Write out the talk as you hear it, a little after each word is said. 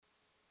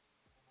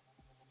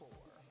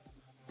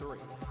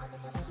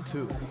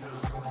2,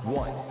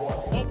 1.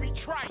 Obi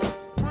Trice,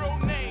 real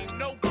name,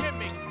 no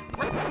gimmicks.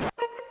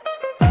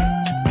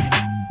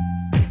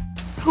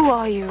 Who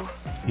are you?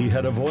 He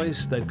had a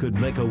voice that could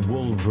make a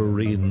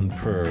wolverine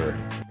purr.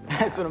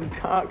 That's what I'm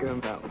talking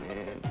about,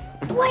 man.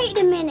 Wait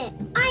a minute.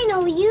 I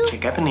know you.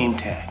 Check out the name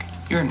tag.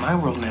 You're in my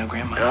world now,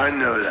 Grandma. I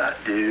know that,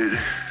 dude.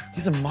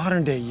 He's a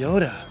modern-day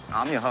Yoda.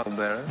 I'm your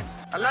huckleberry.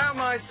 Allow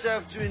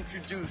myself to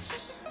introduce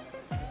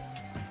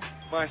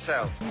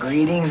myself.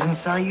 Greetings and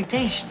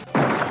salutations.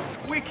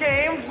 We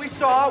came, we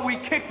saw, we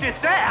kicked its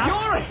ass.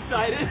 You're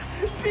excited.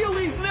 Feel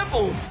these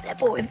nipples. That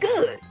boy is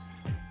good.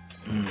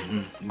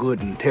 Mm-hmm.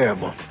 Good and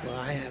terrible. Well,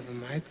 I have a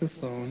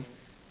microphone,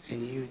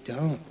 and you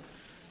don't.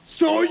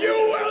 So you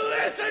will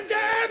listen to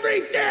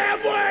every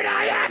damn word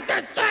I have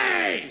to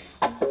say!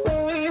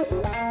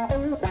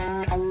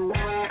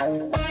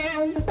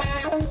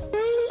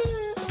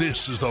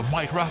 This is the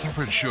Mike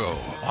Rutherford Show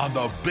on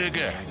the Big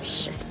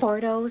X.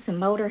 Sportos and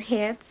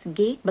motorheads,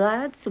 geek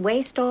bloods,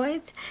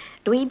 wastoids,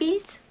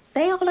 dweebies,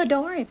 they all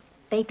adore him.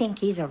 They think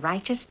he's a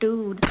righteous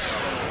dude.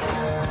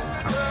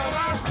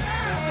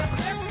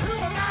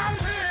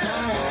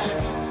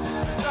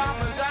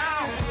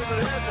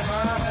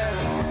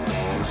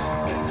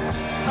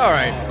 All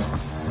right.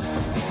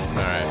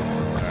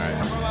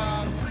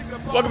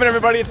 Welcome in,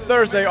 everybody. It's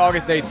Thursday,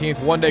 August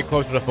 18th, one day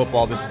closer to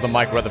football. This is the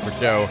Mike Rutherford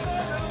Show.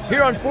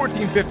 Here on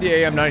 1450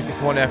 AM,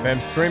 96.1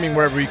 FM, streaming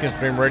wherever you can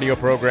stream radio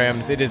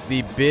programs. It is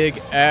the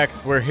Big X.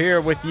 We're here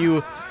with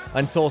you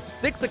until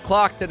 6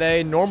 o'clock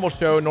today. Normal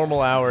show,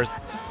 normal hours.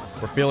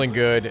 We're feeling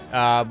good.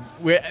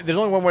 There's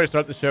only one way to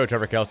start the show.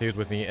 Trevor Kelsey is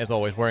with me, as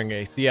always, wearing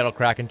a Seattle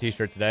Kraken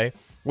t-shirt today,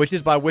 which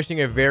is by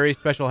wishing a very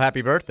special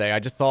happy birthday. I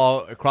just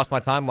saw across my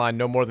timeline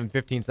no more than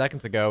 15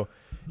 seconds ago,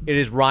 it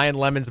is Ryan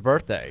Lemon's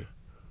birthday.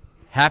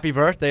 Happy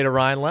birthday to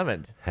Ryan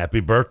Lemon.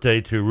 Happy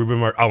birthday to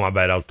Ruben Oh, my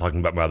bad. I was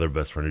talking about my other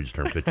best friend who just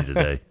turned 50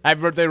 today.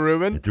 Happy birthday,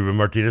 Ruben. Ruben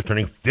Martinez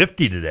turning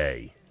 50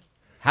 today.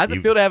 How's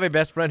it feel to have a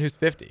best friend who's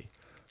 50?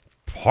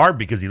 Hard,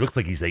 because he looks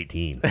like he's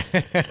 18.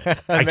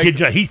 I kid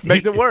you.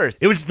 Makes it worse.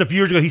 It was just a few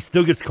years ago. He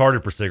still gets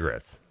carded for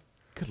cigarettes.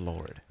 Good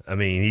Lord. I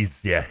mean,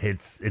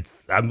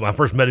 when I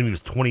first met him, he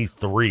was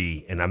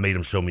 23, and I made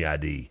him show me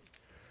ID.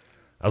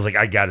 I was like,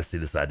 I got to see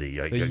this ID.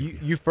 So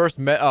you first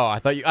met? Oh, I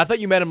thought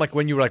you met him like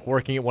when you were like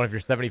working at one of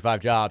your 75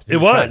 jobs. It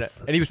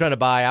was. And he was trying to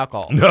buy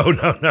alcohol. No.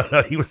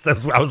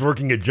 I was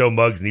working at Joe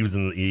Muggs, and he was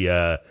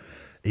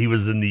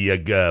in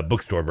the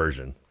bookstore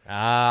version.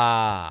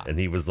 Ah. And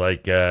he was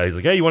like,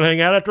 hey, you want to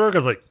hang out after work? I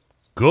was like,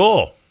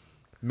 cool.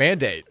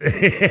 Mandate.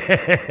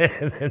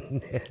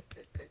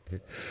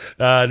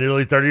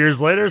 Nearly 30 years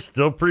later,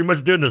 still pretty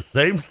much doing the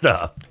same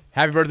stuff.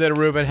 Happy birthday to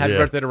Ruben. Happy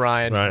birthday to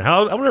Ryan. Ryan,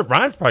 I wonder if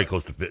Ryan's probably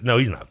close to 50. No,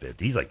 he's not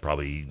 50. He's like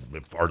probably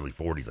hardly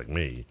 40s like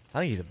me.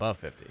 I think he's above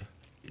 50.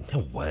 No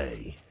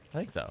way. I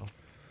think so.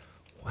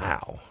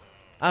 Wow.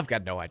 I've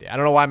got no idea. I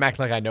don't know why I'm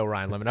acting like I know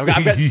Ryan Lemon.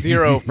 I've got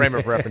zero frame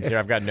of reference here.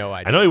 I've got no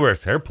idea. I know he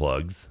wears hair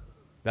plugs.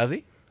 Does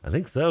he? I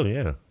think so,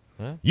 yeah.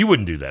 Huh? You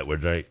wouldn't do that,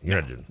 would you?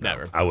 You're not doing that.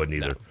 Never. I wouldn't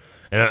either. No.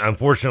 And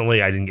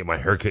unfortunately, I didn't get my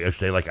haircut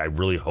yesterday like I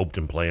really hoped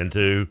and planned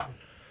to.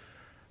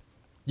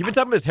 You've been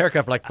talking about his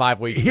haircut for like 5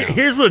 weeks now.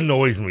 Here's what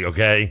annoys me,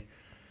 okay?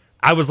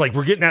 I was like, we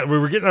were getting out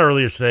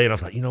early yesterday, and I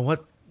was like, you know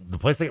what? The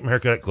place I get my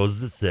haircut at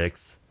closes at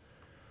 6.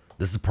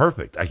 This is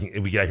perfect.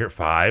 We get out here at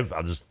 5.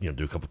 I'll just, do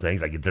a couple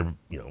things. I get there,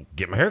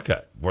 get my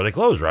haircut before they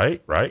close,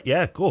 right? Right?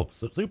 Yeah, cool.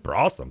 So super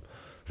awesome.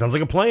 Sounds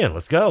like a plan.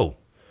 Let's go.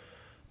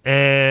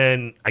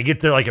 And I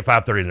get there like at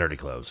 5:30 and they're already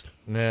closed.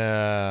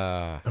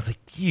 Nah. I was like,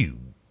 you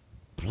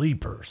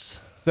bleepers.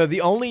 So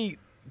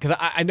because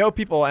I know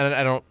people, and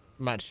I'm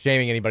not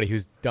shaming anybody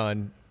who's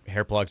done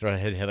hair plugs or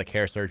had like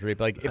hair surgery,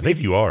 but like I think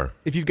you are.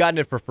 If you've gotten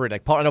it for free,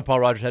 like I know Paul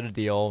Rogers had a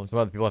deal, some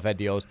other people have had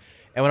deals,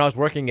 and when I was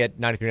working at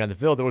 93.9 The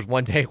Ville, there was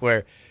one day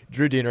where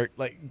Drew Diener,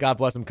 like God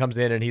bless him, comes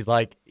in and he's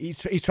like he's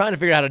trying to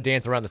figure out how to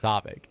dance around the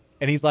topic,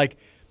 and he's like,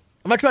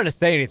 I'm not trying to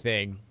say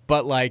anything,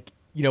 but like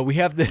we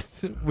have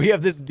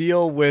this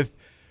deal with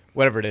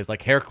whatever it is,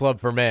 like Hair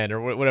Club for Men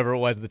or whatever it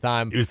was at the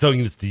time. He was telling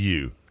this to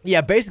you. Yeah,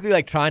 basically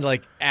like trying to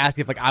like ask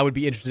if like I would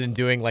be interested in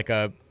doing like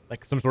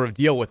some sort of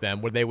deal with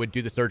them where they would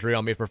do the surgery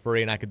on me for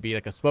free and I could be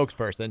like a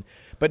spokesperson,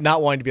 but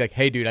not wanting to be like,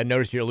 hey dude, I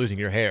noticed you're losing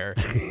your hair.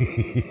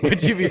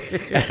 Would you be?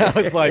 And I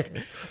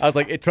was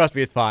like, trust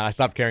me, it's fine. I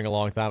stopped caring a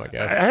long time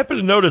ago. I happen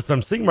to notice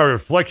I'm seeing my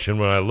reflection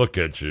when I look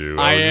at you.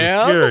 I was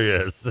am just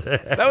curious.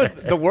 That was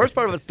the worst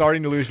part of it,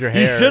 starting to lose your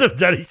hair. You should have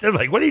done. He said,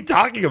 like, what are you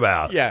talking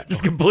about? Yeah,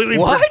 just completely.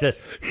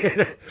 What?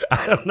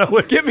 I don't know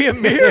what. Give me a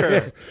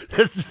mirror.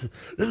 This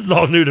is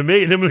all new to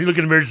me. And then when you look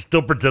in the mirror, you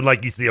still pretend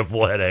like you see a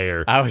full head of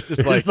hair. I was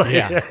just like,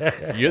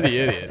 yeah, you're the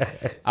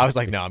idiot. I was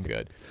like, no, I'm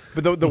good.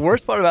 But the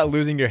worst part about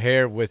losing your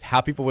hair was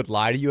how people would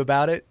lie to you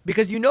about it,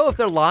 because if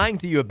they're lying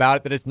to you about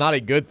it, that it's not a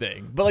good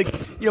thing. But like,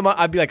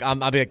 I'd be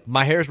like,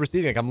 my hair's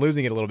receding, like I'm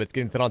losing it a little bit, it's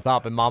getting thin on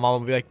top, and mom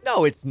would be like,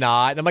 no, it's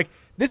not. And I'm like,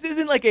 this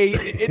isn't like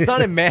it's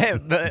not a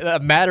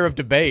matter of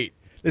debate.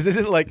 This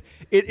isn't like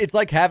it's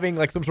like having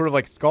like some sort of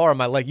like scar on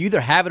my leg. You either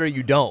have it or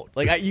you don't.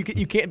 Like you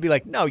can't be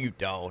like, no, you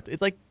don't.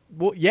 It's like,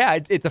 Well, yeah,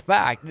 it's a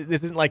fact.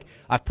 This isn't like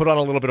I've put on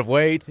a little bit of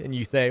weight and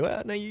you say,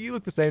 well, no, you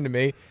look the same to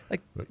me.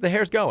 Like, the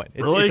hair's going.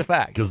 Really? It's a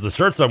fact. Because the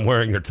shirts I'm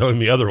wearing are telling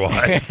me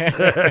otherwise.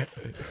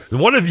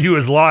 One of you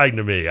is lying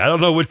to me. I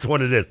don't know which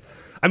one it is.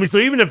 I mean, so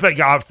even if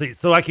obviously,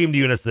 so I came to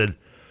you and I said,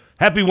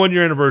 happy 1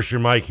 year anniversary,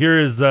 Mike. Here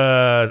is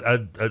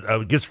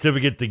a gift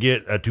certificate to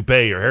get a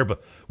toupee or hair.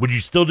 But would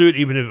you still do it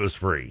even if it was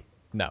free?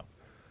 No.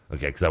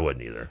 Okay, because I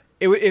wouldn't either.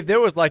 If there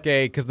was like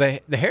because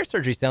the hair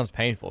surgery sounds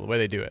painful the way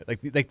they do it.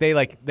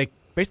 They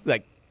basically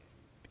like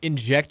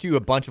inject you a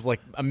bunch of like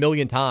a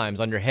million times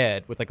on your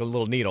head with like a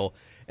little needle,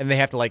 and they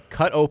have to like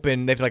cut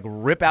open. They have to like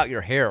rip out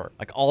your hair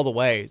like all the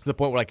way to the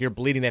point where like you're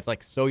bleeding. They have to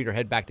like sew your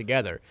head back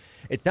together.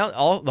 The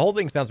whole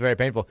thing sounds very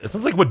painful. It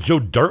sounds like what Joe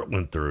Dirt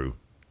went through.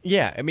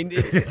 Yeah, I mean,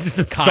 it's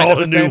just kind of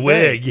a new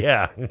wig,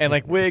 yeah. And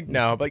like wig,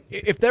 no, but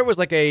if there was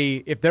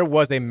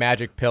a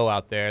magic pill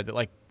out there that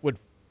like would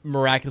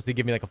miraculously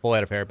give me like a full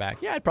head of hair back,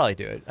 yeah, I'd probably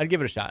do it. I'd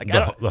give it a shot.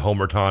 Like, the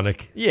Homer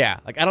tonic. Yeah,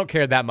 like I don't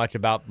care that much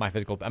about my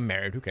physical. I'm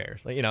married. Who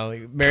cares? Like, you know,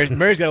 like, Mary's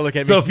got to look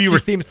at me. So if you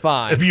seems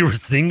fine. If you were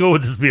single,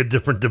 would this be a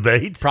different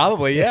debate?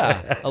 Probably,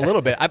 yeah, a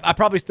little bit. I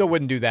probably still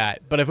wouldn't do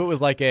that. But if it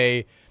was like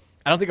I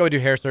don't think I would do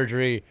hair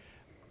surgery.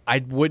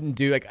 I wouldn't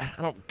do I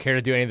don't care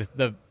to do any of this,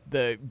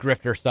 the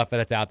grifter stuff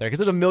that's out there, because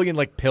there's a million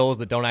like pills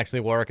that don't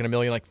actually work and a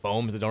million like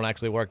foams that don't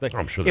actually work. Like,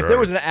 I'm sure if there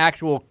was an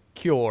actual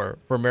cure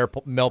for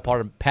male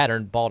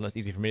pattern baldness,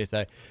 easy for me to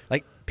say,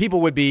 like you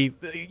would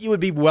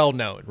be well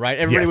known, right?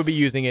 Everybody would be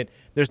using it.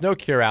 There's no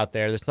cure out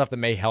there. There's stuff that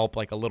may help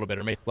like a little bit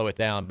or may slow it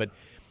down, but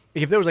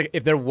if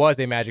there was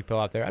a magic pill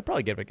out there, I'd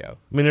probably give it a go.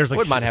 I mean, there's I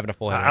wouldn't mind having a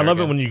full head. I love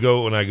it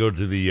when I go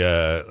to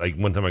the like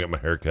one time I got my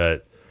hair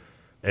cut,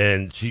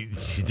 and she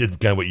did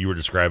kind of what you were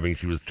describing.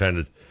 She was trying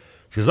to.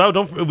 She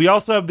goes, we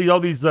also have all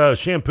these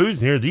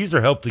shampoos in here. These are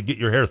help to get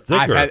your hair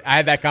thicker. I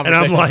had that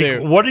conversation and I'm like,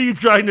 too. What are you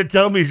trying to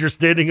tell me as you're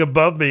standing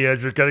above me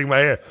as you're cutting my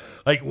hair?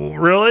 Like,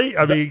 really?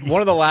 I mean,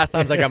 one of the last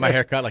times I got my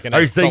hair cut, like a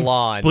nice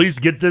salon. Please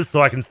get this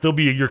so I can still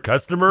be your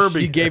customer.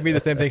 She gave me the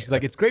same thing. She's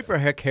like, it's great for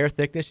hair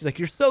thickness. She's like,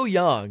 you're so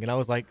young. And I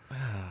was like,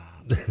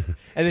 and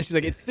then she's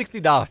like, it's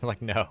 $60. I'm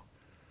like, no,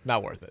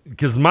 not worth it.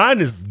 Because mine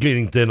is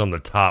getting thin on the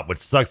top, which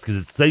sucks because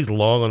it stays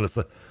long on the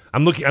side.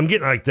 I'm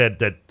getting like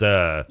that.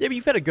 Yeah, but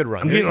you've had a good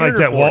run. I'm getting like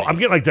that. I'm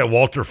getting like that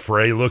Walter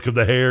Frey look of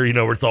the hair, you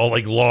know, where it's all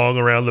like long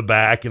around the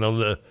back and on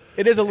the.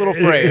 It is a little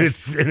Frey.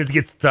 And it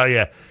gets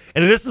yeah.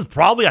 And this is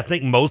probably, I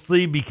think,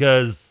 mostly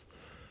because,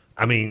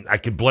 I mean, I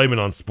could blame it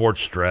on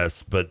sports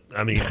stress, but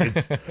I mean,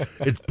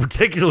 it's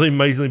particularly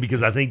amazing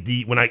because I think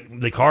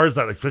the cars,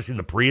 especially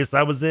the Prius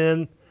I was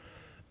in,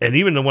 and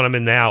even the one I'm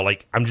in now,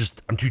 like I'm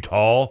too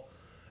tall.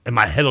 And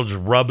my head will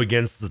just rub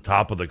against the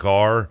top of the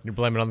car. You're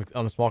blaming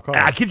on the small car?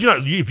 I kid you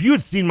not. If you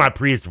had seen my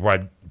Prius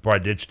before I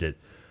ditched it,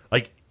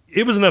 like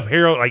it was enough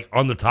hair like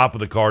on the top of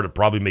the car to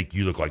probably make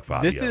you look like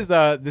Fabio.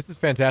 This is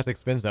fantastic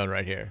spin zone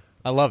right here.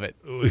 I love it.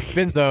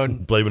 Spin zone.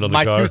 Blame it on the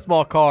car. My too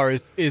small car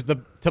is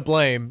to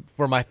blame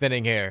for my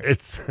thinning hair.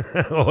 It's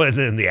and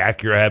then the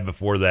Acura I had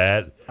before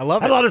that. I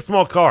love it. I had a lot of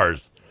small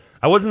cars.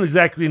 I wasn't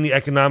exactly in the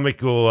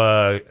economical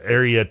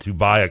area to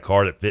buy a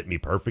car that fit me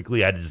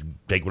perfectly. I had to just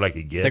take what I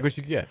could get. Take what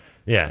you could get.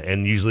 Yeah,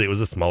 and usually it was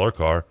a smaller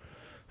car.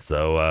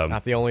 So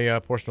not the only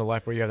portion of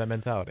life where you have that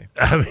mentality.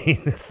 I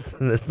mean,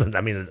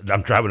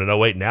 I'm driving an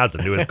 08 now. It's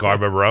the newest car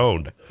I've ever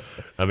owned.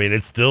 I mean,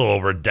 it's still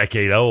over a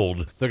decade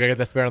old. Still gotta get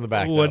that spare on the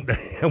back.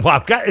 Well,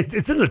 I've got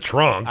it's in the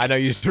trunk. I know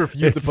you just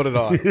refuse to put it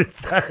on.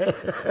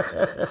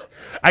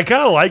 I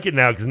kind of like it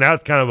now because now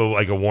it's kind of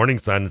like a warning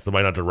sign to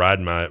somebody not to ride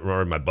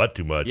my butt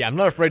too much. Yeah, I'm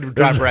not afraid to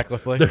drive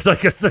recklessly. There's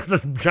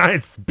a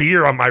giant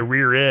spear on my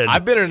rear end.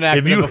 I've been in an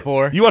accident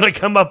before. You want to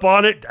come up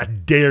on it? I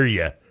dare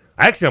you.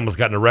 I actually almost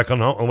got in a wreck on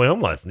the way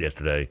home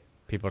yesterday.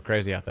 People are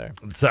crazy out there.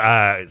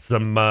 So,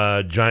 some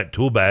giant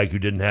tool bag who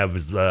didn't have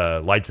his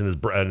lights in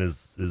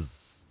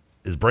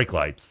his brake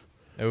lights.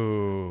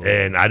 Ooh.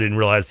 And I didn't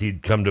realize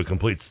he'd come to a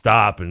complete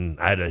stop, and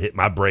I had to hit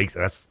my brakes.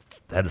 And I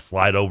had to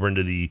slide over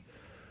into the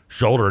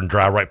shoulder and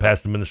drive right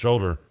past him in the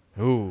shoulder.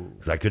 Ooh.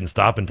 Because I couldn't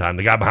stop in time.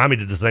 The guy behind me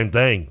did the same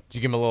thing. Did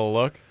you give him a little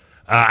look?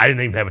 I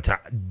didn't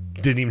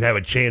even have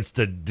a chance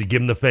to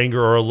give him the finger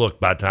or a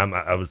look by the time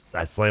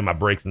I slammed my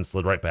brakes and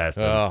slid right past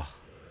him. Oh.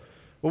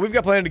 Well, we've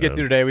got plenty to get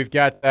through today. We've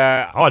got.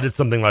 I did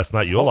something last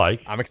night you'll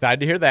like. I'm excited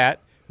to hear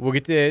that. We'll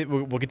get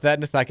to that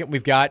in a second.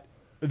 We've got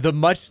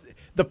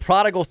the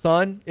prodigal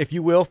son, if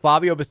you will,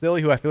 Fabio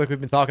Basili, who I feel like we've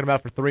been talking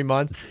about for 3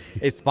 months,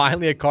 is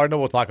finally a Cardinal.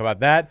 We'll talk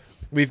about that.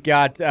 We've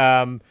got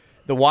the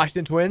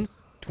Washington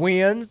Twins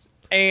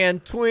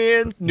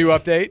new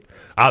update.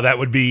 That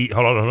would be.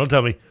 Hold on, don't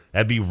tell me.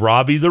 That'd be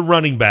Robbie the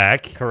running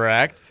back.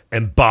 Correct.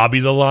 And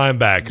Bobby the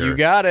linebacker. You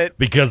got it.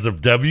 Because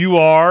of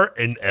WR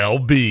and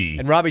LB.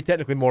 And Robbie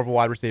technically more of a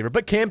wide receiver,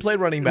 but can play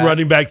running back.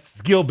 Running back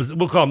skill,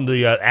 we'll call him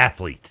the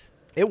athlete.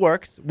 It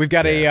works. We've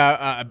got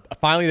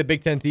finally the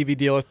Big Ten TV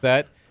deal is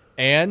set,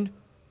 and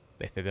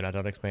they say they're not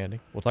done expanding.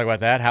 We'll talk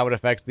about that, how it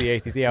affects the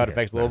ACC, how it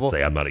affects Louisville. I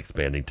say I'm not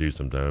expanding too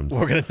sometimes.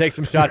 We're gonna take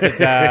some shots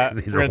at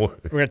we're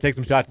gonna take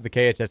some shots at the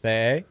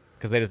KHSAA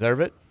because they deserve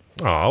it.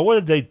 Oh,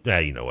 what did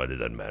they? You know what? It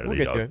doesn't matter. We'll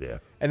get to it. Yeah.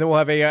 And then we'll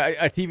have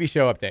a TV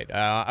show update.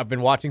 I've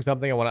been watching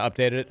something. I want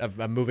to update it.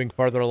 I'm moving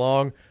further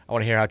along. I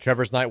want to hear how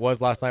Trevor's night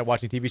was last night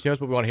watching TV shows,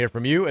 but we want to hear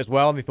from you as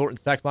well on the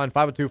Thornton's text line,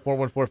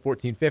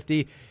 502-414-1450. If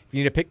you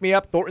need to pick me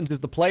up, Thornton's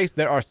is the place.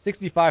 There are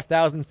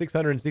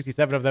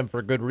 65,667 of them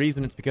for good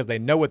reason. It's because they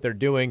know what they're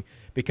doing.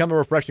 Become a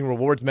Refreshing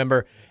Rewards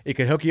member. It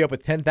could hook you up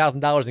with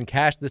 $10,000 in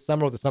cash this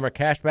summer with the Summer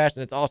Cash Bash,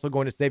 and it's also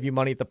going to save you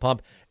money at the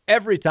pump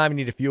every time you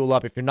need to fuel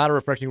up. If you're not a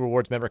Refreshing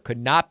Rewards member, could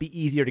not be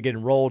easier to get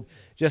enrolled.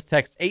 Just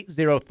text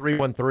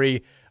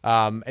 80313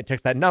 and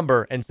text that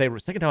number and say,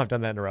 second time I've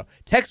done that in a row.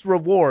 Text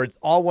rewards,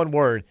 all one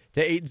word,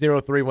 to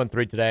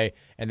 80313 today,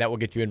 and that will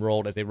get you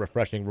enrolled as a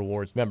Refreshing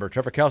Rewards member.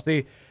 Trevor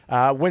Kelsey,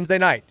 Wednesday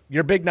night,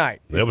 your big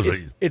night.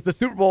 It's the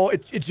Super Bowl.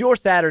 It's your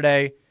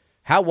Saturday.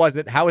 How was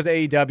it? How was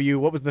AEW?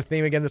 What was the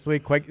theme again this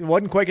week? It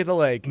wasn't Quake at the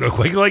Lake. No,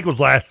 Quake at the Lake was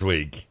last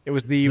week. It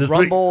was the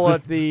Rumble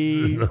at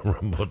the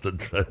Rumble at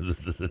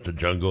the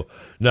Jungle.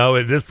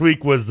 No, this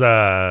week was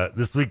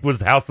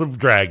House of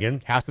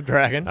Dragon. House of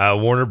Dragon.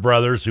 Warner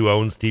Brothers, who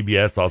owns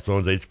TBS, also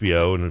owns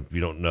HBO, and if you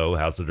don't know,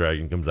 House of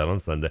Dragon comes out on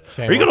Sunday.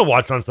 Are you gonna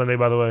watch on Sunday,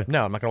 by the way?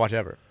 No, I'm not gonna watch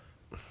ever.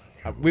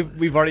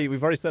 We've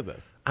already said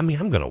this. I mean,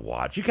 I'm gonna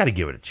watch. You got to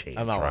give it a chance,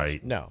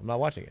 right? No, I'm not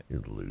watching it.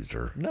 You're a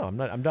loser. No, I'm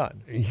not. I'm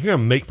done. You're gonna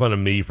make fun of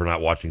me for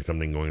not watching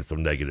something going so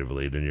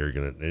negatively, then you're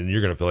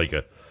gonna feel like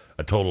a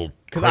total.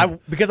 Because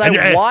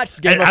I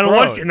watched Game of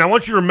Thrones. And I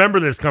want you to remember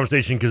this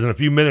conversation because in a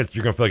few minutes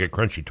you're gonna feel like a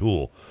crunchy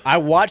tool. I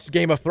watched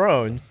Game of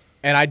Thrones.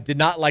 And I did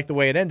not like the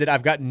way it ended.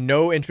 I've got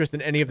no interest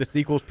in any of the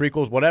sequels,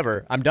 prequels,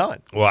 whatever. I'm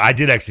done. Well, I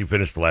did actually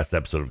finish the last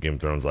episode of Game of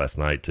Thrones last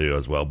night, too,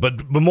 as well.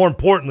 But more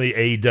importantly,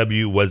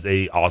 AEW was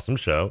a awesome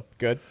show.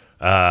 Good.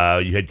 You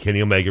had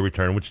Kenny Omega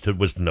return, which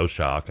was no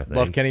shock, I think.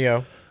 Love Kenny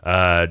O.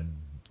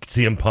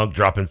 CM Punk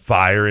dropping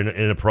fire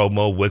in a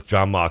promo with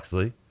Jon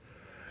Moxley.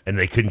 And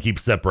they couldn't keep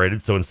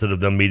separated, so instead of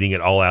them meeting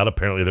it all out,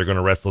 apparently they're going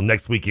to wrestle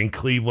next week in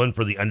Cleveland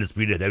for the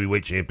Undisputed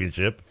Heavyweight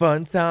Championship.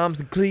 Fun times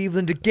in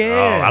Cleveland again.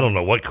 Oh, I don't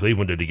know what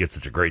Cleveland did to get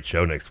such a great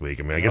show next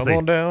week. I mean, I guess Come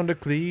on down to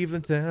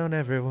Cleveland town,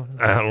 everyone.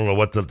 I don't know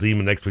what the theme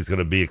of next week's going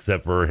to be,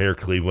 except for, here,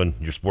 Cleveland,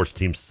 your sports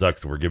team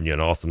sucks, so we're giving you an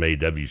awesome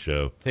AEW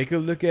show. Take a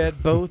look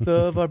at both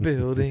of our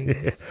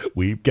buildings.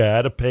 We've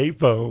got a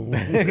payphone.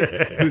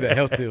 Who the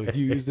hell still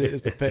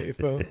uses a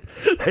payphone?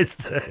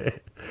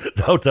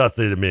 The hotel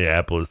stayed in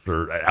Minneapolis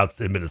or out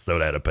in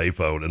Minnesota had a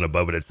payphone, and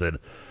above it said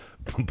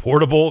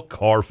portable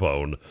car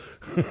phone.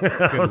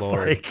 I was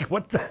Lord. like,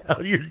 what the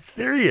hell? You're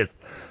serious?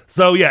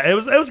 So yeah, it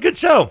was a good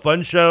show,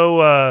 fun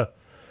show.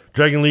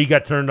 Dragon Lee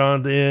got turned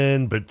on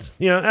in, but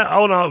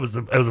all in all, it was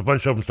a fun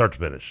show from start to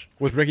finish.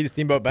 Was Ricky the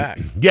Steamboat back?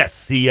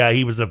 Yes,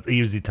 he was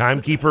the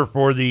timekeeper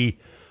for the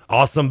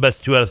awesome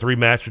best 2 out of 3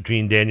 match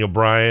between Daniel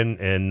Bryan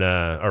and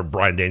or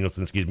Bryan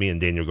Danielson,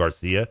 and Daniel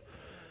Garcia.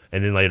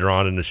 And then later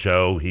on in the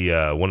show, he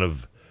one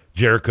of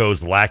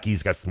Jericho's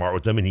lackeys got smart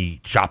with him, and he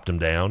chopped him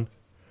down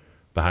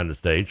behind the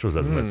stage. So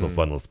that was a nice little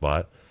fun little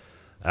spot.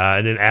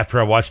 And then after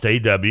I watched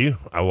AEW,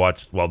 I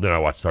watched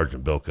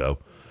Sergeant Bilko.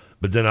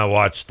 But then I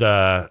watched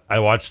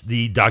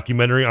the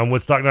documentary on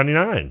Woodstock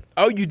 99.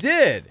 Oh, you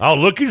did? Oh,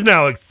 look who's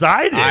now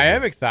excited. I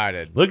am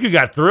excited. Look who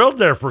got thrilled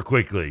there for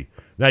quickly.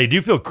 Now, you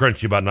do feel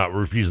crunchy about not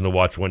refusing to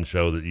watch one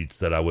show that you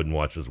said I wouldn't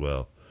watch as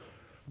well.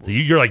 So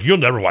you're like, you'll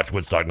never watch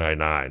Woodstock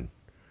 99.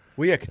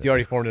 Well, yeah, because you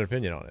already formed an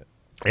opinion on it.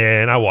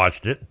 And I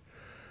watched it.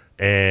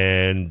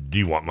 And do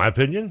you want my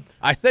opinion?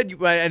 I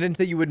didn't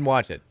say you wouldn't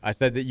watch it. I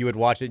said that you would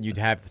watch it and you'd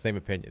have the same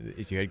opinion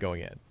as you had going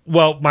in.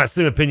 Well, my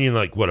same opinion,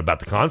 like what, about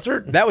the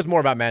concert? That was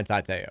more about Manti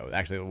Te'o,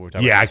 actually, what we were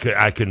talking about. Yeah,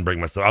 I couldn't bring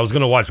myself. I was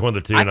going to watch one of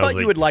the two. I thought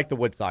you would like the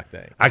Woodstock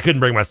thing. I couldn't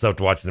bring myself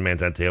to watch the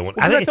Manti Te'o one.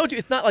 Well, I told you,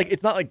 it's not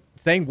like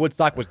saying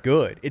Woodstock was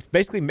good. It's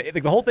basically,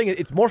 like, the whole thing,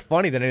 it's more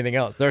funny than anything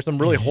else. There are some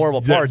really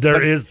horrible parts.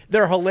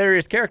 There are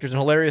hilarious characters and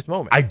hilarious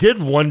moments. I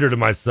did wonder to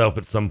myself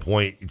at some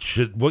point,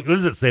 what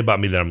does it say about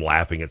me that I'm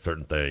laughing at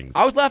certain things?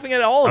 I was laughing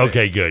at all of it.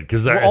 Okay, good.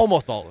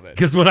 Almost all of it.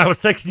 Because when I was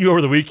texting you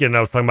over the weekend, I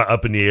was talking about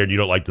Up in the Air and you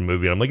don't like the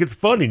movie. And I'm like, it's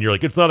funny. And you're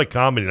like, it's not a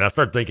comedy. And I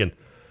start thinking,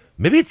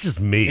 maybe it's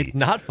just me. It's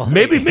not funny.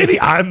 Maybe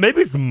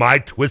it's my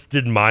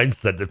twisted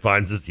mindset that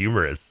finds this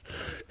humorous.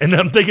 And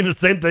I'm thinking the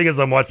same thing as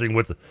I'm watching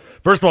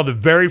first of all, the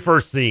very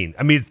first scene.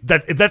 I mean,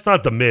 if that's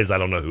not The Miz, I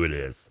don't know who it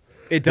is.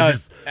 It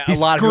does. He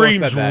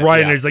screams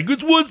right in there. He's like,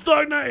 it's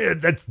Woodstock night.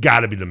 That's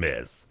got to be The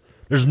Miz.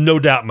 There's no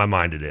doubt in my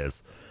mind it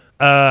is.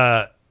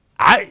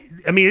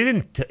 I mean,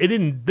 it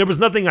didn't. There was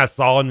nothing I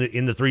saw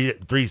in the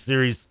three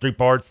series, 3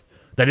 parts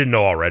that I didn't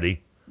know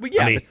already. Well,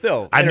 yeah, but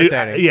still, I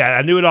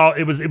knew it all.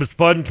 It was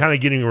fun, kind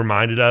of getting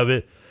reminded of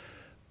it.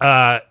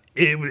 The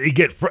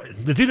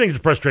 2 things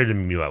that frustrated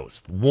me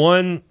most.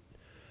 One,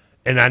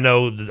 and I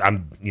know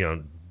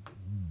I'm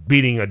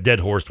beating a dead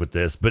horse with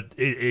this, but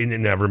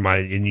never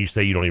mind. And you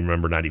say you don't even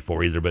remember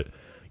 94 either, but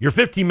you're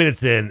 15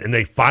 minutes in, and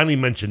they finally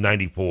mention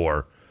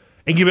 94.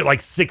 And give it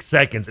like 6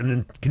 seconds, and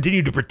then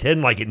continue to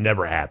pretend like it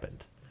never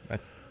happened.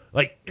 That's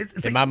like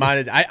in my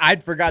mind.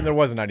 I'd forgotten there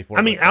was a 94.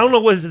 I mean, I don't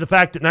know. Was it the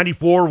fact that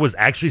 94 was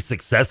actually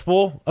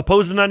successful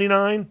opposed to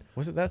 99?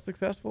 Was it that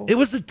successful? It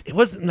wasn't.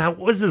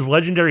 Was as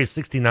legendary as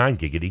 69,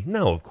 Giggity?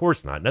 No, of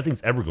course not.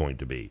 Nothing's ever going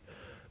to be.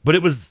 But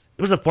it was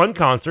a fun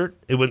concert.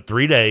 It went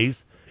 3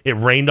 days. It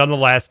rained on the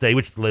last day,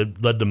 which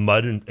led to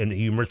mud and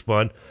humorous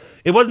fun.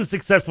 It wasn't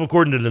successful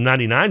according to the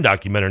 99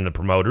 documentary and the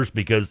promoters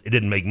because it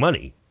didn't make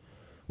money,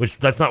 which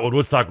that's not what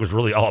Woodstock was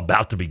really all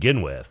about to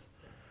begin with.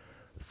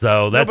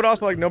 So that's but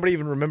also like nobody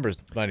even remembers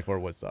 94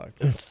 Woodstock.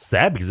 It's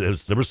sad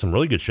because there were some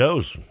really good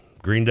shows.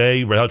 Green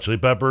Day, Red Hot Chili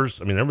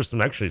Peppers. I mean, there was some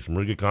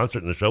really good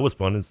concert, and the show was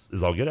fun as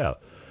all get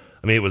out.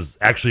 I mean, it was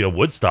actually a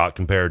Woodstock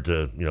compared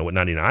to what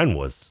 99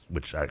 was,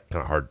 which I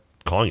kind of hard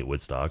calling it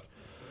Woodstock.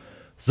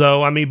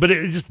 So, I mean, but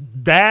it just,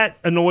 that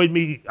annoyed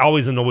me,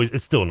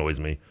 it still annoys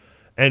me.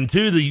 And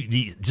two,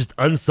 the just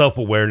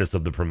unself-awareness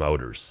of the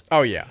promoters.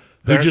 Oh, yeah.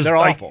 They're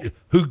awful.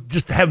 Who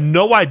just have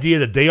no idea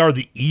that they are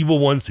the evil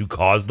ones who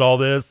caused all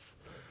this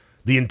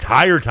the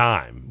entire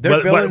time.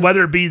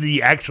 Whether it be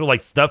the actual,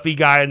 stuffy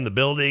guy in the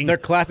building. They're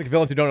classic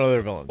villains who don't know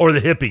they're villains. Or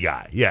the hippie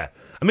guy, yeah.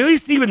 I mean, at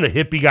least even the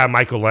hippie guy,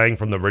 Michael Lang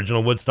from the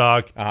original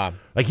Woodstock,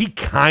 he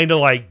kind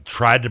of,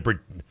 tried to...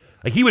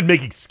 he would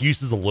make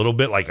excuses a little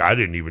bit, like I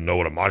didn't even know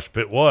what a mosh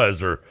pit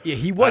was, or yeah,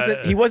 he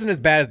wasn't as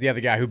bad as the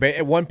other guy who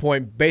at one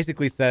point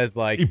basically says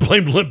he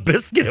blamed Limp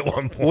Bizkit at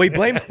one point. Well, he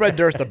blames Fred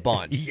Durst a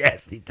bunch.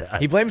 Yes, he does.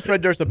 He blames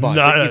Fred Durst a bunch.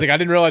 He's like, I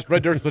didn't realize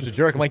Fred Durst was such a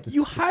jerk. I'm like,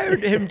 you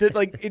hired him to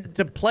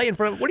to play in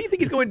front of. What do you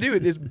think he's going to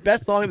do? His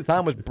best song at the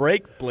time was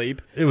Break Bleep.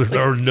 It was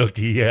our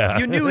Nookie, yeah.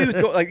 You knew he was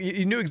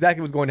you knew exactly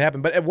what was going to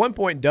happen, but at one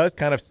point it does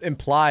kind of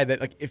imply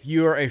that if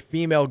you're a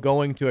female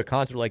going to a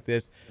concert like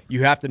this,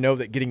 you have to know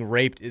that getting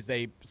raped is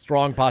a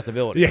strong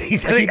possibility. Yeah,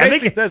 I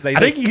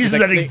think he uses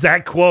that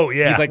exact quote.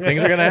 Yeah, he's like,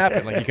 things are gonna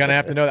happen. You kind of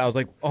have to know that. I was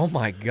like, oh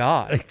my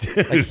god,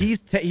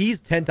 he's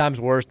 10 times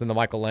worse than the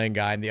Michael Lang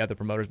guy and the other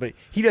promoters. But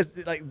he does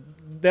the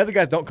other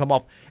guys don't come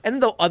off. And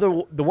then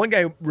the one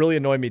guy who really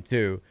annoyed me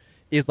too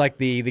is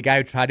the guy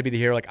who tried to be the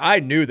hero. I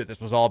knew that this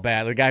was all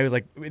bad. The guy who's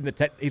in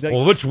the he's like,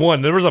 well, which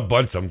one? There was a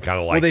bunch of them kind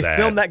of like that. Well,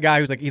 they filmed that guy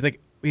who's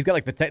he's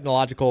got the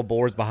technological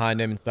boards behind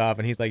him and stuff,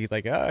 and he's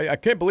like, I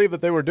can't believe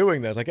that they were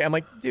doing this. I'm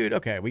like, dude,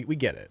 okay, we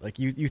get it.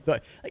 You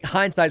thought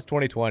hindsight's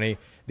 20/20.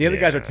 The other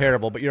guys are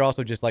terrible, but you're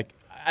also just I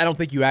don't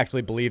think you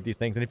actually believe these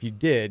things, and if you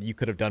did, you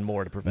could have done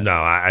more to prevent. No,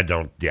 I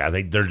don't. Yeah, I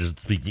think they're just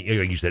speaking,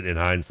 like you said, in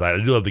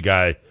hindsight. I do love the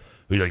guy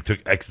who took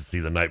ecstasy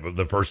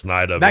the first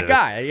night of that it.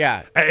 guy.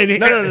 Yeah.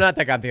 No, not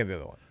that guy. I'm thinking of the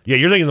other one. Yeah,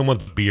 you're thinking the one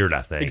with the beard,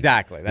 I think.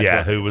 Exactly.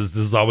 That's who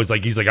was always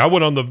he's I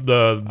went on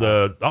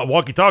the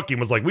walkie-talkie and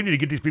was like, we need to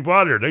get these people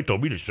out of here. They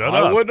told me to shut up.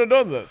 I wouldn't have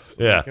done this.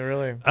 Yeah.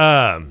 Really.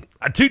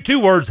 Two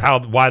words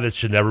why this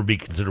should never be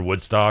considered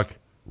Woodstock.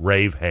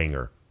 Rave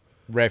hanger.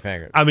 Rave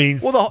hanger. I mean,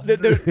 well,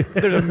 there's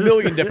a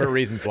million different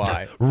reasons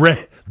why.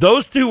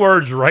 Those two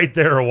words right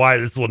there are why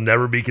this will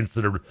never be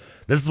considered.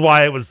 This is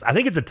why it was. I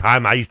think at the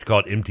time I used to call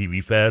it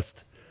MTV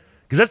Fest.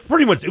 Because that's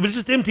pretty much, it was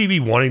just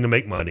MTV wanting to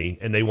make money,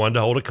 and they wanted to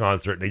hold a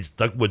concert, and they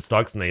stuck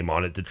Woodstock's name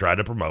on it to try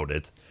to promote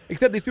it.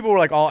 Except these people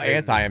were all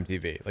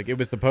anti-MTV. It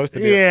was supposed to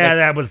be. Yeah,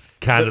 that was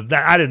kind of,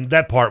 I didn't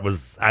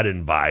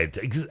buy it.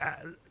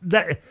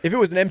 If it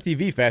was an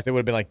MTV Fest, it would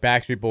have been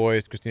Backstreet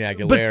Boys, Christina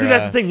Aguilera. But see,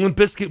 that's the thing. Limp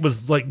Bizkit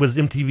was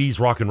MTV's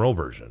rock and roll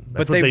version.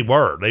 That's what they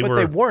were. They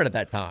weren't at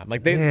that time.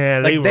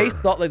 They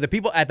saw the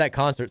people at that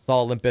concert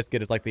saw Limp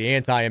Bizkit as the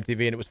anti-MTV,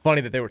 and it was funny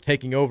that they were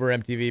taking over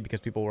MTV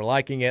because people were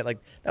liking it.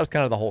 That was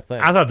kind of the whole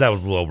thing. I thought that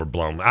was a little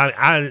overblown.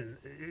 I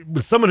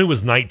was someone who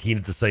was 19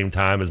 at the same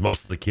time as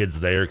most of the kids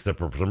there, except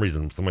for some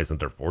reason somebody sent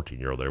their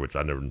 14-year-old there, which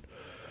I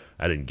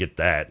didn't get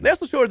that. They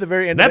also showed at the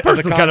very end. That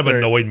person of the kind of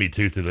annoyed me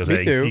too through the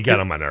thing. Too. He got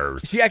on my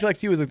nerves. She acted like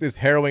she was this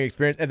harrowing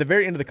experience. At the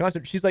very end of the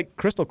concert, she's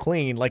crystal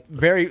clean,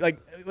 very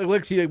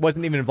she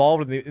wasn't even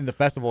involved in the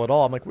festival at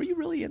all. I'm like, were you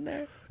really in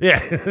there? Yeah,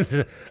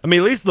 I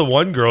mean, at least the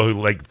one girl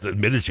who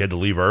admitted she had to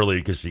leave early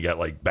because she got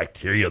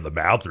bacteria in the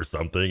mouth or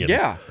something. And,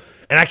 yeah.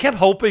 And I kept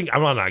hoping.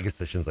 I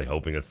guess I shouldn't say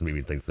hoping. That's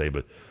maybe thing to say,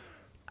 but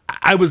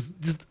I was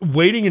just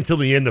waiting until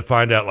the end to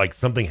find out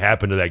something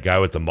happened to that guy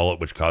with the mullet,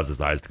 which caused his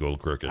eyes to go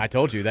crooked. I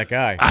told you that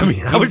guy. I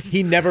mean,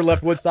 he never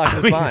left Woodstock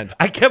in his mind.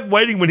 I kept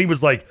waiting when he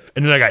was and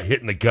then I got hit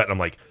in the gut, and I'm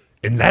like,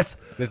 and this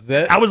is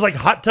it. I was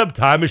Hot Tub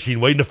Time Machine,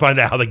 waiting to find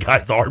out how the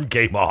guy's arm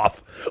came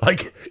off.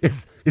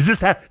 Is this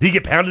did he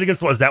get pounded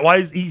against? Is that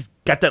why he's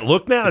got that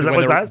look now? Is that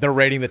what they're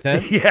rating the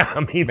tent? Yeah, I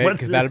mean,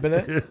 could that have been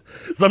it?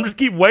 So I'm just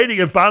keep waiting,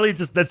 and finally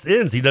that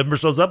ends. He never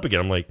shows up again.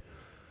 I'm like,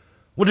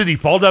 what, did he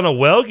fall down a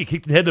well, get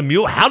kicked in the head of a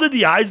mule? How did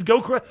the eyes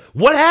go crazy?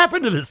 What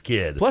happened to this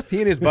kid? Plus, he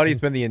and his buddy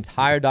spend the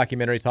entire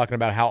documentary talking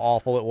about how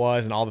awful it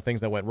was and all the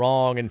things that went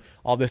wrong and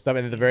all this stuff.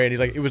 And at the very end, he's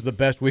like, it was the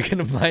best weekend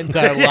of my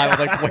entire life. I was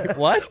like, wait,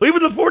 what? Well,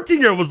 even the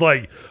 14-year-old was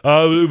like,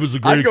 it was a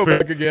great I'd go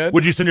back again.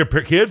 Would you send your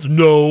kids?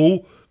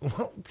 No.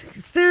 Well,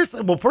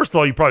 seriously? Well, first of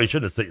all, you probably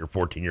shouldn't have sent your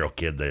 14-year-old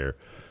kid there.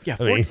 Yeah,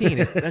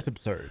 14, that's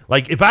absurd.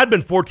 If I'd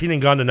been 14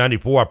 and gone to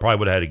 94, I probably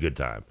would have had a good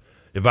time.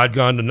 If I'd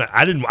gone to,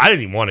 I didn't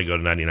even want to go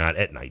to 99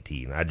 at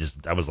 19.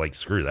 I was like,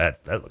 screw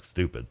that. That looks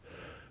stupid.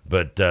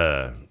 But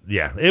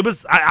yeah, it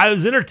was. I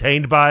was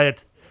entertained by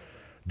it.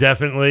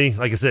 Definitely.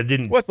 Like I said,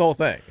 didn't. What's the whole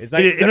thing?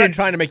 They're not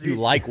trying to make you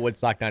like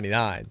Woodstock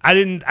 99. I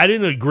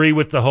didn't agree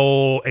with the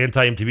whole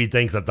anti-MTV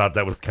thing, because I thought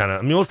that was kind of.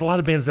 I mean, a lot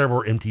of bands there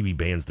were MTV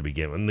bands to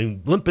begin with. I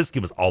mean, Limp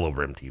Bizkit was all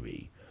over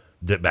MTV.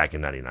 back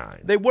in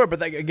 '99. They were,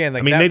 but again,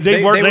 like I mean, that,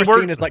 they were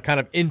seen as like kind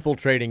of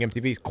infiltrating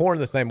MTV's Korn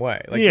the same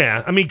way. Like,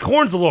 yeah, I mean,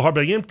 Korn's a little hard,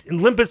 but Limp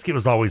Bizkit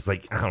was always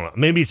like, I don't know,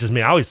 maybe it's just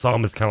me. I always saw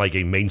him as kind of like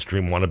a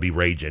mainstream wannabe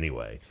Rage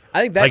anyway.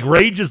 I think that like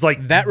Rage is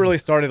like that really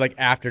started like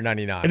after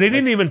 '99, and they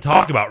didn't even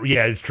talk about.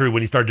 Yeah, it's true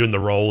when he started doing the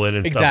roll-in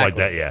and stuff like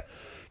that. Yeah,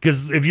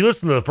 because if you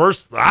listen to the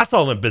first, I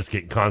saw Limp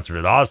Bizkit in concert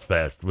at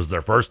Ozfest, was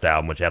their first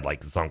album, which had like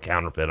the song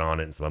Counterfeit on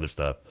it and some other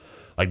stuff.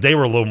 Like they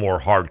were a little more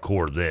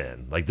hardcore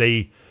then. Like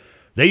they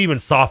even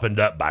softened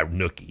up by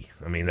Nookie.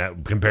 I mean,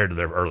 that compared to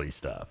their early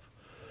stuff.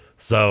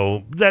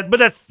 So that's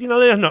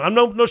I'm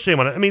no shame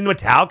on it. I mean,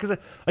 Metallica,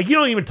 like you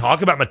don't even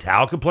talk about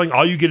Metallica playing.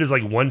 All you get is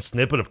like one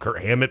snippet of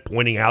Kurt Hammett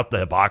pointing out the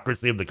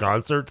hypocrisy of the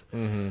concert.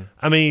 Mm-hmm.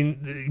 I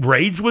mean,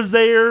 Rage was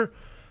there.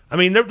 I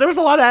mean, there was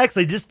a lot of acts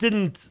they just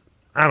didn't.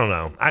 I don't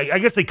know. I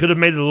guess they could have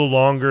made it a little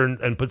longer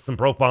and put some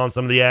profile on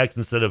some of the acts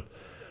instead of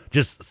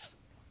just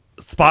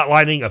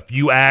spotlighting a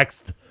few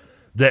acts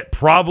that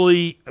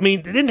probably. I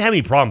mean, they didn't have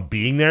any problem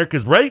being there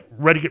because Red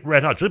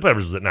Hot Chili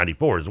Peppers was at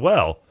 94 as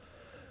well.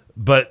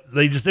 But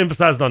they just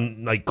emphasized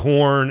on like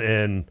Korn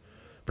and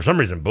for some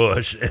reason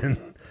Bush and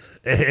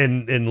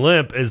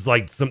Limp as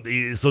like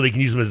something so they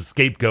can use them as a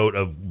scapegoat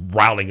of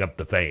riling up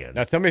the fans.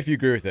 Now tell me if you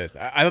agree with this.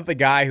 I thought the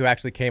guy who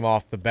actually came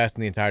off the best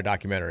in the entire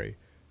documentary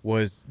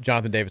was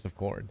Jonathan Davis of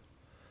Korn.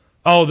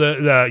 Oh,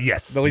 the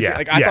yes,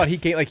 I thought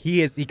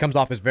he comes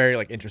off as very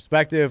like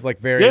introspective,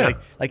 like very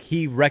like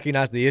he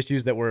recognized the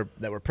issues that were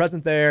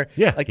present there.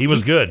 Yeah, like he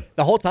was good.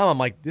 The whole time I'm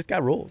like, this guy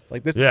rules.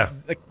 Like this,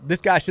 this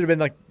guy should have been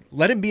like,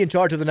 let him be in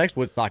charge of the next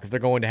Woodstock if they're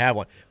going to have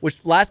one.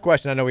 Which last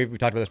question, I know we've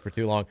talked about this for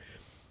too long.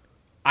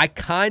 I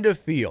kind of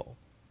feel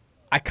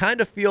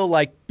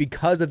like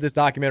because of this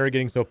documentary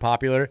getting so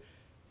popular,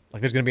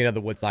 like there's going to be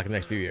another Woodstock in the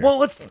next few years. Well,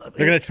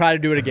 they're going to try to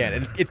do it again,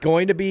 and it's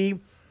going to be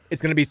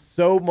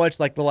so much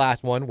like the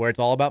last one where it's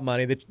all about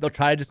money. They'll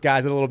try to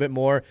disguise it a little bit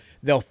more.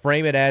 They'll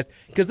frame it as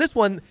because this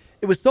one.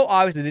 It was so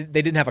obvious that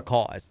they didn't have a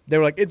cause. They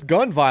were like, it's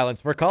gun violence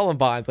for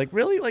Columbine. It's like,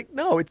 really? Like,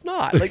 no, it's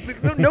not.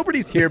 Like,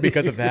 nobody's here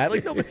because of that.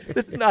 Like, no,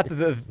 this is not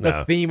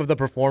the theme of the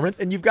performance.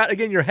 And you've got,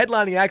 again, your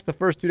headlining acts the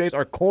first 2 days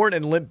are Korn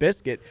and Limp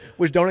Bizkit,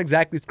 which don't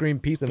exactly scream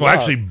peace and love. Well,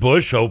 actually,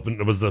 Bush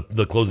was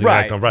the closing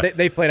act on Friday.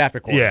 They played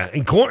after Korn. Yeah,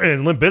 and Korn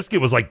and Limp Bizkit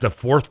was like the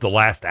fourth to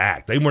last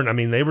act. They weren't, I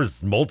mean, there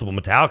was multiple.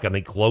 Metallica, I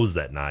think, closed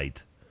that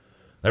night.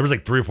 There was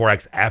like 3 or 4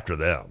 acts after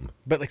them.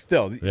 But like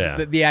still,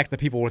 the acts that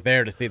people were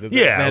there to see that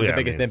had the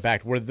biggest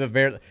impact were the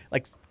very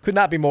could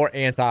not be more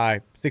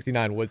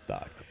anti-69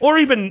 Woodstock. Or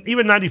even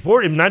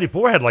 94. Even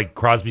 94 had like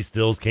Crosby,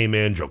 Stills came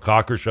in, Joe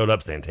Cocker showed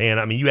up, Santana.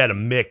 I mean, you had a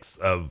mix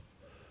of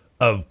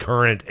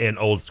current and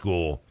old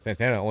school.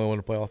 Santana only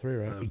wanted to play all 3,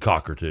 right?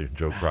 Cocker too,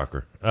 Joe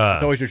Cocker.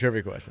 It's always your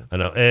trivia question. I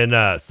know,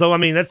 and so I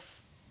mean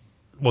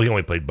he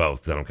only played both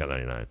because I don't count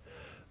 99.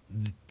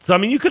 So I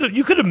mean, you could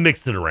have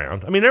mixed it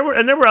around. I mean, there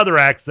were other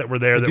acts that were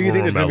there. Do you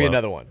think there's gonna be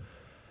another one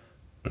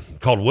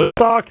called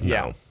Woodstock? No.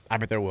 Yeah, I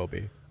bet there will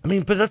be. I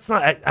mean, but that's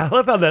not. I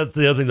love how that's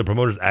the other thing. The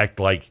promoters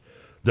act like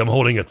them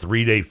holding a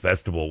 3-day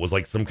festival was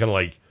like some kind of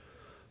like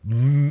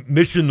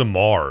mission to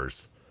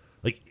Mars.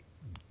 Like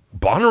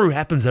Bonnaroo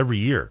happens every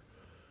year.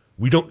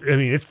 We don't. I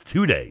mean, it's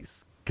 2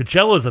 days.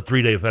 Coachella is a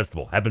 3-day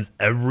festival. Happens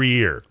every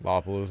year.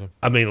 Lollapalooza.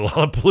 I mean,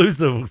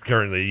 Lollapalooza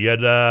currently. You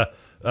had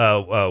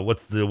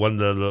what's the one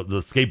the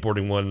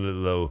skateboarding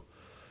one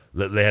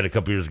that they had a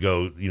couple years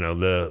ago? You know,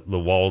 the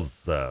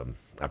Walls. I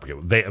forget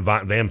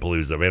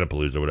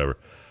Vanapalooza, whatever.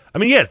 I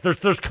mean, yes,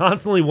 there's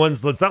constantly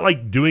ones. It's not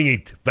like doing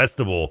a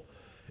festival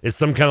is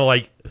some kind of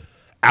like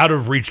out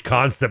of reach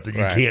concept that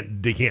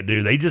they can't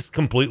do. They just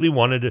completely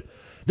wanted to.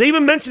 They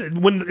even mentioned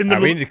it when in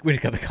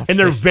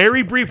their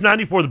very brief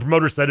 94. The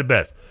promoter said it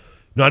best.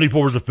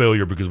 94 was a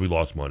failure because we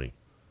lost money.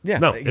 Yeah,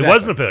 no, exactly. It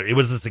wasn't a failure. It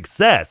was a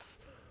success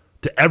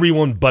to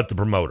everyone but the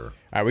promoter.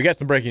 All right, we got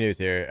some breaking news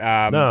here.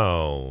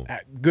 No.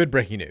 Good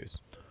breaking news.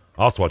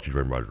 I'll also watch you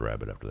train Roger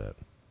Rabbit after that.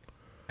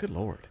 Good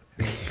Lord.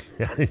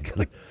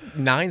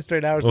 9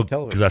 straight hours of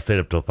television. Because I stayed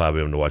up till 5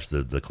 a.m. to watch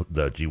the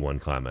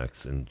G1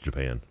 climax in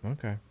Japan.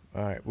 Okay.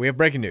 All right. We have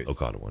breaking news.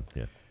 Okada one,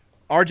 yeah.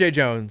 R.J.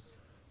 Jones.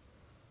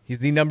 He's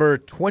the number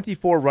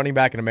 24 running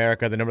back in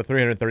America, the number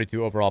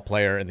 332 overall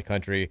player in the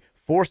country,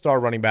 4-star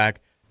running back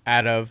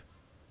out of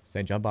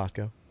St. John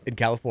Bosco in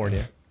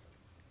California.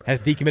 Has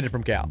decommitted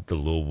from Cal. The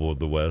Louisville of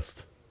the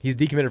West. He's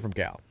decommitted from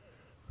Cal.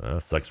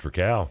 Sucks for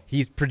Cal.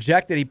 He's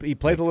projected. He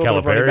plays a little bit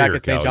of running back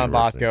at St. John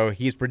Bosco.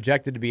 He's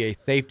projected to be a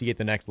safety at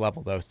the next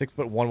level, though.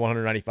 6'1",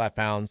 195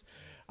 pounds.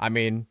 I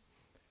mean,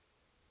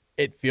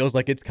 it feels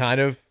like it's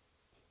kind of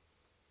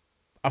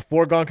a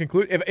foregone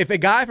conclusion. If a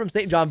guy from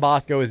St. John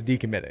Bosco is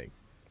decommitting,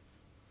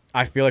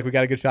 I feel like we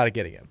got a good shot at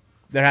getting him.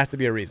 There has to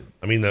be a reason.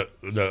 I mean, the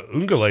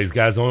Ungalaze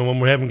guy's the only one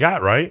we haven't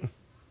got, right?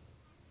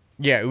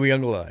 Yeah,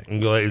 Uiagalelei.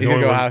 He's going to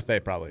go Ohio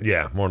State probably.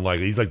 Yeah, more than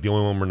likely. He's like the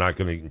only one we're not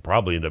going to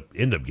probably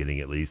end up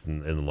getting at least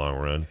in the long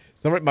run.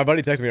 My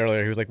buddy texted me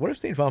earlier. He was like, "What if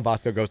St. John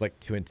Bosco goes like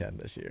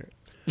 2-10 this year?"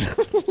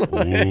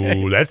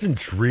 Ooh, that's an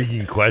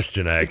intriguing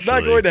question, actually. It's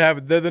not going to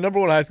happen. They're the number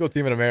one high school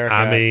team in America.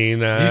 I mean,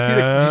 did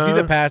you see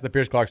the pass that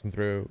Pierce Clarkson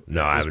threw?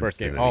 No, I his haven't first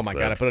seen game. any Oh my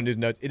God! I clips. put on news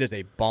notes. It is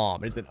a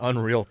bomb. It's an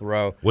unreal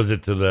throw. Was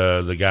it to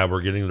the guy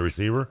we're getting, the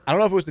receiver? I don't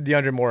know if it was to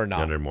DeAndre Moore or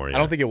not. DeAndre Moore, yeah. I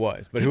don't think it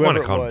was, but you whoever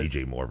want to call it was,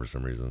 him DJ Moore for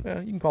some reason.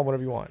 you can call him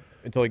whatever you want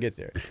until he gets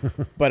here.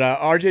 But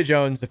R.J.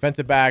 Jones,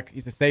 defensive back,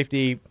 he's a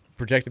safety.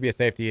 Projects to be a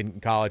safety in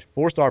college,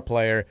 4-star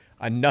player,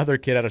 another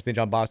kid out of St.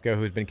 John Bosco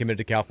who's been committed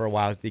to Cal for a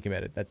while is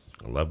decommitted. That's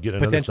I love getting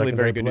potentially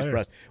very good news for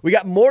us. We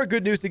got more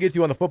good news to get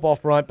to on the football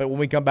front, but when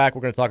we come back, we're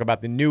going to talk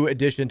about the new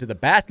addition to the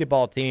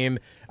basketball team.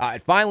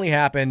 It finally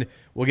happened.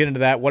 We'll get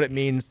into that, what it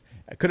means.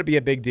 Could it be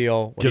a big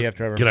deal? What do you have,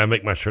 Trevor? Can I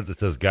make my shirt that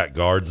says "Got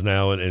Guards"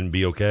 now and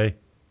be okay?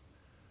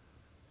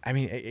 I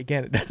mean,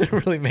 again, it doesn't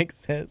really make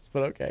sense,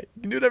 but okay.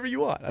 You can do whatever you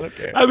want. I don't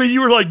care. I mean,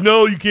 you were like,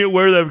 no, you can't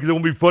wear that because it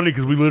won't be funny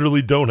because we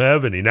literally don't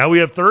have any. Now we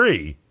have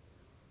 3.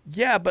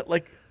 Yeah, but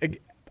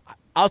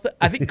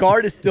I think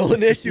guard is still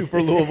an issue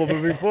for Louisville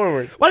moving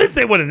forward. Well, I didn't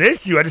say what an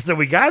issue. I just said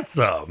we got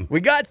some. We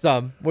got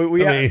some.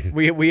 We have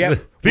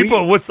people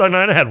at Woodstock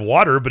 9 had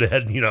water, but it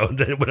had,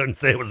 they wouldn't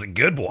say it was a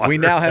good water. We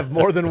now have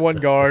more than one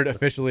guard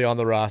officially on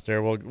the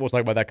roster. We'll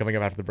talk about that coming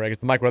up after the break. It's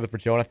the Mike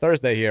Rutherford Show on a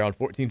Thursday here on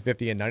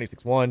 1450 and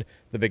 96.1,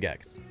 The Big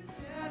X.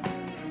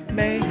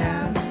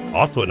 Mayhem.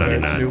 Also at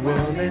 99.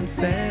 Virtual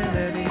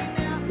insanity.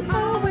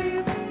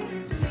 Always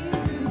seem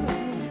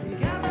to be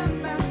gather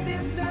about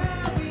this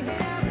love we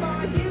have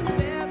for you.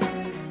 Steps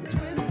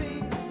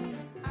twisting.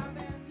 I've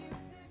been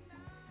using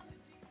technology.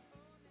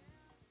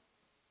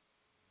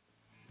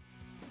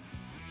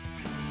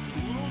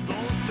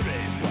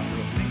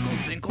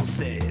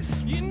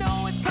 You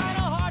know it's kind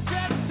of hard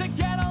just to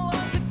get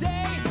along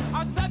today.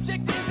 Our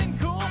subject isn't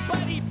cool, but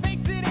he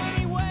fakes it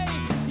anyway.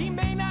 He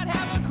may not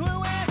have a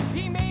clue and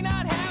he may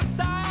not have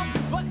style,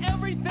 but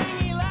everything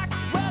he lacks,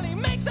 well, he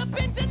makes up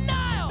in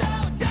denial. So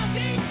don't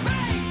defame,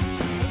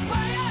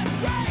 play us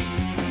straight.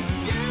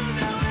 You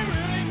know it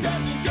really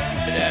doesn't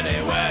get it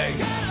anyway.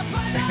 Gotta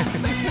play that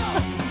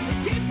field,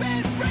 let's keep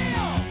it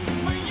real.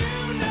 For you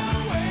know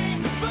way,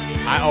 for you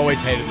I always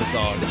hated the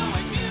song.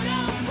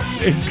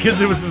 It's because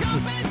it was just,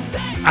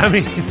 I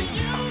mean,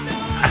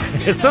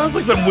 it sounds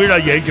like something Weird Al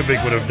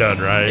Yankovic would have done,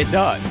 right? It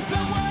does.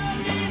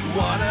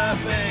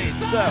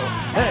 So,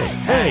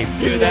 hey,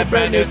 do that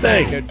brand new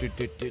thing.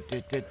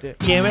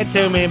 Give it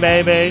to me,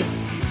 baby.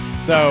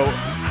 So,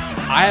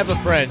 I have a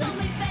friend.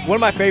 One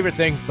of my favorite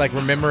things is like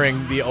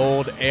remembering the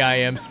old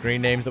AIM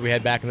screen names that we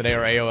had back in the day,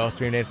 or AOL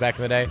screen names back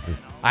in the day.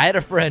 I had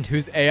a friend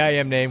whose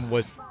AIM name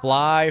was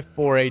Fly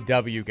for a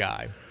W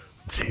Guy.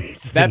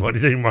 Didn't want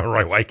to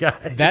write white guy.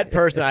 That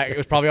person, it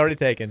was probably already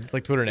taken. It's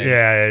like Twitter name.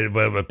 Yeah,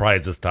 but probably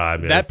at this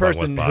time. That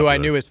person who I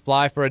knew as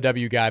Fly for a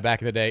W Guy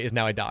back in the day is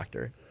now a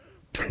doctor.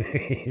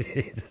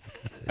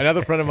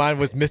 Another friend of mine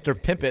was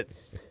Mr.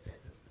 Pimpets,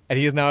 and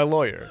he is now a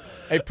lawyer.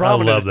 A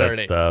prominent I love attorney.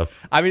 that stuff.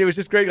 I mean, it was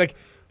just great. Like,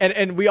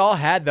 and we all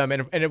had them,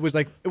 and it was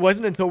like, it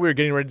wasn't until we were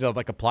getting ready to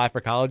like apply for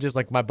colleges.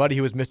 Like my buddy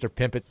who was Mr.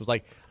 Pimpets was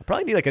like, I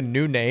probably need like a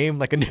new name,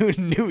 like a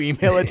new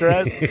email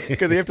address,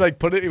 because you have to like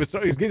put it. It was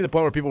getting to the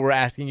point where people were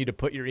asking you to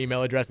put your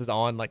email addresses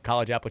on like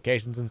college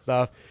applications and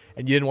stuff,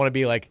 and you didn't want to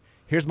be like,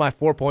 here's my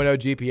 4.0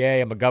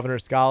 GPA, I'm a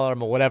governor's scholar,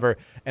 I'm a whatever,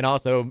 and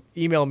also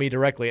email me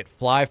directly at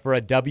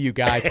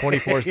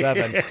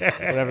flyforaWguy247,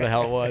 whatever the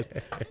hell it was.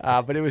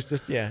 But it was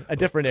just, a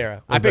different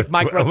era. I picked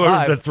Mike Rupp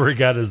 5. That's where he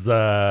got his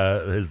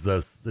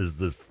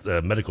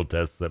medical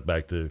test set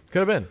back to. Could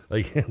have been.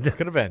 Like,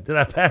 could have been. Did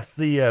I pass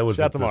the, was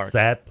Shout it to the Mark.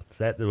 SAT?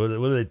 What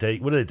do they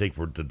take? What do they take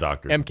for the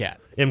doctors? MCAT.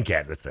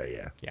 MCAT, that's right,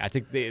 yeah. Yeah, I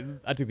took the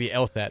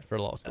LSAT for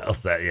law school.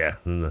 LSAT, yeah.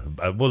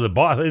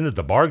 Well, isn't it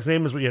the bar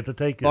exam is what you have to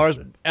take?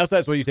 LSAT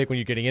is what you take when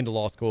you're getting into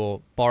law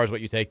school. Bar is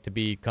what you take to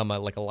become a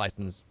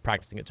licensed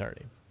practicing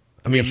attorney.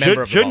 I mean,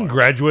 shouldn't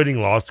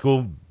graduating law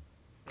school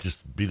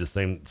just be the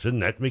same?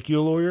 Shouldn't that make you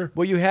a lawyer?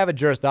 Well, you have a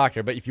Juris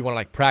Doctor, but if you want to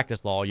like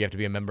practice law, you have to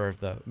be a member of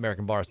the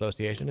American Bar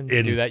Association, and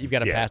to do that, you've got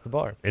to pass the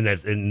bar. And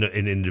that's in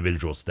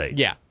individual states.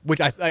 Yeah,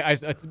 which I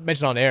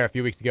mentioned on air a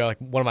few weeks ago. Like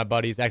one of my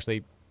buddies,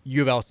 actually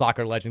U of L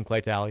soccer legend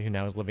Clay Talley, who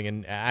now is living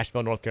in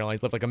Asheville, North Carolina.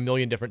 He's lived like a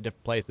million different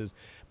places.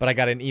 But I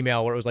got an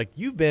email where it was like,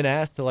 you've been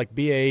asked to like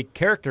be a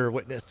character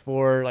witness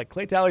for like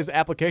Clay Talley's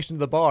application to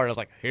the bar. And I was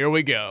like, here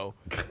we go.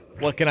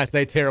 What can I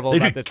say terrible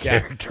about this guy?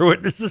 Character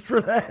witnesses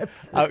for that?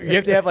 You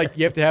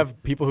have to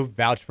have people who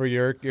vouch for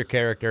your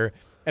character.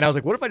 And I was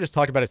like, what if I just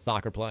talked about his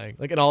soccer playing?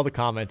 Like in all the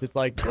comments, it's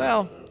like,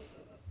 well,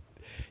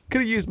 could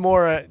have used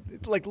more.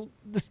 Like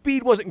the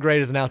speed wasn't great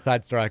as an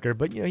outside striker,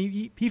 but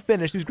he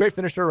finished. He was a great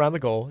finisher around the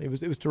goal. It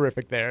was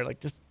terrific there.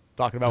 Like just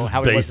talking about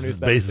how he was when he was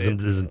 17.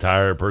 His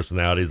entire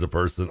personality as a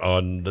person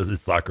on the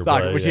soccer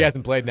play, which he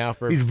hasn't played now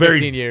for He's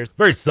 15 years.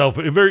 Very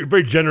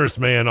very generous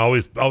man.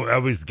 Always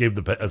gave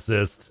the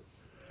assist.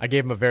 I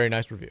gave him a very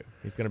nice review.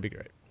 He's gonna be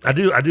great. I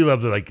do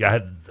love that. Like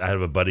I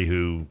have a buddy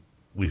who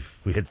we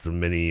had so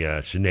many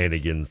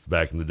shenanigans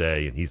back in the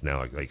day, and he's now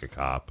like a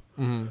cop.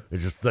 Mm-hmm.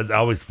 It's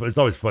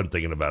always fun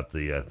thinking about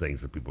the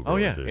things that people grow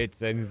into.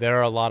 And there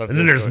are a lot of. And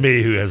then there's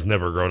me who has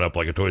never grown up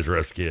like a Toys R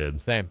Us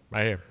kid. Same,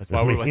 right here. That's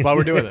why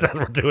we're doing this. That's why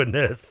we're doing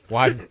this.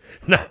 Why?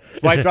 That's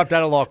why I dropped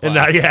out of law class.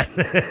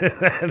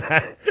 And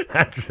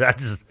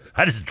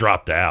I just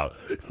dropped out.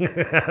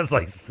 I was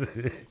like,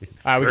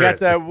 all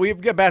right,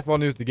 we've got basketball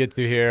news to get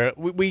to here.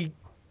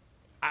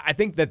 I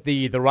think that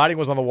the writing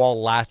was on the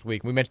wall last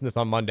week. We mentioned this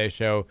on Monday's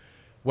show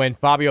when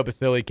Fabio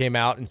Basili came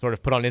out and sort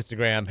of put on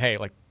Instagram, hey,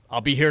 like, I'll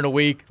be here in a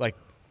week, like,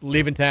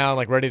 leaving town,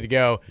 like, ready to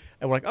go.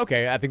 And we're like,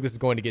 okay, I think this is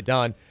going to get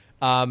done.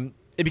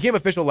 It became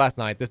official last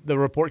night. The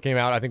report came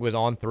out, I think it was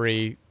On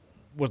 3,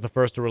 was the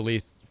first to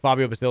release.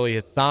 Fabio Basili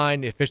has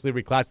signed, officially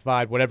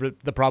reclassified, whatever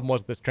the problem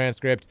was with this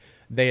transcript.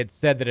 They had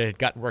said that it had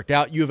gotten worked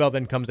out. U of L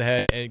then goes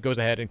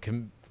ahead and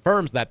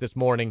confirms that this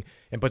morning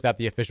and puts out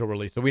the official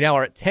release. So we now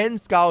are at 10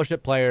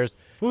 scholarship players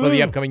for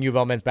the upcoming U of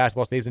L men's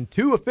basketball season.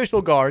 2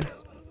 official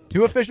guards.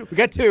 We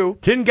got 2.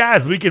 10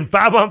 guys. We can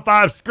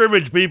 5-on-5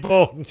 scrimmage,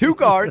 people. 2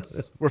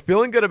 guards. We're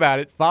feeling good about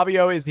it.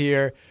 Fabio is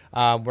here.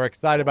 We're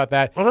excited about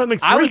that. Well, that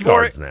makes 3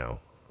 guards now.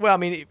 Well, I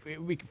mean,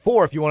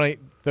 4 if you want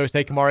to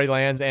say Kamari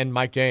Lands and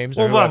Mike James.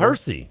 What about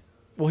Hersey?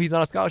 Well, he's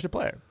not a scholarship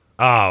player.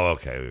 Oh,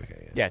 okay.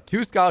 Yeah,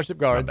 2 scholarship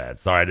guards. My bad.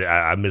 Sorry,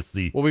 I missed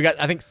the... Well, we got,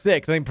 I think,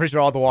 6. I think pretty sure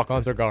all the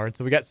walk-ons are guards.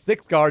 So we got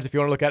 6 guards if you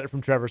want to look at it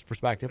from Trevor's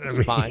perspective, which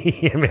is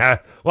fine.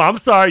 I'm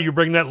sorry you're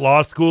bringing that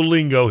law school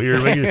lingo here.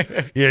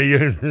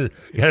 You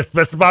got to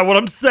specify what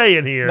I'm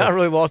saying here. Not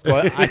really law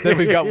school. I said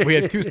we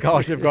had 2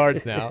 scholarship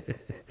guards now.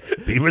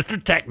 Be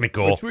Mr.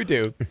 Technical. Which we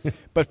do.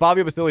 But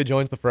Fabio Basili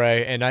joins the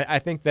fray, and I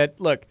think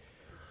that, look,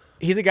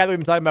 he's a guy that we've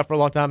been talking about for a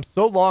long time,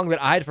 so long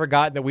that I had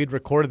forgotten that we'd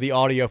recorded the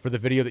audio for the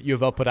video that U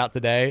of L put out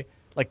today,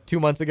 like 2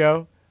 months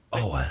ago.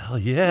 Oh, hell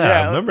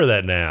yeah. I remember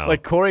that now.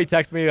 Like, Corey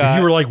texted me.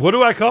 You were like, what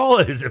do I call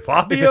it? Is it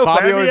Fabio?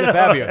 Or is it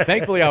Fabio?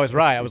 Thankfully, I was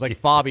right. I was like,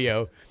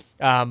 Fabio.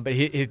 But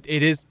it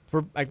is,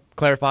 I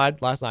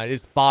clarified last night, it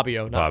is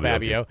Fabio, not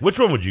Fabio. Okay. Which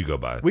one would you go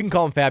by? We can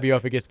call him Fabio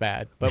if it gets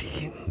bad.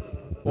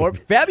 Or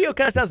Fabio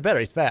kind of sounds better.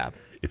 He's Fab.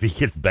 If he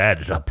gets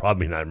bad, I'll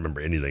probably not remember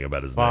anything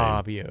about his name.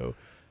 Fabio.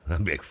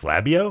 I'd be like,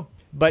 Flabio?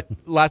 But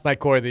last night,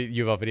 Corey, the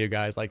U of L video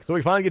guy, is like, so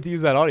we finally get to use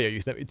that audio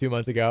you sent me 2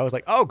 months ago. I was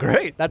like, oh,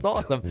 great. That's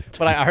awesome.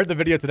 But I heard the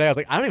video today. I was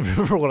like, I don't even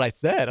remember what I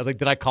said. I was like,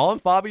 did I call him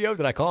Fabio?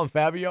 Did I call him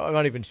Fabio? I'm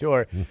not even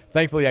sure.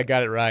 Thankfully, I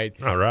got it right.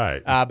 All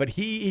right. But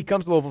he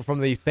comes to Louisville from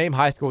the same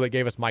high school that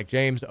gave us Mike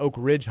James, Oak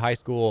Ridge High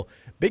School.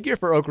 Big year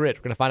for Oak Ridge.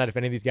 We're going to find out if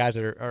any of these guys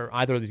or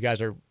either of these guys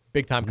are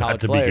big-time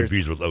college players. Not to be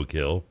confused with Oak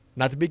Hill.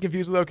 Not to be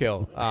confused with Oak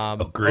Hill.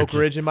 Oak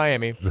Ridge in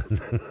Miami.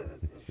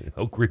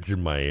 Oak Ridge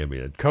in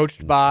Miami.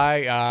 Coached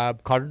by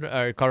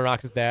Carter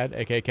Knox's dad,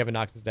 a.k.a. Kevin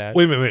Knox's dad.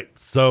 Wait a minute.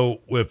 So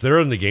if they're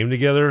in the game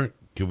together,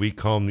 can we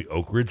call them the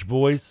Oak Ridge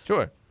boys?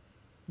 Sure.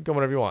 Go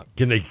whatever you want.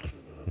 Can they?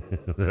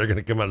 They're going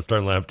to come out and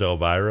start laughing to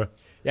Elvira?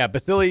 Yeah,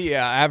 Basili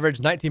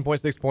averaged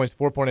 19.6 points,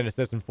 4.8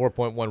 assists, and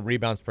 4.1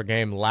 rebounds per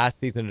game last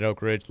season at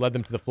Oak Ridge. Led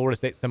them to the Florida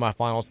State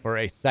semifinals for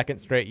a second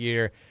straight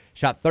year.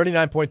 Shot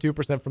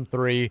 39.2% from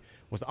 3.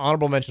 Was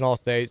honorable mention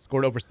All-State.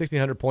 Scored over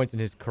 1,600 points in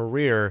his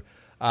career.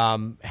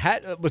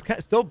 Was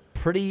still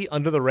pretty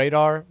under the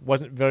radar.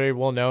 Wasn't very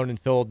well known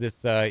until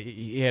this.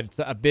 He had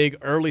a big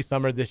early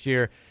summer this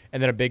year,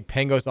 and then a big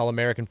Pangos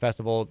All-American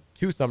Festival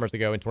 2 summers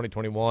ago in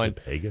 2021.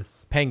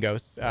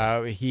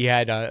 Pangos. He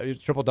had a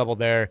triple-double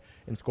there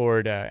and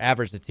scored,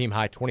 averaged a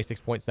team-high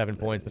 26.7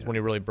 points. That's when he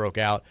really broke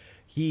out.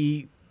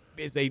 He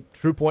is a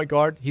true point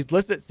guard. He's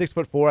listed at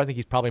 6'4". I think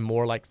he's probably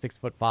more like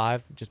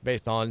 6'5", just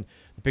based on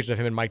the picture of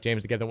him and Mike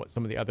James together and what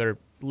some of the other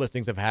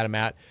listings have had him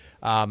at.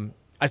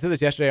 I said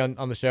this yesterday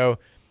on the show.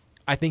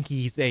 I think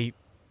he's a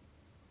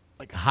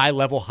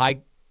high-level, high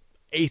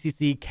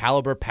ACC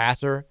caliber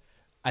passer.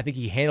 I think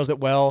he handles it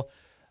well.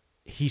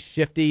 He's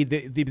shifty.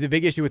 The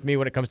big issue with me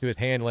when it comes to his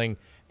handling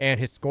and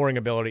his scoring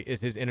ability is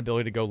his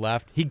inability to go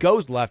left. He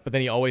goes left, but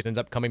then he always ends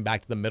up coming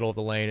back to the middle of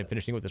the lane and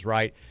finishing with his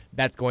right.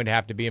 That's going to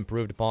have to be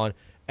improved upon.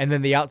 And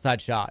then the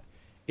outside shot.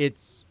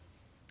 It's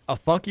a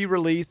funky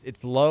release.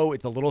 It's low.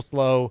 It's a little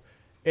slow.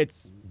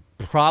 It's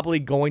probably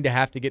going to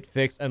have to get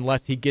fixed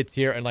unless he gets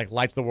here and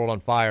lights the world on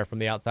fire from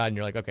the outside and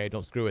you're like, okay,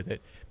 don't screw with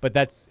it. But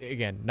that's,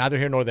 again, neither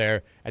here nor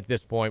there at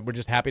this point. We're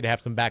just happy to have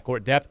some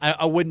backcourt depth.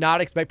 I would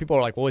not expect people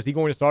are like, well, is he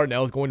going to start and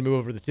L's going to move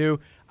over the 2?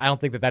 I don't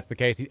think that's the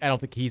case. I don't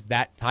think he's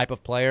that type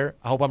of player.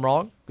 I hope I'm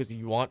wrong because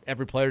you want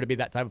every player to be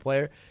that type of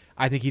player.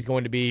 I think he's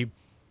going to be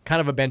kind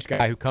of a bench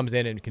guy who comes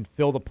in and can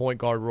fill the point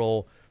guard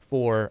role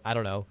for,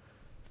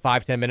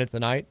 5-10 minutes a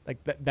night.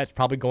 That's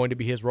probably going to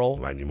be his role.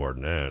 Might need more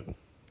than that.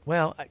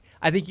 Well,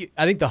 I think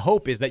the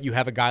hope is that you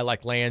have a guy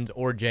like Lands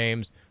or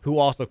James who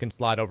also can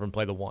slide over and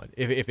play the 1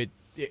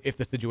 if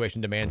the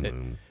situation demands it.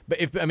 But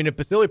if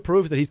Basili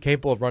proves that he's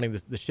capable of running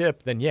the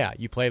ship, then yeah,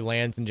 you play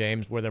Lands and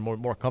James where they're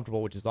more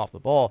comfortable, which is off the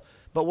ball.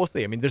 But we'll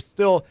see. There's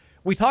still,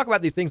 we talk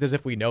about these things as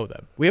if we know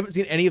them. We haven't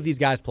seen any of these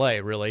guys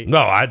play really. No,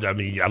 I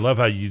love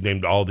how you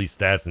named all these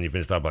stats and you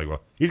finished up like,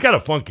 well, he's got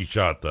a funky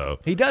shot though.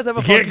 He does have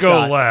a funky shot. He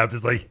can't go left.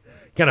 It's like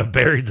kind of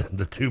buried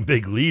the 2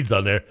 big leads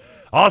on there.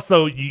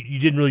 Also, you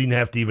didn't really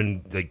have to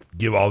even like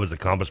give all of his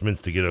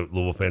accomplishments to get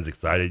Louisville fans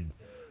excited.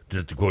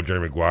 Just to quote Jerry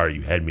Maguire,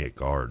 you had me at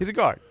guard. He's a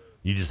guard.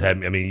 You just had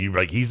me. I mean, you're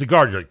like, he's a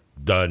guard. You're like,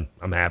 done.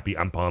 I'm happy.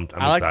 I'm pumped.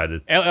 I'm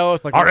excited.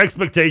 Our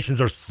expectations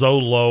are so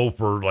low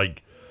for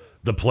like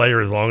the player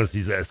as long as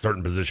he's at a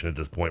certain position at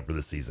this point for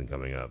the season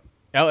coming up.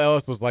 L.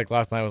 Ellis was like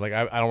last night. Was like,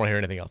 I don't want to hear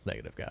anything else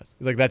negative, guys.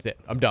 He's like, that's it.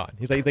 I'm done.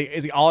 He's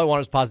like, all I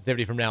want is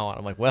positivity from now on.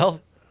 I'm like,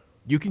 well,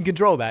 you can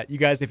control that. You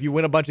guys, if you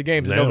win a bunch of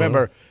games in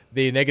November,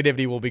 the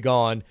negativity will be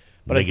gone.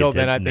 But until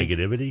then, I think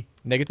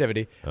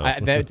negativity. Oh.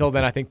 Until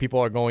then, I think people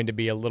are going to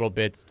be a little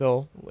bit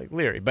still like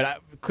leery.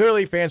 But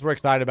clearly, fans were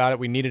excited about it.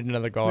 We needed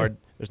another guard.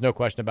 There's no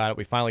question about it.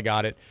 We finally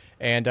got it,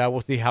 and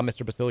we'll see how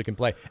Mr. Basili can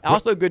play.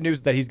 Also, good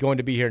news that he's going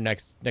to be here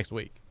next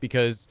week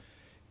because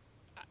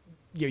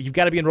you've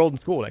got to be enrolled in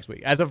school next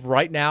week. As of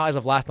right now, as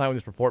of last night when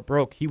this report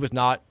broke, he was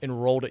not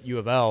enrolled at U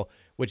of L,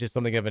 which is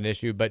something of an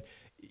issue. But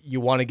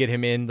you want to get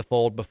him in the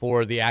fold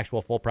before the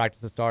actual full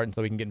practices start, and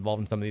so he can get involved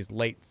in some of these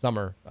late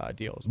summer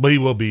deals. But he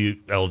will be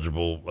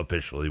eligible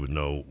officially with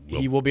no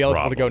He will be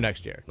eligible to go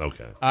next year.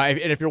 Okay. And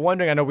if you're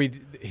wondering, I know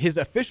his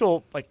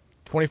official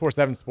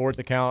 24/7 Sports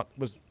account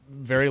was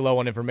very low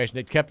on information.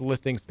 It kept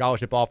listing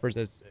scholarship offers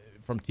as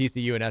from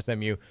TCU and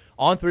SMU.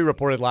 On3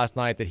 reported last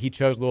night that he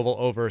chose Louisville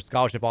over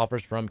scholarship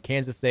offers from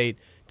Kansas State,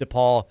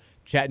 DePaul,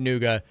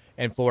 Chattanooga,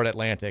 and Florida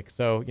Atlantic.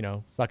 So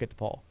suck it,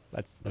 DePaul.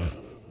 That's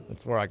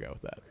where I go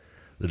with that.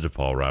 The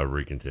DePaul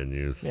rivalry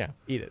continues. Yeah,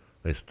 eat it.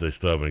 They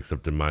still haven't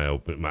accepted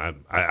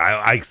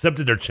I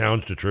accepted their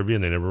challenge to trivia,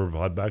 and they never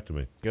replied back to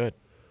me. Good.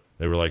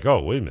 They were like,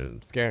 oh, wait a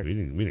minute. Scared. We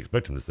didn't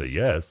expect him to say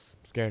yes.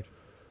 Scared.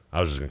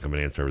 I was just going to come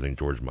and answer everything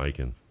George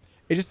Mikan.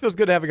 It just feels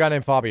good to have a guy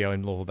named Fabio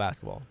in Louisville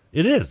basketball.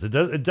 It is. It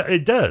does.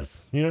 It does.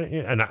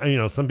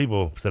 And some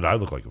people said I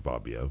look like a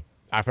Fabio.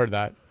 I've heard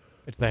that.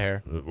 It's the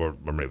hair. Or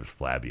maybe it was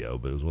Flavio,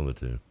 but it was one of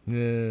the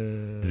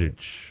two.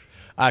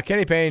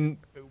 Kenny Payne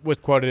was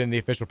quoted in the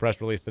official press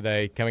release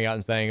today, coming out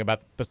and saying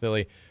about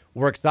Basili,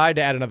 "We're excited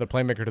to add another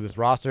playmaker to this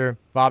roster.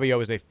 Fabio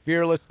is a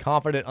fearless,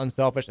 confident,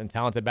 unselfish, and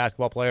talented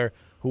basketball player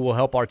who will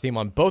help our team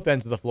on both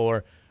ends of the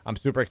floor. I'm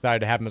super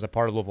excited to have him as a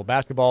part of Louisville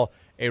basketball,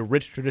 a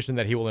rich tradition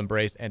that he will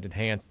embrace and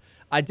enhance."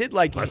 I did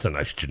like... That's a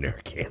nice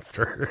generic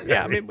answer.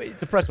 Yeah, I mean,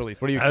 it's a press release.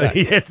 What do you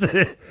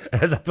expect?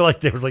 I feel like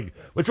they was like,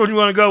 which one do you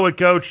want to go with,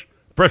 Coach?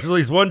 Press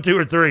release 1, 2,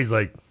 or 3? He's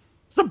like,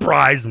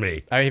 surprise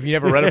me. I mean, have you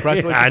never read a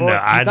press release before?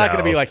 He's not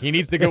going to be like, he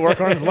needs to go work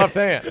on his left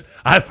hand.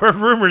 I've heard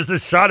rumors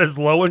this shot is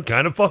low and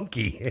kind of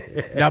funky.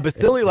 Now,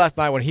 Basili last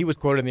night when he was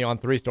quoted in the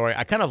On3 story,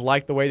 I kind of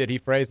liked the way that he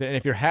phrased it. And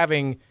if you're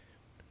having...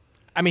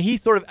 I mean, he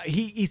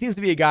seems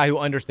to be a guy who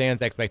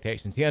understands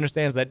expectations. He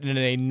understands that in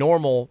a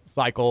normal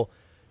cycle,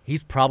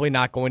 he's probably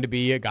not going to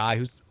be a guy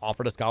who's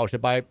offered a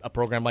scholarship by a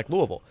program like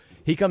Louisville.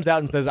 He comes out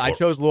and says, I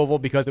chose Louisville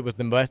because it was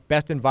the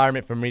best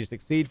environment for me to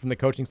succeed, from the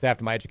coaching staff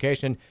to my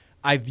education.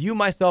 I view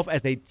myself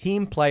as a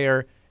team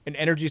player, an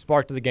energy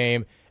spark to the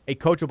game, a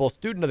coachable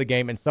student of the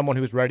game, and someone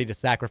who's ready to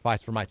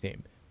sacrifice for my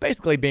team.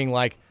 Basically being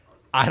like,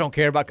 I'm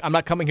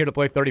not coming here to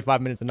play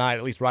 35 minutes a night,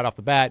 at least right off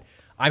the bat.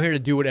 I'm here to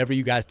do whatever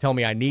you guys tell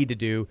me I need to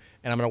do,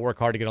 and I'm going to work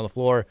hard to get on the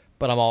floor,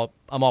 but I'm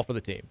all for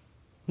the team,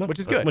 which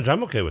is good. Which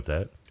I'm okay with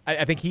that.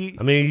 I think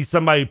he's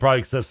somebody who probably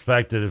accepts the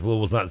fact that if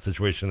Louisville's not in the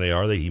situation they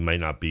are, that he might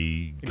not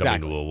be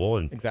coming to Louisville,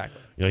 and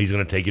he's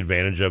going to take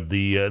advantage of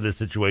the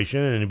situation,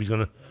 and if he's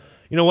going to,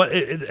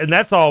 and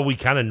that's all we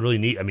kind of really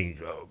need. I mean,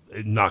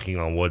 knocking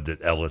on wood that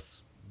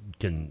Ellis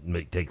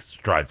can take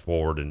strides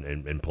forward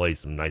and play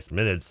some nice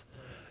minutes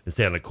and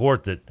stay on the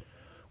court. That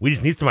we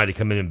just need somebody to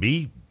come in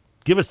and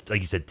give us,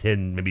 like you said,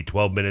 10, maybe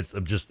 12 minutes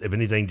of just, if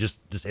anything, just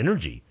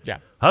energy. Yeah.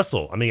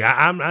 Hustle. I mean,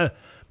 I'm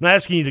not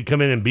asking you to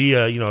come in and be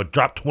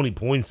drop 20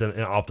 points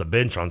off the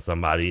bench on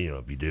somebody.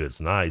 If you do, it's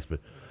nice. But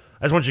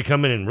I just want you to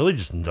come in and really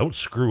just don't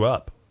screw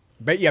up.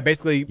 But yeah,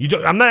 basically,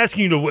 I'm not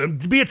asking you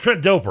to be a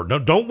Trent Dilfer. No,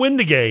 don't win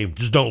the game.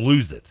 Just don't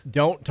lose it.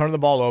 Don't turn the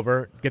ball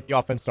over. Get the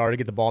offense started.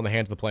 Get the ball in the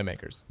hands of the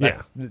playmakers.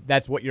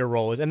 That's what your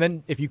role is. And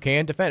then if you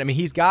can defend, I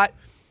mean,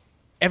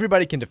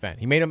 everybody can defend.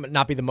 He may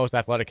not be the most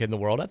athletic kid in the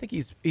world. I think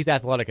he's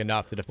athletic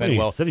enough to defend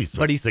well. But he's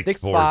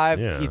 6'5".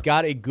 Yeah. He's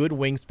got a good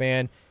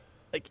wingspan.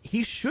 Like,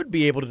 he should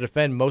be able to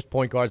defend most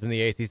point guards in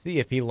the ACC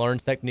if he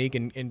learns technique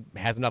and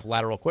has enough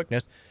lateral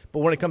quickness. But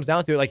when it comes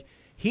down to it, like,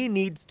 he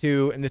needs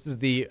to, and I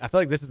feel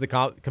like this is the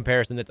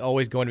comparison that's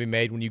always going to be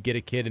made when you get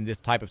a kid in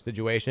this type of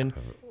situation.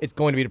 It's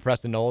going to be to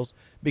Preston Knowles,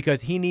 because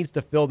he needs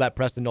to fill that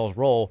Preston Knowles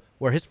role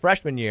where his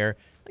freshman year,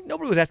 like,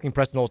 nobody was asking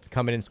Preston Knowles to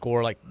come in and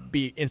score, like,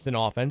 be instant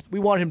offense.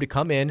 We wanted him to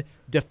come in,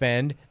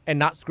 defend, and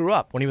not screw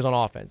up when he was on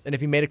offense. And if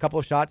he made a couple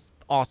of shots,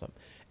 awesome.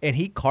 And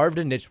he carved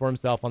a niche for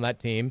himself on that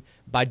team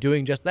by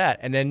doing just that.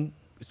 And then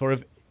sort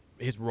of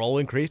his role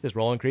increased,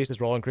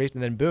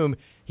 and then boom,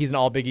 he's an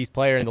all-Big East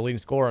player and the leading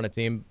scorer on a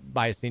team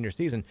by his senior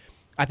season.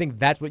 I think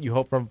that's what you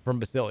hope from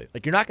Basili.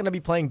 Like, you're not going to be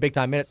playing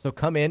big-time minutes, so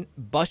come in,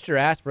 bust your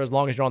ass for as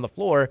long as you're on the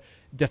floor,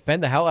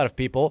 defend the hell out of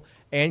people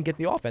and get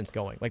the offense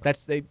going. Like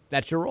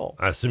that's your role.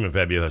 I assume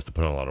Fabio has to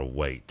put on a lot of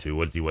weight too.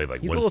 What's he weigh?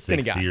 Like He's a little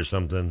skinny 160 guy. or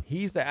something?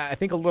 He's I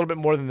think a little bit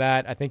more than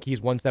that. I think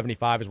he's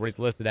 175 is what he's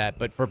listed at.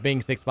 But for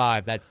being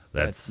 6'5",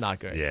 that's not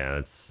good.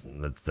 Yeah,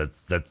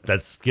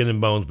 that's skin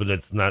and bones, but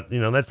that's not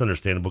that's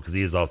understandable because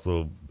he is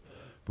also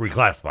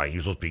reclassifying. He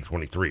was supposed to be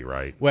 23,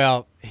 right?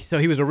 Well, so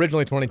he was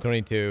originally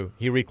 2022.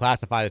 He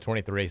reclassified to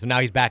 23. So now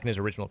he's back in his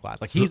original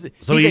class. Like he's a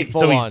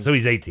full on. So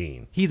he's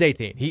 18. He's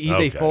 18. He's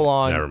okay. a full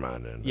on. Never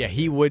mind then. Yeah,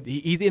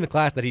 he's in the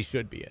class that he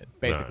should be in,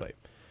 basically. Right.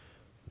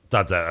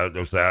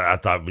 I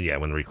thought when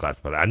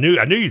reclassified. I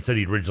knew you said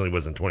he originally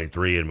was in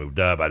 23 and moved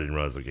up. I didn't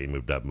realize he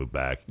moved up, moved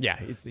back. Yeah,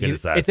 it's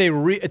a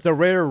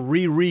rare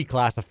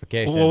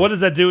reclassification. Well, what does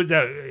that do?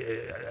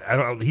 I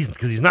don't.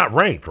 Because he's not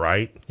ranked,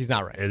 right? He's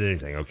not ranked. At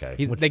anything. Okay.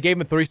 They gave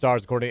him 3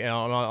 stars according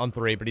on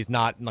 3, but he's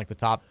not in like the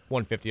top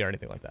 150 or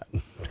anything like that.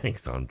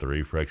 Thanks on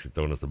 3 for actually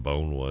throwing us a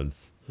bone once.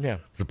 Yeah.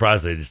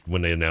 Surprised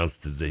when they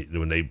announced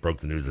when they broke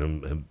the news of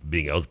him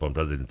being eligible,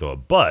 they didn't throw a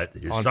butt.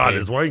 His On shot P.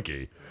 is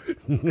wanky.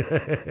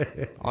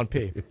 On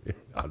P.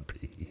 On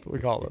P. That's what we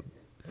call him.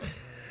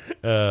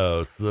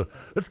 Oh, so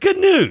that's good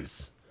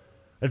news.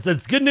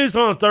 It's good news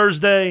on a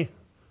Thursday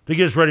to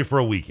get us ready for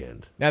a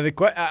weekend. Now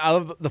I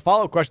love the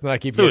follow-up question that I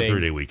keep So getting. a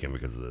 3-day weekend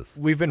because of this.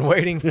 We've been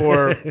waiting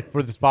for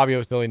this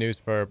Fabio Silly news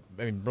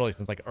really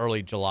since like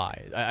early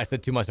July. I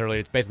said 2 months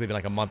earlier. It's basically been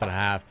like a month and a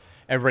half.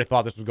 Everybody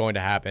thought this was going to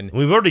happen.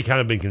 We've already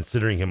kind of been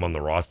considering him on the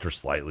roster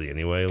slightly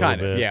anyway.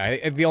 Kind little of, bit.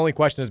 yeah. The only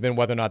question has been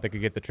whether or not they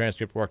could get the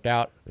transcript worked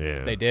out.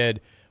 Yeah. They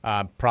did.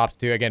 Props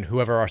to, again,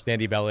 whoever our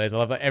Sandy Bell is. I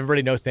love that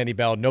everybody knows Sandy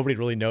Bell. Nobody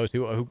really knows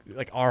who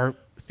like our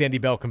Sandy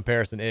Bell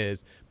comparison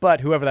is.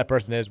 But whoever that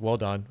person is, well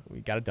done.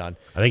 We got it done.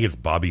 I think it's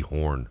Bobby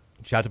Horn.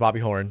 Shout out to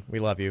Bobby Horn. We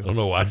love you. I don't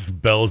know why. Just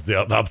Bell is the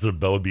opposite of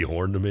Bell would be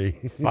Horn to me.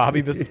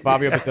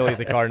 Fabio Basile is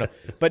the Cardinal.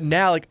 But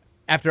now, like,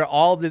 after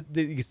all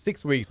the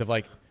 6 weeks of,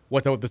 like,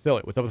 what's up with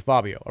Basile? What's up with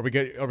Fabio? Are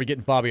we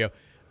getting Fabio?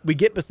 We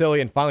get Basile,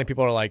 and finally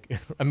people are like,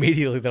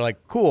 immediately they're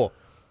like, cool.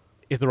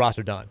 Is the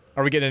roster done?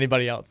 Are we getting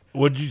anybody else?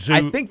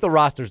 I think the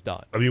roster's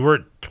done. I mean, we're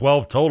at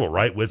 12 total,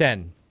 right? With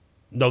 10.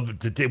 No,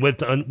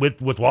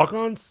 with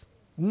walk-ons?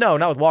 No,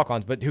 not with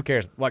walk-ons, but who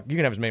cares? Like, you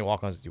can have as many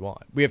walk-ons as you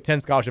want. We have 10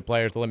 scholarship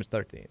players. The limit's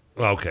 13.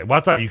 Okay. Well,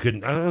 I thought you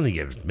couldn't. I don't think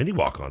you have as many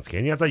walk-ons,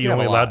 can you? I thought you were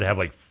only allowed to have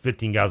like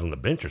 15 guys on the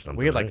bench or something.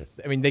 We had right?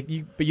 but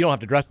you don't have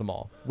to dress them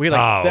all. We had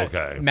like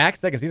okay. Max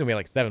second season, we had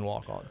like 7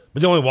 walk-ons.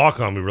 But the only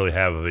walk-on we really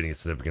have of any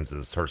significance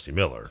is Hersey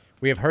Miller.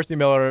 We have Hersey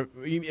Miller,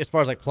 as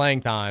far as like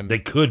playing time. They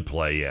could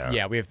play, yeah.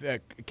 Yeah, we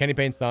have Kenny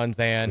Payne's son,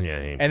 Zan. Yeah,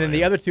 and then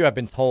the other 2 I've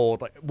been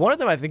told, like one of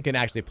them I think can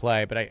actually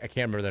play, but I can't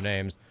remember their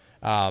names,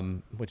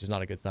 which is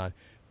not a good sign.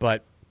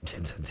 But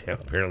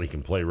apparently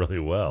can play really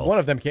well. One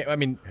of them can't. I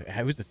mean,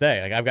 who's to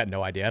say? Like, I've got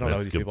no idea. I don't know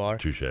who these people are.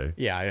 Touche.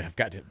 Yeah, I've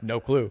got no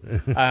clue.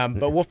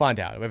 But we'll find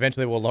out.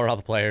 Eventually, we'll learn all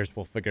the players.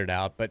 We'll figure it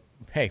out. But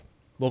hey,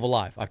 Louisville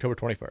Live, October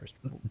 21st.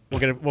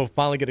 We'll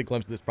finally get a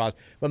glimpse of this process.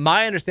 But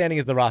my understanding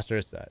is the roster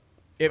is set.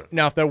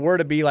 If there were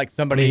to be like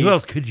somebody, I mean, who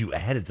else could you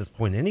add at this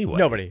point anyway?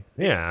 Nobody.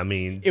 Yeah, I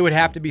mean, it would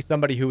have to be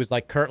somebody who was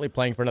like currently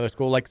playing for another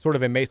school, like sort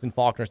of a Mason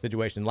Faulkner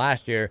situation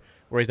last year,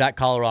 where he's at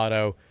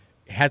Colorado,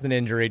 has an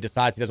injury,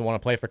 decides he doesn't want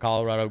to play for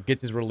Colorado,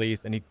 gets his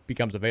release, and he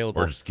becomes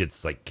available. Or just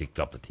gets like kicked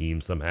off the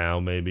team somehow,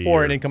 maybe.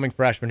 Or an incoming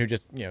freshman who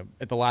just,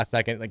 at the last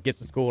second, like gets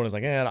to school and is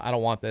like, I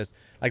don't want this.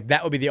 Like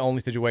that would be the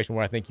only situation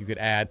where I think you could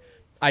add.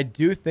 I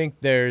do think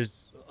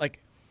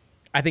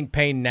I think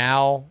Payne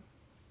now,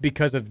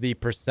 because of the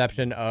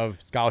perception of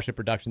scholarship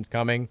reductions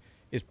coming,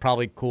 is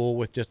probably cool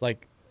with just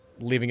like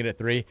leaving it at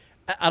 3.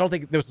 I don't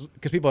think there was,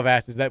 because people have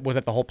asked, was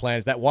that the whole plan?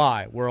 Is that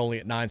why we're only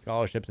at 9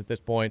 scholarships at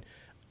this point?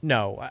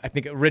 No, I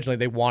think originally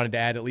they wanted to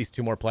add at least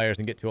 2 more players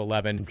and get to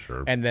 11.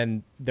 Sure. And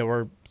then there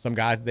were some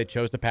guys that they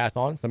chose to pass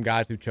on, some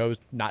guys who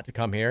chose not to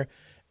come here.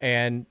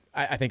 And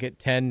I think at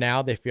 10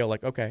 now, they feel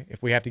like, okay,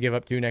 if we have to give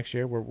up 2 next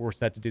year, we're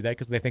set to do that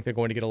because they think they're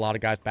going to get a lot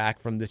of guys back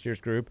from this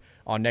year's group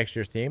on next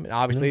year's team. And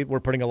obviously,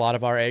 we're putting a lot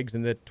of our eggs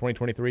in the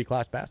 2023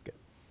 class basket.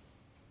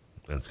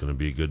 That's going to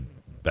be a good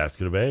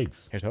basket of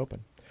eggs. Here's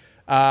hoping.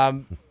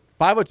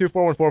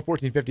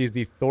 502-414-1450 is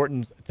the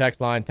Thornton's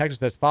text line. Texas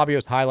says,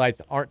 Fabio's highlights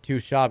aren't too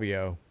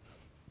shabio.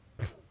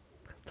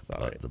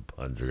 Sorry. The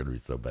puns are going to be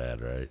so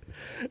bad, right?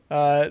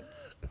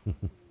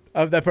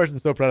 That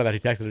person's so proud of that, he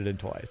texted it in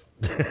twice.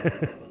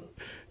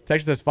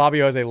 Texas says,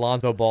 Fabio is a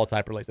Lonzo Ball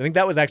type release. I think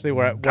that was actually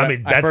where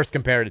I first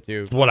compared it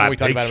to. What we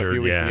talked about him a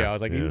few weeks ago. I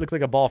was like, he looks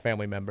like a Ball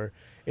family member.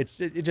 It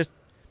just,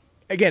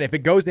 again, if it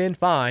goes in,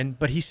 fine.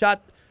 But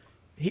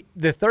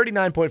the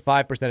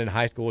 39.5% in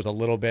high school is a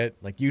little bit,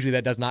 like usually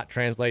that does not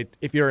translate.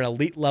 If you're an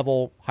elite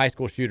level high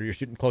school shooter, you're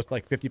shooting close to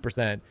like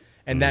 50%.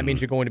 And that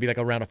means you're going to be like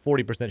around a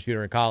 40%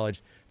 shooter in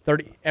college.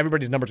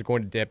 Everybody's numbers are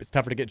going to dip. It's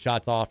tougher to get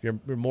shots off. You're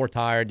more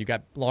tired. You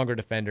got longer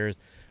defenders.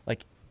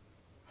 Like,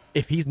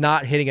 if he's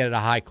not hitting it at a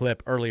high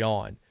clip early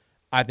on,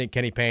 I think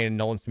Kenny Payne and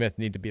Nolan Smith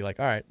need to be like,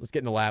 all right, let's get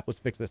in the lap. Let's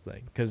fix this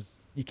thing.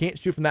 Because you can't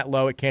shoot from that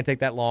low. It can't take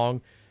that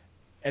long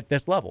at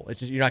this level. It's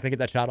just, you're not going to get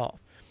that shot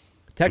off.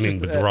 Texas,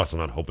 but we're also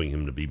not hoping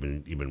him to be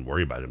even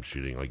worry about him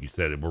shooting. Like you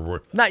said,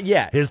 we're not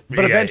yet,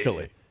 but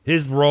eventually.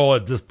 his role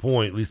at this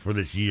point, at least for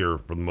this year,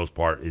 for the most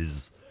part,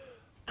 is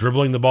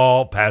dribbling the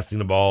ball, passing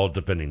the ball,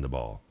 defending the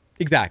ball.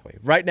 Exactly.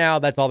 Right now,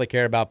 that's all they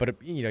care about. But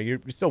you're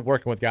still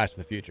working with guys for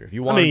the future. If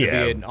you want him to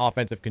be an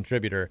offensive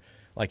contributor,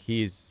 like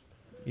he's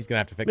gonna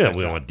have to fix. Yeah,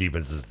 we don't want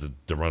defenses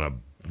to run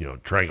a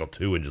triangle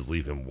 2 and just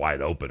leave him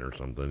wide open or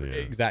something. Yeah.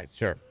 Exactly.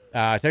 Sure.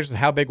 Texas,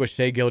 how big was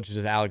Shea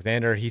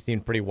Gilgeous-Alexander? He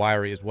seemed pretty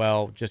wiry as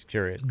well. Just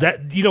curious. That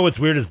what's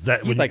weird is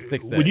that he's like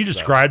 6'6", when you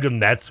described him,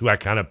 that's who I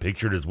kind of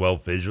pictured as well,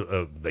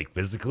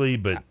 physically.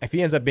 But if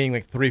he ends up being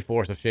like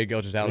 3/4 of Shea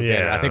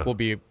Gilgeous-Alexander, I think we'll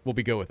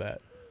be good with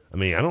that. I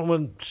mean, I don't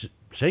want.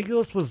 Shea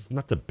Gilgeous was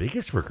not the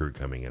biggest recruit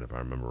coming in, if I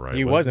remember right.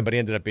 He wasn't, but he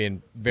ended up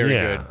being very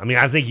good. I mean,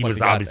 I think he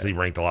was obviously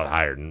ranked a lot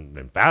higher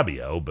than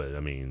Fabio, but I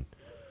mean,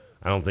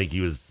 I don't think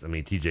he was. I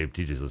mean,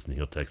 TJ's listening,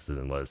 he'll text it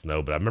and let us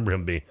know. But I remember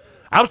him being.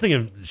 I was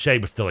thinking Shea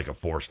was still like a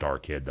 4-star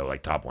kid though,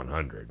 like top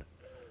 100.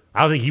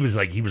 I don't think he was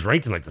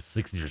ranked in like the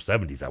 60s or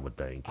 70s. I would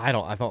think. I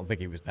don't think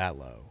he was that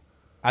low.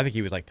 I think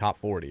he was like top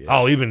 40.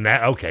 Oh, even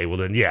that? Okay, well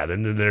then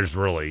then there's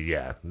really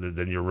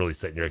then you're really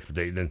setting your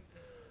expectation. Then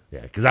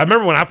because I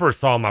remember when I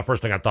first saw him, my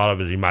first thing I thought of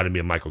is he might have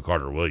been Michael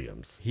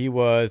Carter-Williams. He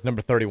was number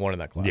 31 in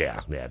that class.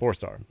 Yeah,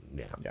 4-star.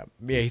 Yeah.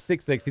 He's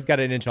 6'6". He's got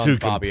an inch on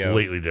Fabio.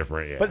 Completely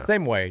different. Yeah, but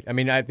same way. I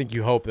mean, I think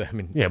you hope that.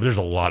 Yeah, but there's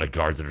a lot of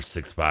guards that are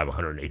 6'5",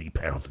 180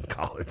 pounds in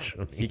college. I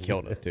mean, he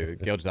killed us too.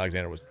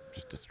 Gilgeous-Alexander was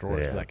just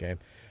destroyed in that game.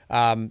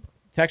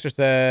 Texter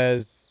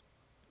says,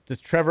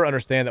 does Trevor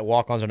understand that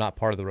walk-ons are not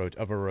part of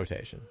a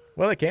rotation?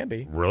 Well, they can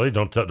be. Really?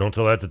 Don't tell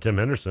that to Tim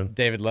Henderson.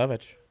 David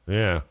Levitch.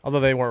 Yeah.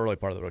 Although they weren't really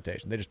part of the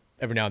rotation. They just,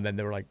 every now and then,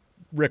 they were like,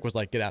 Rick was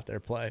like, get out there,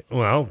 play.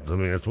 Well, I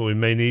mean, that's what we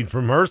may need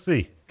from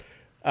Mercy.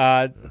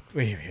 You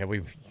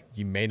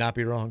may not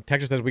be wrong.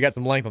 Texas says we got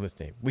some length on this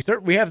team.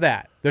 We have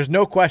that. There's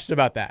no question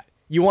about that.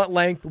 You want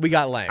length? We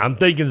got length. I'm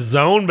thinking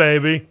zone,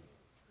 baby.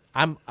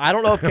 I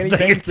don't know if Kenny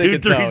Payne's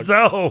thinking 2-3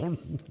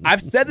 zone.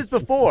 I've said this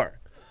before.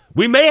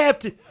 We may have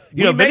to,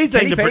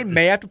 Kenny Payne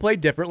may have to play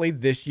differently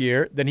this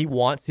year than he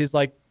wants his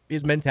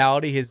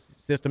mentality, his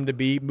system to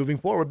be moving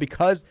forward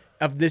because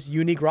of this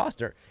unique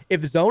roster.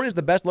 If zone is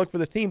the best look for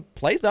this team,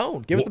 play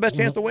zone. Give us the best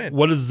chance to win.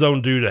 What does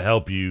zone do to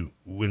help you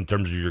in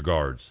terms of your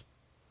guards?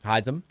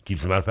 Hides them.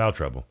 Keeps them out of foul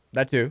trouble.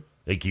 That too.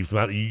 It keeps them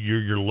out.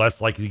 You're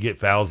less likely to get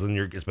fouls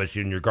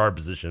especially in your guard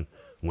position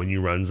when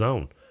you run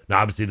zone. Now,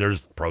 obviously, there's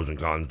pros and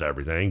cons to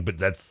everything, but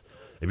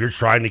if you're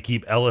trying to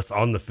keep Ellis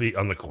on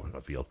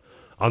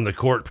the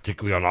court,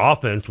 particularly on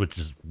offense, which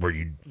is where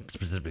you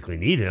specifically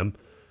need him,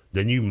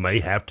 then you may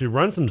have to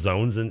run some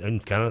zones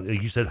and kind of,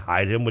 like you said,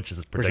 hide him, which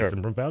is protects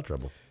him from foul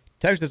trouble.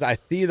 Texas, I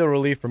see the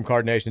relief from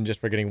Card Nation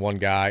just for getting one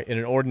guy. In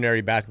an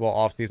ordinary basketball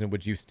offseason,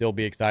 would you still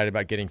be excited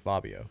about getting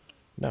Fabio?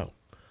 No.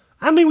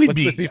 I mean, let's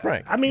be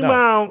frank. I mean,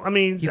 no.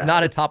 He's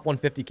not a top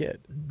 150 kid.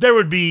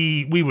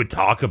 We would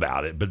talk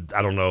about it, but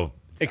I don't know.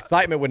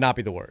 Excitement would not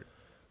be the word.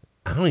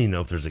 I don't even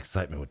know if there's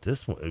excitement with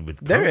this one.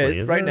 There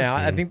is right now.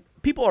 I think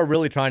people are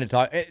really trying to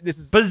talk.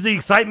 But is the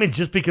excitement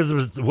just because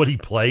of what he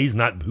plays,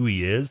 not who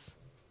he is?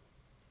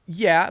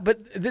 Yeah,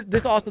 but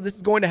this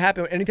is going to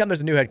happen anytime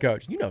there's a new head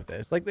coach. You know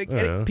this.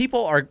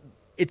 People are.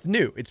 It's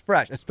new. It's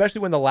fresh. Especially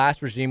when the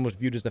last regime was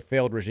viewed as a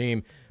failed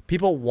regime.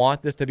 People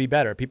want this to be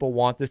better. People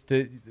want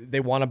they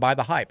want to buy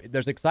the hype.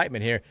 There's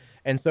excitement here.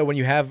 And so when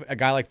you have a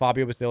guy like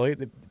Fabio Basile,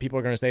 people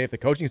are going to say, if the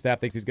coaching staff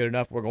thinks he's good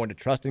enough, we're going to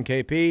trust in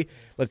KP.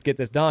 Let's get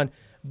this done.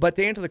 But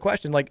to answer the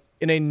question,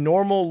 in a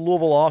normal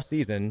Louisville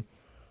offseason,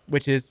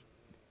 which is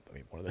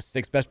one of the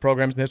 6 best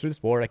programs in the history of the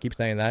sport, I keep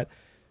saying that,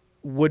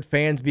 would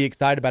fans be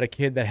excited about a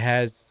kid that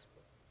has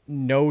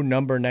no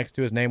number next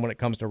to his name when it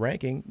comes to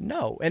ranking?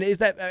 No. And is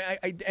that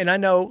I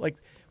know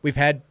we've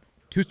had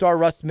 2-star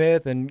Russ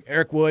Smith and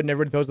Eric Wood and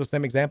everybody throws those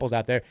same examples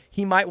out there.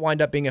 He might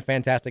wind up being a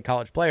fantastic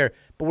college player,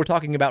 but we're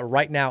talking about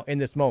right now in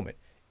this moment.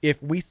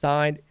 If we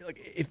signed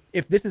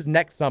if this is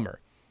next summer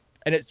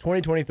and it's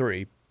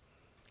 2023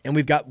 and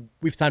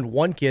we've signed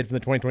one kid from the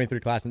 2023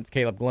 class and it's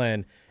Caleb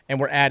Glenn and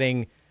we're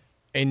adding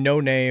a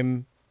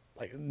no-name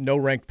no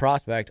ranked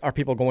prospect, are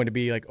people going to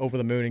be over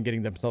the moon and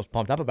getting themselves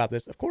pumped up about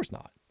this? Of course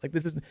not.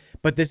 This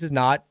is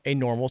not a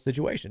normal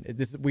situation.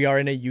 We are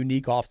in a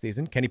unique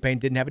offseason. Kenny Payne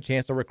didn't have a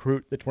chance to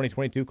recruit the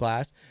 2022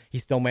 class. He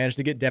still managed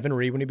to get Devin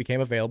Reed when he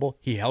became available.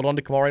 He held on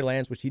to Kamari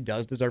Lands, which he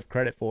does deserve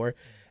credit for.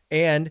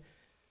 And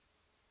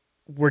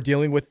we're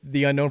dealing with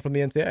the unknown from the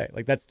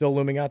NCAA. That's still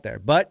looming out there.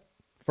 But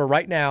for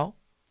right now,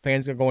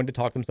 fans are going to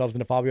talk themselves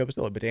into Fabio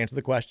Basile. But to answer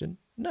the question,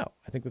 no.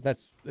 I think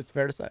that's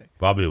fair to say.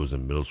 Fabio was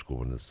in middle school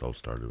when this all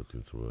started with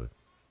NCAA.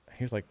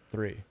 He was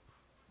 3.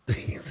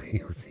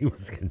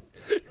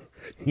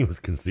 He was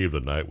conceived the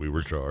night we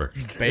were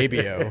charged.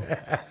 Baby-o.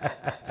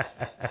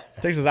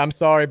 Texas, I'm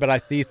sorry, but I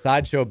see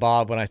Sideshow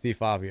Bob when I see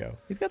Fabio.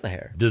 He's got the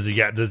hair. Does he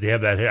have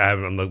that hair? I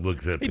haven't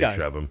looked at a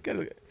picture of him.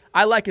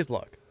 I like his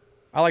look.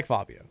 I like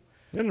Fabio.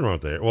 Nothing wrong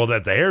with the hair. Well,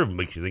 the hair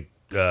makes you think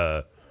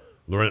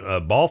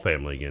Ball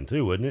family again,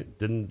 too, wouldn't it?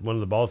 Didn't one of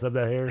the Balls have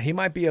that hair? He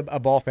might be a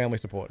Ball family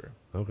supporter.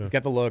 Okay. He's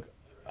got the look.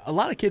 A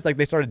lot of kids,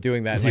 they started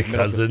doing that. Is he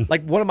cousin?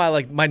 One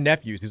of my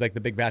nephews, who's the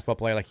big basketball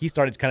player, he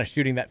started kind of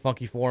shooting that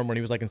funky form when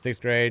he was in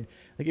 6th grade.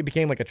 It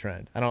became a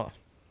trend.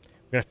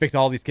 We got to fix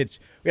all these kids.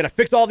 We got to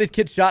fix all these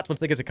kids' shots once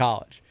they get to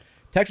college.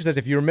 Texture says,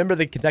 if you remember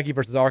the Kentucky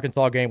versus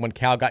Arkansas game when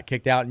Cal got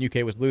kicked out and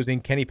UK was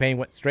losing, Kenny Payne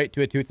went straight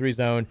to a 2-3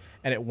 zone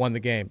and it won the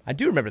game. I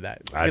do remember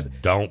that. I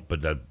don't,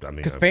 but that, I mean.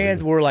 Because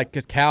fans were like,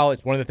 because Cal,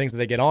 it's one of the things that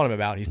they get on him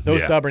about. He's so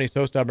stubborn, he's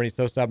so stubborn, he's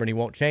so stubborn, he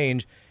won't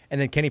change.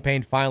 And then Kenny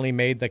Payne finally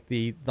made like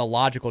the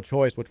logical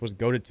choice, which was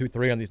go to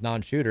 2-3 on these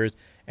non-shooters,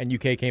 and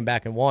UK came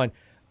back and won.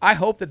 I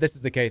hope that this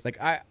is the case.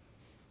 Like I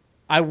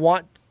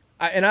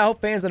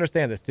hope fans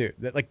understand this too.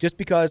 That like just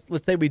because,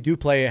 let's say we do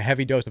play a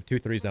heavy dose of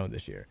 2-3 zone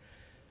this year,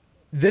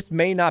 this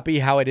may not be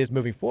how it is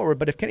moving forward,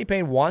 but if Kenny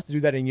Payne wants to do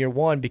that in year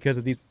one because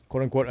of these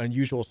quote-unquote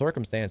unusual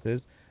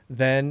circumstances,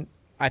 then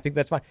I think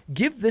that's fine.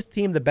 Give this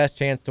team the best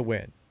chance to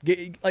win.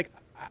 Like,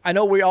 I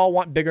know we all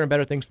want bigger and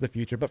better things for the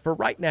future, but for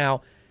right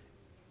now,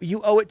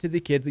 you owe it to the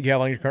kids that you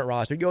have on your current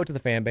roster, you owe it to the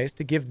fan base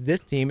to give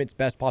this team its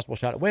best possible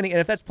shot at winning, and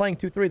if that's playing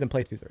 2-3, then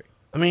play 2-3.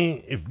 I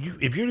mean,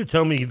 if you're to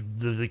tell me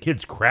the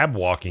kids crab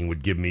walking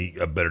would give me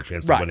a better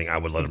chance of winning, I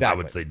would let them. I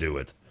would say do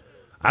it.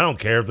 I don't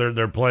care if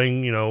they're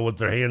playing, with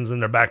their hands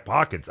in their back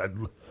pockets.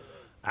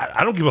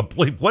 I don't give a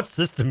bleep what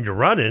system you're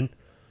running.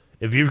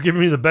 If you're giving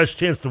me the best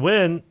chance to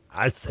win,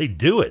 I say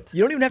do it.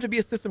 You don't even have to be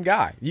a system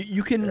guy.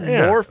 You can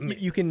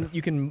morph.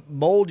 You can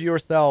mold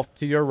yourself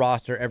to your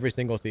roster every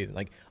single season.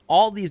 Like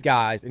all these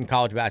guys in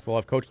college basketball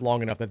have coached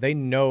long enough that they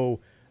know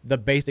the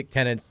basic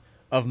tenets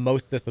of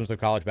most systems of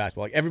college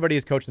basketball. Like everybody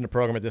is coached in a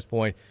program at this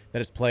point that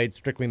has played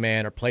strictly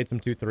man or played some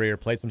 2-3 or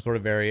played some sort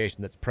of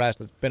variation that's pressed,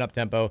 that's been up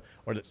tempo,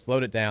 or that's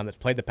slowed it down, that's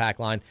played the pack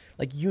line.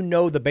 Like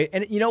the base.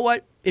 And you know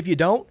what? If you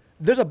don't,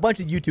 there's a bunch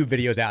of YouTube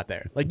videos out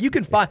there. Like you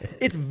can find.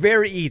 It's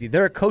very easy.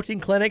 There are coaching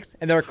clinics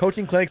and there are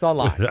coaching clinics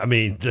online. I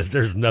mean,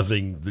 there's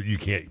nothing that you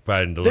can't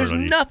find to learn on YouTube.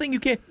 There's nothing you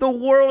can't. The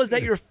world is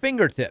at your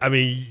fingertips. I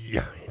mean,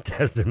 it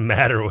doesn't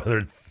matter whether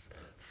it's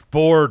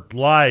sport,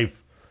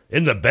 life,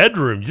 in the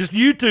bedroom. Just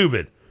YouTube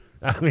it.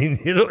 I mean,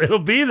 it'll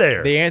be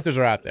there. The answers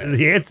are out there.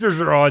 The answers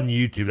are on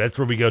YouTube. That's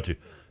where we go to.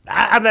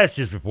 I've asked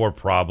this before,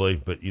 probably,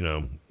 but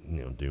doom,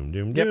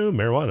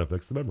 marijuana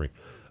affects the memory.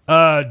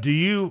 Are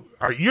you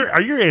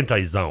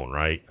anti-zone,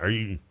 right? Are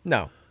you?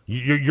 No.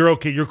 You're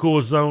okay. You're cool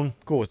with zone.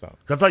 Cool with zone.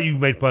 I thought you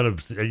made fun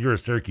of. You're a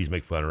Syracuse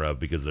make fun of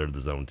because they're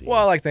the zone team. Well,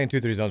 I like saying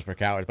 2-3 zones for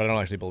cowards, but I don't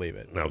actually believe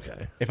it.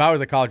 Okay. If I was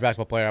a college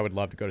basketball player, I would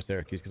love to go to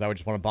Syracuse because I would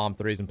just want to bomb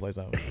threes and play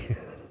zone.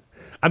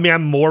 I mean,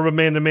 I'm more of a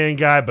man-to-man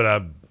guy, but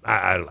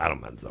I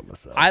don't mind zone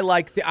myself.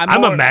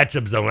 I'm a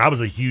matchup zone. I was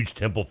a huge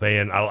Temple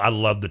fan. I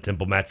loved the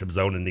Temple matchup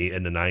zone in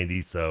the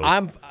 90s. So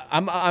I'm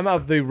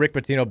of the Rick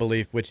Pitino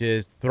belief, which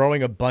is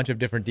throwing a bunch of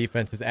different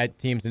defenses at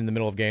teams in the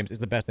middle of games is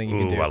the best thing you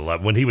can do. I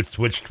love when he was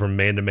switched from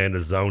man-to-man to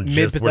zone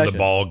just where the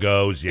ball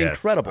goes. Yes,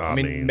 incredible. I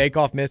mean, make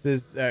off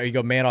misses. You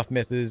go man off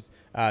misses,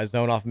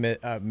 zone off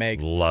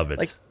makes. Love it.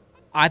 Like,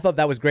 I thought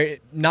that was great,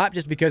 not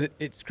just because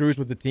it screws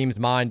with the team's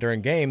mind during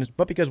games,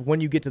 but because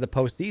when you get to the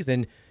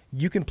postseason,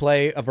 you can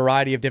play a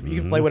variety of different.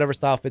 You can play whatever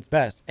style fits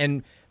best,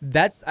 and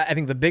that's I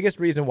think the biggest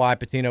reason why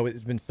Pitino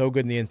has been so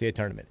good in the NCAA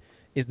tournament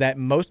is that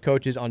most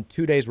coaches on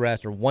 2 days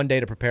rest or 1 day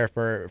to prepare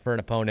for an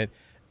opponent,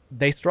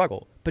 they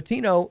struggle.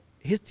 Pitino,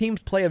 his teams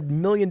play a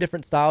million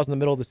different styles in the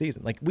middle of the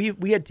season. Like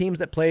we had teams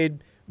that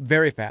played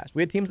very fast.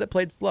 We had teams that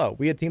played slow.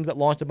 We had teams that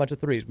launched a bunch of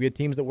threes. We had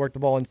teams that worked the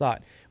ball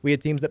inside. We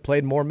had teams that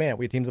played more man.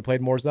 We had teams that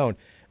played more zone.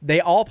 They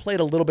all played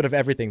a little bit of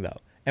everything, though.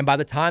 And by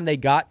the time they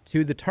got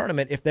to the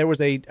tournament, if there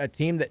was a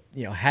team that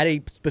had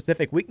a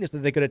specific weakness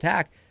that they could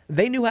attack,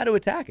 they knew how to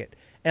attack it.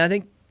 And I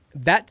think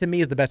that, to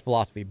me, is the best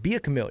philosophy. Be a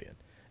chameleon.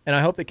 And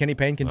I hope that Kenny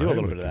Payne can do a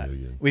little bit of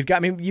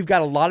that. You've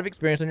got a lot of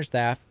experience on your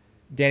staff.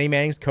 Danny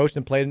Manning's coached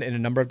and played in a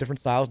number of different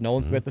styles.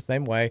 Nolan Smith the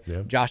same way.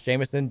 Yep. Josh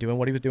Jameson doing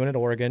what he was doing at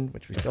Oregon,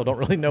 which we still don't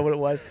really know what it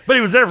was. But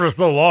he was there for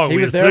so long.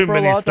 We assume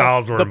many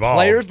styles were involved.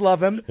 The players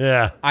love him.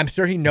 Yeah. I'm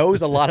sure he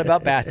knows a lot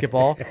about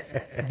basketball.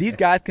 These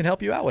guys can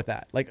help you out with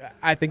that. Like,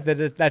 I think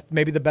that's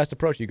maybe the best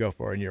approach you go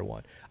for in year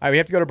one. All right, we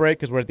have to go to break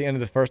because we're at the end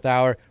of the first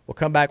hour. We'll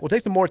come back. We'll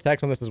take some more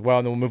texts on this as well,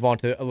 and then we'll move on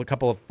to a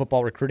couple of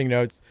football recruiting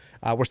notes.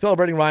 We're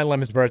celebrating Ryan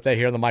Lemon's birthday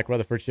here on the Mike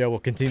Rutherford Show. We'll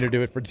continue to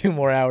do it for 2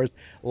 more hours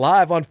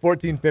live on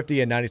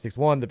 1450 and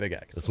 96.1 The Big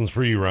X. This one's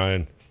for you,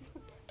 Ryan.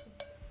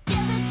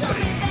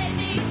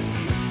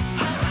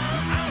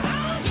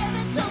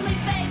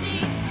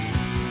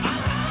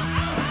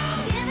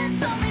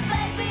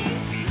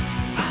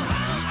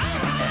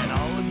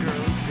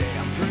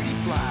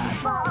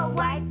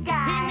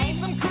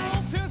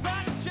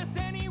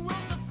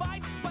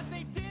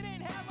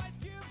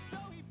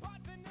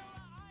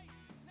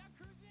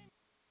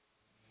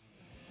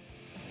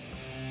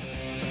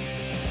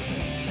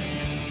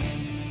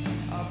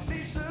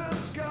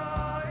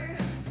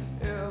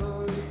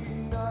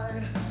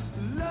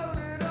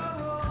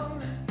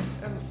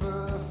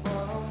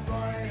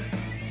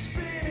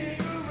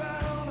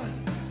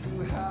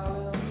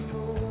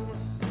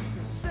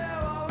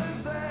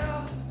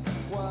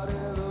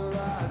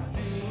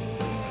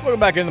 Welcome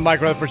back into the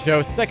Mike Rutherford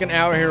Show. Second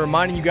hour here,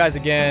 reminding you guys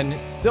again,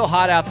 it's still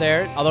hot out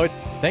there, although it's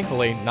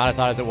thankfully not as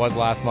hot as it was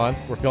last month.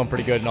 We're feeling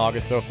pretty good in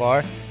August so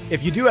far.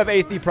 If you do have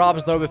AC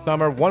problems, though, this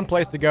summer, one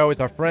place to go is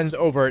our friends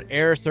over at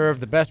AirServe,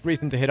 the best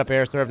reason to hit up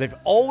AirServe. They've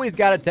always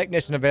got a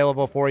technician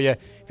available for you. If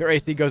your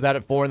AC goes out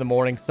at 4 in the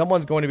morning,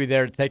 someone's going to be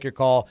there to take your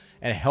call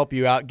and help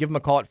you out. Give them a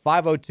call at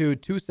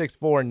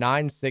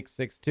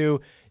 502-264-9662.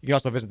 You can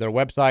also visit their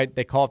website.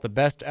 They call it the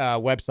best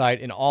website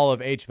in all of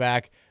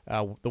HVAC,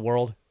 the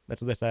world. That's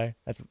what they say.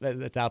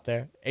 That's out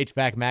there.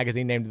 HVAC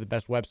Magazine named it the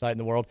best website in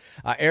the world.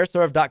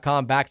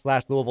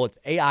 Airserve.com/Louisville. It's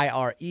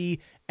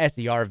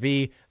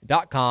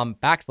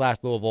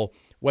AIRESERV.com/Louisville.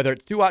 Whether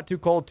it's too hot, too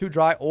cold, too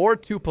dry, or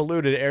too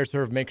polluted,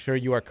 AirServe makes sure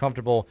you are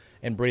comfortable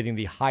and breathing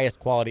the highest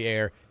quality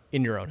air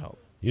in your own home.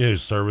 You know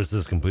whose service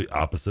is complete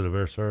opposite of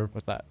AirServe?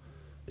 What's that?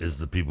 Is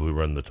the people who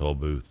run the toll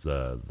booth,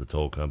 the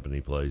toll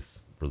company place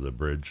for the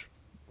bridge.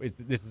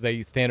 This is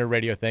a standard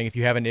radio thing. If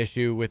you have an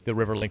issue with the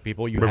Riverlink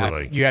people, you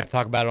have to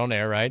talk about it on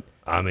air, right?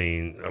 I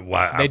mean,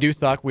 why? They do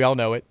suck. We all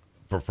know it.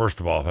 First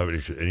of all, if I have an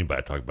issue with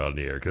anybody talk about it on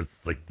the air, because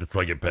that's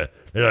why I get paid.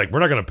 They're like, we're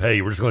not going to pay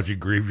you. We're just going to let you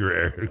grieve your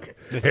air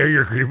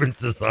your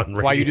grievances on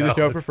radio. Why you do the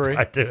show for free?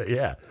 I do it,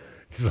 yeah.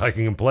 So I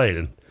can complain.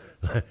 And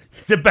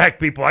sit back,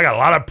 people. I got a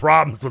lot of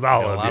problems with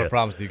all of you. A lot of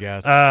problems with you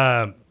guys.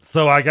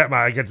 So I got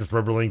this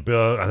Riverlink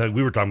bill. I think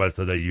we were talking about it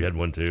today. You had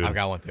one too. I've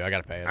got one too. I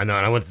got to pay it. I know.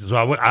 And I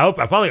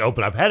finally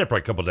opened. I've had it for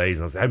a couple of days,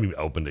 and I haven't even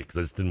opened it because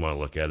I just didn't want to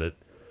look at it.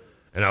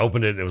 And I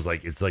opened it, and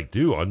it's like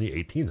due on the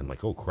 18th. I'm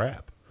like, oh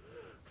crap.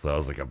 So I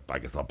was like, I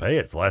guess I'll pay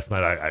it. So last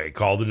night I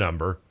called the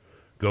number,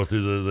 go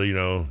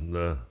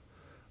through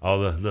all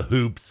the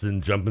hoops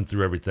and jumping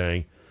through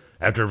everything.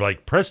 After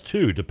press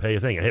 2 to pay a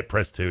thing, I hit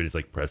press 2, and he's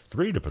like, press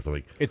 3 to pay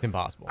something. It's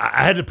impossible.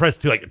 I had to press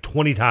 2 like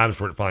 20 times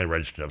for it to finally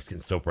register. I was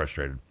getting so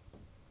frustrated.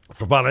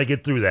 So finally I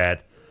get through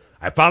that.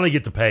 I finally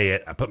get to pay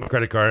it. I put my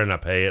credit card in, I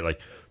pay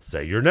it,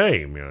 say your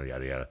name, yada,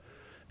 yada.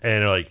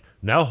 And they're like,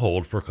 now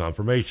hold for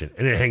confirmation.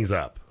 And it hangs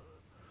up.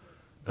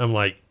 I'm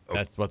like,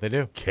 that's what they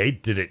do. Okay,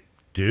 did it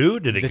go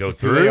through? This is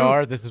who they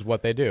are. This is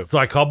what they do. So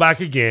I call back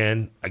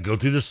again. I go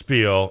through the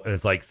spiel, and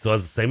it's like, so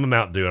it's the same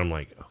amount due. I'm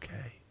like,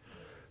 okay.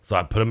 So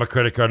I put in my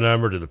credit card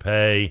number to the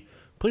pay.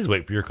 Please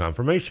wait for your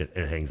confirmation.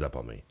 And it hangs up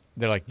on me.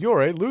 They're like,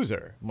 you're a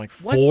loser. I'm like,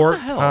 what 4 the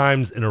hell?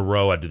 times in a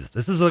row I did this.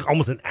 This is like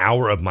almost an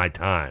hour of my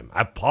time.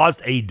 I paused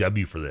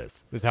AEW for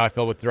this. This is how I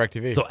feel with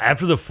DirecTV. So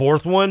after the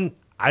 4th one,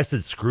 I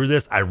said, screw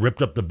this. I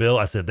ripped up the bill.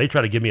 I said, if they try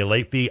to give me a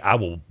late fee, I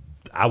will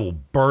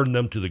burn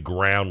them to the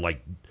ground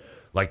like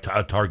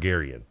a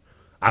Targaryen.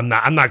 I'm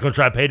not going to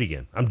try to pay it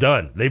again. I'm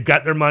done. They've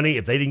got their money.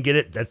 If they didn't get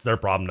it, that's their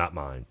problem, not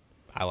mine.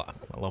 I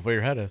love where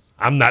your head is.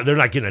 They're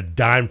not getting a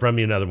dime from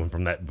me, another one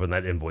from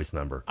that invoice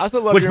number. I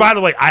also love Which, by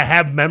the way, I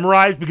have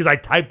memorized because I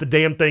typed the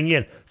damn thing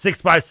in.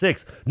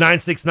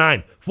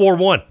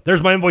 656-969-41.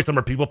 There's my invoice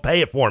number. People,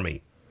 pay it for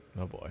me.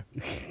 Oh, boy.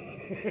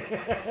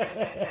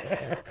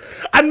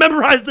 I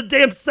memorized the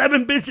damn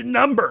 7-digit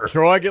number.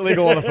 Troy, get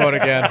legal on the phone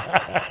again.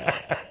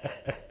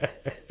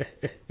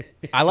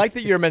 I like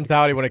that your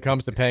mentality when it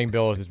comes to paying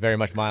bills is very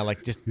much mine.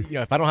 Like, just,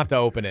 if I don't have to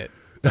open it.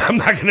 I'm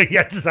not going to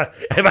get this.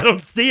 If I don't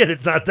see it,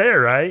 it's not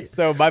there, right?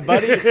 So my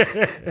buddy,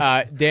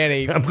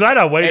 Danny. I'm glad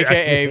I waited.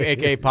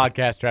 AKA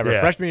Podcast Trevor,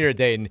 freshman year at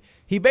Dayton.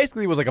 He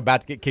basically was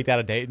about to get kicked out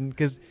of Dayton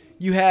because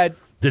you had.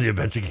 Did he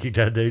eventually get kicked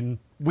out of Dayton?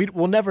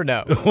 We'll never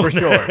know for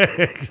sure.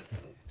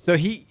 So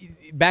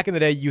back in the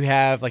day, you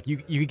have you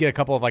could get a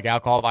couple of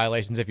alcohol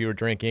violations if you were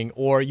drinking,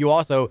 or you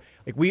also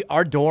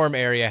our dorm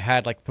area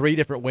had 3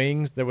 different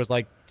wings. There was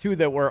 2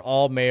 that were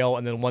all male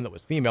and then 1 that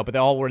was female, but they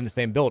all were in the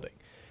same building.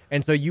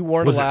 And so you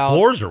weren't allowed. Was it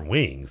floors or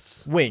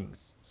wings?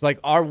 Wings. So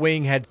our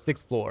wing had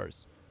 6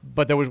 floors,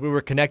 but we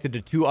were connected to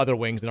 2 other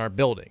wings in our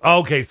building.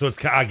 Okay, so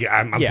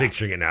I'm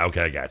picturing it now.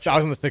 Okay, I got you. So I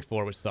was on the 6th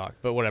floor, which sucked,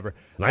 but whatever.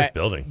 Nice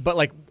building.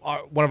 But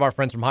one of our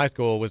friends from high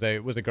school was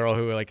a girl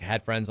who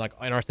had friends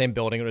in our same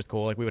building. It was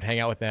cool. We would hang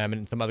out with them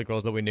and some other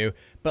girls that we knew.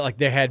 But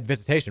they had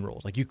visitation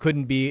rules. You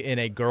couldn't be in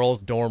a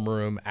girls' dorm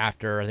room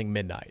after I think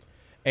midnight.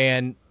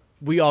 And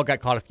we all got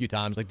caught a few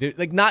times.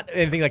 Not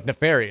anything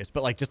nefarious,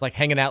 but just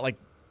hanging out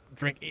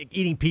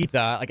eating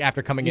pizza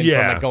after coming in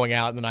from going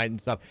out in the night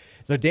and stuff.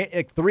 So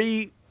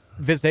 3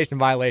 visitation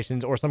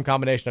violations or some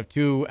combination of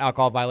 2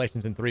 alcohol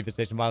violations and 3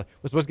 visitation violations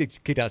was supposed to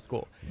get kicked out of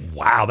school.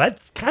 Wow,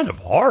 that's kind of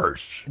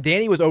harsh.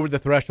 Danny was over the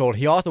threshold.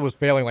 He also was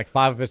failing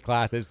 5 of his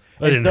classes.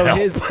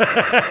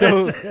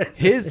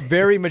 His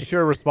very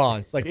mature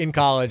response, in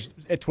college,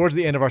 towards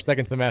the end of our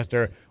 2nd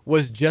semester,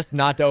 was just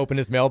not to open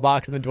his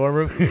mailbox in the dorm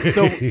room.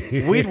 So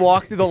we'd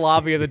walk through the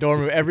lobby of the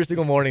dorm room every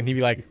single morning, and he'd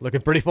be like,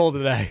 looking pretty full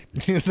today.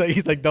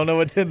 He's like, don't know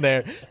what's in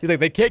there. He's like,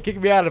 they can't kick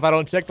me out if I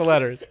don't check the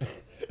letters.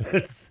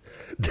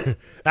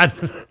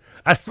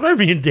 I swear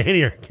me and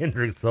Danny are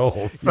kindred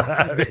souls.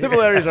 The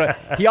similarities are.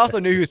 He also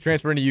knew he was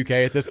transferring to UK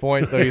at this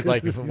point, so he's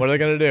like, what are they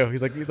going to do?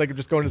 He's like,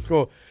 just going to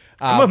school.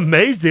 I'm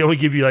amazed they only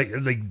give you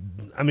like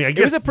I mean, I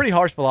guess it was a pretty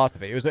harsh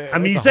philosophy. I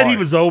mean, you said he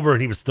was over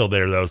and he was still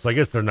there though, so I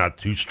guess they're not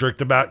too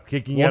strict about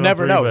kicking you. We'll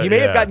never know. He may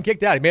yeah. have gotten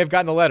kicked out. He may have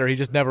gotten the letter. He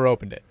just never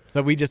opened it.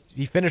 So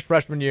he finished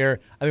freshman year.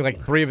 I think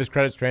like 3 of his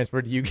credits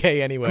transferred to UK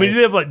anyway. I mean, do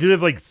they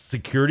have like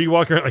security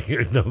walking around?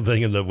 Like the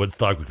thing in the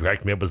Woodstock would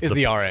crack me up was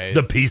the RAs.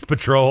 The Peace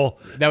Patrol.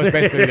 That was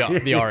basically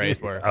the RAs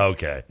were.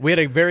 Okay. We had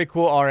a very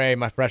cool RA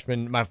my first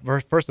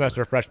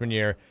semester of freshman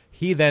year.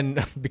 He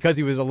then, because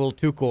he was a little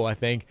too cool, I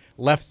think,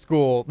 left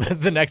school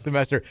the next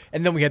semester,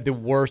 and then we had the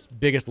worst,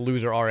 biggest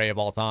loser RA of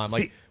all time.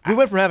 Like, we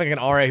went from having an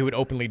RA who would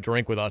openly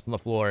drink with us on the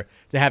floor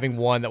to having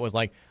one that was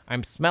like,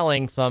 I'm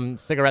smelling some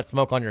cigarette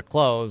smoke on your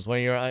clothes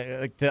when you're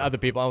like, to other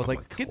people. I was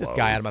like, get this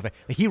guy out of my face.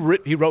 He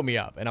wrote me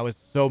up, and I was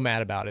so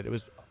mad about it. It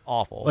was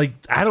awful. Like,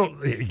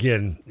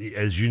 again,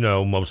 as you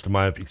know, most of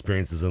my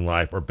experiences in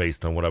life are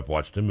based on what I've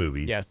watched in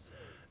movies. Yes.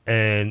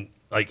 And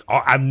like,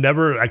 I've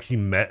never actually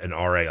met an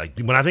RA. Like,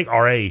 when I think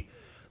RA,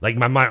 like,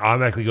 my mind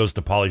automatically goes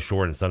to Pauly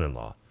Shore and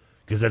Son-in-Law,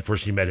 because that's where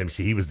she met him.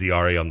 He was the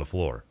RA on the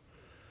floor.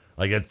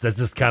 Like, that's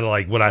just kind of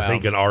like what I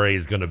think an RA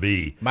is going to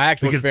be. My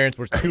actual experience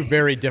was 2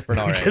 very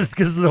different RAs.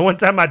 Because the one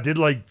time I did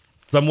like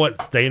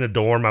somewhat stay in a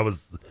dorm,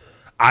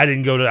 I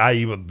didn't go to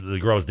IU, but the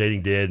girl I was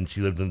dating did, and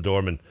she lived in the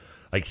dorm, and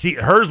like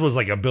hers was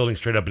like a building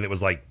straight up, and it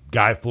was like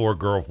guy floor,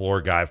 girl floor,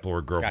 guy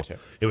floor, girl Gotcha. floor.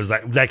 It was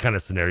like that kind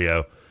of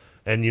scenario,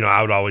 and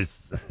I would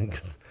always.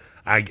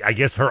 I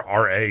guess her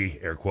RA,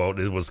 air quote,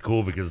 it was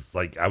cool because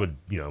like I would,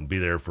 be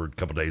there for a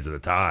couple days at a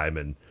time,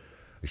 and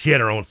she had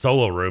her own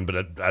solo room,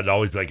 but I'd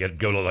always like I'd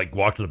go to like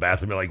walk to the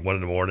bathroom at like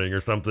 1 a.m.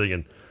 or something,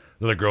 and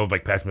another girl would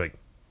like pass me like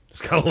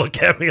just kind of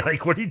look at me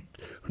like, what are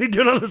you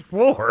doing on this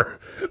floor?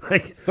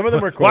 Like, some of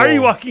them were cool. Why are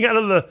you walking out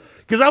of the?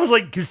 Because I was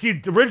like, because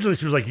originally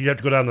she was like, you have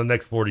to go down to the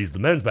next floor to use the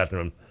men's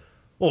bathroom.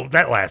 Well,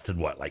 that lasted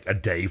what, like a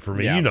day for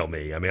me? Yeah. You know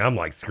me. I mean, I'm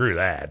like, screw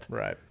that.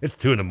 Right. It's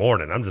 2 a.m.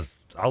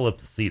 I'll lift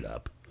the seat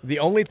up. The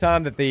only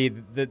time that the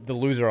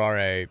loser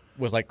RA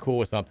was like cool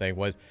with something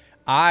was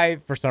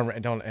for some reason, I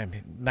don't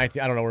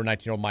know where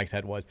 19-year-old Mike's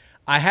head was.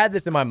 I had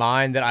this in my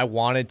mind that I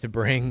wanted to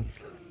bring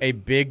a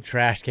big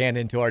trash can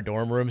into our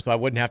dorm room so I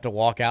wouldn't have to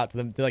walk out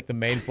to like the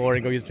main floor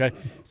and go use the trash.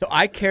 So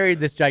I carried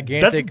this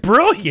gigantic. That's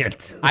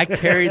brilliant. I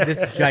carried this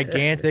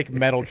gigantic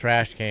metal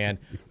trash can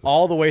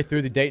all the way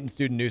through the Dayton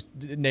student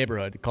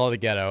neighborhood. Call it the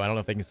ghetto. I don't know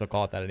if they can still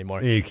call it that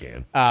anymore. Yeah, you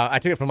can. I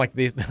took it from like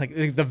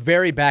the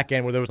very back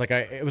end where there was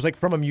it was like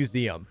from a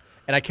museum.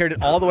 And I carried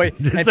it all the way.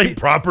 It's like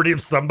property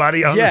of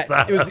somebody on the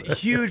side. Yeah, it was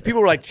huge.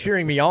 People were like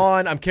cheering me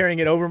on. I'm carrying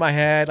it over my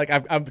head. Like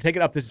I'm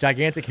taking up this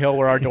gigantic hill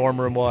where our dorm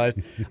room was.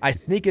 I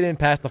sneak it in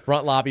past the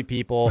front lobby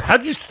people.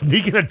 How'd you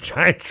sneak in a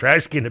giant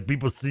trash can that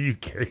people see you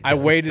carry? I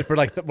waited for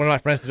like one of my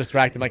friends to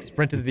distract him, like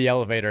sprinted to the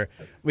elevator.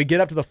 We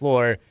get up to the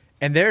floor,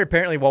 and there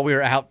apparently while we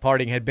were out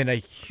partying had been a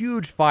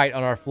huge fight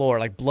on our floor,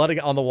 like blood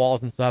on the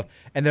walls and stuff.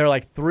 And there are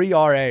like 3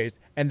 RAs.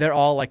 And they're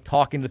all like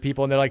talking to the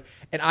people, and they're like,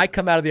 and I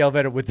come out of the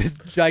elevator with this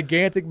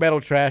gigantic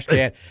metal trash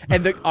can,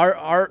 and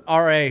our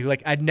RA,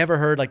 like I'd never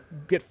heard like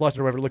get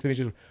flustered or whatever, looked at me and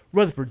she goes,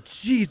 Rutherford,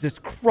 Jesus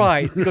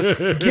Christ, he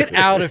goes, get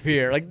out of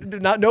here, like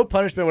no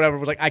punishment, whatever.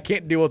 Was like, I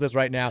can't deal with this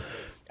right now.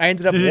 I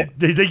ended up. Did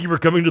they think you were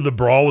coming to the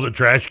brawl with a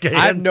trash can?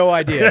 I have no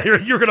idea.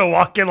 You're gonna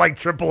walk in like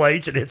Triple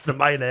H and hit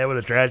somebody in the head with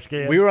a trash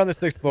can. We were on the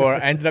 6th floor. I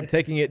ended up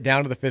taking it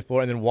down to the 5th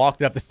floor and then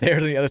walked it up the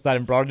stairs on the other side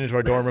and brought it into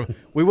our dorm room.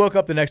 We woke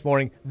up the next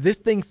morning. This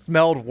thing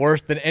smelled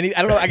worse than any.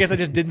 I don't know. I guess I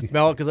just didn't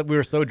smell it because we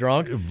were so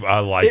drunk.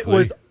 It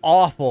was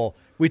awful.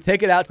 We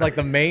take it out to like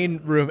the main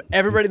room.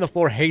 Everybody on the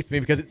floor hates me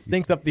because it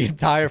stinks up the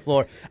entire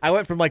floor. I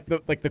went from like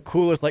the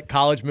coolest like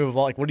college move of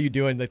all, like, what are you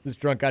doing? Like this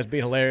drunk guy's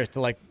being hilarious, to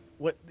like,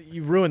 what,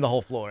 you ruined the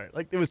whole floor.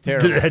 Like, it was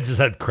terrible. It just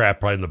had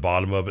crap right in the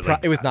bottom of it.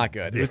 It was not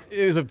good.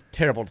 It was a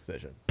terrible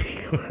decision.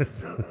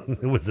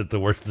 Was it the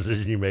worst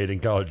decision you made in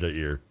college that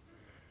year?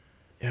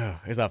 Yeah,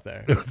 it's up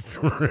there.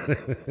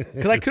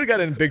 Because I could have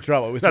gotten in big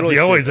trouble. It was That's really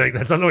the only stupid. thing.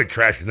 That's not the only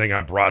trashy thing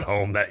I brought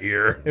home that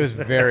year. It was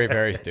very,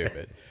 very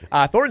stupid.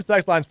 Thornton's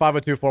text line's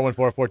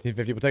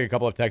 502-414-1450. We'll take a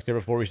couple of texts here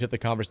before we shift the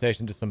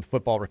conversation to some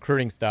football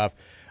recruiting stuff.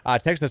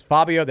 Text us,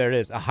 Fabio, there it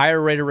is, a higher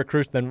rated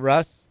recruit than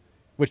Russ,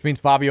 which means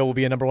Fabio will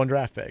be a number 1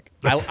 draft pick.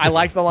 I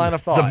like the line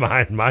of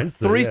thought. Mine's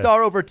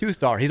 3-star over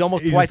 2-star. He's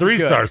almost He's twice a 3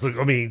 as good. stars. Look,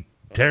 I mean,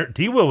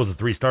 T-Will was a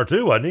 3-star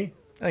too, wasn't he?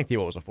 I think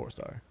T-Will was a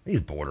 4-star.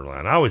 He's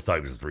borderline. I always thought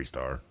he was a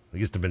 3-star. I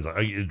guess it depends on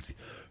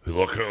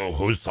look.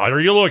 Whose side are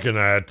you looking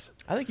at?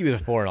 I think he was a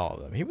 4 in all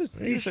of them. He was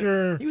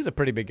a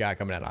pretty big guy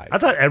coming out of high school. I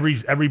thought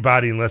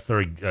everybody, unless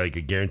they're like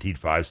a guaranteed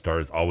 5-star,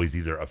 is always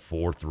either a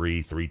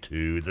 4-3,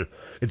 3-2.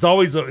 It's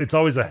always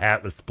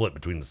a split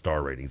between the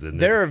star ratings, isn't it?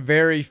 There are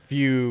very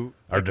few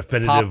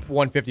definitive top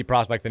 150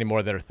 prospects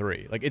anymore that are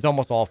 3. Like, it's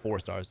almost all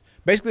 4-stars.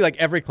 Basically, like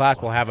every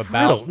class will have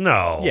about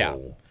no. Yeah.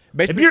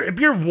 Basically, if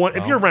you're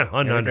around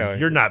 100,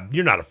 you're not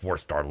a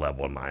 4-star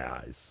level in my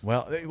eyes.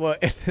 Well,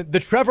 the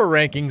Trevor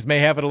rankings may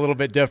have it a little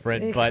bit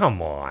different, but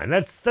come on,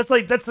 that's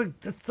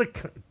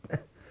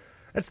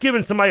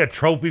giving somebody a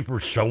trophy for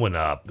showing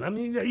up. I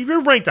mean, if you're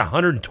ranked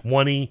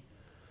 120,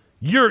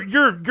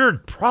 you're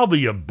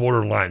probably a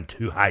borderline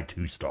high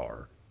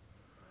 2-star.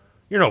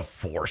 You're no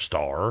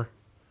 4-star.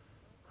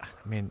 I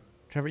mean,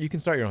 Trevor, you can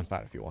start your own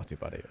site if you want to,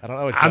 buddy. I don't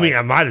know. I mean,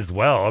 I might as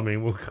well. I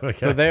mean,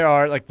 so they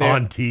are like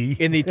on T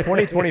in the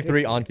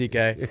 2023 on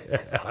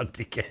TK. On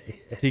TK.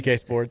 TK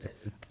Sports.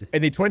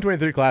 In the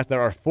 2023 class,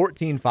 there are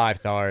 14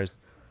 5-stars,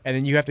 and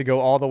then you have to go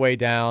all the way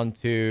down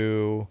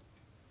to.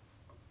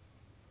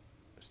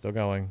 Still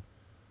going.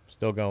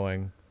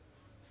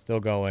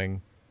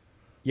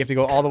 You have to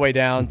go all the way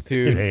down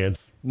to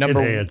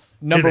number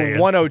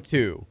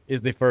 102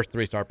 is the first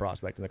 3-star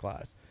prospect in the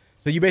class.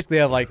 So you basically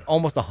have like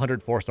almost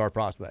 100 4-star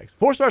prospects.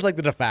 4 stars like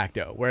the de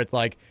facto, where it's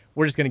like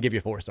we're just going to give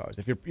you 4 stars.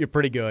 If you're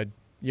pretty good,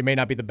 you may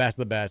not be the best of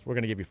the best. We're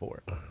going to give you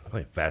 4. I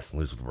think fast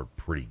and loose with the word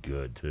pretty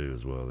good too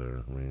as well.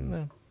 There, I mean,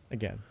 no,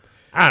 again,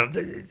 I don't.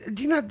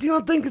 Do you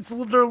not think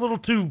they're a little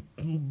too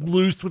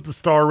loose with the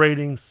star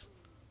ratings?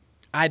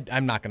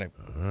 I'm not going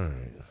to. All right.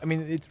 I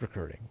mean, it's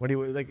recruiting. What do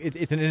you like?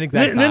 It's an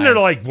inexact. And then they're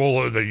like,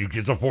 well, it's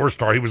a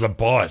 4-star. He was a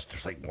bust.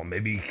 It's like, well,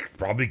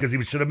 probably because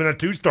he should have been a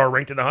 2-star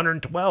ranked at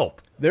 112th.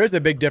 There is a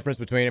big difference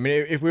between. I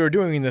mean, if we were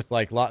doing this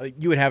like,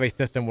 you would have a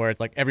system where it's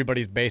like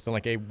everybody's based on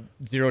like a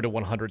 0 to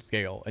 100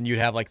 scale, and you'd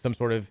have like some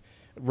sort of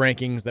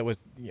rankings that was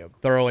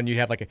thorough, and you'd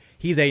have like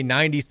he's a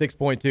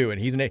 96.2,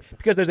 and he's an 8,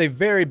 because there's a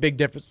very big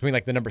difference between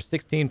like the number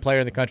 16 player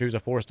in the country who's a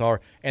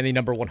 4-star and the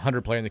number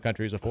 100 player in the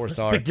country who's a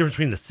 4-star. There's a big difference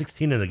between the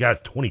 16 and the guy's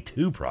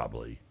 22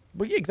 probably.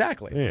 Well, yeah,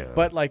 exactly. Yeah.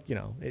 But like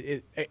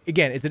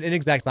again, it's an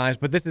inexact science,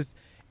 but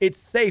it's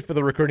safe for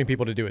the recruiting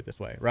people to do it this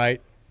way, right?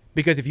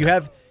 Because if you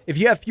have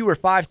fewer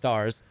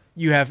 5-stars,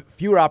 you have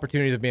fewer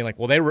opportunities of being like,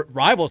 well,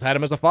 rivals had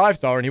him as a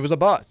 5-star and he was a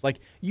bust. Like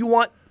you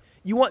want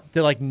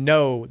to like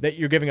know that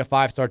you're giving a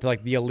 5-star to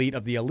like the elite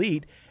of the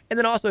elite. And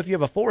then also if you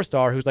have a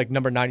 4-star who's like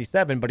number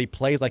 97, but he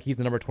plays like he's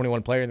the number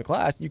 21 player in the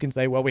class, you can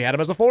say, well, we had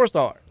him as a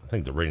 4-star. I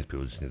think the ratings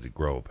people just need to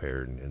grow a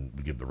pair and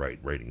give the right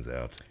ratings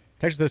out.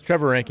 Texas says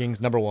Trevor rankings,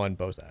 number 1,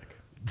 Bozak.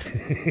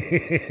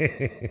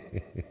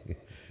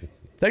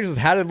 Texas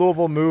says, how did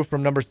Louisville move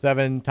from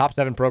top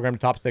 7 program to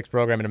top 6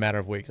 program in a matter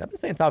of weeks? I've been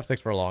saying top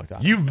 6 for a long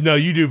time.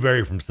 You do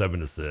vary from 7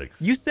 to 6.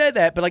 You said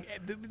that, but like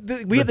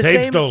we have the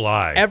tapes same. Don't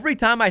lie. Every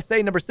time I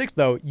say number 6,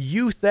 though,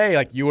 you say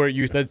like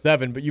you said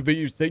 7, but you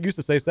used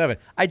to say 7.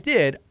 I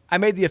did. I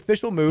made the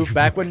official move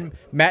back when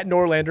Matt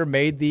Norlander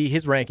made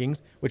his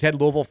rankings, which had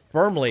Louisville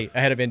firmly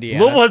ahead of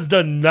Indiana. Louisville has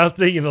done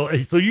nothing,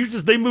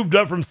 they moved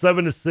up from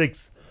 7 to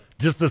 6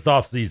 just this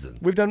offseason.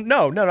 We've done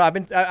no.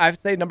 I've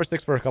said number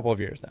 6 for a couple of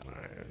years now.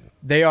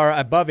 They are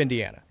above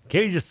Indiana.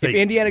 Can't you just say if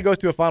Indiana goes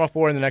to a Final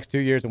Four in the next 2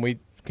 years and we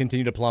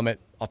continue to plummet,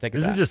 I'll take it.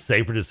 Isn't it just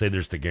safer to say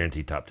there's the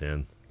guaranteed top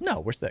 10? No,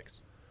 we're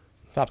 6.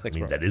 Top 6. I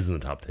mean, that is in the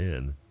top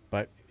 10.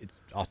 But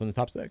it's also in the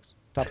top 6.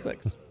 Top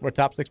 6. We're a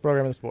top 6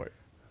 program in the sport.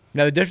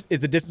 Now, is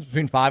the distance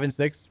between 5 and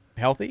 6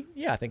 healthy?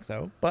 Yeah, I think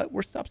so. But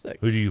we're top 6.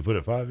 Who do you put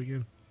at 5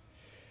 again?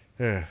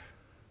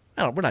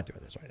 We're not doing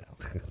this right now.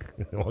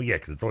 Well, yeah,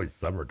 because it's always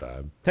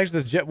summertime.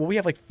 Texas says, we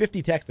have like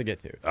 50 texts to get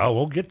to. Oh,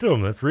 we'll get to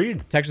them. Let's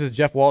read. Texas says,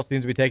 Jeff Walz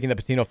seems to be taking the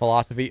Pitino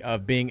philosophy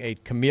of being a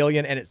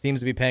chameleon, and it seems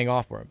to be paying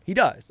off for him. He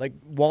does. Like,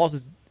 Walz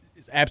is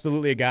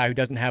absolutely a guy who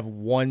doesn't have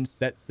one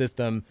set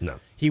system. No.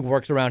 He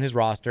works around his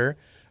roster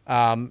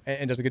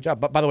and does a good job.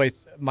 But by the way,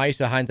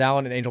 Maisha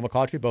Hines-Allen and Angel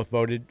McCautry both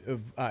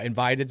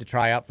invited to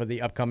try out for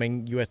the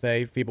upcoming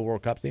USA FIBA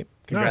World Cup team.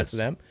 Congrats to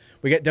them.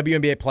 We get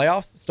WNBA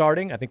playoffs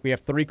starting. I think we have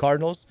 3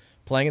 Cardinals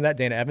playing in that.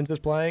 Dana Evans is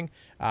playing.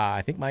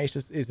 I think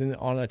Maisha is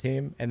on a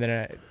team. And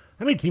then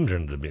how many teams are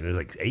in the WNBA? There's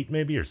like 8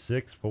 maybe, or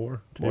 6,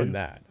 4, 2? More than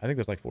that. I think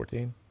there's like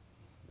 14.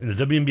 In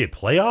the WNBA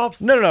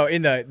playoffs? No,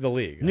 in the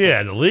league.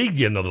 Yeah, in the league.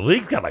 The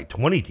league's got like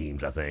 20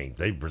 teams, I think.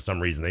 For some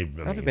reason, I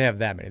don't think they have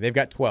that many. They've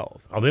got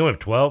 12. Oh, they only have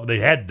 12?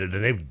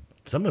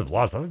 Some have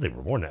lost. I think they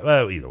were more than that.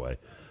 Well, either way.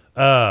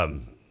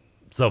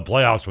 So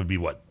playoffs would be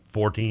what,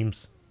 4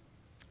 teams?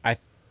 I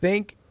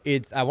think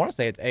I want to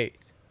say it's 8.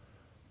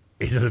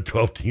 8 of the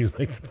 12 teams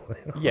make the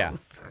playoffs. Yeah.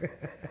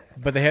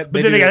 But I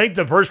think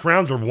the first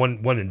rounds are one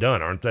and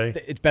done, aren't they?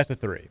 It's best of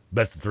 3.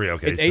 Best of 3,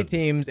 okay. It's 8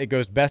 teams. It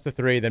goes best of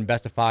 3, then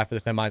best of 5 for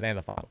the semis and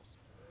the finals.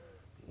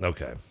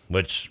 Okay.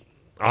 Which,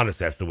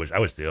 honestly, I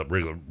would say the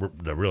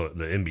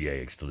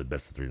NBA still did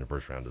best of 3 in the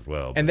first round as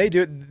well. And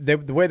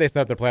the way they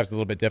set up their playoffs is a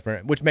little bit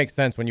different, which makes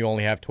sense when you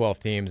only have 12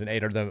 teams and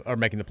 8 of them are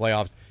making the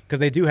playoffs, because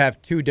they do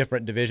have 2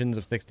 different divisions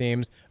of 6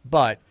 teams,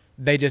 but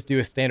they just do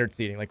a standard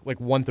seeding, like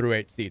 1 through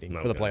 8 seeding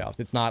for the playoffs.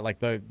 It's not like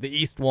the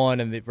East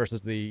 1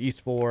 versus the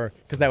East 4,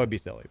 because that would be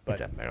silly.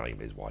 But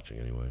anybody's watching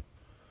anyway.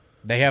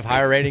 They have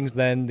higher ratings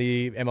than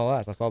the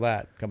MLS. I saw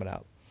that coming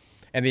out.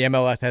 And the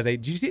MLS has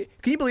did you see?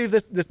 Can you believe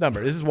this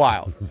number? This is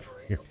wild.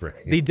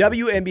 The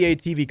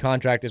WNBA TV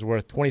contract is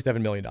worth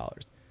 $27 million.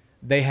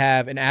 They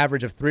have an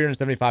average of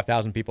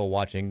 375,000 people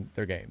watching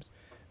their games.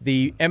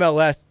 The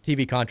MLS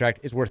TV contract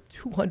is worth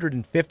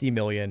 $250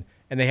 million,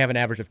 and they have an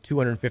average of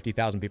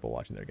 250,000 people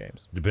watching their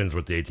games. Depends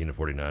what the 18 to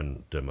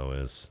 49 demo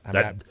is.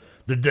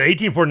 The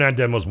 18 to 49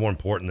 demo is more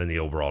important than the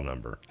overall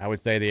number. I would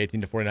say the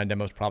 18 to 49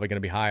 demo is probably going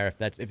to be higher if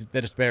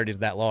the disparity is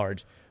that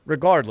large.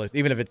 Regardless,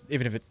 even if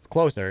it's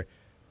closer,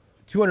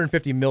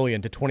 250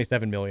 million to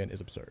 27 million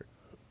is absurd.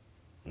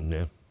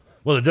 Yeah.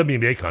 Well, the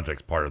WNBA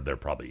contract's part of their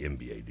probably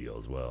NBA deal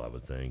as well, I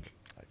would think.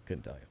 I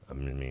couldn't tell you. I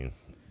mean,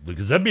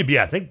 Because WNBA,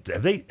 I think,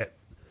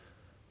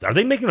 are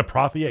they making a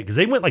profit yet? Because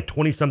they went like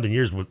 20-something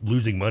years with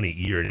losing money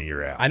year in and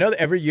year out. I know that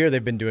every year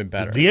they've been doing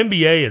better. The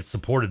NBA has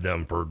supported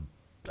them for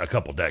a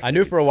couple decades. I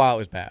knew for a while it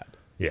was bad.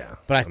 Yeah.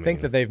 But I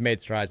think that they've made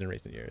strides in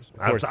recent years.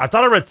 I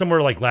thought I read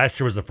somewhere like last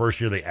year was the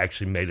first year they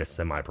actually made a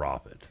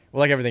semi-profit.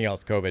 Well, like everything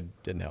else, COVID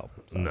didn't help.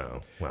 So.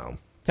 No. Well.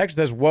 Texas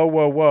says,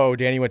 whoa,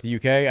 Danny went to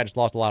UK. I just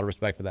lost a lot of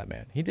respect for that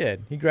man. He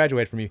did. He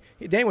graduated from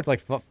Danny went to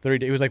like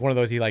 30 He was like one of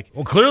those,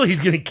 Well, clearly he's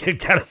getting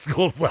kicked out of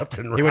schools left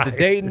and right. He went to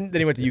Dayton, then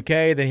he went to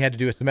UK, then he had to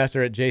do a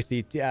semester at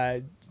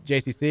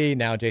JCC,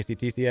 now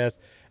JCTCS,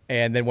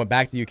 and then went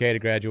back to UK to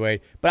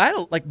graduate. But I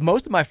don't, like,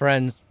 most of my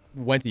friends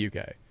went to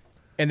UK.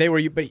 And they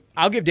were, but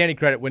I'll give Danny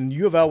credit. When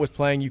U of L was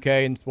playing UK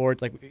in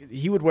sports, like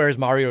he would wear his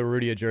Mario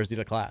Rudia jersey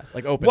to class,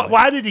 like openly.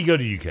 Why did he go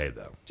to UK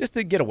though? Just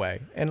to get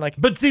away and like.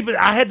 But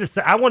I had to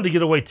say I wanted to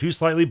get away too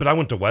slightly, but I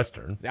went to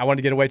Western. I wanted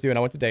to get away too, and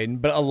I went to Dayton.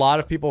 But a lot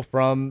of people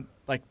from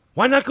like.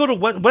 Why not go to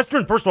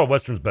Western? First of all,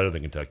 Western's better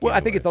than Kentucky. Well,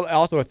 anyway. I think it's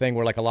also a thing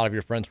where like a lot of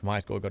your friends from high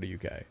school go to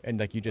UK, and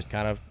like you just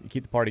kind of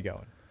keep the party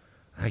going.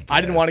 I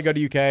didn't want to go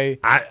to UK,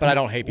 but I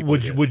don't hate people.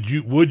 Would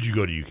you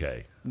go to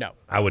UK? No.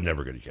 I would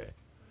never go to UK.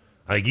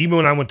 Like even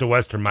when I went to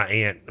Western, my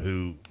aunt,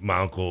 who my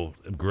uncle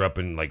grew up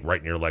in, like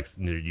right near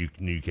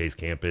UK's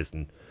campus,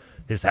 and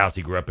his house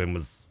he grew up in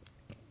was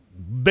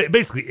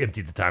basically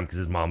empty at the time because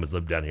his mom has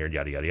lived down here and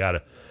yada yada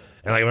yada.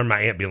 And I remember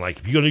my aunt being like,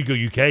 "If you're gonna go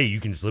UK,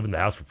 you can just live in the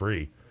house for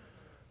free."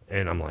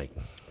 And I'm like,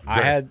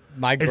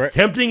 as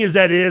tempting as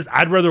that is,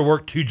 I'd rather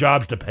work 2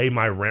 jobs to pay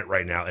my rent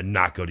right now and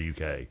not go to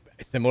UK.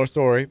 Similar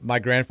story. My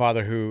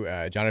grandfather, who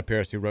Johnny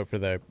Pierce, who wrote for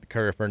the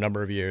Courier for a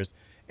number of years,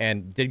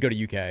 and did go to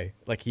UK.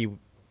 Like he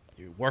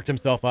worked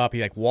himself up. He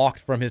like walked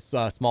from his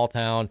small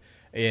town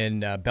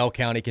in Bell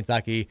County,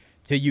 Kentucky,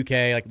 to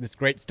UK. Like this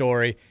great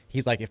story.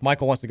 He's like, if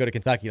Michael wants to go to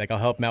Kentucky, like I'll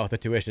help him out with the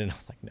tuition. And I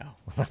was like,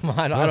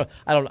 no,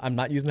 I'm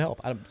not using the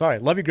help. I'm sorry.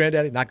 Love you,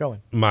 Granddaddy. Not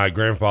going. My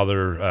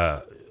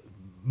grandfather,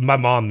 my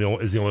mom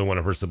is the only one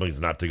of her siblings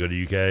not to go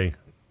to UK,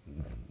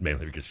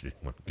 mainly because she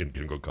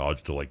didn't go to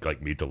college till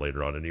like me till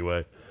later on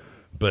anyway.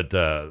 But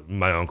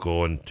my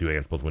uncle and 2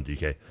 aunts both went to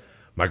UK.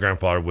 My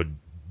grandfather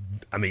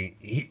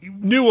he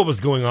knew what was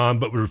going on,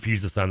 but would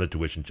refuse to sign the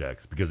tuition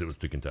checks because it was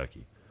to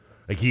Kentucky.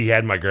 Like he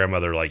had my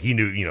grandmother, like he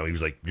knew, he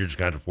was like, you're just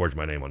gonna have to forge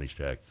my name on these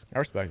checks. I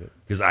respect it.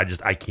 Because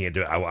I can't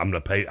do it. I'm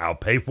gonna pay. I'll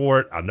pay for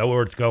it. I know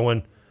where it's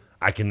going.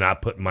 I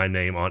cannot put my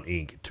name on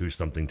ink to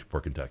something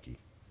for Kentucky.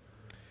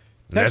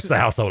 And that's the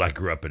household I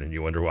grew up in, and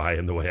you wonder why I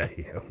am the way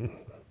I am.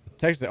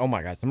 Texas, oh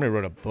my God, somebody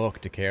wrote a book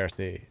to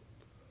KRC.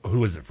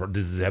 Who is it for?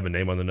 Does it have a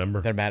name on the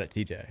number? They're mad at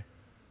TJ.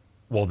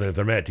 Well, then if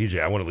they're mad at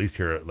TJ, I want to at least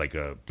hear like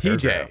a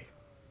TJ.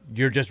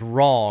 You're just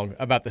wrong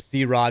about the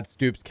C-Rod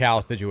Stoops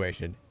Cal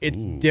situation.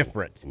 It's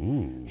different.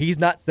 He's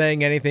not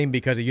saying anything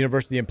because a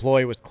university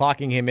employee was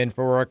clocking him in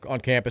for work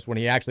on campus when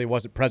he actually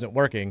wasn't present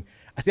working.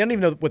 I don't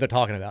even know what they're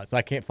talking about, so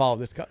I can't follow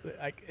this.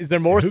 Is there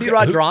more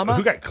C-Rod drama?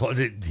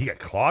 Did he got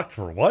clocked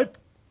for what?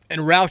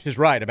 And Roush is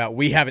right about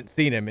we haven't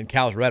seen him in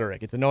Cal's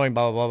rhetoric. It's annoying,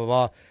 blah, blah, blah,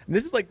 blah, blah. And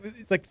this is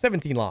it's like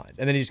 17 lines.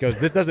 And then he just goes,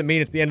 this doesn't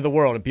mean it's the end of the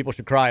world and people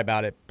should cry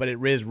about it, but it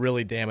is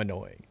really damn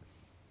annoying.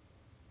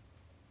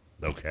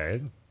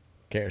 Okay.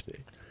 KRC.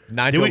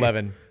 9 to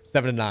 11,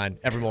 7 to 9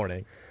 every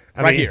morning.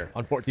 Here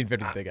on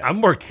 1450 Big X. I'm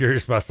more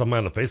curious about somebody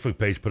on the Facebook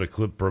page put a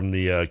clip from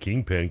the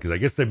Kingpin because I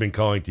guess they've been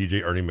calling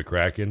TJ Ernie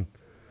McCracken.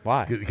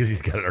 Why? Because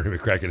he's got an Ernie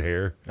McCracken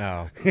hair.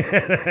 Oh.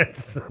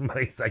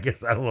 I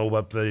guess I don't know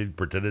what they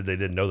pretended they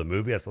didn't know the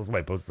movie. I saw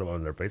somebody post something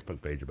on their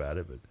Facebook page about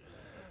it, but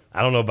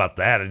I don't know about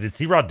that. Did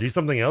C-Rod do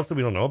something else that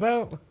we don't know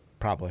about?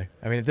 Probably.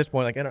 I mean, at this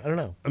point, I don't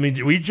know. I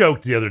mean, we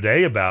joked the other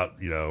day about,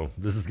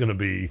 this is going to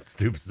be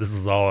Stoops. This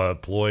was all a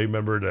ploy,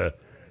 remember,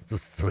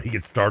 so he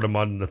could start him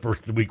on the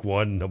first week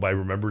 1. Nobody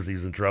remembers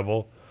he's in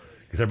trouble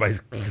because everybody's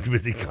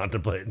busy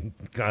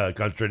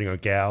concentrating on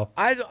Cal.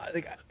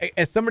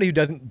 As somebody who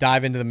doesn't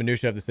dive into the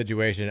minutia of the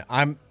situation,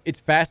 it's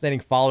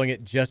fascinating following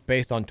it just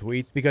based on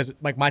tweets because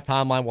like my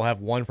timeline will have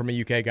one from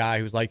a UK guy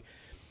who's like,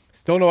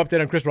 still no update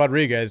on Chris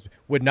Rodriguez,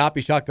 would not be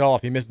shocked at all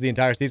if he misses the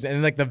entire season. And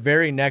then like the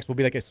very next will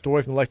be like a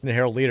story from the Lexington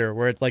Herald-Leader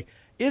where it's like,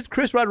 is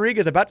Chris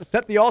Rodriguez about to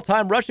set the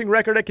all-time rushing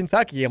record at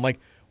Kentucky? I'm like,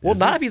 well,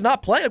 not if he's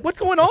not playing. Like, what's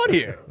going on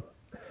here?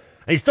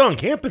 And he's still on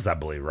campus, I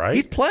believe, right?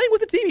 He's playing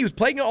with the team. He was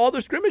playing in all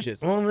their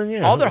scrimmages. Well, then,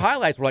 yeah. All their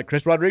highlights were like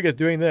Chris Rodriguez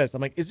doing this.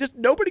 I'm like, is just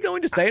nobody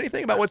going to say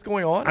anything about what's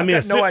going on? I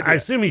mean, no idea. I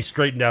assume he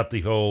straightened out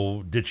the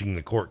whole ditching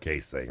the court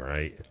case thing,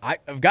 right?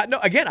 I've got no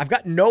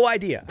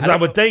idea. Because I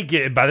would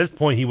think by this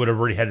point he would have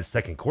already had his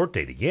second court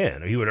date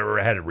again. Or he would have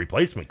had a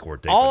replacement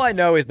court date. All I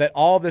know is that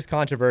all of this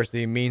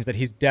controversy means that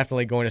he's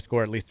definitely going to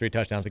score at least 3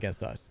 touchdowns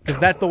against us.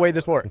 Because that's the way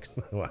this works.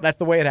 That's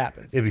the way it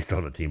happens. If he's still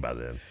on the team by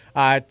then.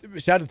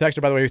 Shout out to the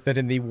texter, by the way, who sent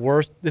in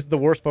this is the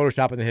worst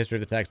Photoshop in the history of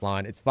the text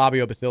line. It's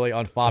Fabio Basili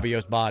on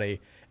Fabio's body.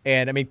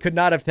 And, I mean, could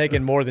not have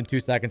taken more than 2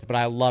 seconds, but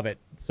I love it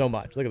so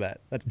much. Look at that.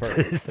 That's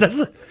perfect.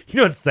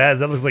 What's sad?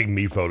 That looks like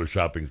me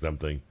Photoshopping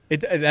something.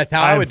 That's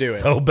how I would do it.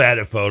 I'm so bad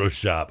at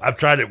Photoshop. I've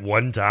tried it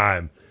one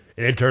time,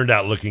 And it turned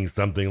out looking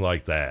something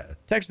like that.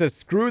 Text says,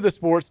 screw the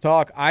sports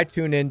talk. I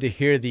tune in to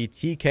hear the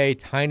TK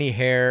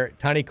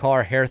tiny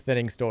car hair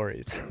thinning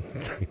stories.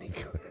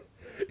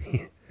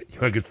 You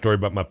want a good story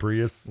about my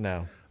Prius?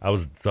 No. I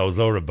was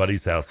over at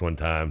Buddy's house one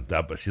time.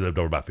 She lived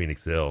over by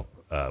Phoenix Hill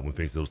when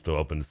Phoenix Hill was still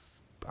open,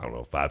 I don't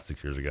know,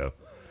 5-6 years ago.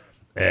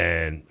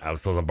 And I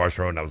was on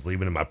Barcelona, and I was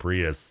leaving in my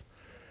Prius.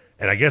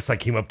 And I guess I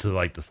came up to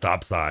like the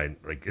stop sign.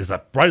 Right as I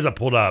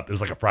pulled up, it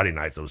was like a Friday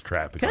night, so it was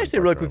traffic. Can I say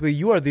really quickly,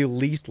 you are the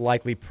least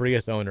likely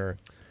Prius owner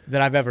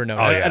that I've ever known.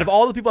 Oh, yeah. Out of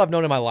all the people I've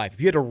known in my life,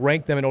 if you had to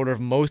rank them in order of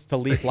most to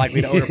least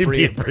likely to own a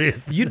Prius,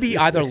 you'd be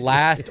either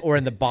last or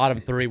in the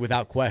bottom 3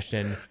 without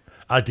question.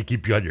 I like to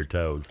keep you on your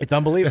toes. It's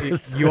unbelievable.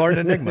 You are an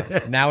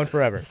enigma, now and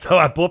forever. So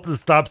I pull up to the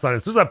stop sign.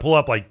 As soon as I pull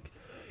up,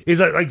 is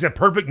that like that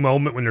perfect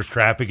moment when there's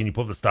traffic and you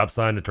pull up the stop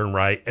sign to turn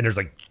right, and there's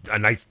like a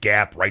nice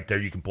gap right there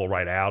you can pull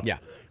right out? Yeah.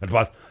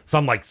 So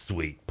I'm like,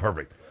 sweet,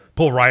 perfect.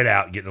 Pull right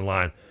out, get in the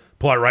line.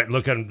 Pull out right,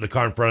 look at the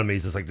car in front of me.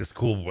 It's just like this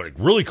cool, like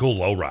really cool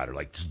lowrider,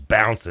 like just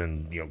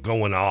bouncing,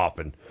 going off,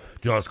 and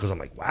all this. Because I'm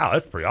like, wow,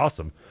 that's pretty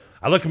awesome.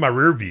 I look in my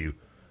rear view, and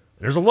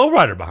there's a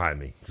lowrider behind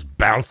me, just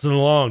bouncing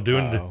along,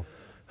 doing the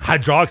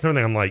hydraulics and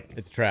everything. I'm like,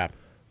 it's a trap.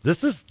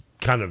 This is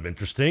kind of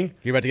interesting.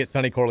 You're about to get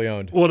Sonny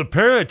Corleone. Well,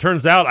 apparently it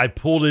turns out I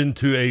pulled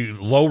into a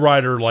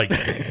lowrider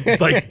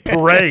like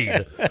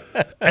parade.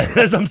 And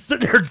as I'm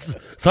sitting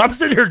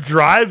here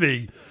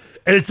driving,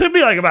 and it took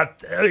me like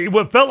about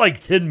what felt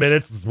like 10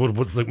 minutes is what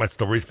like my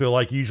stories feel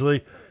like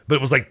usually, but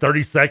it was like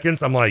 30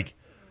 seconds. I'm like,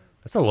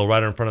 that's a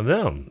lowrider in front of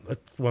them.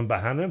 That's one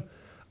behind them.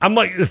 I'm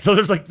like, so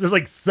there's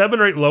like 7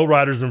 or 8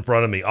 lowriders in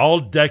front of me, all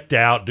decked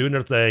out, doing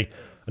their thing.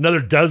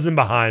 Another dozen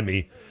behind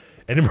me.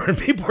 And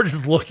people are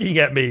just looking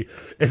at me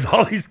as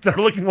they're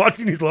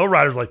watching these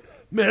lowriders like,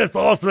 man, that's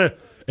awesome, man.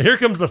 And here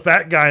comes the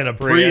fat guy in a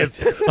Prius,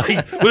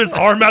 like with his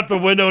arm out the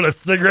window and a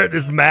cigarette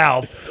in his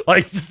mouth,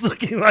 like just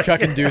looking like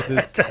chucking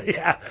deuces.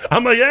 Yeah,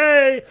 I'm like,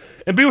 hey,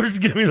 and people are just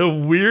giving me the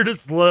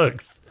weirdest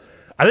looks.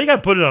 I think I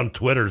put it on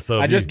Twitter. So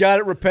I just got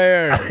it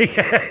repaired.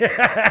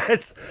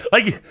 It's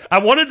like I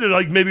wanted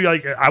to maybe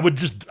I would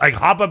just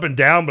hop up and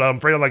down, but I'm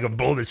afraid I'm gonna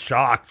blow the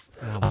shocks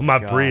on my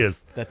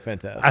Prius. That's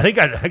fantastic. I think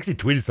I actually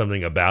tweeted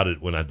something about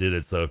it when I did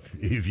it. So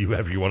if you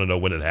want to know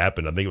when it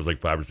happened, I think it was like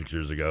 5 or 6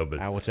 years ago. But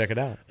I will check it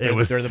out. It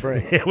was during the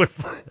break. It was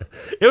one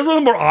of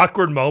the more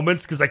awkward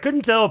moments because I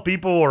couldn't tell if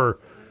people were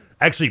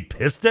actually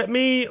pissed at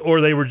me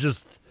or they were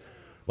just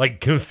like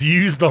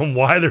confused on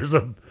why there's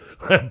a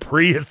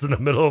Prius in the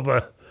middle of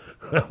a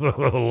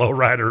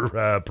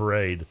lowrider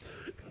parade.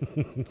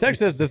 Text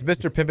says, does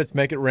Mr. Pimpets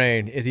make it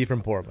rain? Is he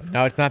from Portland?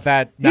 No, it's not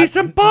that. He's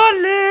from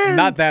Portland!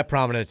 Not that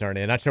prominent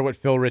attorney. I'm not sure what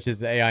Phil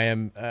Rich's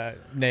AIM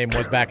name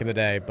was back in the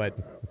day, but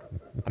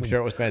I'm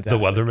sure it was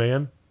fantastic. The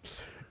weatherman?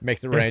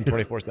 Makes it rain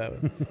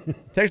 24/7.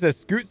 Text says,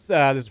 Scoots,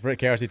 this is for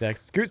KRC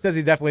text. Scoot says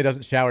he definitely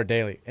doesn't shower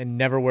daily and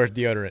never wears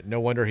deodorant. No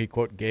wonder he,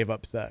 quote, gave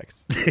up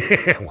sex.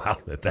 Wow,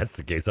 if that's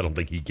the case, I don't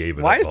think he gave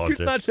it Why up. Why is Scoots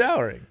not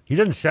showering? He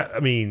doesn't shower. I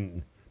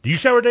mean, do you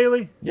shower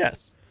daily?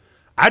 Yes.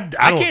 I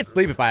can't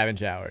sleep if I haven't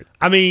showered.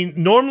 I mean,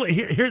 normally,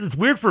 here it's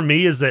weird for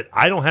me is that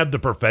I don't have the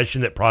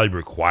profession that probably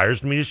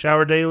requires me to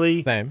shower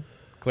daily. Same,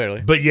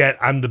 clearly. But yet,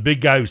 I'm the big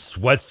guy who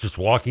sweats just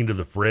walking to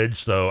the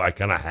fridge, so I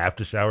kind of have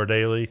to shower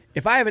daily.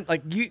 If I haven't,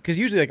 because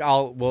usually,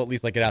 we'll at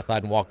least get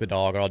outside and walk the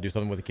dog, or I'll do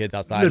something with the kids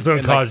outside. This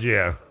will cause,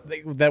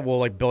 that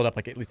will build up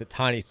at least a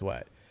tiny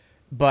sweat.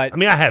 But I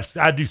mean,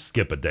 I do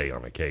skip a day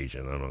on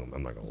occasion.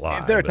 I'm not gonna lie.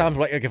 If there are times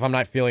if I'm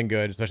not feeling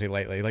good, especially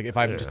lately, if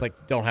I just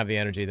don't have the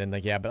energy, then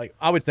but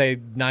I would say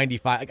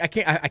 95. I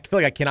can't. I feel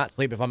like I cannot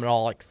sleep if I'm at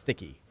all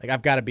sticky.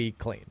 I've got to be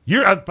clean.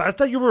 I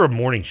thought you were a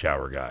morning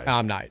shower guy.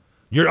 I'm night.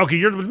 You're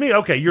with me.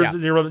 Okay, you're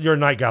a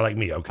night guy like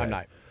me. Okay. I'm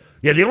night.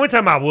 Yeah, the only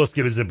time I will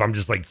skip is if I'm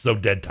just so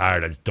dead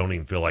tired I just don't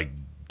even feel like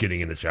getting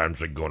in the shower. I'm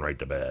just going right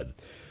to bed.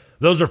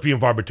 Those are few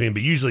and far between.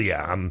 But usually,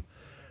 I'm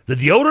the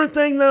deodorant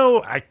thing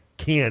though. I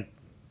can't.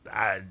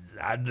 I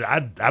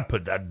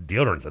put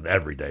deodorant's an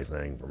everyday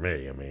thing for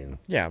me. I mean,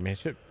 yeah,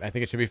 I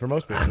think it should be for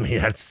most people.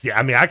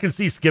 I can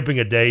see skipping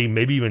a day,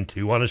 maybe even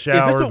 2 on a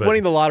shower. Is this what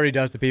winning the lottery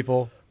does to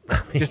people?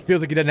 Just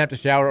feels like he doesn't have to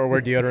shower or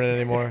wear deodorant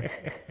anymore.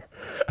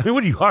 I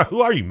mean,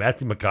 who are you,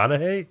 Matthew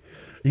McConaughey?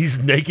 He's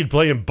naked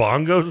playing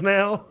bongos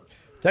now.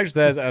 Text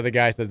says, the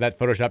guy says that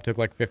Photoshop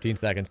took 15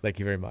 seconds. Thank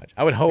you very much.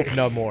 I would hope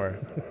no more,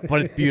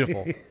 but it's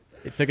beautiful.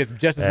 It took us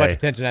just as much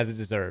attention as it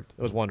deserved.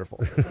 It was wonderful.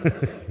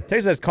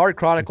 Text says, Card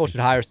Chronicle should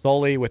hire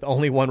Sully with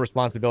only one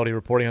responsibility,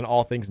 reporting on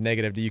all things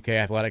negative to UK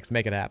athletics.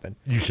 Make it happen.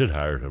 You should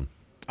hire him.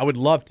 I would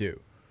love to,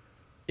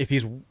 if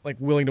he's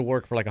willing to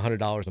work for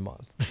 $100 a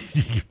month.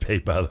 You get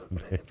paid by the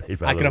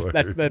word.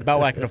 That's about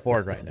what I can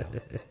afford right now.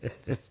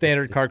 It's a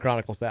standard Card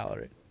Chronicle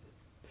salary.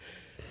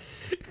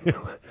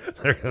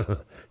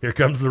 Here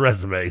comes the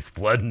resumes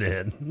flooding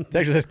in.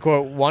 Texas says,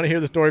 quote, want to hear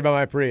the story about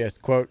my Prius?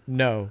 Quote,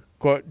 no.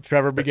 Quote,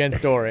 Trevor begins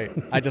story.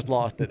 I just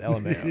lost it,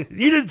 LMAO.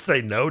 You didn't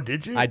say no,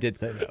 did you? I did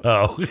say no.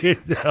 Oh,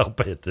 I'll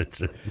pay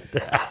attention.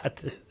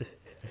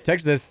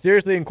 Texas says,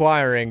 seriously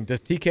inquiring,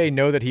 does TK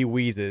know that he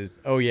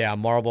wheezes? Oh, yeah,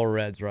 Marlboro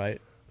Reds, right?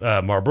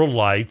 Marlboro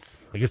Lights.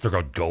 I guess they're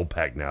called Gold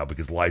Pack now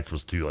because Lights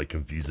was too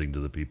confusing to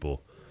the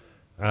people.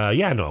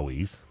 Yeah, I know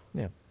Eloise.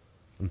 Yeah.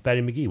 I'm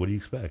Fatty McGee. What do you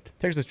expect?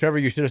 Texas says, Trevor,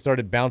 you should have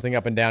started bouncing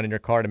up and down in your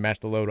car to match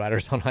the low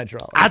riders on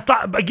hydraulics. I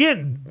thought,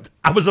 again,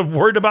 I was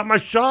worried about my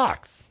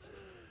shocks.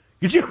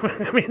 Could you,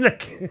 I mean,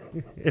 like,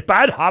 if I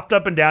had hopped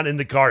up and down in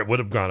the car, it would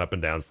have gone up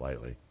and down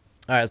slightly.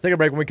 All right, let's take a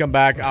break. When we come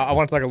back, I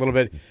want to talk a little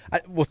bit.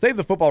 We'll save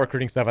the football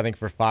recruiting stuff, I think,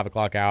 for 5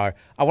 o'clock hour.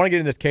 I want to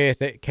get into this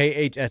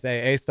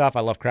KHSAA stuff.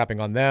 I love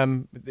crapping on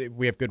them.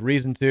 We have good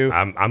reason to.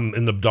 I'm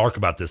in the dark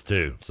about this,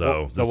 too,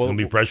 so this is going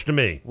to be fresh to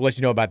me. We'll let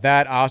you know about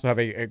that. I also have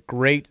a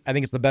great, I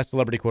think it's the best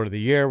celebrity quote of the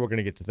year. We're going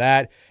to get to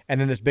that.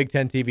 And then this Big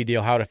Ten TV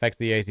deal, how it affects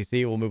the ACC.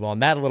 We'll move on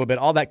that a little bit.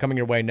 All that coming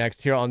your way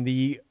next here on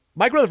the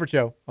Mike Rutherford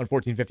Show on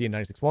 1450 and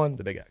 96.1,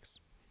 The Big X.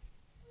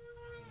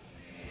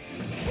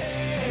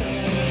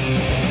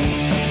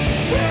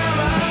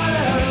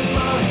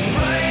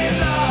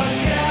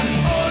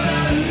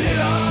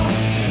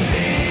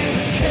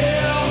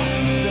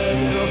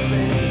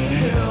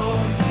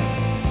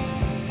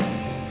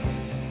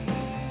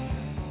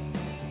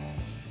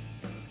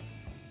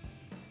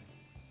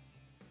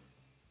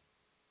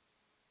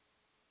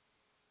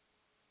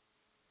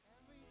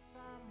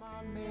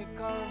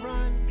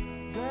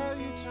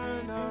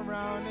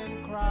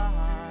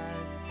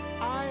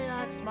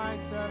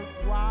 Myself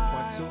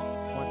why I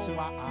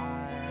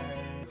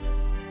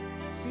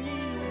see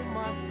you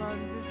must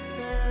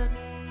understand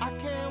I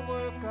can't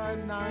work a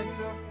 9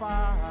 to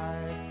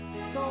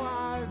 5 so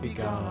I'll be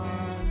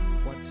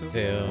gone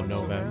till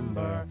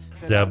November.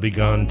 Say I'll be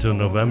gone till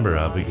November.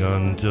 I'll be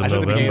gone till November. I know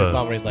the beginning of the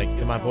song November. where he's like,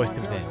 and my voice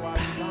comes in.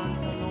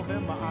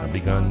 I'll be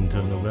gone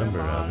till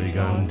November. I'll be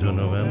gone till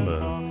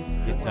November.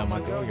 You tell my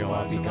girl, yo,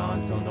 I'll be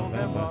gone till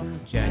November.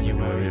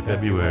 January,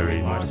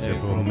 February, March,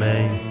 April,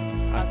 May.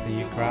 I see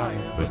you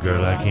crying, but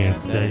girl, I can't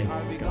stay.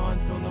 I'll be gone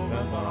till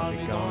November. I'll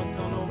be gone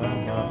till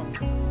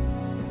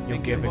November. You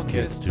give a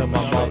kiss to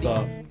my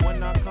mother.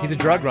 He's a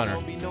drug runner.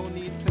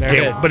 There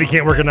it is. But he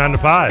can't work a 9 to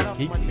 5.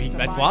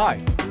 That's why.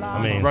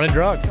 I mean, running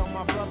drugs.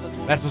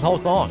 That's his whole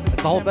song.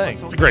 That's the whole thing.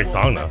 It's a great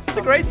song, though. It's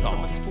a great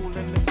song.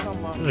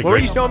 What were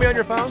you showing me on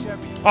your phone?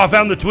 Oh, I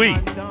found the tweet.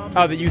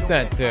 Oh, that you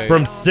sent.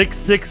 From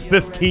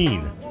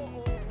 6615.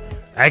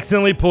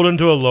 Accidentally pulled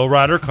into a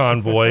lowrider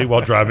convoy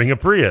while driving a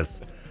Prius.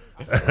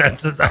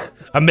 That's just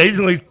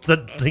amazingly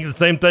think the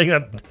same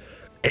thing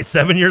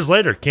 7 years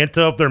later. Can't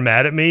tell if they're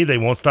mad at me. They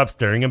won't stop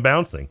staring and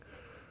bouncing.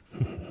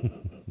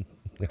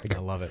 I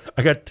love it.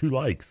 I got 2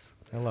 likes.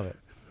 I love it.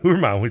 Who are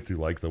my only 2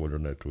 likes I wonder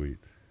on that tweet?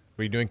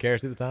 Were you doing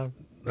KRC at the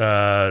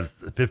time?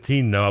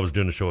 15, no. I was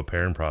doing a show with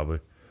Perrin probably.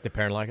 Did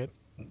Perrin like it?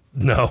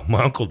 No,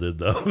 my uncle did,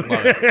 though.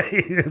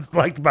 It's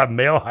liked by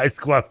male high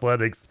school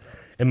athletics.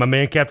 And my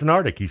man, Captain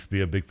Arctic, used to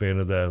be a big fan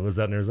of that. Lives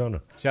out in Arizona.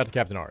 Shout out to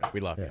Captain Arctic. We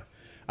love him.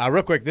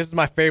 Real quick, this is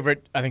my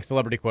favorite, I think,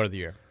 celebrity quote of the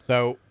year.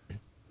 So,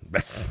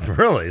 this is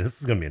going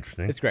to be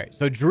interesting. It's great.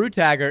 So, Drew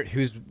Taggart,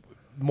 who's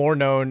more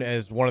known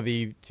as one of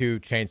the 2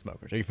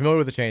 Chainsmokers. Are you familiar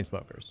with the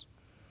Chainsmokers?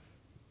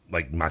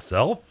 Like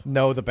myself?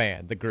 No, the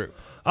band, the group.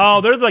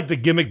 Oh, they're like the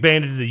gimmick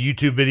band that did the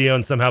YouTube video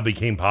and somehow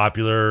became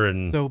popular.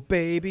 And so,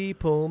 baby,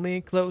 pull me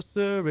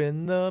closer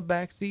in the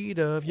backseat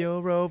of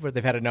your Rover.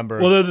 They've had a number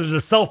of... Well, there's a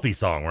selfie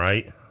song,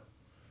 right?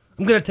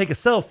 I'm going to take a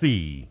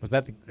selfie. Was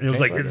that the... And it was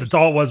like, it's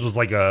all it was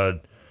like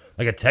a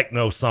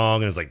techno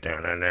song, and it's like,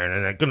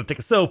 gonna take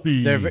a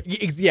selfie.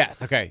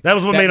 Yes, okay. That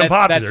was what made them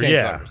popular,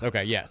 yeah.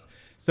 Okay, yes.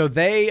 So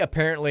they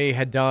apparently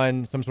had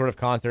done some sort of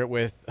concert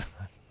with,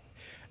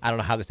 I don't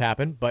know how this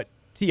happened, but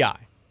T.I.,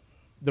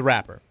 the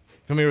rapper.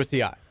 Familiar with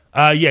T.I.?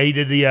 Yeah, he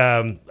did the,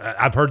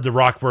 I've heard the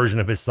rock version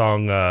of his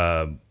song,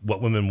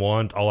 What Women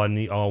Want, All I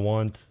Need, All I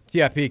Want.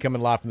 TIP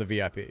coming live from the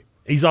VIP.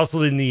 He's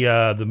also in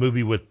the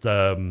movie with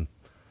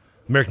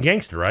American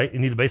Gangster, right?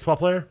 Isn't he the baseball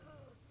player?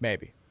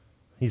 Maybe.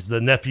 He's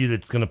the nephew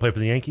that's going to play for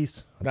the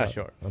Yankees? Not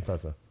sure. I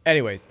thought so.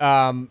 Anyways,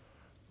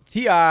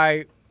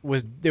 T.I.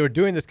 they were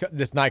doing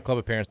this nightclub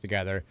appearance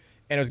together,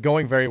 and it was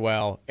going very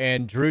well,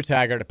 and Drew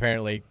Taggart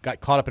apparently got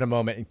caught up in a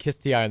moment and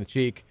kissed T.I. on the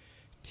cheek.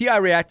 T.I.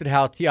 reacted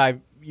how T.I.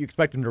 you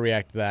expect him to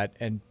react to that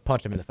and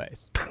punch him in the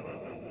face.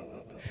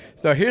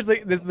 So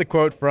this is the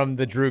quote from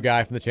the Drew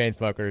guy from the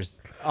Chainsmokers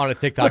on a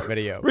TikTok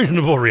video.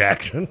 Reasonable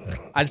reaction.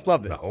 I just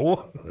love this.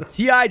 No.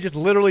 T.I. just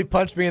literally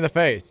punched me in the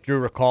face, Drew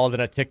recalled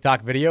in a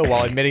TikTok video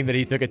while admitting that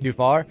he took it too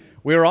far.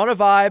 We were on a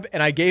vibe,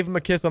 and I gave him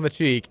a kiss on the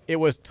cheek. It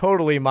was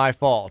totally my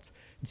fault.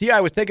 T.I.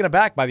 was taken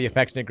aback by the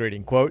affectionate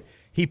greeting. Quote,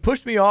 he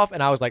pushed me off,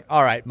 and I was like,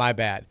 all right, my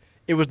bad.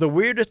 It was the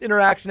weirdest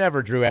interaction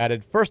ever, Drew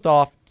added. First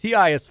off,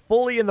 T.I. is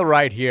fully in the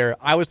right here.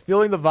 I was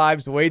feeling the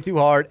vibes way too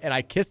hard, and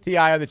I kissed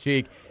T.I. on the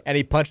cheek, and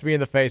he punched me in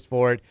the face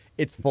for it.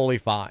 It's fully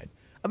fine.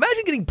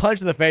 Imagine getting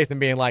punched in the face and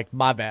being like,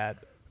 my bad.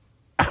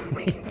 I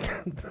mean,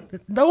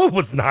 no, it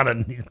was not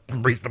a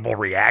reasonable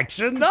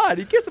reaction. It's not.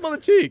 He kissed him on the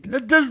cheek.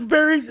 There's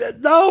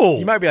no.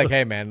 You might be like,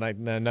 hey, man, like,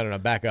 no,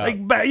 back up.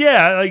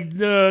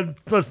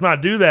 Let's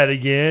not do that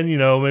again. You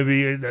know,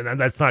 maybe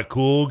that's not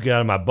cool. Get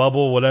out of my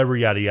bubble, whatever,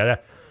 yada, yada.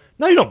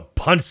 No, you don't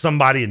punch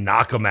somebody and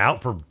knock them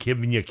out for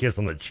giving you a kiss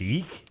on the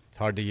cheek. It's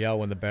hard to yell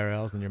when the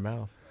barrel's in your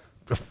mouth.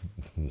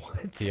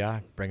 What?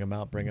 T.I., bring him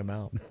out.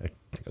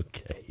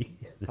 Okay.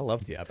 I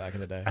loved T.I. back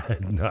in the day.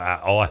 No,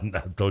 I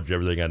told you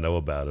everything I know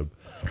about him.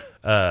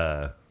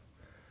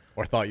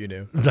 Or thought you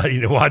knew.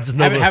 I just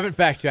know haven't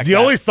fact checked. The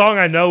only song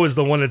I know is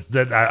the one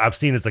that I've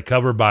seen as a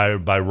cover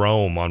by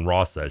Rome on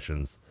Raw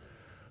Sessions,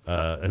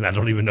 and I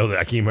don't even know that.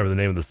 I can't remember the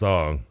name of the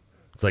song.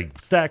 It's like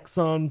stacks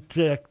on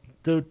check.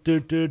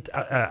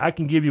 I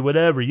can give you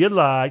whatever you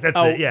like. That's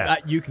it. Yeah.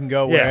 You can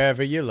go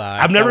wherever you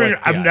like. I've never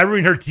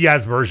even heard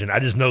T.I.'s version. I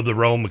just know the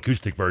Rome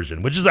acoustic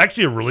version, which is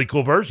actually a really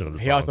cool version of the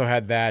song. He also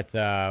had that.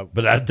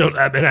 But I don't.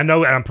 And I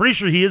know. And I'm pretty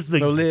sure he is the.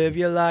 So live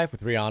your life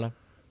with Rihanna.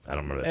 I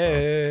don't remember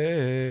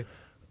that song.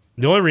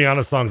 The only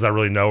Rihanna songs I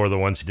really know are the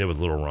ones she did with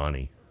Little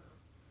Ronnie.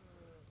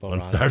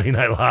 Saturday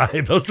Night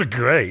Live. Those are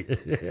great.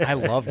 I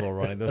love Little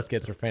Ronnie. Those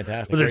skits are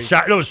fantastic. Was it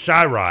Shy? No, it was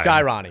Shy Ronnie.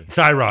 Shy Ronnie.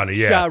 Shy Ronnie,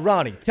 yeah. Shy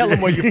Ronnie. Tell them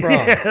where you're from.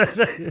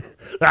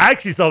 I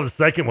actually saw the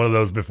second one of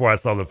those before I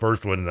saw the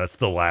first one, and I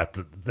still laughed.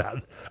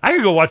 I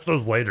could go watch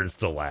those later and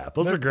still laugh.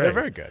 Those are great.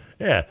 They're very good.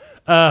 Yeah.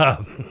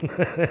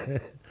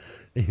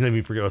 You let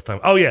me forget what's time.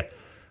 Oh, yeah.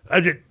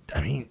 I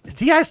mean, is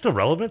T.I. still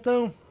relevant,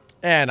 though?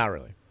 Not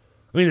really.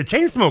 I mean, the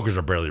Chainsmokers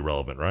are barely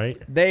relevant, right?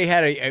 They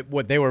had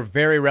they were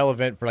very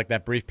relevant for like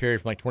that brief period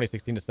from like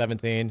 2016 to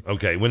 17.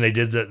 Okay, when they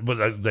did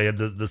they had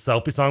the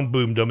Selfie song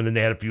Boomed Them, and then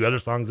they had a few other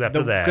songs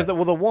after that. Because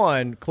the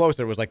one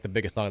Closer was like the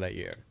biggest song of that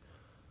year.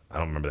 I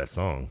don't remember that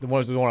song. The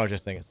one I was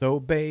just singing. So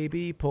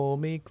baby, pull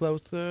me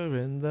closer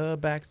in the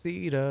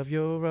backseat of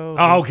your road.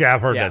 Oh, okay,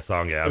 I've heard that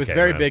song. Yeah, it was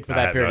very big for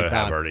that period of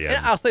time. I've heard it, yeah.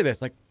 And I'll say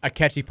this, like a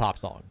catchy pop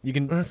song.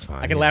 That's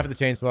fine. I can laugh at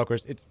the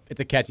Chainsmokers. It's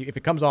a catchy. If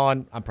it comes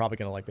on, I'm probably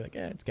gonna be like,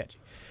 it's catchy.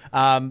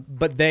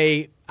 But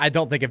I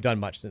don't think have done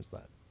much since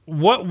then.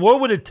 What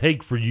would it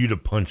take for you to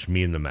punch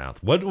me in the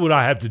mouth? What would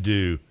I have to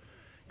do?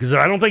 Because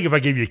I don't think if I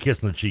gave you a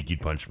kiss on the cheek,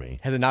 you'd punch me.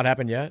 Has it not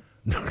happened yet?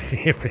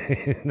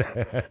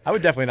 I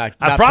would definitely not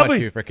punch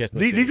you for kissing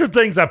the cheek. These are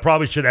things I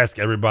probably should ask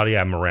everybody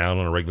I'm around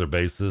on a regular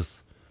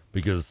basis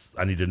because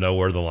I need to know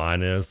where the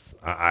line is.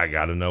 I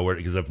got to know where,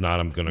 because if not,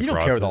 I'm going to cross it. You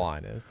don't care where the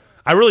line is.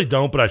 I really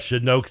don't, but I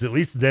should know because at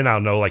least then I'll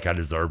know like I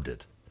deserved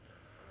it.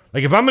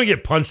 Like if I'm going to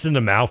get punched in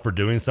the mouth for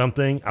doing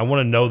something, I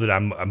want to know that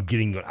I'm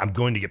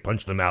going to get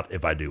punched in the mouth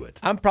if I do it.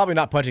 I'm probably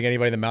not punching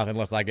anybody in the mouth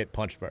unless I get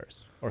punched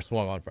first or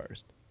swung on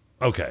first.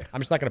 Okay. I'm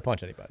just not going to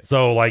punch anybody.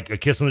 So like a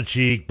kiss on the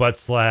cheek, butt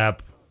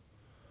slap,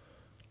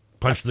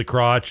 punch to the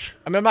crotch.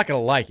 I mean, I'm not going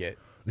to like it,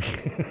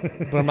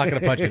 but I'm not going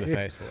to punch you in the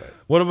face for it.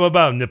 What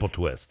about a nipple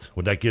twist?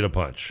 Would that get a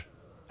punch?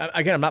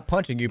 Again, I'm not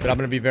punching you, but I'm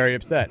going to be very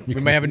upset. We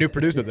may have a new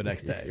producer the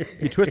next day.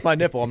 You twist my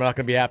nipple, I'm not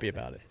going to be happy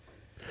about it.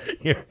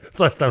 Yeah, it's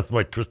the last time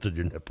somebody twisted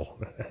your nipple.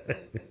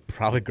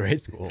 Probably grade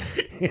school.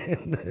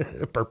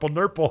 Purple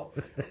nurple.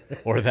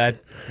 Or that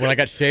when I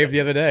got shaved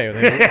the other day.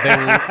 They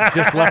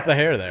just left the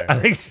hair there.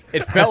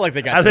 It felt like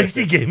they got twisted.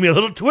 She gave me a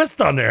little twist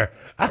on there.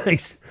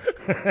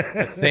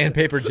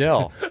 Sandpaper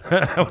gel.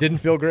 Didn't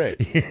feel great.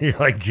 You're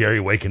like Jerry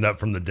waking up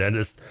from the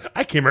dentist.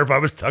 I can't remember if I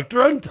was tucked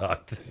or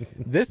untucked.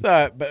 This,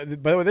 by the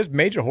way, there's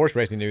major horse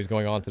racing news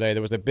going on today.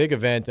 There was a big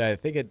event. I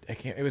think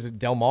it was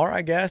Del Mar,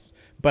 I guess.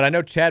 But I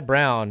know Chad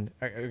Brown,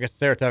 I guess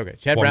Saratoga.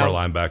 Former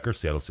linebacker,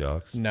 Seattle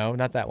Seahawks. No,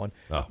 not that one.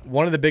 Oh.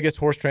 One of the biggest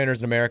horse trainers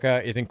in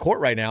America is in court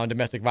right now on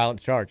domestic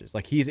violence charges.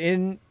 Like he's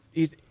in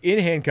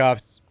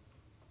handcuffs,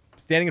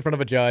 standing in front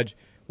of a judge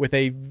with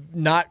a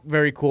not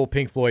very cool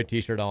Pink Floyd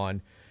T-shirt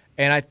on.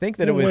 And I think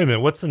that it was. Wait a minute,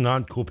 what's the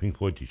non-cool Pink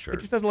Floyd T-shirt? It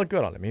just doesn't look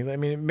good on him. I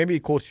mean, maybe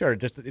a cool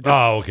shirt.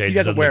 Okay. He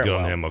doesn't wear look it good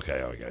well. on him.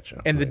 Okay, I got you.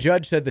 And the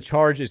judge said the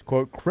charge is,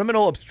 quote,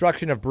 criminal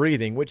obstruction of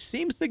breathing, which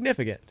seems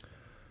significant.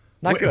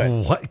 Not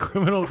good. What?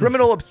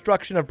 Criminal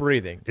obstruction of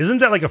breathing. Isn't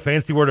that like a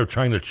fancy word of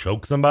trying to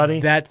choke somebody?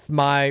 That's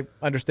my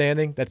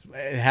understanding.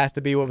 It has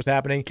to be what was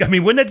happening. I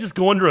mean, wouldn't that just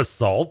go under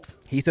assault?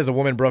 He says a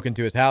woman broke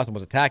into his house and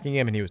was attacking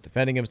him, and he was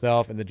defending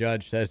himself, and the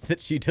judge says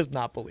that she does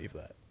not believe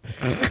that.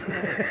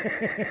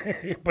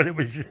 but it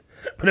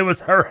was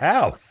her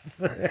house.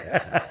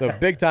 So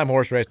big time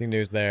horse racing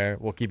news there.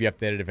 We'll keep you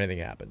updated if anything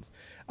happens.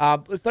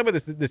 Let's talk about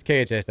this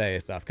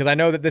KHSA stuff, because I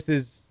know that this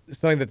is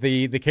something that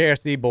the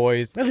KRC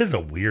boys. That is a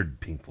weird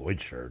Pink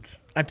Floyd shirt.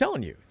 I'm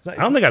telling you. I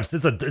don't think it's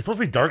supposed to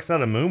be Dark Side of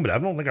the Moon, but I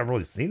don't think I've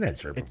really seen that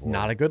shirt before. It's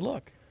not a good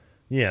look.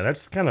 Yeah,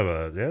 that's kind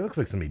of it looks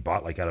like somebody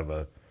bought like out of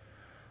a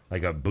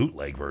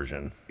bootleg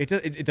version.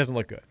 It doesn't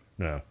look good.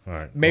 No, all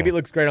right. Maybe it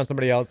looks great on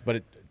somebody else,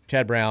 but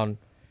Chad Brown.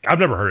 I've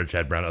never heard of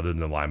Chad Brown other than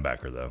the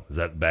linebacker, though. Is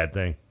that a bad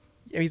thing?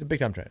 Yeah, he's a big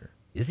time trainer.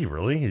 Is he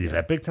really? Is he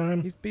that big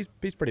time? He's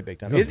pretty big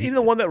time. Is he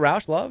the one that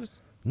Roush loves?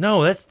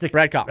 No, that's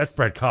Brad Cox. That's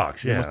Brad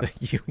Cox. Yeah.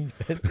 You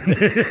said.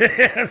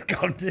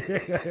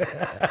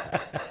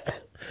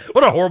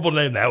 What a horrible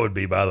name that would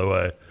be, by the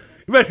way.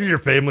 Imagine your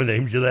family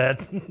names you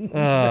that.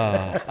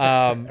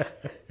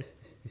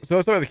 So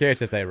let's start with the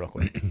KHSA real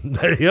quick.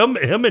 him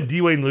and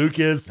Dwayne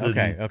Lucas.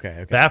 Okay.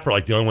 Baff are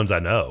like the only ones I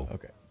know.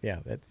 Okay. Yeah,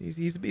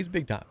 he's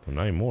big time. Well,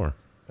 not anymore.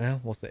 Well,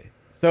 we'll see.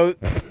 So,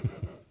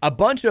 a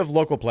bunch of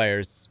local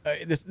players.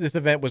 This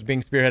event was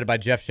being spearheaded by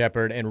Jeff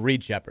Shepard and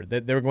Reed Shepard.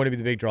 They were going to be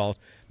the big draws.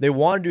 They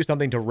wanted to do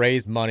something to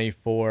raise money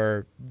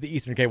for the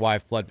Eastern KY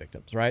flood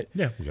victims, right?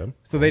 Yeah, okay.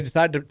 So they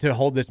decided to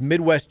hold this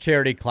Midwest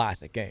Charity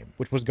Classic game,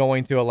 which was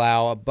going to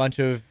allow a bunch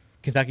of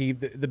Kentucky,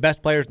 the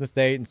best players in the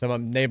state and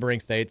some neighboring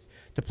states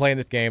to play in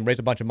this game, raise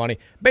a bunch of money.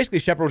 Basically,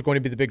 Shepherd was going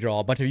to be the big draw.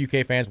 A bunch of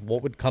UK fans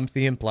would come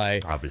see him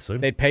play. Obviously.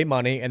 They'd pay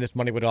money, and this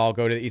money would all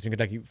go to the Eastern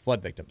Kentucky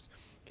flood victims.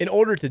 In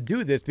order to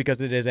do this,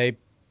 because it is a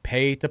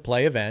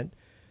pay-to-play event,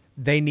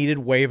 they needed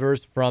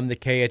waivers from the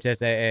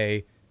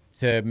KHSAA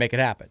to make it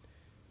happen.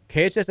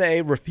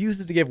 KHSAA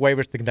refuses to give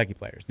waivers to Kentucky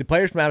players. The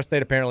players from out of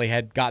state apparently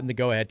had gotten the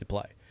go-ahead to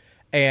play.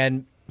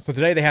 And so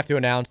today they have to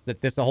announce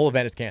that the whole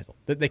event is canceled.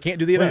 That they can't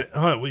do the event.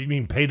 Wait, what do you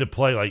mean pay to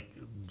play? Like,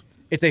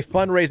 it's a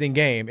fundraising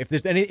game. If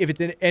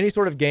it's in any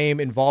sort of game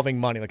involving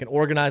money, like an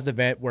organized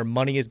event where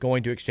money is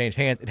going to exchange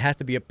hands, it has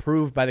to be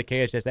approved by the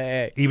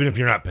KHSAA. even if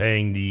you're not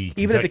paying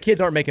Even if the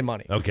kids aren't making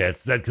money. Okay,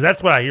 because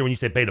that's what I hear when you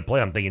say pay to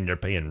play. I'm thinking they're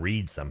paying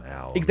Reed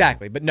somehow.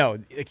 Exactly, but no,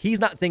 he's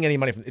not seeing any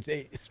money from it.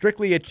 It's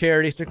strictly a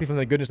charity, strictly from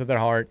the goodness of their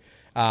heart,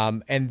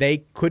 and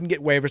they couldn't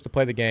get waivers to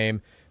play the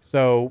game.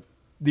 So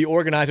the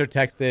organizer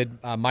texted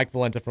Mike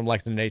Valenta from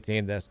Lexington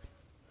 18 this.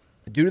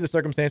 Due to the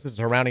circumstances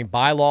surrounding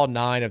Bylaw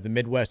 9 of the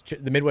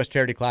Midwest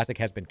Charity Classic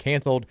has been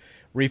canceled.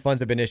 Refunds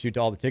have been issued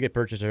to all the ticket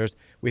purchasers.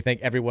 We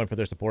thank everyone for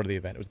their support of the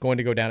event. It was going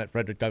to go down at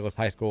Frederick Douglass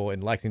High School in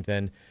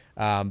Lexington,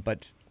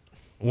 but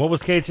what was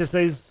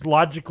KHSA's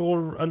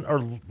logical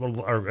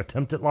or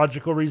attempted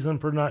logical reason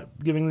for not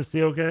giving this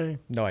the okay?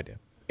 No idea.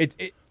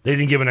 They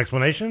didn't give an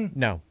explanation?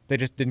 No, they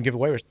just didn't give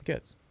waivers to the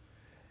kids.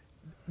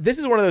 This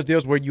is one of those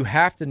deals where you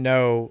have to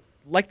know,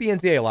 like the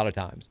NCAA a lot of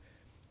times,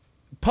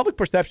 public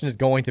perception is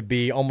going to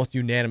be almost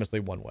unanimously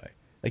one way.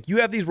 Like, you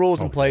have these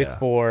rules in place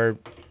for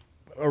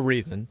a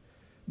reason,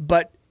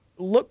 but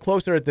look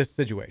closer at this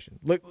situation.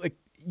 Look, like,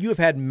 you have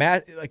had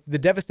the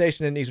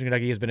devastation in Eastern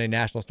Kentucky has been a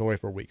national story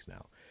for weeks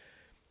now.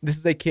 This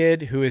is a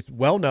kid who is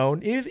well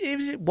known. Even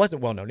if it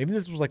wasn't well known, even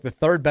if this was like the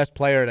third best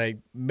player at a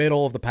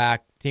middle of the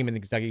pack team in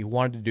Kentucky who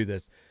wanted to do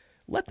this,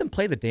 let them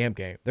play the damn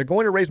game. They're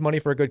going to raise money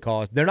for a good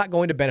cause. They're not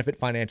going to benefit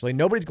financially.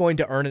 Nobody's going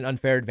to earn an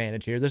unfair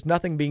advantage here. There's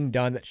nothing being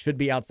done that should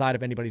be outside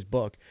of anybody's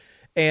book.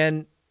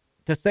 And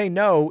to say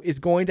no is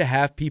going to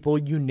have people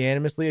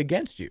unanimously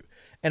against you.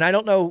 And I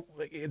don't know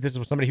if this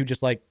was somebody who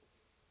just like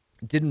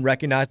didn't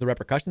recognize the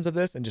repercussions of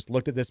this and just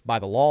looked at this by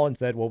the law and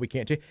said, well, we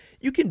can't change.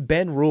 You can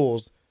bend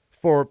rules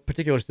for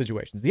particular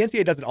situations. The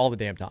NCAA does it all the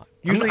damn time.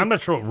 Usually, I'm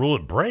not sure what rule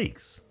it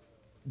breaks.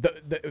 The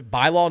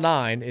Bylaw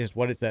 9 is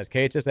what it says.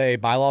 KHSAA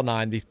Bylaw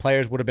 9, these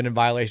players would have been in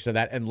violation of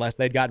that unless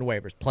they'd gotten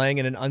waivers. Playing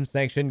in an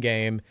unsanctioned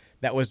game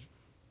that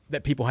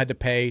people had to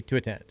pay to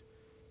attend.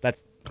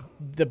 That's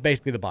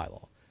basically the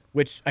bylaw,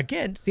 which,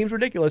 again, seems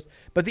ridiculous.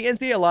 But the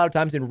NCAA, a lot of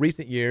times in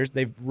recent years,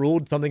 they've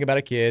ruled something about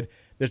a kid.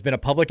 There's been a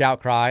public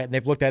outcry, and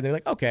they've looked at it and they're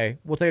like, okay,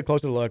 we'll take a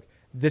closer look.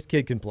 This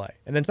kid can play.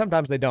 And then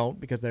sometimes they don't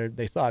because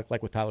they suck,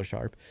 like with Tyler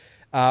Sharp.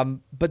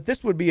 But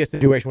this would be a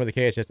situation where the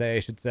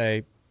KHSAA should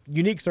say,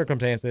 unique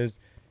circumstances,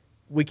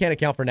 we can't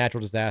account for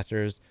natural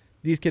disasters.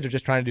 These kids are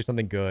just trying to do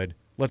something good.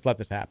 Let's let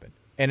this happen.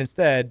 And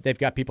instead, they've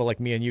got people like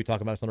me and you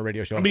talking about this on a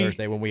radio show on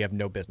Thursday when we have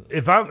no business.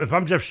 If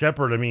I'm Jeff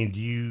Shepherd, I mean, do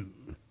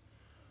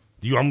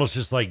you almost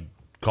just like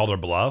call their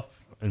bluff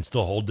and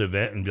still hold the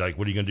event and be like,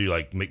 what are you going to do?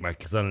 Like make my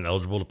son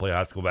ineligible to play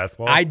high school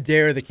basketball? I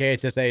dare the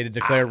KHSAA to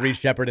declare Reed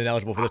Shepherd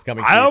ineligible for this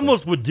coming season. I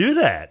almost would do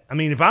that. I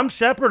mean, if I'm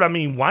Shepherd, I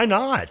mean, why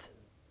not?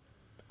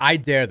 I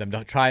dare them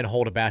to try and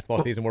hold a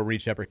basketball season where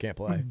Reed Shepherd can't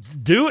play.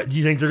 Do it. Do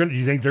you think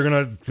they're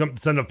gonna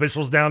send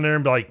officials down there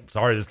and be like,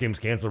 sorry, this game's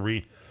canceled,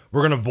 Reed.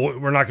 We're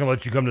not gonna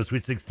let you come to the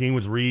Sweet 16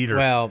 with Reed,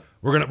 or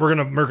we're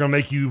gonna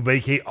make you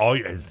vacate all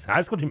your. Has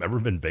high school team ever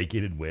been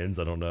vacated wins?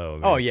 I don't know. I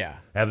mean, oh yeah.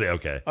 Have they?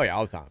 Okay. Oh yeah,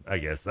 all the time. I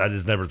guess I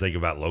just never think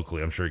about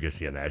locally. I'm sure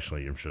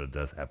nationally. I'm sure it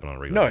does happen on a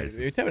regular basis.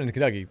 No, it's happened in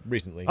Kentucky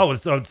recently. Oh,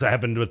 it's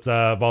happened with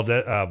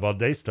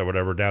Valdosta or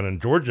whatever down in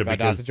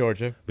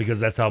Georgia because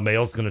that's how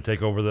Mail's gonna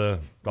take over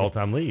the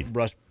all-time lead.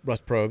 Russ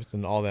Probst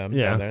and all them.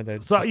 Yeah. Down there.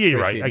 So yeah,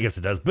 you're right. I guess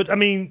it does, but I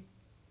mean,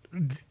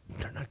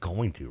 they're not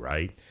going to,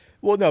 right?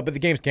 Well, no, but the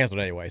game's canceled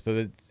anyway,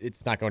 so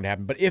it's not going to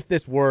happen. But if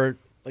this were,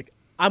 like,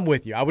 I'm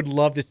with you. I would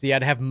love to see.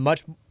 I'd have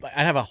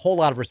a whole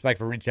lot of respect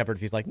for Reed Shepherd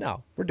if he's like,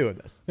 no, we're doing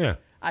this. Yeah.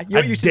 You know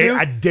what you should do?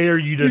 I dare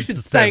you to. You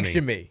should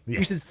sanction me. Yeah.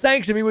 You should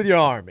sanction me with your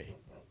army.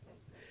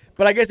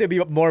 But I guess it'd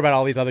be more about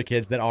all these other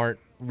kids that aren't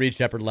Reed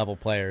Shepherd level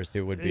players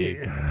who would be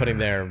putting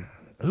their.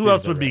 Who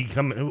else would be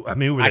coming? I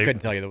mean, who were they? I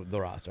couldn't tell you the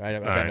roster. I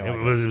don't know.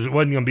 It wasn't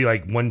going to be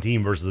like one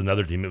team versus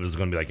another team. It was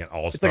going to be like an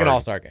all-star. It's like an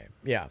all-star game.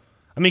 Yeah.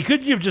 I mean,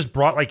 could you have just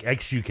brought like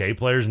ex-UK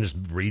players and just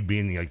Reed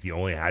being like the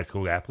only high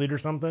school athlete or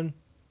something?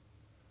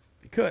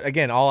 You could.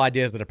 Again, all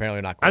ideas that apparently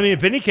are not. I mean,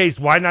 if any case,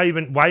 why not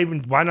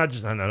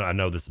just? I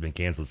know this has been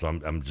canceled, so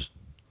I'm just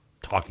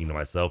talking to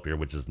myself here,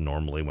 which is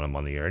normally when I'm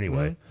on the air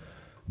anyway. Mm-hmm.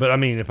 But I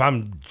mean, if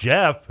I'm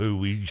Jeff, who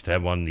we used to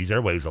have on these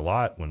airwaves a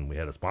lot when we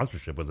had a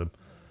sponsorship with him,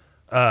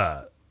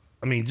 I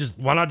mean, just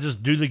why not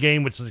just do the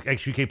game with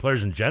ex-UK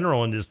players in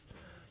general and just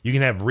you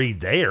can have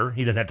Reed there.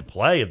 He doesn't have to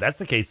play. If that's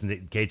the case, and the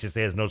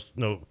KHSA has no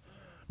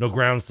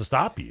grounds to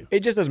stop you. It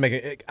just doesn't make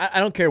it. I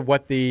don't care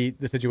what the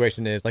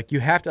situation is. Like, you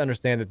have to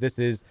understand that this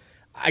is,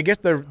 I guess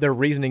their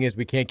reasoning is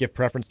we can't give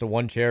preference to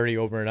one charity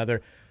over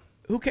another.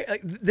 who cares?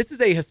 Like, this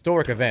is a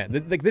historic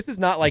event. Like, this is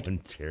not like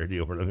charity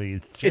over. I mean,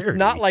 it's charity. It's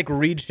not like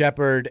Reed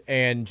Shepherd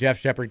and Jeff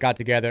Shepherd got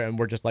together and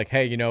were just like,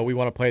 hey, we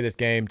want to play this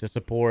game to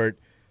support,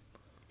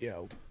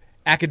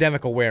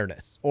 academic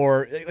awareness,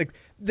 or like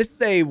this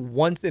is a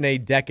once in a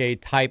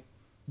decade type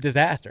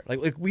disaster.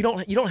 Like you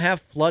don't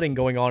have flooding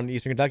going on in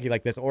Eastern Kentucky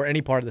like this, or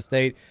any part of the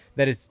state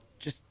that is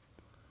just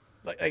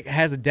like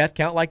has a death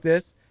count like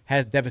this,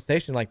 has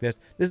devastation like this.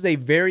 This is a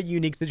very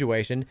unique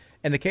situation,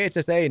 and the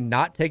KHSA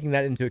not taking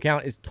that into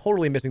account is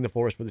totally missing the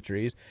forest for the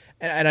trees.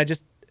 And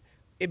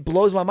it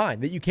blows my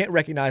mind that you can't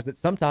recognize that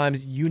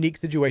sometimes unique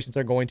situations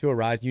are going to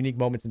arise, unique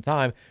moments in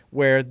time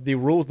where the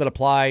rules that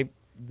apply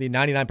the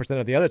 99%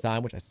 of the other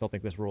time, which I still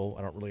think this rule,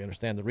 I don't really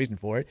understand the reason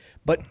for it,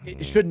 but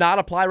it should not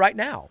apply right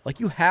now. Like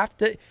you have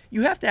to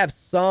have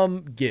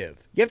some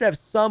give. You have to have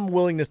some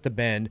willingness to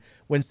bend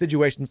when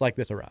situations like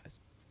this arise.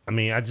 I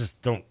mean, I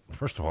just don't.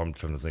 First of all, I'm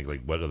trying to think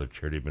like what other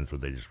charity events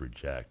would they just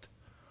reject?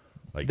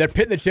 Like they're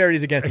pitting the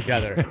charities against each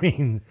other. I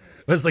mean,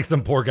 it's like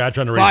some poor guy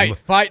trying to raise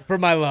fight for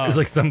my love. It's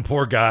like some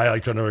poor guy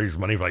like trying to raise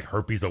money for like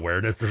herpes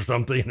awareness or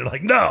something. And they're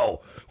like,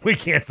 no, we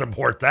can't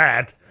support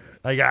that.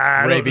 Like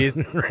rabies.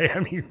 I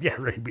mean,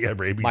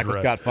 rabies. Michael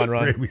Scott fun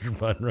run. Rabies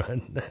fun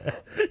run.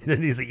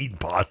 Then he's like eating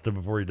pasta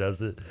before he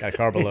does it. Got a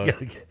carb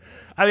load.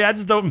 I mean, I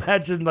just don't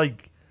imagine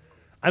like.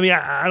 I mean,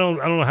 I don't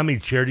know how many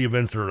charity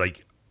events are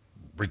like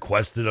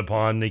requested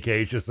upon the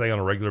KHSA on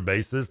a regular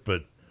basis,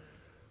 but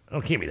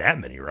it can't be that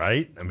many,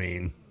 right? I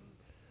mean,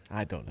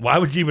 I don't know. Why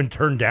would you even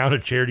turn down a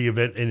charity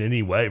event in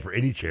any way for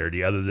any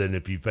charity other than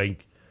if you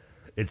think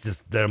it's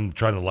just them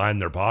trying to line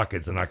their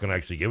pockets and not going to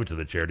actually give it to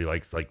the charity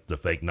like the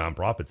fake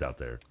nonprofits out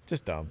there?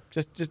 Just dumb.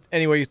 Just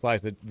any way you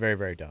slice it, very,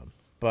 very dumb.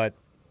 But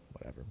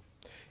whatever.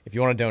 If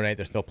you want to donate,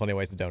 there's still plenty of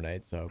ways to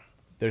donate. So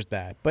there's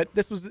that. But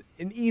this was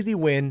an easy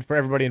win for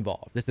everybody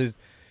involved. This is,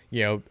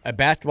 a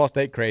basketball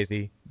state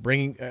crazy,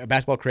 bringing a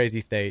basketball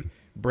crazy state,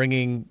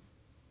 bringing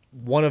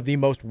one of the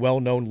most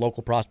well-known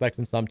local prospects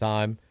in some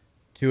time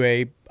to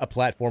a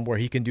platform where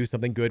he can do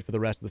something good for the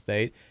rest of the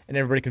state, and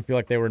everybody can feel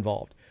like they were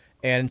involved.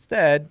 And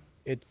instead,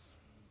 it's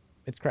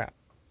crap.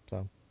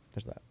 So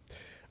there's that.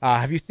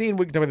 Have you seen?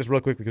 We can talk about this real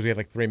quickly because we have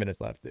like 3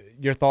 minutes left.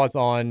 Your thoughts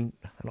on?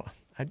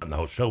 On the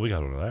whole show, we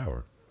got another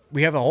hour.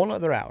 We have a whole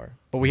other hour,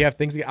 but we have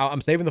things.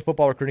 I'm saving the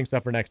football recruiting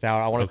stuff for next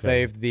hour. I want to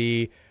save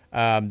the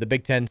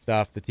Big Ten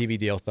stuff, the TV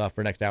deal stuff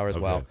for next hour as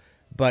well.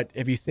 But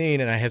have you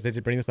seen? And I hesitate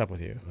to bring this up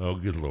with you. Oh,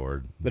 good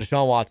Lord! The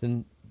Deshaun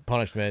Watson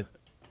punishment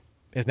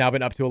has now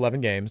been up to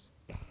 11 games.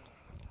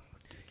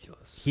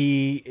 Ridiculous.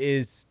 He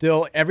is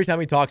still, every time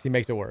he talks, he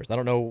makes it worse. I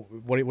don't know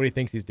what he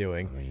thinks he's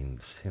doing. I mean,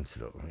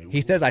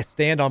 he says, I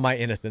stand on my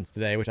innocence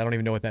today, which I don't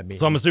even know what that means.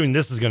 So I'm assuming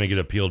this is going to get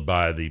appealed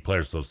by the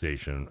Players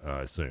Association,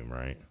 I assume,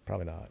 right?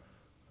 Probably not.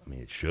 I mean,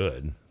 it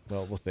should.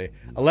 Well, we'll see.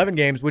 11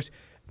 games, which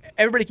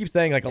everybody keeps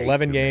saying, like,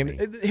 11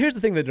 games. Here's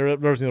the thing that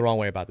rubs me the wrong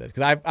way about this,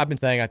 because I've been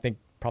saying, I think,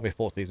 probably a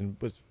full season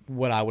was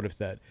what I would have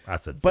said. I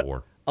said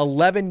 4.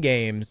 11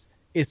 games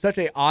is such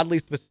a oddly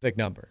specific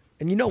number.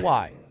 And you know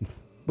why?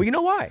 Well, you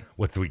know why.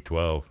 What's week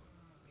 12?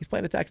 He's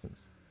playing the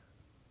Texans.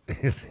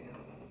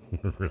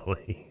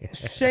 Really?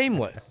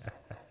 Shameless.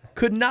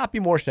 Could not be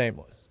more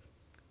shameless.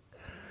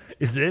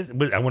 Is this?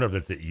 I wonder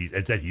if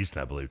it's at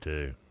Houston, I believe,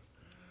 too.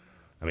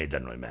 I mean, it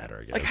doesn't really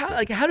matter, I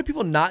guess. How do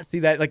people not see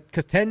that? Like,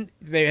 because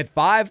they had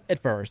 5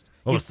 at first.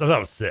 Well, that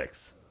was 6.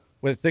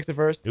 Was it 6 at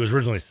first? It was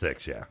originally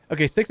 6, yeah.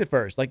 Okay, 6 at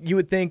first. Like, you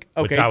would think,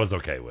 okay. Which I was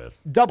okay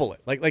with. Double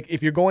it. Like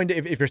if you're going to,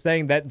 if you're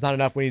saying that's not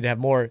enough, we need to have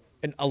more.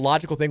 And a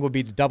logical thing would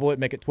be to double it,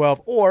 make it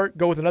 12, or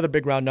go with another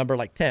big round number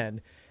like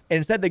 10. And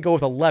instead they go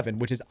with 11,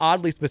 which is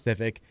oddly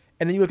specific.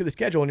 And then you look at the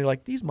schedule and you're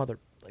like, these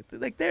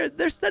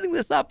they're setting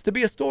this up to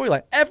be a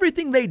storyline.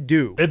 Everything they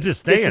do. It just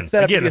stands.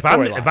 Again, if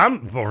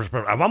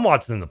I'm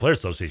watching the Players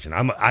Association,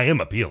 I am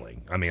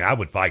appealing. I mean, I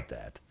would fight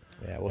that.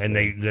 Yeah, we'll and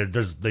see.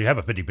 they have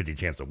a 50-50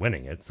 chance of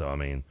winning it. So I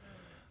mean,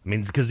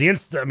 because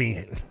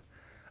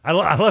I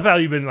love how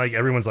even like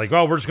everyone's like,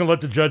 oh, we're just gonna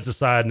let the judge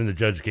decide, and then the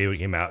judge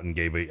came out and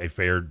gave a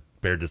fair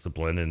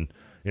discipline, and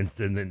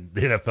then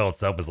the NFL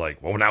itself is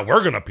like, well, now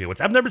we're gonna appeal,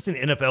 which I've never seen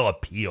the NFL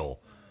appeal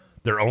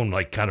their own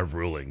like kind of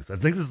rulings. I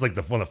think this is like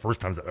one of the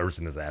first times I've ever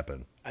seen this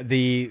happen.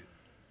 The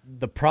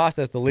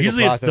process, the legal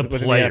Usually process it's the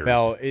within players. the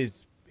NFL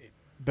is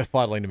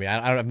befuddling to me.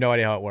 I have no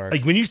idea how it works.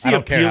 Like when you see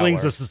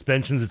appealings of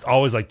suspensions, it's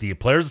always like the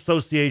Players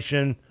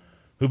Association,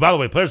 who, by the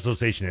way, Players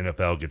Association in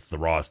NFL gets the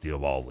rawest deal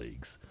of all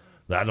leagues.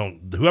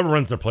 Whoever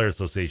runs their Players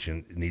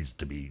Association needs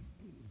to be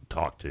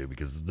talked to,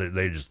 because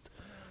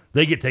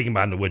they get taken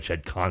behind the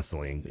woodshed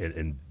constantly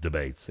in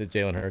debates. Is it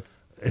Jalen Hurts?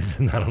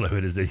 I don't know who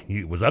it is.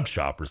 He was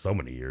Upshaw for so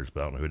many years,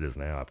 but I don't know who it is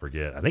now. I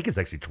forget. I think it's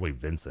actually Troy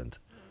Vincent,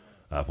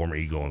 former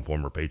Eagle and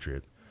former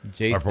Patriot.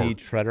 J.C.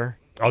 Treader.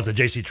 Oh, is it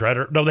J.C.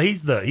 Treader? No,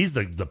 he's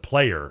the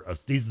player.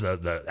 He's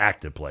the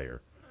active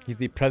player. He's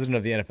the president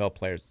of the NFL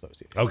Players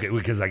Association. Okay,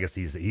 because I guess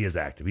he is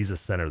active. He's a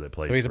center that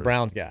plays. So he's a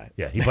Browns guy.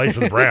 Yeah, he plays for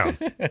the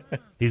Browns.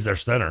 He's their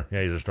center.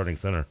 Yeah, he's their starting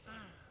center.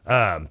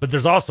 But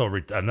there's also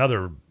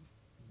another,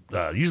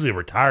 usually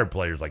retired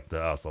players like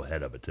also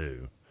head of it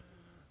too.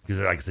 Because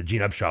like I said,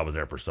 Gene Upshaw was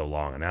there for so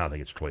long, and now I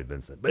think it's Troy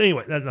Vincent. But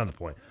anyway, that's not the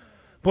point.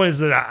 Point is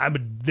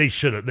that they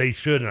should,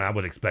 and I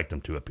would expect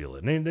them to appeal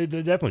it. And they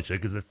definitely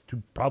should, because it's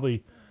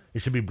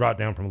it should be brought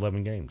down from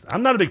 11 games.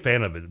 I'm not a big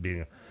fan of it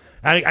being.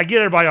 I get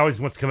everybody always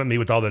wants to come at me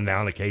with all the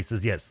Nana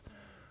cases. Yes,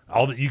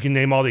 you can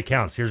name all the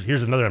accounts.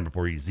 Here's another number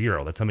for you: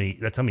 0. That's how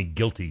many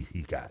guilty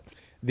he's got.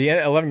 The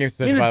 11-game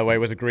suspension, by the way,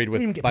 was agreed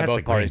with by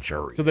both parties.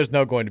 Jury. So there's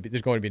going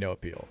to be no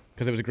appeal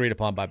because it was agreed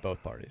upon by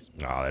both parties.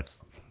 Oh, that's.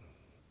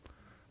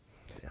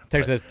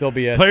 Texas says still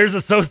BS. Players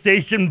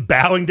Association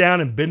bowing down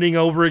and bending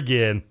over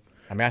again.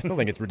 I mean, I still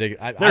think it's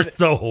ridiculous. They're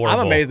so horrible.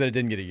 I'm amazed that it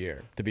didn't get a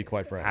year, to be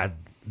quite frank. I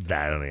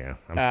don't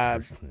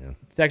know.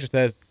 Texas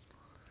says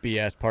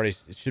BS.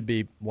 Parties should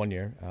be 1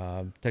 year.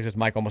 Texas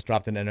Mike almost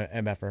dropped an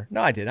MFer.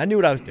 No, I didn't. I knew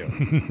what I was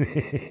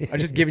doing. I'm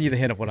just giving you the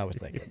hint of what I was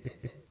thinking.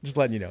 Just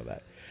letting you know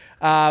that.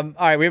 All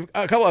right, we have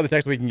a couple other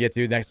texts we can get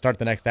to. Start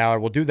the next hour.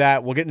 We'll do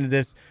that. We'll get into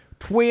this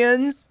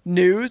Twins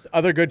news,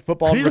 other good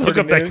football news. Look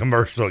up that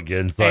commercial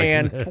again.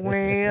 And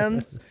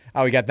Twins.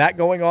 We got that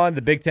going on.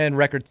 The Big Ten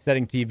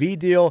record-setting TV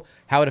deal,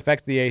 how it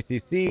affects the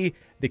ACC.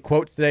 The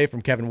quotes today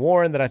from Kevin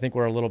Warren that I think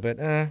were a little bit,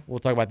 we'll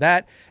talk about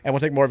that. And we'll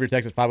take more of your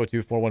texts at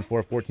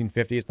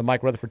 502-414-1450. It's the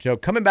Mike Rutherford Show.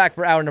 Coming back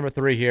for hour number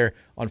 3 here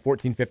on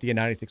 1450 and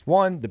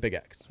 96.1, The Big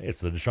X. Hey, it's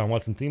the Deshaun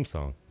Watson theme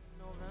song.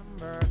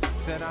 Nice.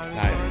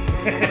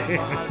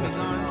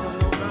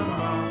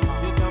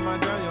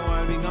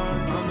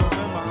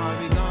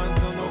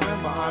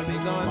 I'll be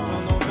gone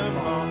till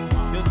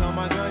November. You tell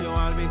my girl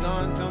I'll be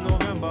gone till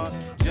November.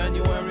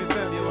 January,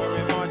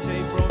 February, March,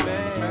 April,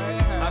 May.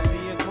 I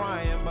see you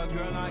crying, but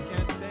girl, I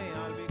can't stay.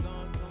 I'll be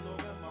gone till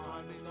November.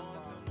 I'll be gone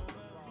till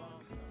November.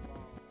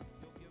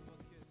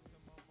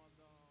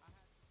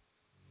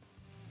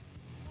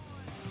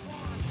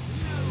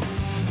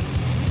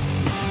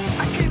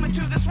 I came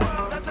into this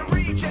world as a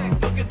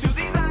reject. Look into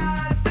these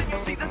eyes, then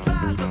you'll see the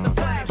size of the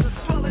flames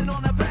swelling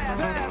on the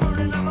past. It's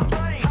burning of a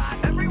flame.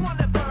 Everyone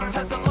that burns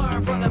has to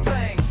learn from the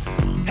pain.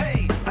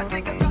 Hey, I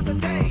think about the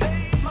day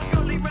my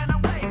girlie ran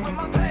away with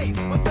my pay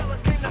when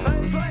fellas came to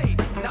play.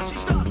 Now she's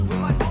stuck with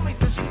my homies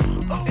that she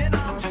and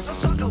I'm just a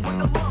sucker with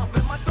a lump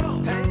in my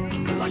throat.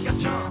 Hey, like a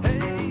chump. Hey,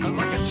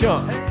 like a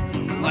chump.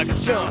 Like a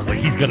chump. Like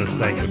he's gonna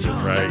sing with this,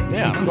 right?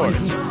 Yeah, of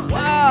course.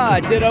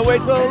 Why did I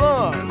wait so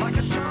long?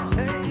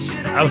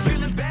 I was.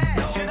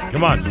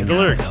 Come on, get the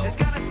lyrics.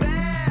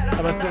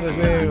 I'm a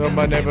citizen of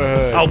my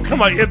neighborhood. Oh,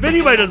 come on. If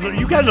anybody doesn't,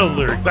 you got no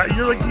lyrics.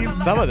 You're like these.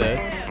 Some of this.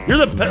 You're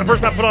the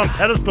person I put on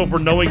pedestal for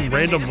knowing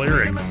random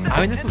lyrics.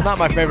 I mean, this was not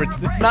my favorite.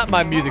 This is not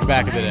my music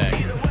back in the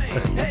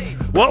day.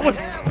 What was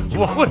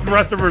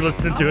Rutherford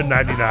listening to in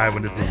 '99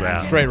 when this was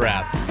out? Straight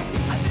rap.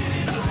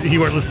 You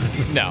weren't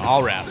listening? No,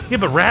 all rap. Yeah,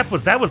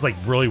 but that was like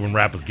really when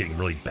rap was getting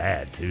really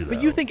bad too, though.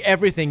 But you think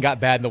everything got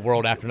bad in the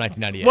world after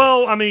 1998?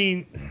 Well, I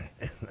mean,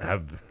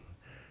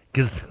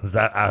 because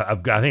I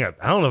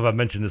don't know if I've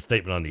mentioned this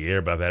statement on the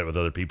air, but I've had it with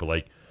other people.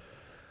 Like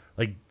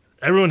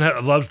everyone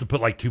loves to put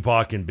like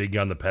Tupac and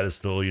Biggie on the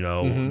pedestal, you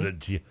know.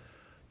 Mm-hmm.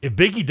 If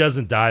Biggie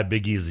doesn't die,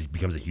 Biggie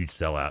becomes a huge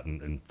sellout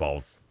and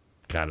falls,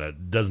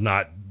 does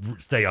not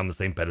stay on the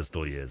same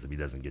pedestal he is if he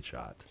doesn't get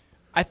shot.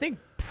 I think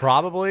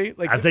probably.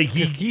 I think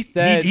he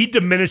said he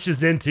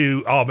diminishes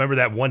into, remember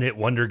that one-hit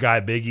wonder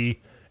guy Biggie,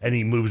 and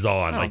he moves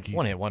on.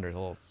 One-hit wonder is a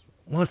little.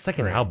 Well, his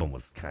second album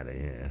was kind of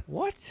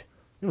What?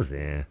 It was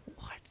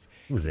What?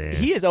 It was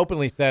He has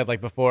openly said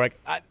before.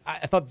 I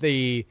thought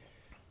the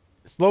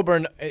Slow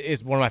Burn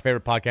is one of my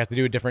favorite podcasts. They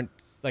do a different.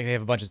 They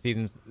have a bunch of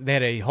seasons. They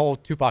had a whole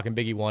Tupac and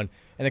Biggie one,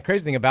 and the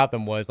crazy thing about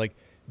them was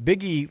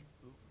Biggie.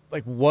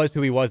 Was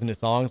who he was in his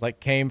songs,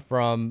 came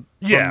from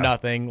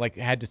nothing,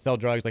 had to sell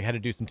drugs, had to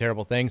do some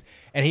terrible things.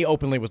 And he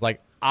openly was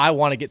I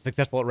want to get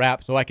successful at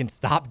rap so I can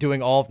stop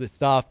doing all of this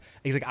stuff.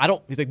 He's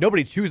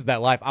nobody chooses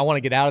that life. I want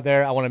to get out of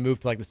there. I want to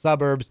move to the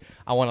suburbs.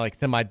 I want to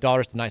send my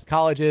daughters to nice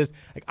colleges.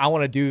 I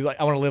want to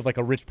live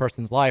a rich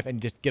person's life and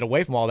just get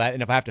away from all that.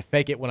 And if I have to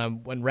fake it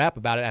when rap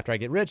about it after I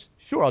get rich,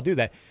 sure, I'll do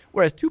that.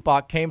 Whereas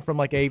Tupac came from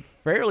a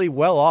fairly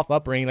well-off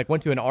upbringing,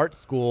 went to an art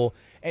school,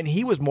 and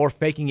he was more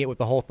faking it with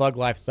the whole thug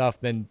life stuff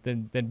than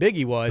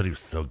Biggie was. But he was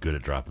so good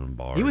at dropping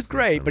bars. He was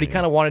great, but he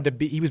kind of wanted to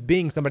be. He was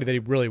being somebody that he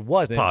really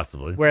wasn't.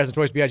 Possibly. Whereas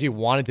Notorious B.I.G.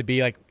 wanted to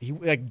be he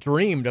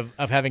dreamed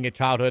of having a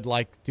childhood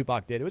like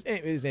Tupac did. It was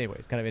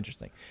anyways kind of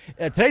interesting.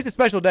 Today's a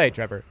special day,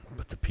 Trevor.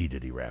 But the P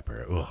Diddy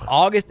rapper. Ugh.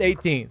 August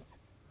 18th.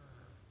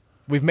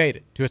 We've made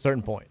it to a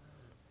certain point.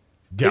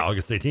 Yeah,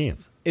 August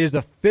 18th. It is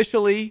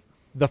officially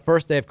the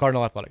first day of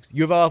Cardinal Athletics.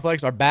 U of L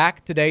Athletics are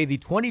back today. The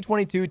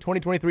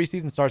 2022-2023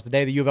 season starts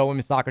today. The U of L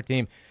women's soccer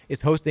team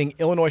is hosting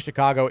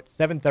Illinois-Chicago at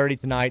 7:30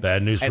 tonight.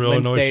 Bad news for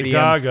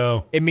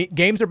Illinois-Chicago.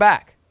 Games are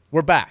back.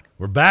 We're back.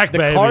 We're back,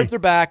 baby. The cards are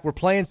back. We're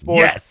playing sports.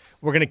 Yes.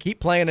 We're going to keep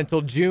playing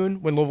until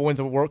June when Louisville wins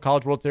a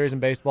College World Series in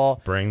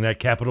baseball. Bring that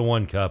Capital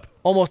One Cup.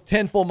 Almost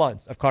 10 full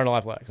months of Cardinal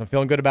Athletics. I'm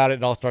feeling good about it.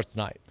 It all starts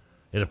tonight.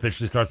 It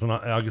officially starts on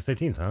August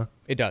 18th, huh?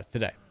 It does,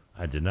 today.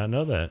 I did not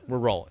know that. We're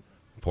rolling.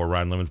 Poor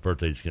Ryan Lemon's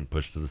birthday is getting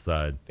pushed to the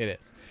side. It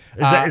is.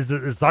 That's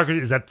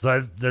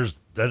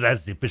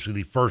officially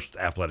the first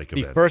athletic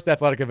event? The first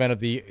athletic event of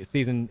the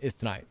season is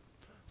tonight.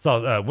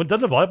 So when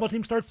does the volleyball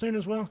team start soon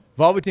as well?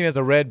 Volleyball team has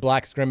a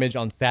red-black scrimmage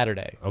on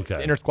Saturday. Okay. It's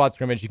an inter-squad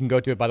scrimmage. You can go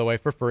to it, by the way,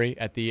 for free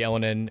at the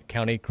L&N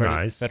County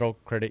Federal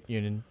Credit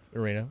Union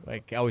Arena.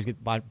 I always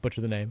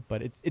butcher the name,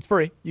 but it's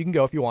free. You can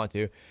go if you want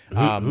to.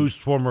 Whose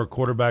former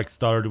quarterback's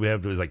daughter do we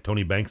have? Is like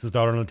Tony Banks'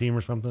 daughter on the team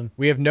or something?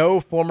 We have no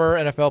former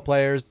NFL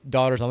players'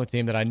 daughters on the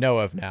team that I know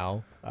of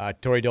now.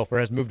 Tori Dilfer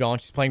has moved on.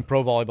 She's playing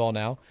pro volleyball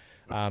now.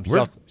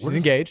 She's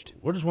engaged.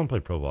 Where does one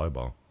play pro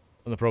volleyball?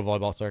 On the pro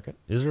volleyball circuit.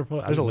 Is there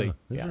There's a league.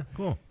 Yeah. There?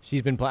 Cool.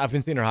 She's been. I've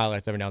been seeing her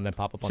highlights every now and then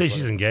pop up on Say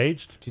Twitter. she's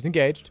engaged? She's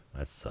engaged.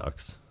 That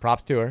sucks.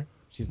 Props to her.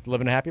 She's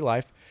living a happy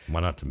life.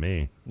 Why not to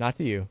me? Not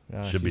to you.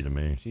 Should be to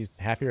me. She's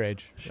half your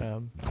age.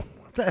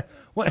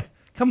 What?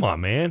 Come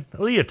on, man.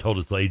 Aaliyah told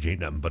us age ain't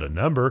nothing but a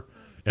number,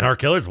 and R.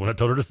 Kelly's the one that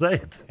told her to say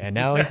it. And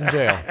now he's in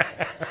jail.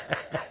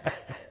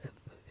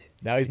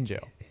 Now he's in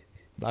jail.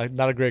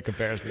 Not a great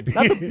comparison.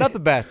 Not the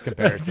best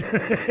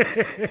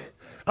comparison.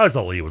 I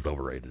thought Aaliyah was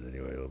overrated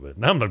anyway a little bit.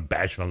 Now I'm like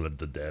bashing on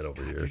the dead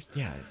over here.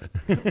 Yeah.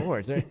 Good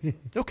Lord.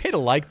 It's okay to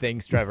like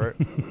things, Trevor.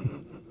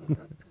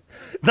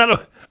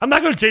 I'm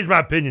not going to change my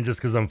opinion just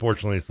because,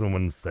 unfortunately,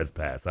 someone has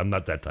passed. I'm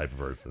not that type of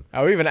person.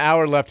 We have an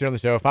hour left here on the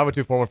show.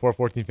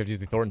 502-414-1450 is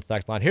the Thornton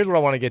text line. Here's what I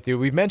want to get to.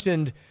 We've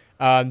mentioned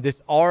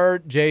this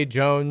R.J.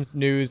 Jones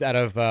news out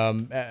of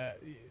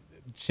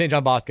St.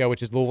 John Bosco,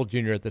 which is Louisville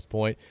Junior at this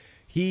point.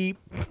 He,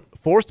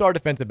 4-star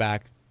defensive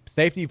back,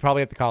 safety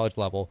probably at the college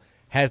level,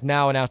 has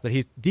now announced that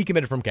he's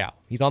decommitted from Cal.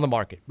 He's on the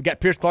market. We got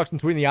Pierce Clarkson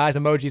tweeting the eyes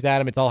emojis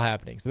at him. It's all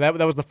happening. So that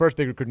was the first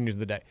big recruiting news of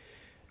the day.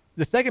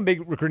 The second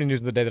big recruiting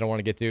news of the day that I want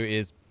to get to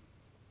is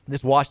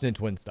this Washington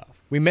Twins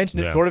stuff. We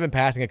mentioned it sort of in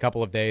passing a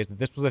couple of days that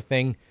this was a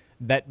thing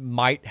that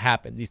might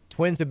happen. These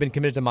Twins have been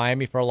committed to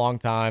Miami for a long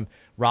time.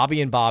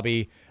 Robbie and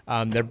Bobby,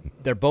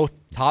 they're both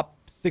top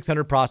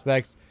 600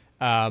 prospects.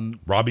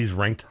 Robbie's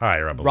ranked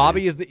higher, I believe.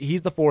 Robbie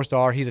he's the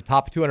 4-star. He's a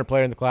top 200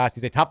 player in the class.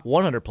 He's a top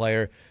 100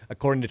 player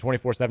according to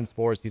 24/7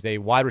 Sports. He's a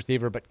wide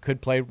receiver but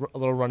could play a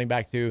little running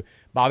back too.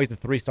 Bobby's the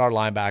 3-star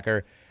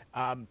linebacker.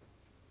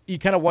 You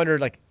kind of wonder,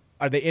 like,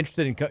 are they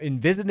interested in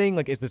visiting?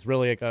 Like, is this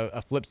really like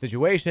a flip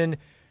situation?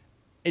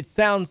 It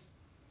sounds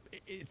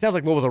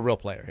like Louisville's a real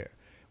player here.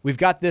 We've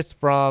got this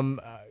from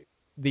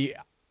the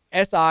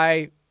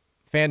SI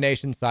Fan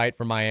Nation site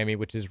for Miami,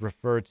 which is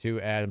referred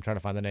to as, I'm trying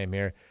to find the name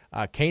here,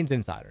 Canes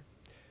Insider.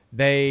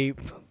 They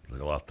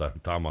a lot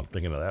of time I'm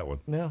thinking of that one.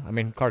 No, I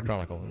mean Card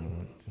Chronicle.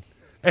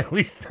 At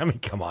least, I mean,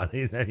 come on.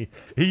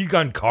 He's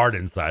gone Card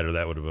Insider.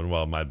 That would have been,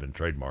 well, it might have been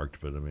trademarked,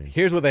 but I mean.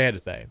 Here's what they had to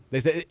say.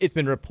 They said it's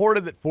been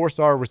reported that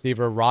 4-star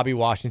receiver Robbie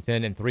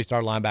Washington and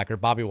 3-star linebacker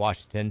Bobby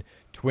Washington,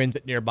 twins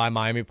at nearby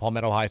Miami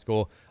Palmetto High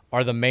School,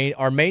 are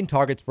main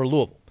targets for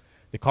Louisville.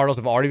 The Cardinals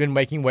have already been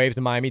making waves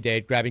in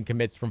Miami-Dade, grabbing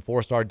commits from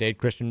 4-star Dade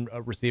Christian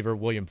receiver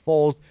William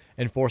Foles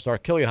and 4-star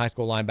Killian High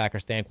School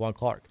linebacker Stanquan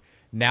Clark.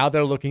 Now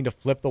they're looking to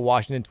flip the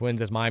Washington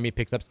Twins as Miami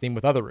picks up steam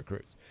with other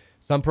recruits.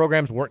 Some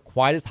programs weren't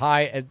quite as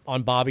high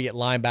on Bobby at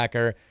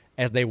linebacker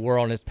as they were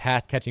on his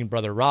pass-catching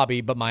brother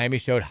Robbie, but Miami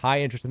showed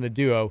high interest in the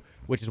duo,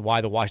 which is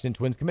why the Washington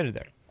Twins committed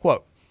there.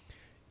 Quote,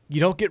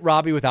 "You don't get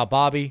Robbie without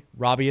Bobby.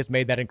 Robbie has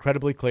made that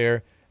incredibly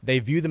clear. They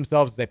view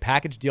themselves as a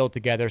package deal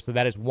together, so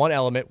that is one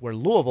element where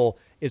Louisville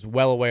is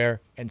well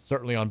aware and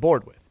certainly on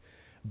board with.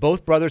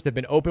 Both brothers have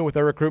been open with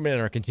their recruitment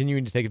and are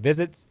continuing to take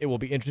visits. It will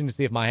be interesting to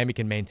see if Miami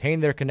can maintain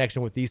their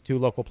connection with these two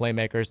local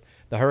playmakers.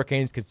 The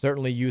Hurricanes could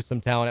certainly use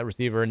some talent at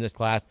receiver in this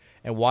class,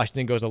 and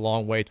Washington goes a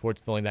long way towards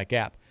filling that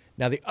gap."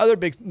 Now, the other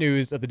big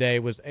news of the day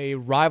was a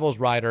Rivals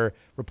writer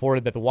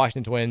reported that the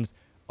Washington Twins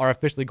are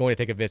officially going to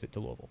take a visit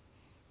to Louisville.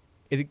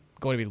 Is it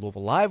going to be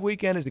Louisville Live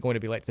weekend? Is it going to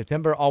be late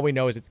September? All we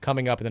know is it's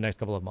coming up in the next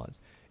couple of months.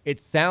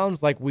 It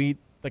sounds like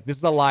this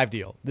is a live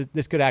deal.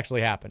 This could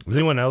actually happen. Is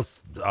anyone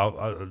else,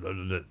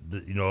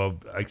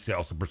 actually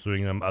also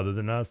pursuing them other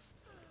than us?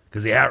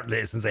 Because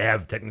since they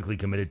have technically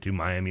committed to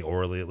Miami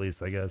orally, at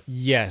least, I guess.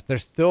 Yes, they're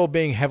still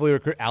being heavily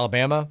recruited.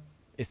 Alabama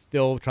is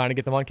still trying to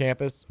get them on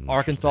campus.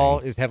 Arkansas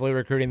is heavily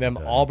recruiting them.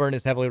 Okay. Auburn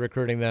is heavily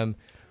recruiting them.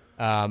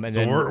 And so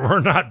then we're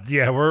not not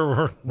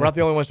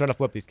the only ones trying to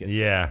flip these kids.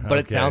 Yeah. But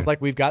it sounds like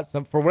we've got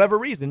some, for whatever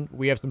reason,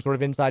 we have some sort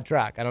of inside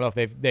track. I don't know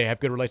if they have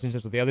good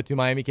relationships with the other two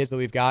Miami kids that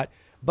we've got,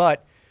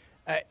 but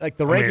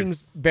the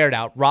rankings bear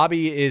out.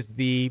 Robbie is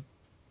the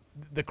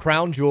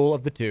crown jewel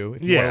of the two,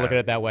 if you want to look at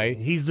it that way.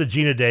 He's the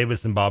Gina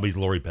Davis and Bobby's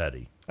Lori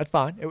Petty. That's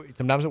fine.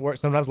 Sometimes it works.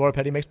 Sometimes Lori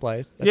Petty makes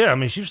plays. I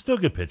mean, she's still a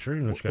good pitcher.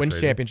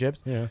 Wins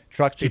championships. Yeah.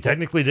 Trucks she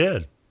technically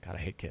did. God, I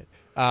hate Kid.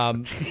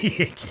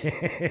 Hate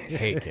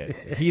Kid.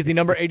 He's the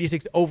number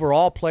 86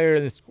 overall player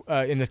in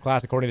this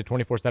class, according to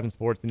 24/7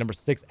 Sports. The number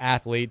 6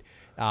 athlete.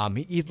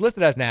 He's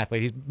listed as an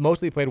athlete. He's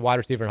mostly played wide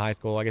receiver in high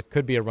school. I guess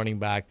could be a running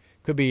back,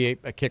 could be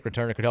a kick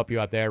returner, could help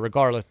you out there.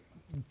 Regardless,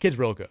 kid's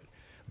real good.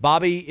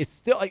 Bobby is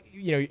still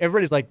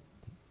everybody's like,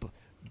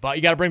 But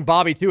you got to bring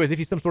Bobby, too, as if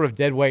he's some sort of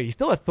dead weight. He's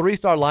still a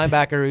 3-star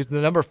linebacker who's the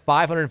number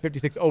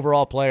 556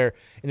 overall player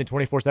in the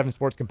 24/7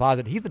 Sports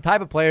Composite. He's the type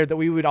of player that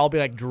we would all be,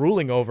 like,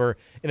 drooling over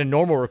in a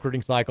normal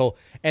recruiting cycle.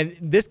 And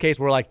in this case,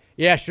 we're like,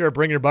 yeah, sure,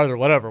 bring your brother,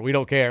 whatever. We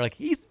don't care. Like,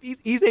 he's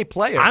a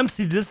player.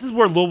 This is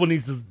where Louisville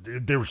needs to.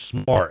 They're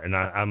smart, and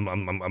I'm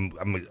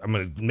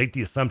going to make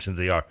the assumptions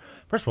they are.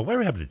 First of all,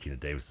 whatever happened to Gina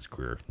Davis's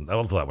career?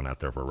 I'll throw that one out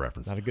there for a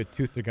reference. Not a good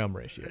tooth-to-gum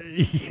ratio.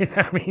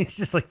 Yeah, I mean, it's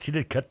just like she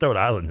did Cutthroat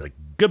Island. Like,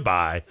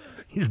 goodbye.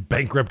 He's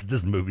bankrupted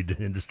this movie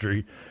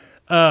industry.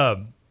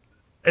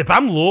 If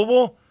I'm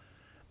Louisville,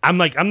 I'm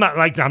not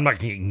going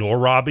to ignore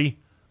Robbie.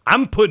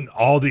 I'm putting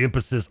all the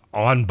emphasis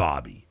on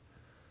Bobby.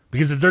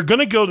 Because if they're going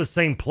to go the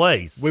same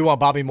place. We want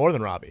Bobby more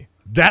than Robbie.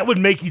 That would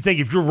make you think,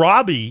 if you're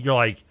Robbie, you're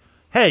like,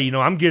 hey,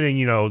 I'm getting,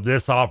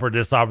 this offer,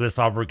 because,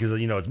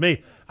 it's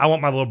me. I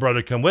want my little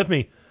brother to come with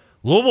me.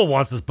 Louisville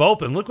wants us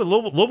both, and look what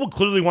Louisville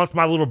clearly wants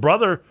my little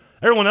brother.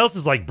 Everyone else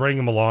is like, bring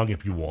him along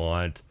if you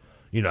want.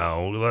 Let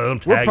him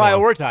tag We're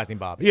prioritizing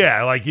Bobby.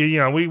 Yeah, like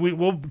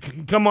we'll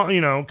come on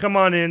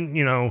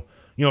in.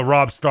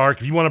 Rob Stark.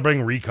 If you want to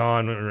bring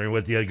Recon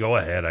with you, go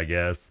ahead. I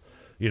guess.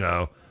 I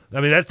mean,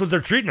 that's what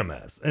they're treating him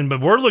as. But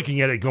we're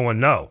looking at it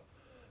going, no,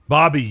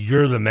 Bobby,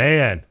 you're the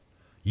man.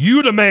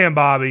 You the man,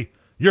 Bobby.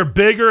 You're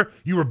bigger.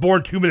 You were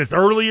born 2 minutes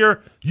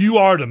earlier. You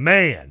are the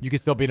man. You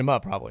could still beat him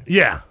up, probably.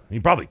 Yeah, he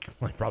probably could.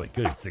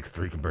 He's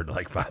 6'3" compared to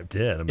like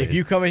 5'10". I mean, if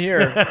you come in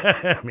here,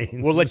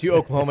 we'll let you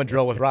Oklahoma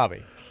drill with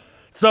Robbie.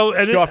 So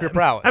show off your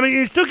prowess. I mean,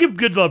 you still give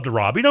good love to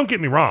Robbie. Don't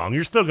get me wrong.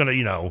 You're still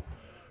gonna,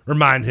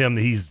 remind him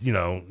that he's,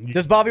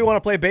 Does Bobby want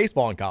to play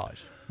baseball in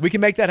college? We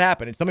can make that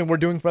happen. It's something we're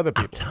doing for other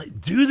people.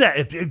 Do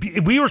that.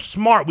 If we were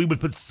smart, we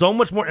would put so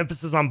much more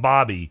emphasis on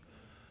Bobby.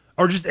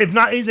 Or just, if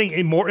not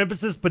anything, more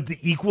emphasis, but the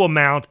equal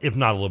amount, if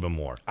not a little bit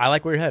more. I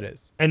like where your head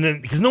is. And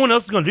then, because no one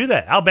else is going to do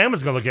that.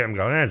 Alabama's going to look at him and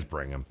go, just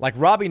bring him. Like,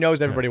 Robbie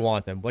knows everybody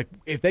wants him. Like,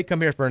 if they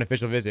come here for an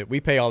official visit,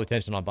 we pay all the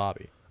attention on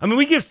Bobby. I mean,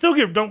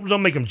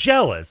 don't make him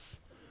jealous,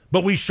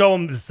 but we show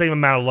him the same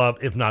amount of love,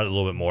 if not a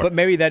little bit more. But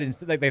maybe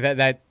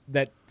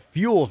that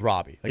fuels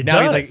Robbie. Like,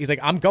 now he's like,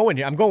 I'm going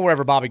here. I'm going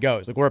wherever Bobby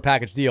goes. Like, we're a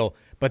package deal.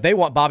 But they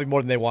want Bobby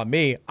more than they want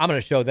me. I'm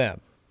going to show them.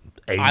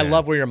 Amen. I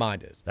love where your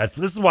mind is.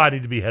 This is why I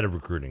need to be head of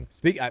recruiting.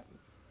 I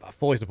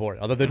fully support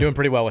it, although they're doing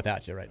pretty well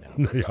without you right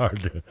now. They are.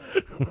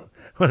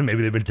 Well,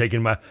 maybe they've been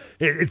taking my.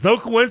 It's no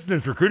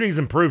coincidence. Recruiting's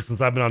improved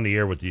since I've been on the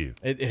air with you.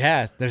 It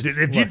has.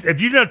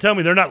 If you don't tell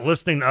me they're not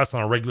listening to us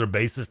on a regular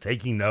basis,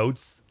 taking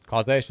notes.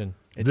 Causation.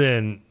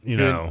 Then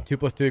 2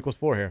 + 2 =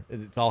 4 here.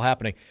 It's all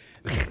happening.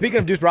 Speaking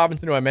of Deuce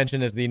Robinson, who I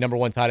mentioned is the number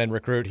 1 tight end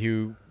recruit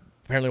who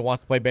apparently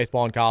wants to play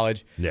baseball in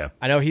college. Yeah.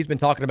 I know he's been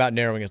talking about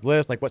narrowing his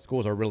list, like what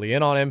schools are really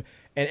in on him.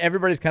 And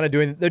everybody's kind of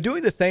doing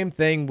the same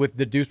thing with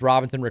the Deuce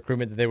Robinson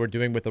recruitment that they were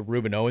doing with the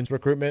Ruben Owens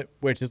recruitment,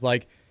 which is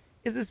like,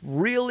 is this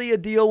really a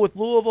deal with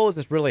Louisville? Is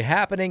this really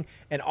happening?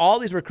 And all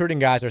these recruiting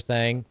guys are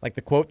saying, like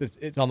the quote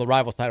that's on the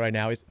Rival site right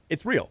now is,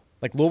 it's real.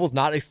 Like, Louisville's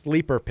not a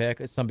sleeper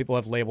pick, as some people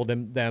have labeled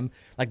them.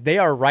 Like, they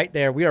are right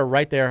there. We are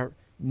right there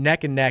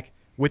neck and neck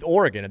with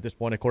Oregon at this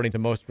point, according to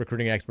most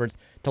recruiting experts,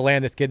 to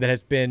land this kid that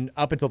has been,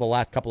 up until the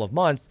last couple of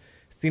months,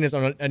 seen as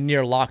a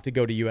near lock to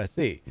go to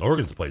USC.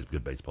 Oregon's plays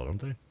good baseball, don't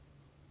they?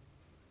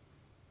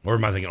 Or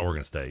am I thinking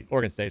Oregon State?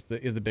 Oregon State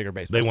is the bigger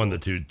baseball. They won school.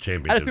 the 2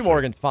 championships. I assume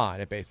Oregon's fine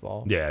at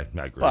baseball. Yeah,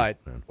 I agree. But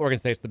Oregon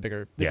State's the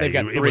bigger. Yeah, they've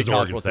got it 3 was college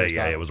Oregon World State. Series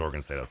Yeah, titles. it was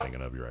Oregon State. I was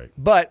thinking of. You're right.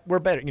 But we're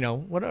better.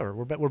 Whatever.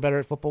 We're better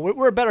at football.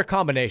 We're a better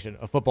combination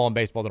of football and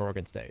baseball than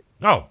Oregon State.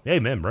 Oh, hey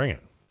man, bring it.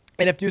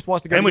 And if Deuce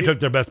wants to go, and we took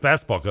their best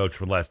basketball coach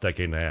for the last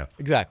decade and a half.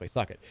 Exactly,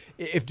 suck it.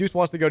 If Deuce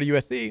wants to go to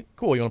USC,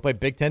 cool. You want to play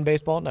Big Ten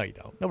baseball? No, you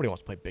don't. Nobody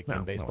wants to play Big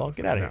Ten baseball.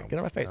 Get out of here. Get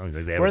out of my face.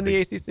 We're in the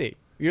ACC.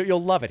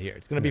 You'll love it here.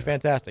 It's going to be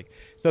fantastic.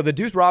 So the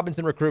Deuce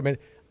Robinson recruitment,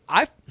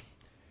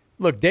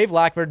 look, Dave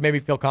Lackford made me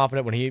feel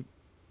confident when he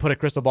put a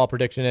crystal ball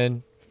prediction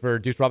in for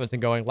Deuce Robinson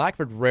going.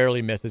 Lackford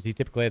rarely misses. He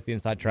typically has the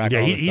inside track.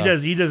 Yeah, he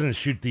does. He doesn't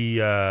shoot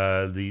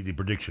the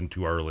prediction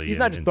too early. He's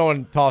not just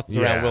throwing tosses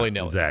around willy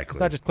nilly. Exactly. It's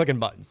not just clicking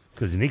buttons.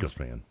 Because he's an Eagles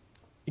fan.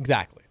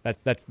 Exactly.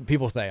 That's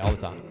people say all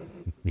the time.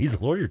 He's a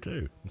lawyer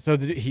too. So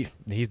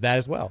he's that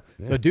as well.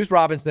 Yeah. So Deuce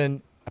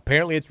Robinson,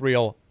 apparently it's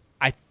real.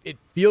 It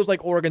feels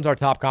like Oregon's our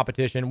top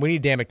competition. We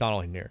need Dan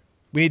McDonald in here.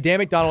 We need Dan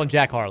McDonald and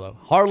Jack Harlow.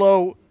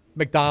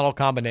 Harlow-McDonald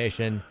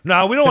combination.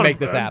 No, we don't want to make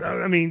this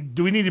happen. I mean,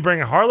 do we need to bring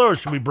in Harlow, or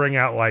should we bring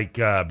out like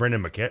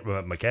Brendan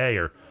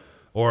McKay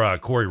or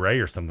Corey Ray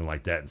or something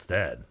like that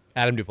instead?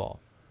 Adam Duvall.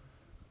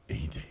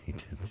 He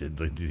did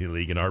the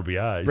league in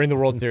RBIs. Bring the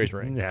World Series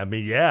ring. Yeah, I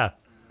mean, yeah.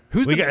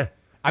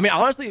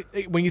 Honestly,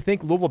 when you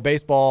think Louisville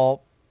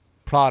baseball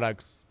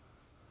products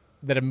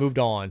that have moved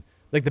on,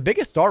 like the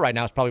biggest star right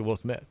now is probably Will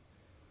Smith.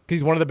 Because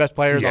he's one of the best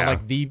players on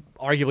like the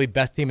arguably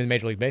best team in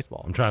Major League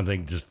Baseball. I'm trying to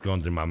think, just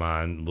going through my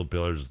mind,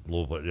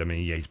 Louisville. I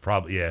mean, yeah, he's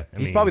probably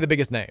he's probably the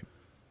biggest name.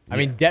 I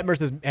mean,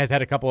 Detmers has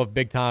had a couple of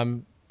big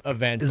time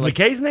events. Is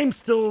McKay's name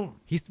still?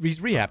 He's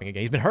rehabbing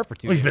again. He's been hurt for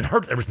 2 years. He's been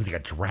hurt ever since he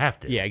got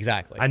drafted. Yeah,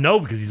 exactly. I know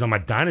because he's on my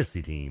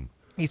dynasty team.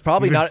 He's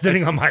probably He was not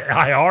sitting on my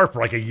IR for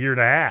like a year and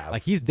a half.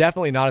 Like he's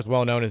definitely not as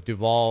well known as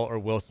Duvall or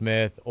Will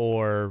Smith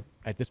or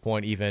at this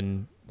point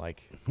even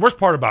like. Worst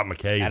part about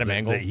McKay Adam is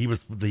Engel.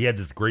 that he had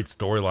this great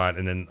storyline,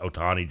 and then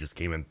Otani just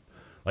came in,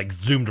 like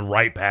zoomed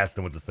right past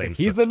him with the same.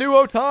 He's the new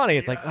Otani.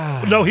 It's like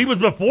no, he was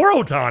before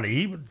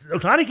Otani.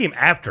 Otani came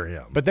after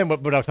him. But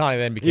Otani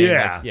then became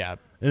yeah.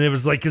 And it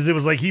was like because it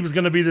was like he was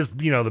gonna be this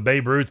the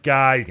Babe Ruth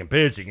guy. He can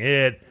pitch, he can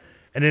hit,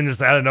 and then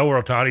just out of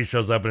nowhere Otani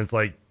shows up and it's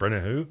like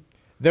Brendan who?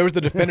 There was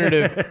the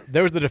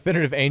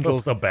definitive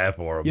Angels. So bad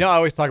for him. You know, I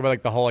always talk about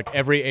like the whole like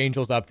every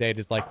Angels update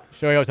is like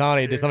Shohei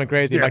Ohtani did something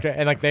crazy,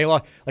 and like they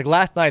lost. Like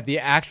last night, the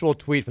actual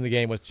tweet from the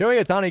game was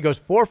Shohei Ohtani goes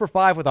 4 for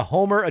 5 with a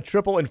homer, a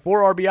triple, and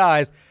 4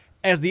 RBIs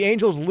as the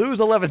Angels lose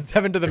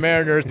 11-7 to the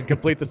Mariners and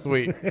complete the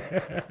sweep.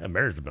 The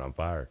Mariners have been on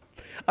fire.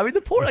 I mean,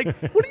 the poor what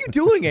are you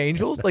doing,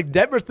 Angels? Like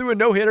Detmer threw a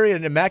no-hitter in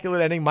an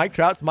immaculate inning. Mike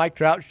Trout's Mike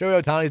Trout.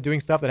 Shohei Ohtani's doing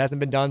stuff that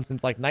hasn't been done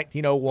since like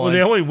 1901. Well,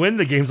 they only win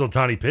the games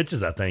Ohtani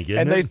pitches, I think,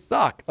 and they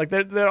suck. Like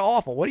they're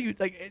awful. What do you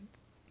like?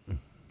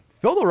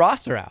 Fill the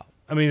roster out.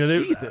 I mean, I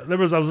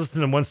was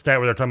listening to one stat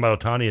where they're talking about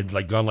Ohtani had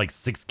like gone like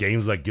 6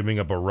 games like giving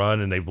up a run,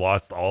 and they've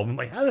lost all of them.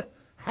 Like how?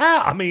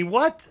 I mean,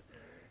 what?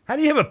 How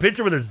do you have a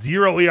pitcher with a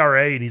 0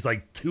 ERA and he's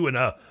like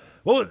 2-0?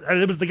 Well,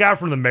 it was the guy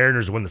from the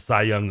Mariners who won the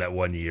Cy Young that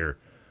one year.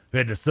 Who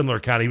had a similar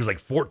kind. He was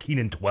like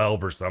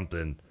 14-12 or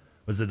something.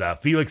 Was it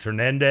Felix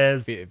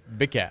Hernandez?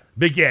 Big Cat.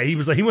 He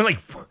was like he went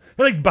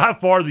like by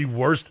far the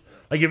worst.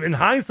 Like in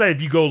hindsight,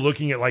 if you go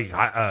looking at like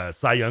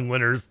Cy Young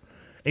winners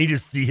and you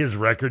just see his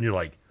record, and you're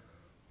like,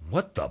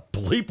 what the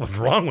bleep was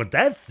wrong with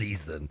that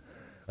season?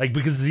 Like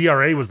because his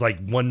ERA was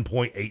like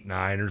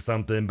 1.89 or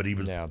something, but he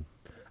was. Yeah.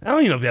 I don't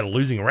even know if he had a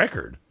losing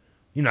record.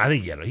 I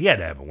think he had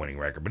to have a winning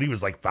record, but he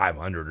was like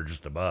 500 or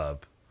just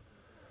above.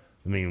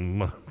 I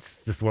mean,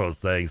 it's just one of those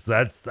things. So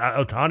that's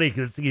Ohtani.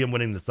 Can see him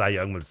winning the Cy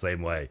Young the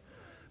same way,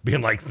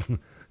 being like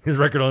his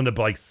record will end up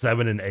like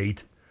 7-8,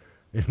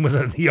 with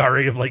an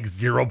ERA of like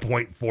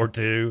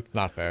 0.42. It's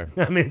not fair.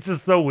 I mean, it's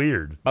just so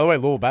weird. By the way,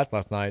 Louisville bats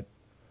last night.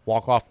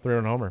 Walk off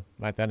 3-run homer,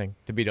 9th inning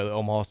to beat the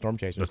Omaha Storm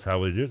Chasers. That's how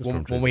we do it.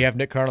 When we have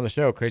Nick Kern on the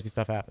show, crazy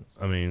stuff happens.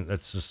 I mean,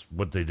 that's just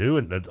what they do,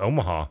 and that's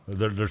Omaha.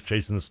 They're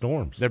chasing the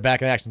Storms. They're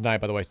back in action tonight,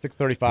 by the way.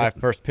 6:35,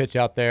 first pitch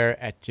out there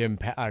at Jim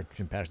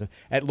Patterson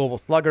at Louisville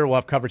Slugger. We'll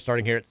have coverage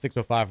starting here at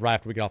 6:05 right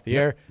after we get off the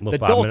air. The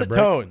dulcet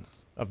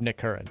tones of Nick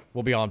Curran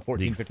will be on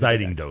 14:50. The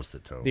exciting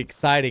dulcet tones. The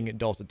exciting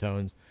dulcet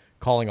tones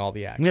calling all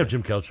the action. We have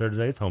Jim Kelcher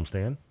today. It's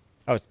homestand.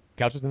 Oh, is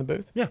Kelcher's in the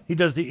booth? Yeah, he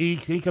does.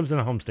 He comes in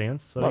a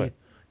homestand, so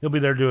he'll be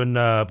there doing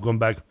going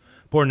back.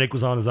 Poor Nick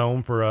was on his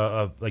own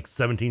for like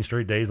 17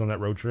 straight days on that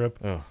road trip.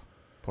 Oh,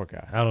 poor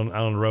guy. Out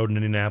on the road in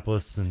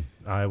Indianapolis and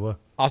Iowa.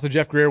 Also,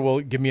 Jeff Greer will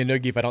give me a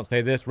noogie if I don't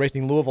say this.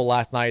 Racing Louisville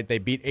last night, they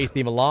beat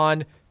AC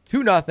Milan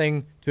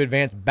 2-0 to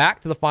advance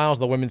back to the finals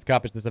of the Women's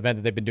Cup. It's this event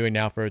that they've been doing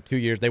now for 2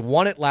 years. They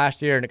won it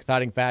last year in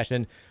exciting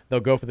fashion. They'll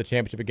go for the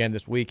championship again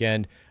this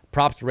weekend.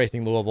 Props to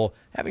Racing Louisville.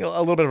 Having a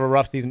little bit of a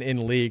rough season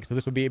in league, so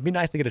it'd be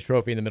nice to get a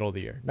trophy in the middle of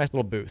the year. Nice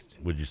little boost.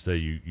 Would you say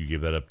you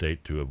give that update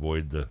to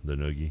avoid the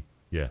noogie?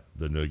 Yeah,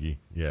 the noogie.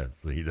 Yeah,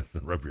 so he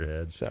doesn't rub your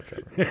head. Shut up,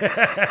 Trevor.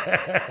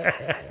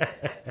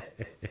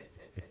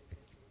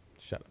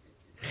 Shut up.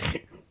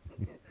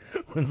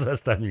 When's the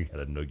last time you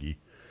got a noogie?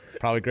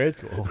 Probably grade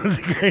school. Was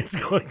it grade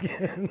school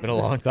again? It's been a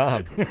long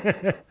time.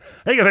 I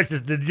think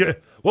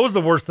what was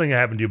the worst thing that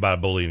happened to you by a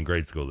bully in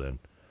grade school then?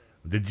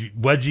 Did you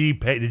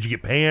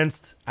get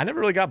pantsed? I never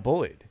really got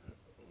bullied.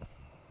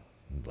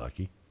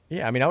 Lucky.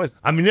 Yeah,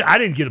 I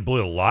didn't get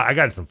bullied a lot. I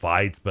got in some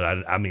fights, but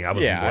I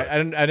was. Yeah,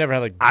 I never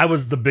had I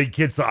was the big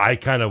kid, so I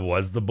kind of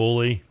was the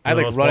bully. I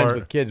had run-ins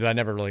with kids, but I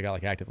never really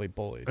got actively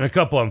bullied. And a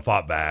couple of them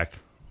fought back.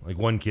 Like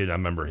one kid, I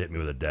remember hit me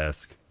with a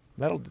desk.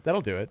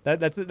 That'll do it.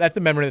 That's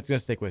a memory that's gonna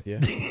stick with you.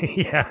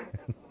 Yeah,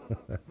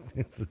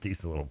 it's a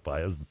decent little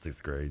fight. It was in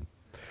 6th grade.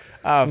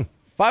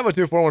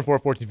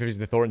 502-414-1450 is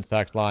the Thornton's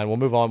text line. We'll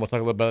move on. We'll talk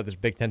a little bit about this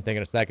Big Ten thing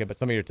in a second, but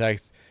some of your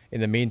texts in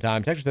the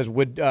meantime. Texter says,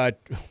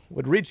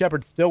 would Reed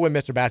Shepherd still win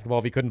Mr. Basketball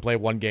if he couldn't play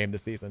one game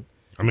this season?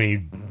 I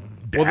mean,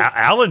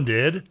 Allen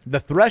did. The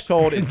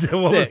threshold is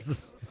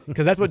 6,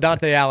 because that's what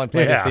Dante Allen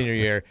played his senior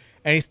year,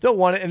 and he still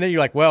won it, and then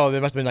you're like, well,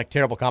 there must have been like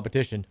terrible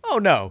competition. Oh,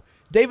 no.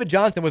 David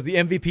Johnson was the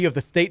MVP of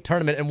the state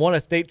tournament and won a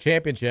state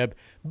championship,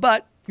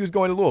 but he was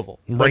going to Louisville.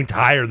 Ranked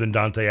higher than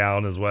Dante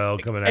Allen as well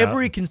coming out.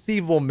 Every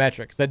conceivable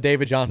metric said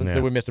David Johnson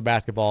still win Mr.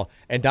 Basketball,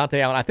 and Dante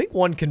Allen, I think,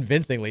 won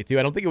convincingly, too.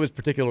 I don't think it was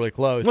particularly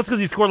close. Well, it's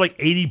because he scored like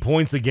 80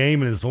 points a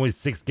game, and it's only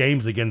 6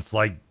 games against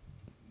like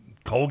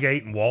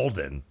Colgate and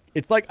Walden.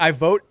 It's like I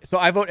vote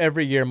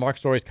every year. Mark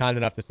Story's kind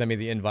enough to send me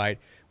the invite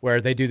where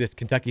they do this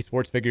Kentucky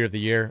Sports Figure of the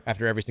Year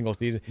after every single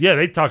season. Yeah,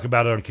 they talk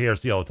about it on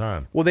KRC all the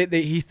time. Well,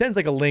 he sends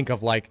like a link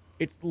of like,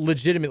 it's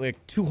legitimately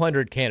like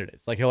 200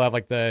 candidates. Like he'll have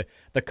like the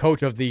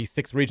coach of the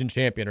 6th region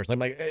champion or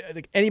something.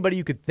 Like anybody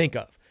you could think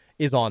of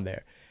is on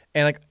there.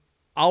 And like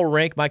I'll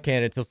rank my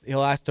candidates.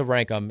 He'll ask to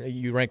rank them.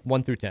 You rank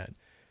 1 through 10.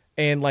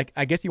 And, like,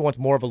 I guess he wants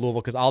more of a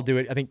Louisville because I'll do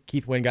it. I think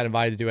Keith Wynn got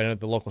invited to do it. I know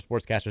the local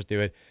sportscasters do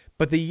it.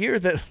 But the year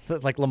that,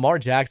 like, Lamar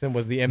Jackson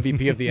was the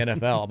MVP of the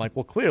NFL, I'm like,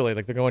 well, clearly,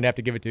 like, they're going to have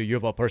to give it to a U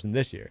of L person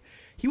this year.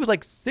 He was,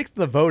 like, 6th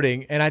in the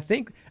voting, and I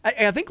think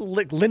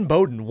Lynn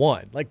Bowden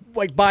won,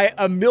 like by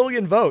a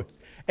million votes.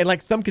 And,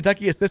 like, some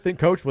Kentucky assistant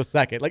coach was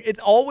second. Like, it's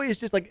always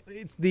just, like,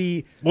 it's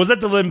the... Was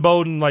that the Lynn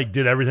Bowden, like,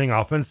 did everything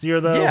offense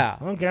year, though? Yeah.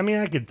 Okay, I mean,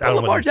 I could...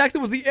 Lamar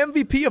Jackson was the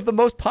MVP of the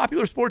most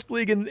popular sports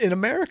league in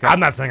America. I'm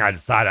not saying I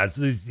decided.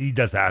 He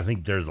does that. I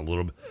think there's a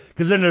little bit...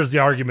 Because then there's the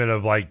argument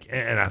of, like...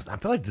 And I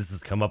feel like this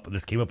came up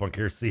on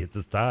KRC at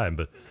this time,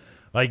 but,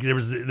 like,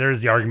 there's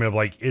the argument of,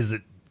 like, is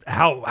it...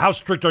 How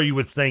strict are you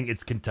with saying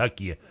it's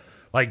Kentucky?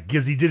 Like,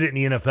 because he did it in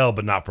the NFL,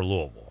 but not for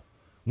Louisville.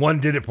 One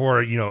did it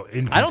for, in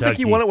Kentucky. I don't think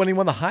he won it when he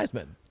won the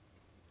Heisman.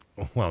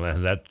 Well,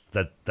 man, that's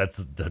a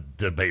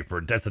debate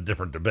that's a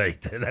different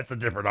debate. That's a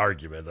different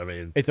argument. I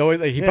mean, it's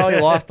always he probably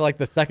lost to, like,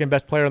 the second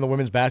best player on the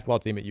women's basketball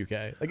team at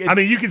UK. Like, I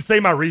mean, you can say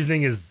my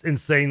reasoning is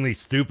insanely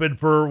stupid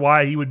for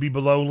why he would be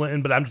below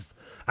Linton, but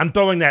I'm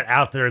throwing that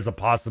out there as a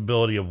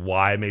possibility of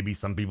why maybe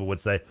some people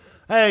would say,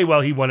 hey,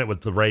 well, he won it with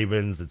the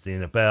Ravens. It's the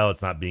NFL.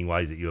 It's not being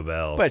wise at U of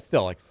L. But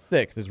still, like,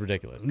 6 is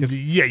ridiculous.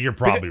 Yeah, you're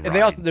probably right. And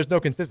they also, there's no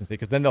consistency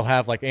because then they'll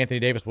have, like, Anthony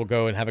Davis will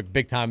go and have a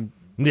big time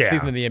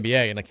season in the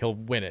NBA and, like, he'll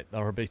win it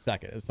or be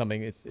second. It's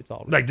something. It's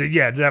all like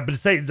but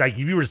say, like, if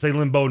you were to say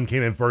Lynn Bowden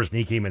came in first and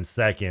he came in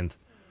second,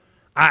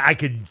 I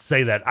could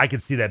say that. I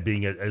could see that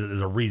being as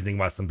a reasoning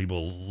why some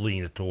people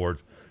lean it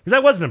towards, because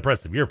that was an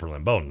impressive year for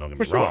Lynn Bowden. Don't get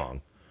me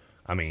wrong.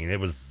 I mean, it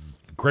was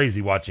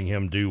crazy watching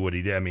him do what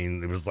he did. I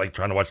mean, it was like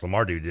trying to watch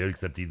Lamar do what he did,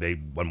 except they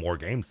won more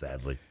games,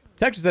 sadly.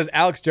 Texas says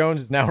Alex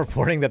Jones is now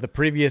reporting that the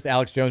previous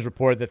Alex Jones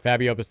report that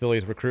Fabio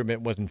Basili's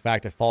recruitment was in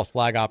fact a false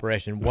flag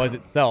operation was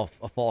itself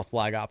a false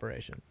flag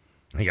operation.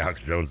 I think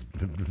Alex Jones,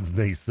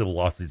 these civil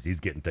lawsuits he's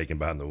getting taken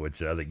by in the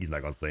woodshed, I think he's not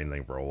going to say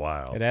anything for a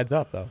while. It adds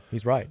up, though.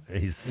 He's right.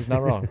 He's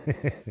not wrong.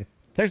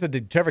 Texas said,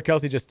 did Trevor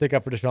Kelsey just stick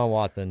up for Deshaun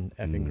Watson?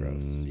 Effing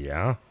gross.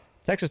 Yeah.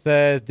 Texas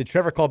says, did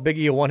Trevor call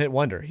Biggie a one-hit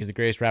wonder? He's the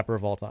greatest rapper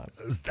of all time.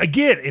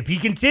 Again, if he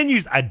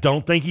continues, I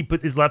don't think he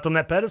is left on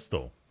that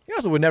pedestal. He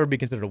also would never be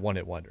considered a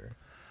one-hit wonder.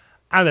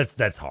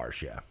 That's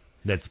harsh, yeah.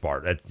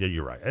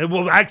 You're right.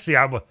 Well, actually,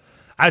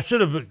 I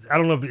should have. I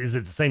don't know. Is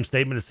it the same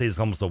statement to say it's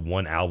almost a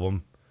one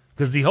album?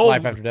 Because the whole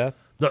Life After Death,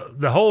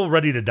 the whole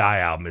Ready to Die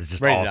album is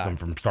just awesome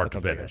from start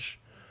to finish.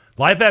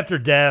 Life After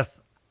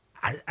Death.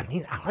 I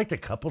mean, I liked a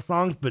couple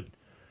songs, but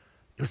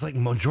it was like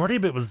majority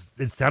of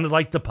it sounded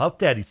like the Puff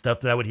Daddy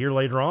stuff that I would hear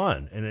later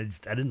on, and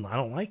I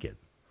don't like it.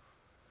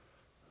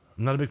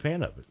 I'm not a big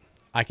fan of it.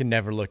 I can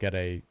never look at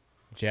a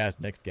Jazz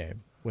Knicks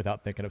game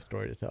without thinking of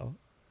Story to Tell.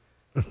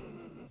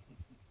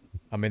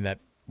 I'm in that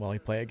while he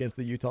play against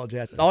the Utah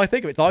Jazz. It's all I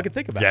think of. It's all I can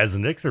think about. Jazz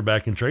and Knicks are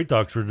back in trade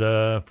talks for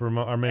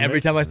our main.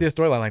 Every time I see a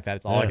storyline like that,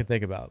 it's all I can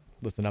think about.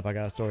 Listen up, I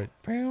got a story.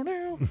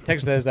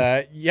 Texas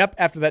says, yep,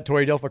 after that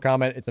Torrey Dilfer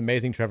comment, it's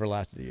amazing Trevor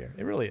lasted a year.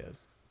 It really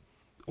is.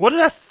 Wait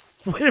a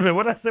minute,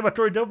 what did I say about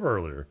Torrey Dilfer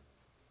earlier?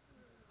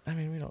 I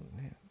mean, we don't...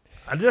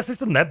 Did I say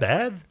something that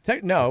bad?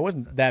 No, it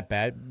wasn't that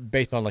bad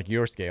based on, like,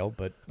 your scale,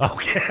 but...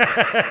 Okay.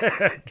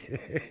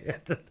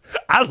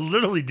 I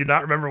literally do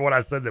not remember what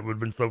I said that would have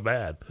been so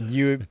bad.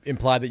 You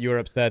implied that you were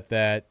upset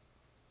that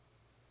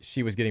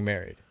she was getting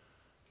married.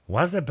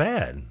 Why is that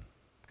bad?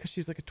 Because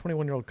she's like a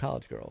 21-year-old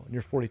college girl, and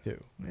you're 42.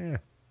 Yeah.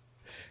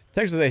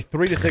 Texas, a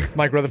 3 to 6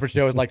 Mike Rutherford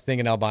show is like seeing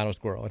an albino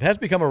squirrel. It has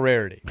become a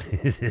rarity.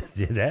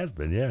 It has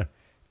been, yeah.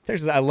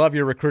 Texas, I love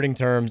your recruiting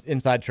terms,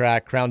 inside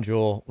track, crown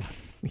jewel.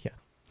 Yeah.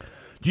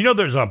 Do you know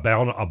there's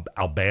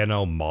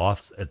albino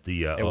moths at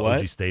the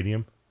OG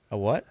Stadium? A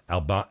what?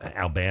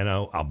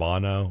 Albino.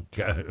 Albino?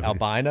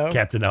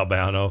 Captain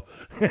Albino.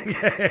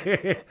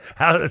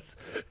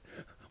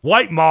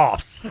 White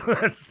moths.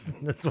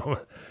 that's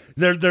what,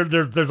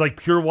 there's like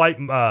pure white,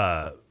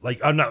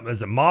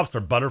 is it moths or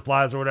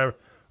butterflies or whatever?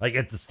 Like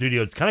at the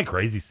studio, it's kind of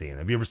crazy seeing.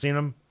 Have you ever seen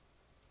them?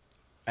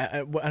 I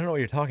don't know what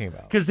you're talking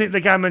about. Because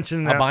the guy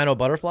mentioned albino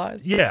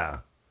butterflies. Yeah.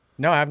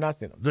 No, I have not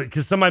seen them.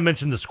 Because somebody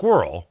mentioned the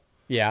squirrel.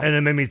 Yeah. And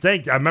it made me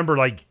think. I remember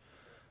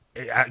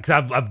because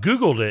I've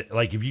Googled it.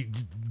 Like if you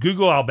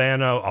Google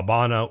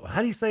albino,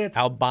 how do you say it?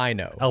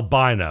 Albino.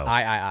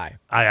 I.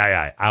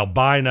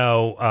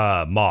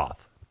 Albino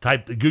moth.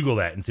 Google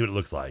that and see what it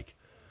looks like.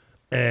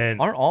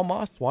 And aren't all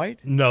moths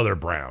white? No, they're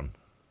brown.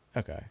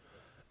 Okay.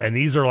 And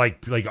these are like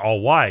all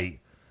white.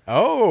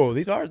 Oh,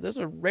 those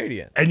are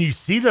radiant. And you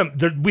see them.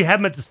 We have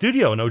them at the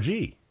studio in OG.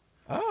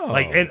 Oh.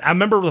 And I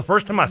remember the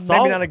first time I saw.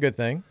 Maybe not a good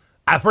thing.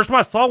 First time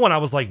I saw one, I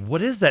was like,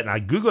 "What is that?" And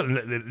I Googled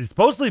it, and it's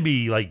supposed to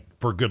be like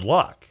for good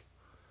luck.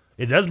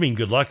 It does mean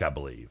good luck, I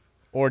believe.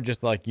 Or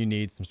just like you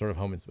need some sort of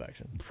home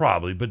inspection.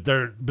 Probably, but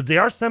they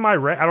are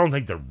semi-rare. I don't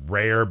think they're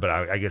rare, but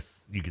I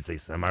guess you could say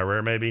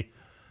semi-rare maybe.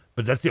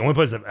 But that's the only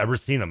place I've ever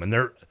seen them, and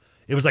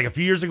it was like a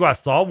few years ago I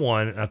saw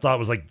one, and I thought it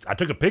was like I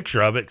took a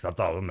picture of it because I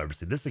thought I'll never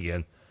see this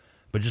again.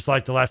 But just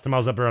like the last time I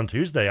was up there on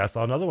Tuesday, I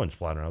saw another one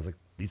flying around. I was like,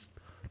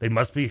 they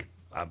must be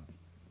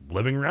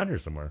living around here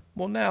somewhere.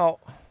 Well, now.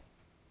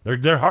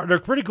 They're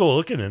pretty cool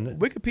looking, isn't it?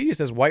 Wikipedia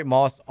says white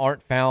moths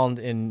aren't found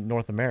in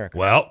North America.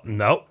 Well,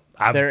 no,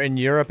 They're in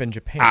Europe and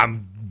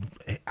Japan.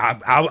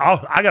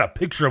 I got a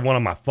picture of one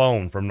on my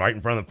phone from right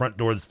in front of the front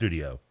door of the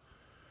studio.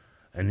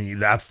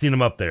 And I've seen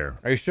them up there.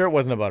 Are you sure it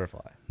wasn't a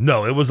butterfly?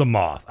 No, it was a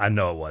moth. I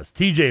know it was.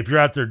 TJ, if you're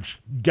out there,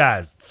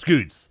 guys,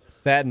 Scoots.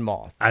 Satin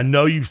moth. I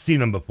know you've seen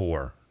them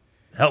before.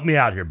 Help me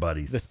out here,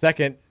 buddies. The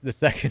second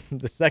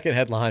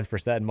headline for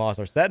satin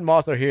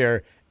moths are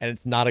here, and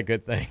it's not a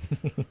good thing.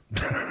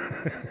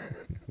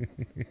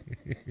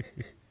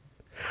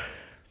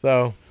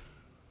 So,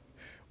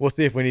 we'll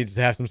see if we need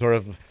to have some sort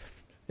of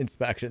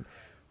inspection.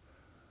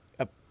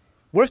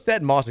 What if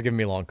satin moths are giving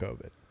me long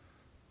COVID?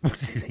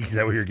 Is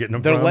that where you're getting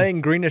them They're from?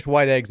 laying greenish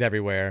white eggs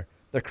everywhere.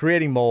 They're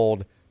creating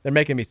mold. They're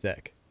making me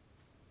sick.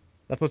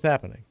 That's what's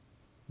happening.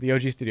 The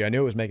OG studio. I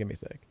knew it was making me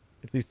sick.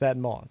 It's these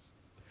satin moths.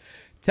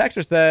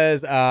 Texter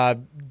says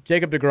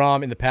Jacob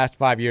deGrom in the past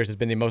 5 years has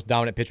been the most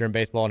dominant pitcher in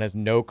baseball and has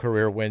no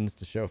career wins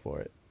to show for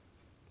it.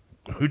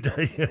 Who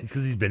does?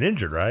 Because he's been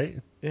injured, right?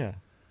 Yeah.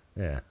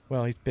 Yeah.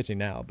 Well, he's pitching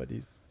now, but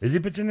he's... Is he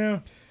pitching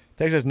now?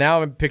 Texter says,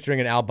 now I'm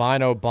picturing an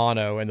albino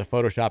Bono, and the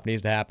Photoshop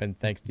needs to happen.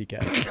 Thanks,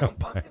 TK.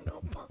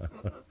 Albino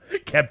Bono.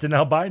 Captain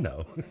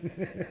Albino.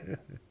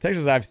 Texter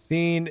says, I've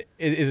seen...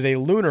 Is it a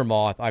lunar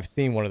moth? I've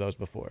seen one of those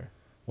before.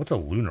 What's a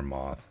lunar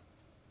moth?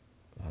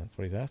 That's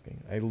what he's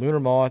asking. A lunar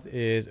moth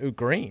is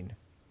green.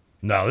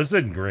 No, this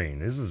isn't green.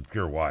 This is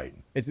pure white.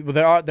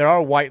 Well, there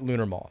are white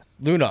lunar moths.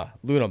 Luna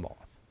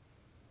moth.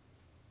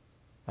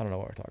 I don't know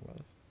what we're talking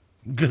about.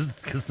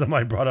 Because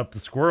somebody brought up the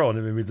squirrel and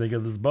it made me think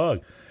of this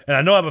bug. And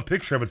I know I have a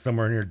picture of it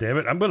somewhere in here, damn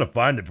it. I'm going to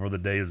find it before the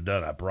day is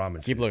done, I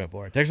promise. Keep looking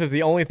for it. Texas says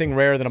the only thing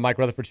rarer than a Mike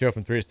Rutherford show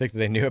from 3 to 6 is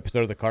a new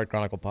episode of the Card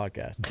Chronicle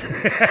podcast.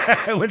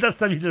 When's the last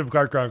time you did a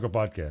Card Chronicle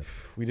podcast?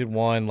 We did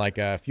one like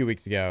a few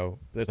weeks ago.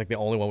 It's like the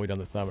only one we've done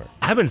this summer.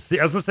 I haven't seen.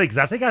 I was going to say, because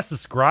I think I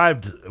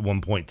subscribed at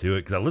one point to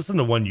it because I listened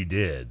to one you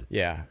did.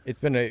 Yeah, it's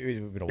been a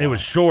while. It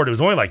was short. It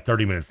was only like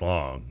 30 minutes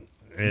long.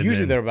 And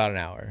usually they're about an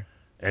hour.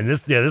 And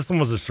this one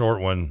was a short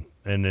one.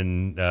 And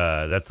then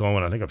that's the only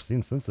one I think I've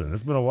seen since then.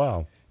 It's been a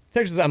while.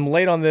 Texas, I'm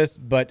late on this,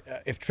 but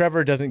if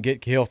Trevor doesn't get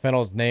Kahil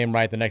Fennell's name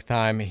right the next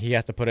time, he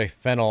has to put a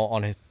fennel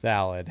on his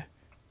salad.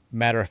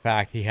 Matter of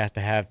fact, he has to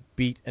have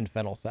beet and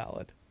fennel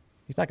salad.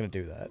 He's not going to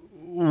do that.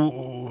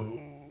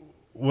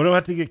 What do I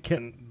have to get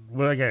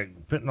what do I got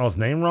Fentanyl's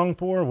name wrong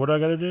for? What do I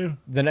got to do?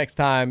 The next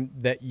time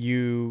that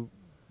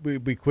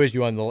we quiz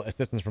you on the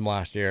assistants from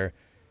last year,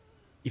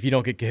 if you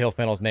don't get Kahil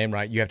Fennell's name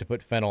right, you have to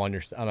put fennel on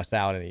a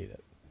salad and eat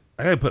it.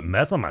 I gotta put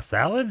meth on my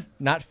salad?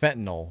 Not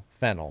fentanyl,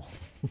 fennel.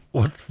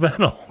 What's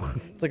fennel?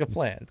 It's like a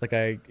plant. It's like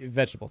a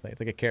vegetable thing. It's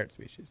like a carrot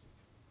species.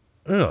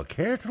 Oh,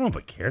 carrots? I don't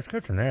put carrots.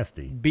 Carrots are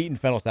nasty. Beet and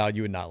fennel salad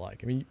you would not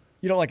like. I mean,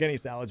 you don't like any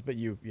salads, but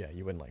you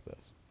wouldn't like this.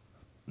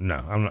 No,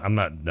 I'm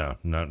not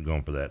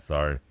going for that.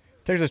 Sorry.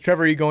 Texas,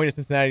 Trevor, are you going to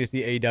Cincinnati to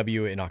see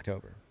AEW in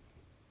October?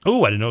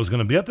 Oh, I didn't know it was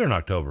going to be up there in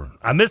October.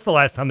 I missed the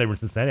last time they were in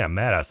Cincinnati. I'm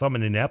mad. I saw them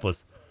in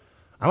Indianapolis.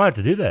 I might have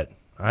to do that.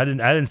 I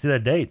didn't see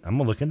that date. I'm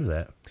gonna look into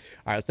that. All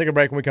right, let's take a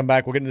break. When we come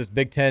back, we'll get into this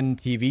Big Ten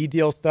TV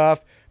deal stuff.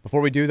 Before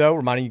we do, though,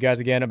 reminding you guys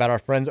again about our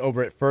friends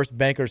over at First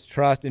Bankers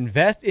Trust.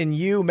 Invest in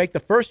you. Make the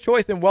first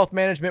choice in wealth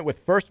management with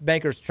First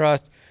Bankers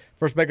Trust.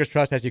 First Bankers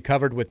Trust has you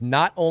covered with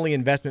not only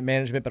investment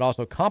management, but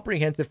also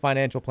comprehensive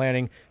financial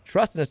planning,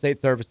 trust and estate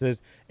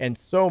services, and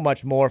so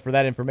much more. For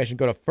that information,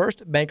 go to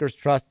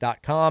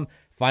firstbankerstrust.com.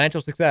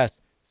 Financial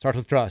success starts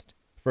with trust.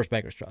 First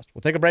Bankers Trust.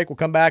 We'll take a break. We'll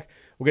come back.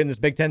 We'll get into this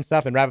Big Ten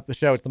stuff and wrap up the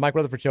show. It's the Mike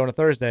Rutherford Show on a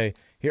Thursday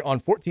here on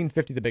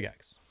 1450 The Big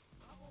X.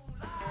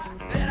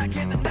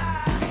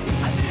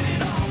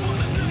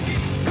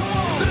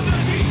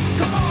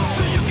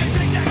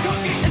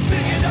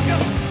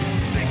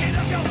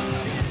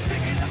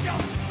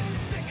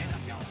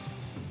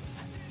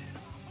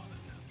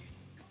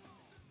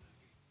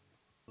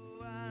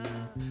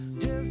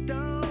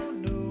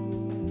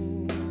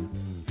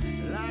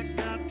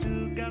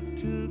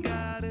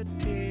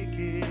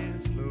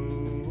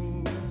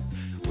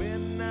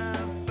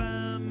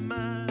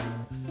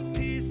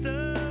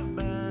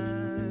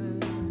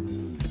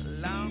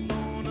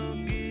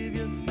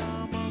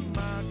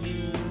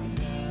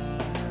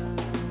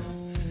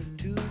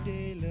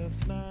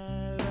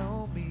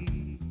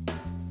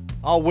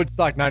 All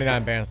Woodstock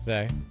 99 bands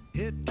today.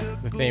 The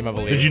theme, I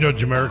believe. Did you know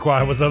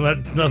Jamiroquai was on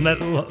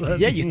that?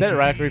 Yeah, you said it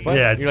right after we played.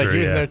 Yeah, it. You're like, true, he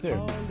was yeah. in there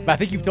too. But I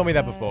think you've told me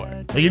that before.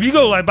 Like if you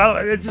go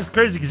it's just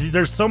crazy because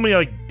there's so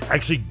many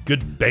actually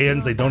good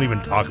bands they don't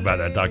even talk about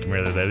that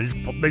documentary.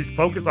 They just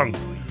focus on.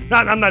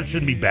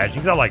 Shouldn't be bashing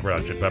because I like Red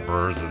Hot Chili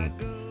Peppers and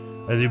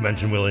as you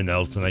mentioned Willie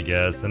Nelson, I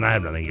guess, and I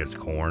have nothing against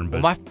Korn.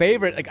 But well, my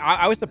favorite,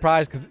 I was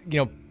surprised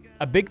because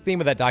a big theme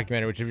of that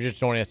documentary, which if you're just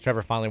joining us,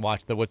 Trevor finally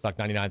watched the Woodstock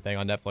 99 thing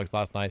on Netflix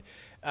last night.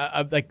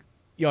 A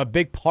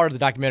big part of the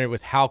documentary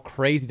was how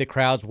crazy the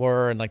crowds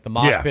were and like the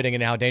mosh pitting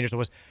and how dangerous it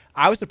was.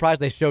 I was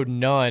surprised they showed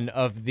none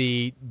of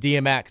the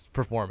DMX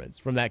performance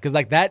from that because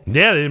that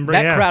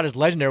crowd is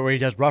legendary where he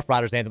does Rough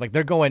Riders anthem. Like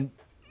they're going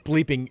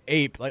bleeping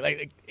ape.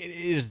 Like it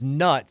is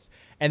nuts.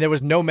 And there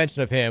was no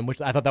mention of him, which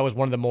I thought that was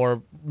one of the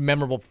more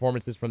memorable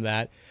performances from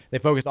that. They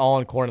focused all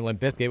on Korn and Limp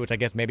Bizkit, which I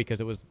guess maybe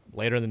because it was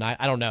later in the night.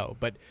 I don't know.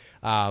 But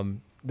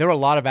there were a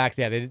lot of acts.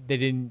 Yeah, they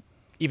didn't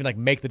even like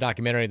make the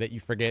documentary that you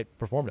forget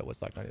performed at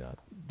Woodstock 99.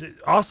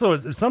 Also,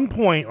 at some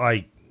point,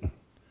 like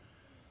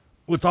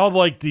with all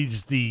like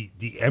the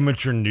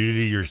amateur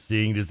nudity you're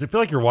seeing, does it feel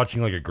like you're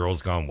watching like a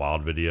Girls Gone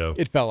Wild video?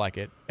 It felt like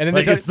it. And then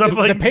Like, it's the something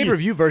like-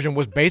 pay-per-view version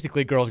was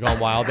basically Girls Gone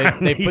Wild.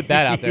 They put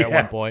that out there at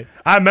one point.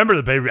 I remember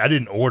the pay-per-view. I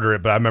didn't order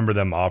it, but I remember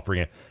them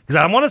offering it because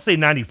I want to say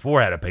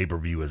 '94 had a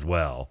pay-per-view as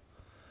well.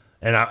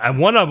 And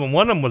one of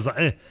them was,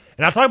 and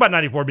I talk about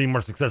 '94 being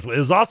more successful.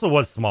 It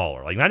was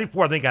smaller. Like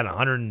 '94, I think had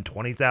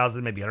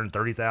 120,000, maybe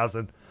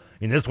 130,000.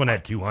 And this one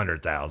had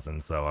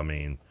 200,000. So I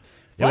mean,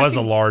 it was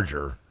a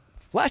larger.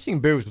 Flashing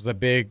boobs was a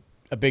big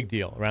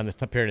deal around this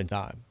period in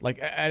time.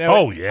 Like I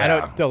know, I know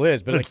it still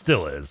is, but it like,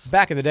 still is.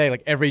 Back in the day,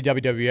 like every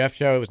WWF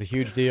show, it was a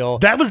huge deal.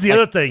 That was the Like,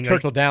 other thing.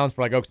 Churchill Downs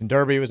for like Oaks and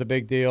Derby was a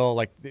big deal.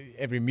 Like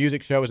every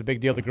music show was a big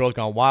deal. The Girls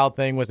Gone Wild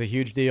thing was a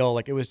huge deal.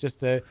 Like it was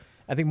just I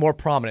think more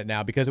prominent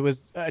now because it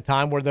was a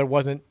time where there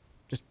wasn't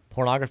just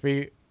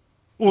pornography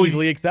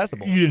easily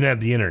accessible. You didn't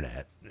have the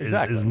internet.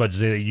 Exactly. As much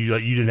as you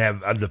didn't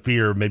have the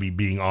fear of maybe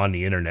being on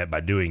the internet by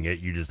doing it.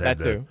 You just had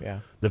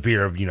the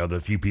fear of the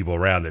few people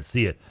around that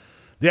see it.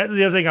 The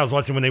other thing I was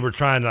watching when they were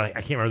trying to,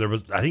 I can't remember,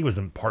 I think it was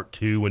in part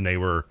 2 when they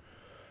were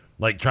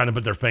like trying to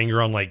put their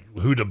finger on like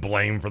who to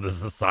blame for the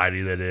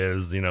society that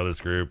is, this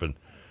group. And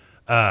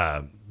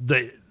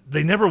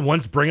they never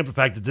once bring up the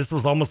fact that this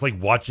was almost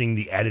like watching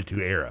the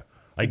Attitude Era.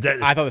 Like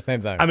that. I thought the same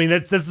thing. I mean,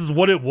 this is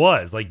what it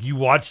was. Like you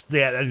watched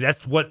that, and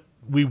that's what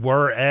we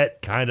were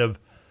at, kind of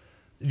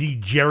the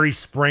Jerry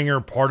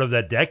Springer part of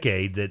that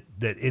decade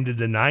that ended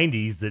the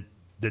 90s, that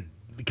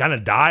kind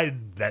of died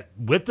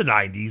with the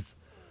 90s.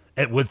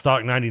 At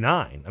Woodstock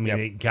 99. I mean,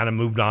 it kind of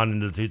moved on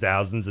into the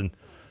 2000s, and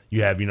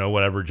you have,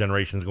 whatever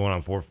generations going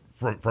on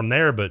from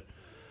there. But,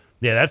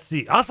 yeah, that's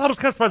the... Also, I was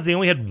kind of surprised they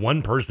only had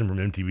one person from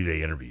MTV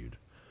they interviewed.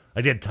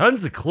 Like, they had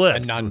tons of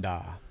clips.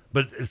 Ananda.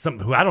 But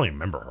who I don't even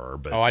remember her.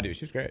 But oh, I do.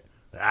 She's great.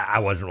 I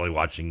wasn't really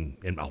watching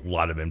a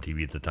lot of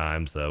MTV at the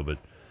time, so... But,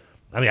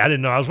 I mean, I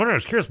didn't know. I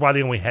was curious why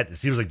they only had...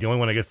 She was, like, the only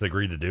one, I guess, that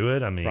agreed to do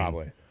it. I mean...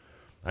 Probably.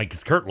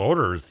 Because Kurt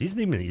Loder, he's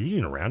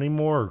even around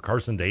anymore, or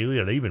Carson Daly,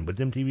 are they even with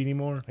MTV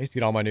anymore? I used to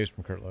get all my news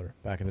from Kurt Loder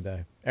back in the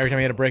day. Every time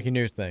he had a breaking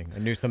news thing, I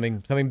knew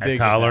something big. That's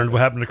how I learned what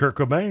happened to Kurt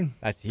Cobain.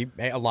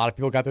 A lot of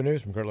people got their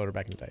news from Kurt Loder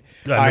back in the day.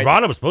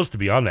 Nirvana was supposed to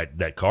be on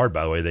that card,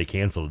 by the way. They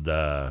canceled.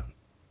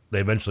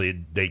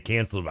 They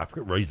canceled. I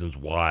forget reasons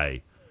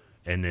why,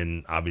 and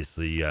then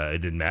obviously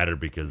it didn't matter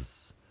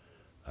because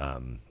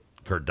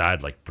Kurt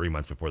died like 3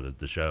 months before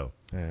the show.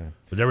 Yeah.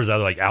 But there was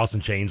other, like Alice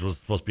in Chains was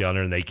supposed to be on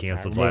there, and they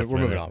canceled last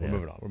minute. We're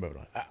moving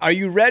on. Are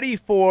you ready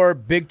for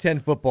Big Ten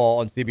football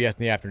on CBS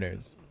in the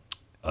afternoons?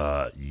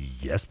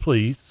 Yes,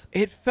 please.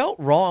 It felt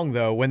wrong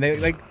though when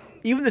they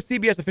even the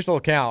CBS official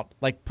account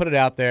put it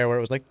out there where it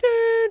was like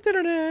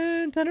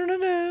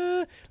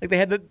like they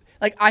had the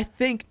I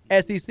think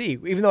SEC,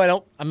 even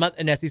though I'm not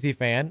an SEC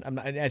fan, I'm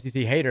not an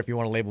SEC hater if you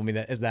want to label me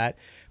as that.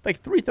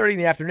 3:30 in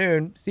the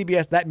afternoon,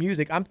 CBS, that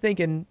music, I'm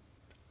thinking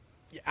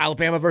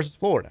Alabama versus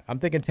Florida. I'm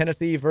thinking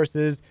Tennessee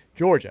versus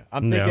Georgia.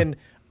 I'm thinking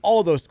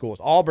all those schools.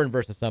 Auburn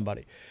versus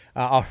somebody.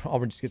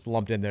 Auburn just gets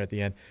lumped in there at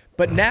the end.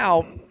 But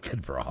now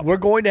we're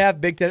going to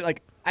have Big Ten. I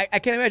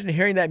can't imagine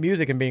hearing that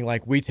music and being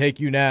like, we take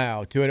you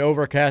now to an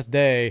overcast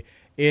day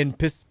in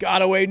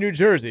Piscataway, New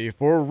Jersey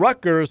for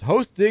Rutgers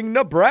hosting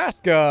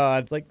Nebraska.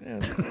 It's like,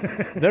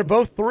 they're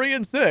both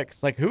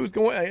 3-6. Like, who's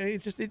going?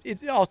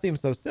 It all seems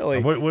so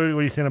silly. What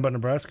are you saying about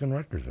Nebraska and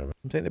Rutgers?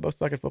 I'm saying they both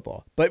suck at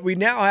football. But we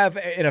now have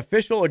an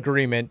official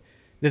agreement.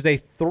 There's a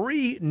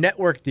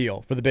 3-network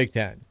deal for the Big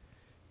Ten.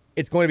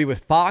 It's going to be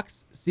with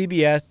Fox,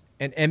 CBS,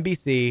 and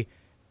NBC.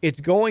 It's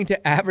going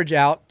to average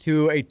out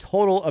to a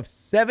total of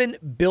 $7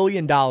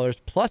 billion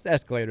plus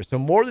escalators, so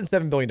more than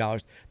 $7 billion.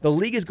 The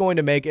league is going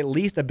to make at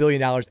least $1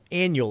 billion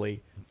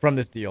annually from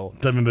this deal.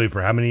 $7 billion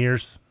for how many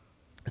years?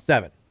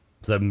 7.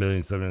 $7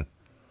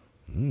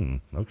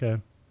 billion. Okay.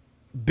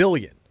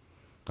 Billion.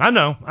 I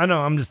know.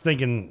 I'm just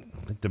thinking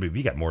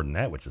WB got more than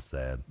that, which is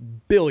sad.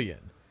 Billion.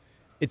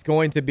 It's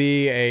going to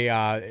be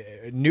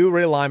a new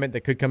realignment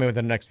that could come in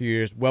within the next few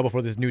years, well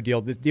before this new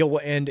deal. This deal will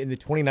end in the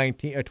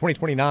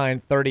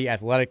 2029-30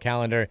 athletic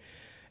calendar.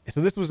 So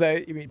this was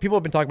people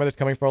have been talking about this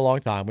coming for a long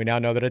time. We now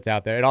know that it's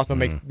out there. It also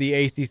makes the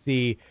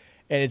ACC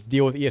and its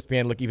deal with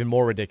ESPN look even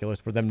more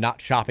ridiculous for them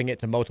not shopping it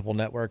to multiple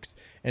networks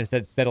and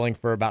instead settling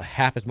for about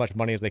half as much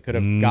money as they could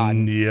have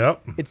gotten. Yep.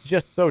 It's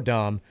just so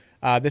dumb.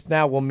 This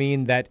now will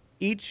mean that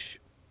each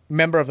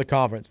member of the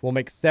conference will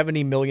make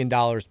 $70 million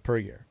per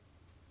year.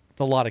 It's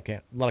a lot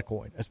of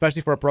coin,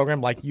 especially for a program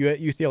like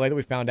UCLA that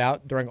we found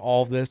out during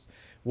all of this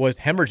was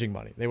hemorrhaging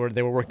money. They were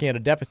working at a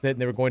deficit,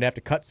 and they were going to have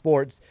to cut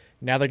sports.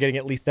 Now they're getting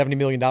at least $70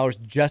 million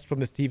just from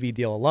this TV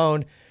deal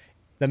alone.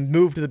 The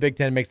move to the Big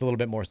Ten makes a little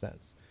bit more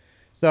sense.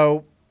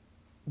 So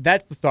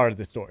that's the start of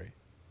the story.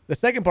 The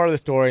second part of the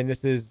story, and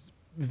this is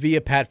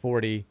via Pat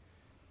Forty,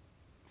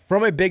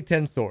 from a Big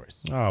Ten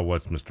source. Oh,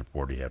 what's Mr.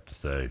 Forty have to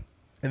say?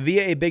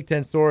 Via a Big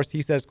Ten source,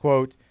 he says,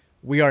 quote,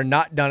 "We are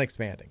not done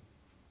expanding."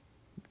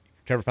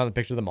 Trevor found the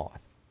picture of the moth.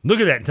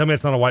 Look at that. Tell me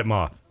it's not a white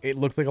moth. It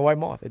looks like a white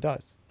moth. It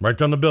does. Right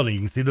down the building.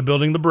 You can see the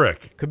building, the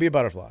brick. Could be a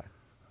butterfly.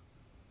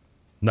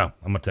 No,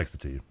 I'm gonna text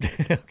it to you.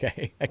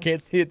 Okay, I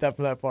can't see it from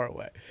that far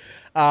away.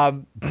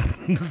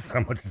 This is how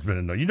much it's been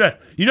annoying.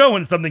 You know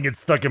when something gets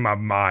stuck in my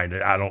mind,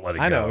 I don't let it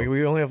go. I know.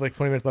 We only have like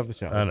 20 minutes left of the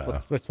show. I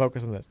know. Let's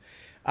focus on this.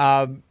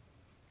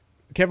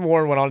 Kevin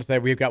Warren went on to say,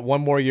 we've got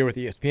one more year with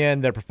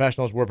ESPN. They're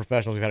professionals. We're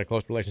professionals. We've had a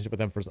close relationship with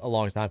them for a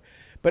long time.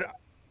 But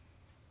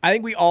I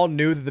think we all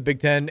knew that the Big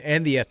Ten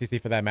and the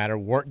SEC, for that matter,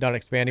 weren't done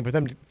expanding.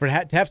 But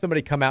to have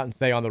somebody come out and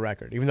say on the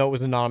record, even though it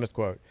was an anonymous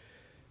quote,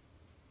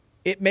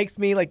 it makes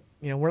me like,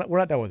 we're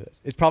not done with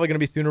this. It's probably going to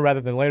be sooner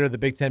rather than later. The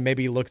Big Ten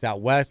maybe looks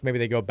out west. Maybe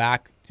they go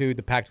back to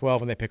the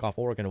Pac-12 and they pick off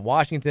Oregon and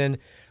Washington.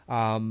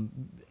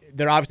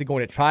 They're obviously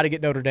going to try to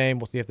get Notre Dame.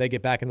 We'll see if they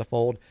get back in the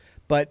fold.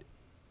 But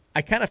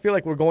I kind of feel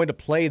like we're going to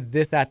play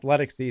this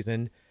athletic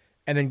season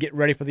and then get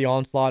ready for the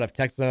onslaught of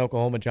Texas and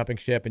Oklahoma jumping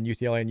ship and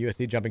UCLA and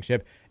USC jumping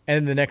ship, and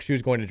then the next shoe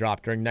is going to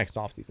drop during next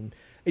offseason.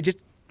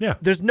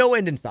 There's no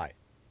end in sight.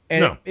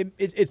 And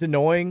it's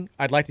annoying.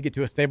 I'd like to get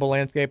to a stable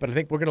landscape, but I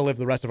think we're going to live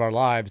the rest of our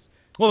lives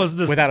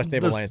without a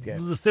stable landscape.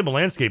 The stable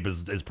landscape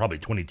is probably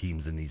 20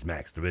 teams in these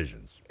max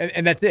divisions.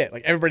 And that's it.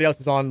 Like, everybody else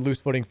is on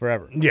loose footing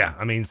forever. Yeah,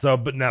 I mean,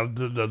 but now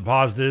the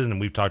positives, and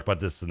we've talked about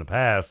this in the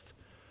past,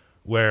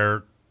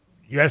 where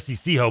your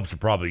SEC hopes are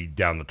probably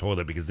down the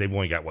toilet because they've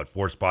only got,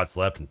 4 spots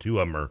left, and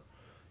 2 of them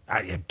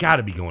have got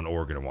to be going to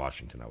Oregon and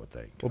Washington, I would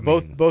think.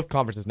 Well, both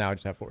conferences now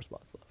just have 4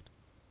 spots left.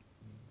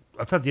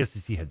 I thought the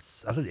SEC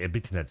the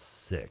Big Ten had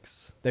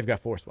 6. They've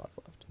got 4 spots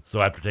left.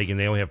 So after taking,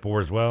 they only have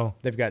 4 as well?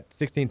 They've got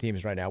 16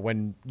 teams right now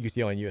when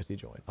UCLA and USC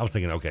join. I was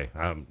thinking, okay,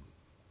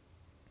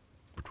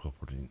 for 12,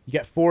 14. You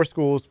got 4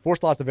 schools, 4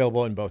 slots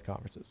available in both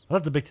conferences. I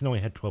thought the Big Ten only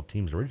had 12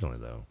 teams originally,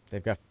 though.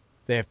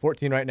 They have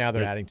 14 right now.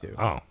 They're adding 2.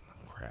 Oh,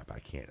 crap! I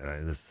can't.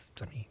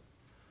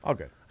 All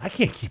good. I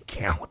can't keep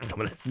count with some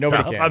of this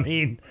Nobody stuff. can. I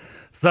mean,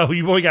 so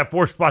you've only got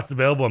 4 spots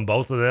available in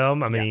both of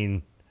them. I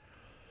mean,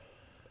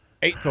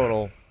 8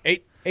 total.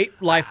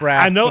 8 life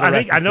rafts.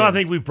 I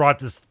think we've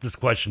brought this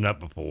question up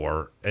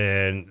before,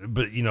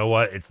 but you know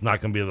what? It's not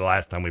going to be the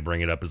last time we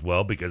bring it up as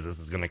well, because this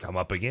is going to come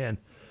up again,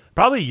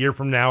 probably a year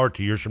from now or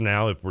 2 years from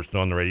now, if we're still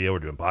on the radio, we're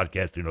doing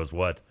podcasts, who knows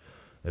what,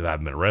 if I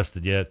haven't been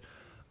arrested yet.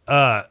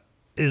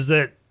 Is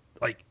that,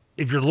 like,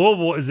 if you're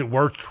Louisville, is it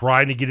worth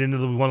trying to get into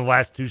one of the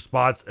last 2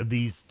 spots of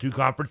these 2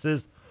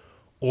 conferences,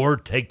 or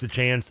take the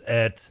chance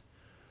at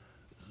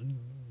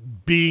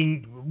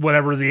being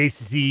whatever the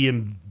ACC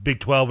and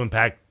Big 12 and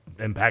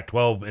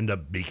Pac-12 end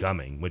up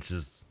becoming, which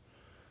is,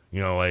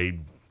 a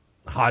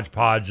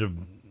hodgepodge of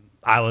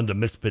island of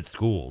misfit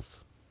schools?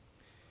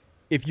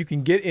 If you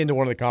can get into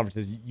one of the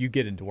conferences, you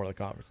get into one of the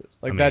conferences.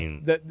 Like,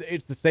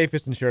 it's the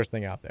safest and surest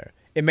thing out there.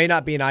 It may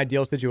not be an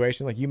ideal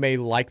situation. Like, you may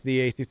like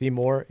the ACC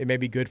more. It may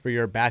be good for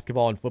your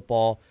basketball and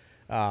football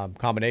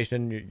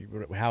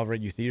combination, however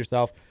you see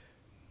yourself.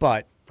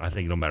 But I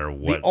think no matter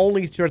what, the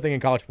only sure thing in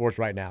college sports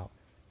right now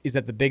is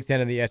that the Big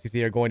Ten and the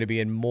SEC are going to be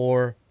in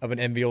more of an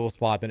enviable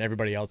spot than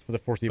everybody else for the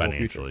foreseeable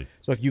future.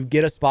 So if you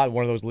get a spot in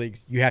one of those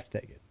leagues, you have to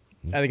take it.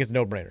 I think it's a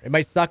no-brainer. It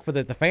might suck for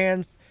the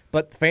fans,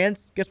 but the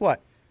fans, guess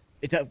what?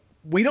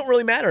 We don't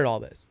really matter in all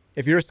this.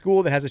 If you're a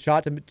school that has a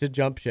shot to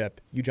jump ship,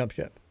 you jump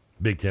ship.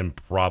 Big Ten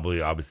probably,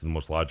 obviously, the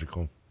most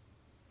logical.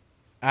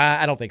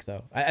 I don't think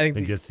so. I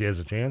think the SEC has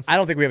a chance? I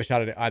don't think we have a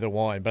shot at either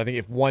one, but I think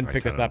if one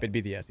picked us up, it'd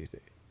be the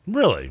SEC.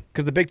 Really?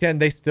 Because the Big Ten,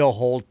 they still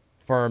hold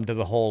firm to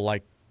the whole,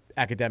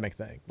 academic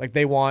thing. Like,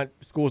 they want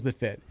schools that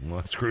fit.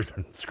 Well, screws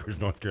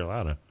North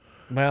Carolina.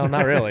 Well,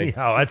 not really.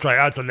 Oh, that's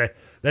right.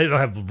 They don't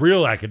have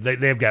real academic.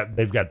 They've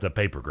got the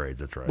paper grades.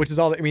 That's right. Which is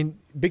all.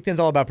 Big Ten's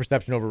all about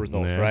perception over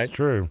results, right? That's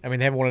true. They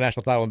haven't won a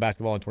national title in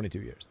basketball in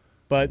 22 years,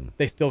 but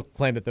they still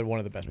claim that they're one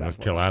of the best. North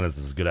Carolina's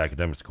as good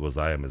academic school as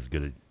I am, as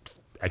good at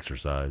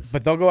exercise.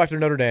 But they'll go after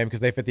Notre Dame because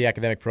they fit the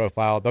academic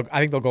profile. I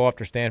think they'll go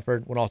after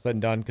Stanford when all's said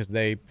and done because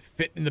they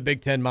fit in the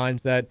Big Ten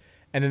mindset.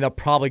 And then they'll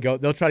try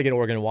to get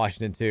Oregon and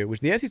Washington too, which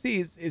the SEC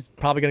is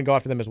probably going to go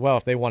after them as well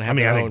if they want to have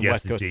their own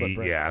West Coast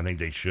footprint. Yeah, I think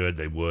they should,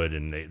 they would,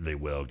 and they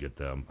will get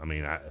them.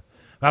 If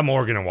I'm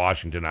Oregon and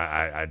Washington,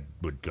 I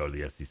would go to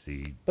the SEC.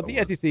 But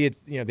the SEC,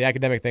 it's the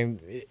academic thing.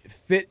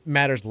 Fit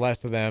matters less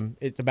to them.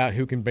 It's about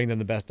who can bring them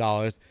the best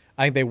dollars.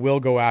 I think they will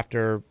go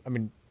after.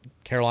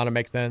 Carolina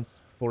makes sense.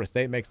 Florida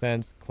State makes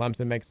sense.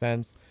 Clemson makes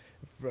sense.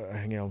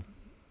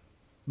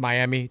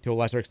 Miami, to a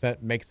lesser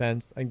extent, makes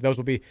sense. I think those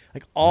will be,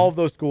 all of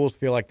those schools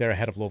feel like they're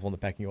ahead of Louisville in the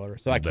pecking order.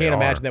 So I can't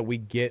imagine that we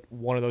get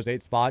one of those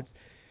 8 spots.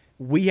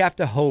 We have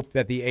to hope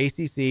that the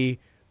ACC,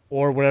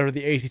 or whatever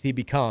the ACC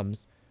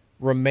becomes,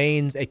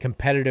 remains a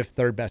competitive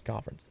third-best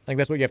conference. I think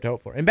that's what you have to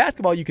hope for. In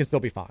basketball, you can still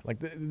be fine.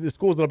 The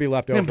schools that will be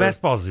left over.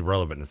 Basketball is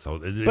irrelevant in this whole.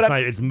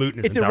 It's moot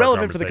in this It's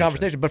irrelevant for the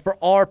conversation, but for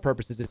our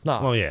purposes, it's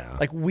not. Well, yeah.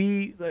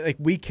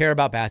 We care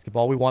about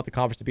basketball. We want the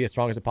conference to be as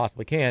strong as it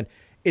possibly can.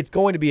 It's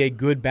going to be a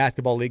good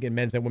basketball league in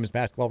men's and women's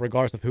basketball,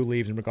 regardless of who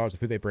leaves and regardless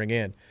of who they bring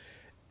in.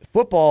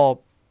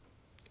 Football,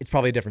 it's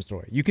probably a different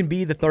story. You can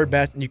be the third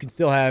best, and you can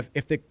still have,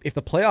 if the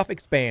playoff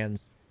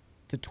expands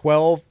to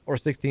 12 or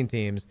 16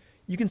 teams,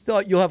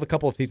 you'll have a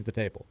couple of seats at the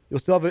table. You'll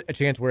still have a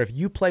chance where if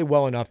you play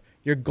well enough,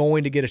 you're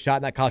going to get a shot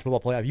in that college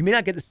football playoff. You may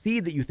not get the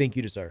seed that you think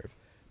you deserve,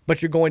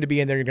 but you're going to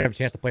be in there. You're going to have a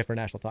chance to play for a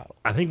national title.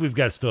 I think we've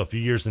got still a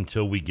few years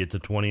until we get to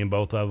 20 in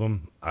both of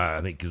them.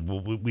 I think because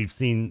we've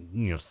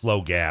seen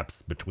slow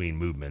gaps between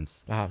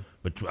movements.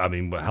 But I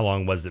mean, how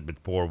long was it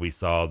before we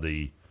saw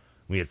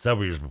we had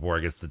several years before, I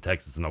guess, the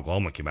Texas and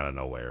Oklahoma came out of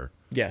nowhere.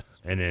 Yes.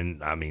 And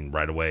then, I mean,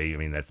 right away, I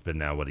mean, that's been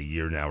now, a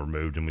year now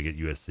removed, and we get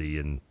USC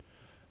and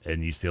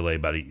UCLA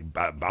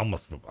about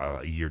almost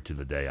a year to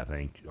the day, I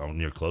think, or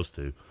near close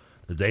to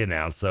the day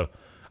announced. So,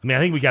 I mean, I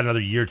think we got another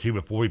year or two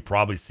before we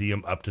probably see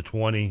them up to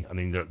 20. I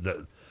mean,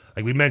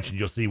 like we mentioned,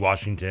 you'll see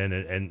Washington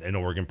and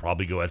Oregon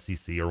probably go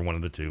SEC or one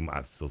of the two.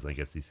 I still think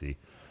SEC.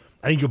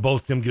 I think you'll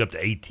both see them get up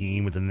to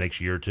 18 within the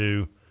next year or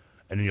two,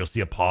 and then you'll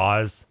see a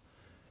pause.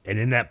 And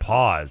in that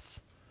pause,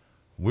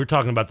 we're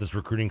talking about this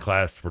recruiting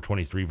class for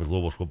 23 for the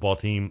Louisville football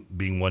team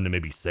being one to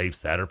maybe save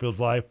Satterfield's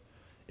life.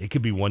 It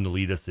could be one to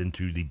lead us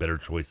into the better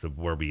choice of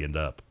where we end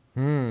up.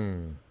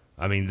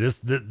 I mean,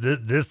 this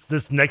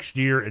next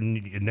year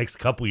and next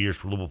couple years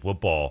for Louisville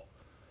football,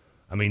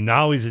 I mean,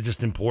 not only is it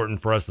just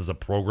important for us as a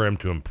program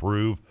to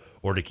improve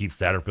or to keep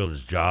Satterfield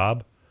his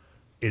job,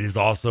 it is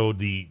also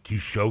to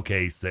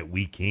showcase that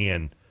we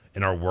can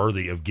and are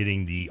worthy of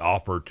getting the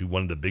offer to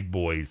one of the big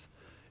boys,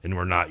 and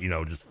we're not,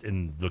 just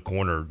in the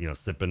corner,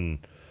 sipping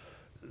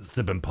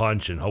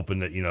punch and hoping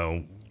that,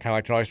 kind of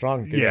like Charlie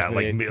Strong. Yeah,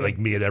 like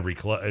me at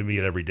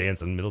every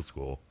dance in middle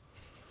school.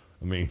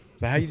 I mean, is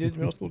that how you did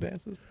middle school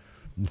dances?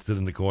 Sit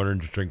in the corner and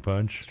just drink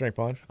punch. Drink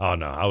punch. Oh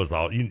no, I was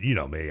all you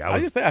know me. I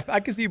just say I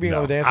can see you being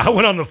on the dance. I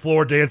went on the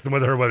floor dancing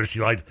with her whether she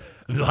liked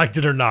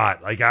it or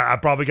not. Like I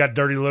probably got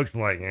dirty looks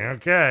and like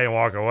okay, and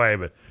walk away,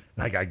 but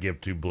I got to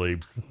give two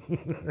bleeps.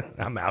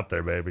 I'm out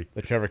there, baby.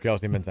 The Trevor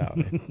Kelsey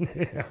mentality.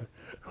 Yeah.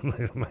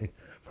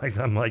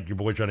 I'm like your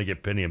boy trying to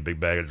get Penny in Big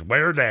Bag. Just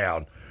wear her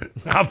down.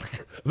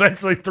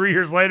 Eventually, 3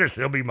 years later,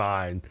 she'll be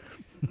mine.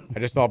 I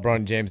just saw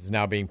Bronny James is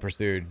now being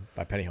pursued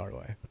by Penny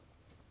Hardaway.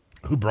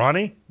 Who,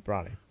 Bronny?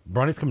 Bronny.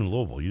 Bronny's coming to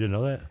Louisville. You didn't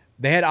know that?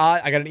 They had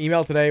odds. I got an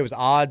email today. It was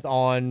odds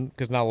on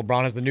because now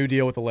LeBron has the new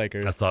deal with the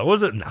Lakers. I saw.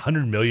 Was it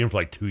 $100 million for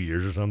like 2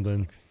 years or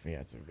something?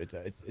 Yeah,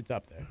 it's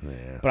up there.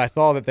 Yeah. But I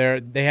saw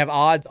that they have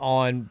odds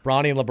on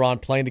Bronny and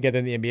LeBron playing together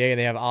in the NBA, and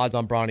they have odds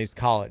on Bronny's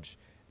college.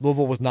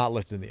 Louisville was not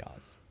listed in the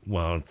odds.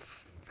 Well, it's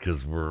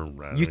because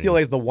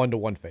UCLA is the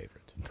 1-1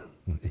 favorite.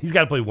 He's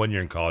got to play 1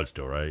 year in college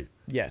still, right?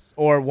 Yes,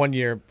 or 1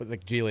 year with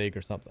like G League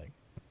or something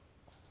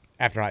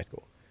after high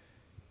school.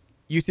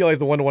 UCLA is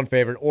the 1-1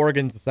 favorite.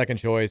 Oregon's the second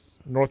choice.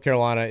 North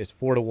Carolina is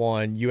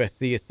 4-1.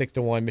 USC is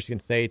 6-1. Michigan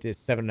State is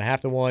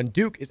 7.5-1.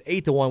 Duke is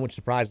 8-1, which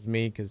surprises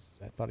me because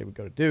I thought he would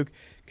go to Duke.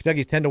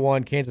 Kentucky's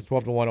 10-1. Kansas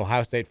 12-1.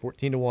 Ohio State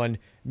 14-1.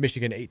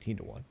 Michigan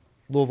 18-1.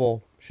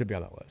 Louisville should be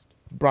on that list.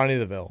 Bronny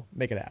DeVille,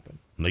 make it happen.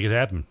 Make it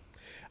happen.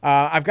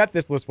 I've got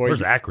this list for you.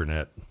 Where's Akron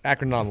at?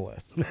 Akron not on the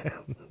list.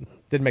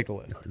 Didn't make the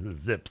list.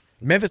 Zips.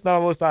 Memphis not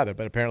on the list either,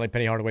 but apparently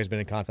Penny Hardaway's been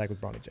in contact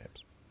with Bronny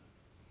James.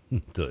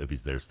 If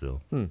he's there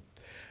still.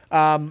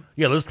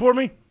 Yeah, list for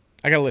me?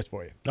 I got a list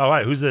for you. All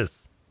right, who's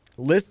this?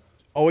 Lists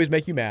always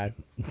make you mad.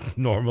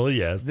 Normally,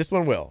 yes. This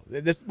one will.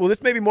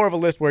 This may be more of a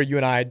list where you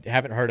and I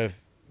haven't heard of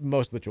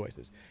most of the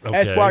choices. Okay.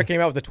 Esquire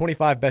came out with the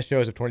 25 best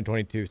shows of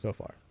 2022 so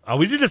far.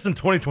 We did this in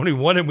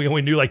 2021, and we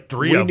only knew like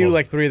three of them. We knew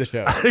like 3 of the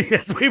shows.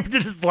 Yes, we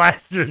did this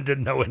last year and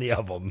didn't know any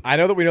of them. I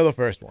know that we know the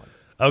first one.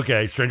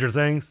 Okay, Stranger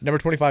Things? Number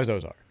 25 is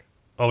Ozark.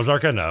 Oh,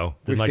 Ozark, I know.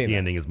 Didn't We've like seen the that.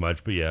 ending as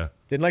much, but yeah.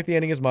 Didn't like the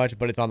ending as much,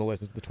 but it's on the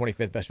list. It's the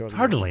 25th best show. It's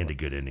hard to land a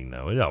good ending,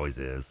 though. It always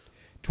is.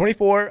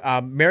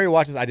 24, Mary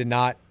watches. I did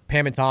not.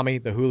 Pam and Tommy,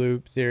 the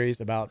Hulu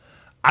series about.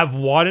 I've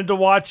wanted to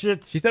watch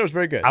it. She said it was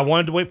very good. I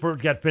wanted to wait for it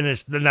to get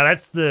finished. Now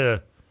that's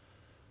the.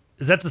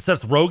 Is that the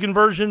Seth Rogen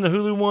version, the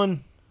Hulu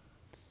one?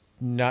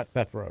 Not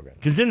Seth Rogen.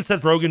 Because didn't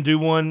Seth Rogen do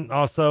one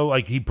also?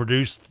 Like he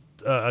produced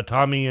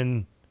Tommy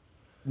and.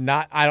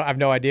 Not. I have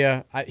no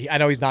idea. I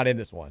know he's not in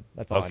this one.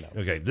 That's all I know.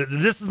 Okay.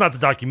 This is not the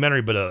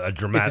documentary, but a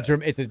dramatic.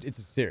 It's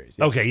a series.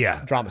 Yeah. Okay,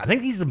 yeah. Drama. I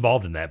think he's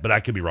involved in that, but I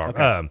could be wrong.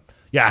 Okay.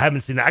 Yeah, I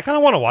haven't seen that. I kind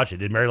of want to watch it.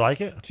 Did Mary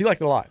like it? She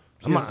liked it a lot.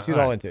 She's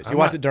all into it. She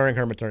watched it during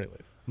her maternity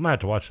leave. I might have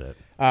to watch that.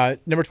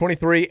 Number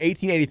 23,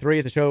 1883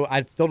 is a show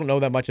I still don't know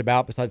that much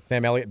about besides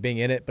Sam Elliott being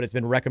in it, but it's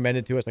been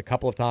recommended to us a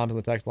couple of times on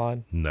the text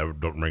line. Never,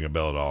 don't ring a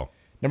bell at all.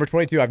 Number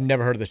 22, I've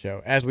never heard of the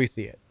show. As We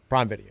See It,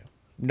 Prime Video.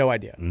 No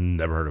idea.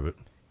 Never heard of it.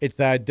 It's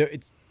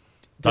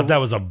Thought that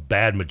was a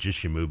bad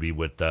magician movie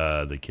with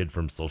the kid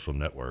from Social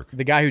Network.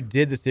 The guy who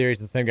did the series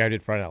is the same guy who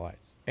did Friday Night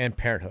Lights and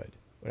Parenthood,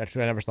 which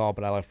actually I never saw,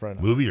 but I love Friday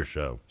Night. Movie or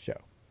show? Show.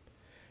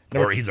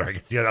 Or either. I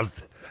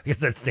guess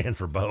that stands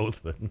for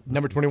both. But.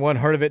 Number 21,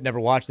 heard of it, never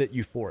watched it.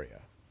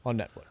 Euphoria on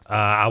Netflix.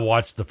 I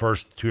watched the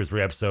first 2 or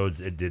 3 episodes.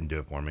 It didn't do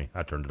it for me.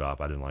 I turned it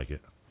off. I didn't like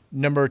it.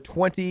 Number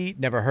 20,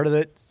 never heard of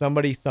it.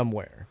 Somebody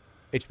Somewhere.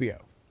 HBO.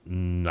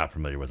 Not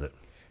familiar with it.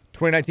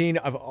 2019,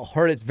 I've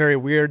heard it's very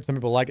weird. Some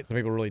people like it. Some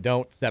people really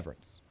don't.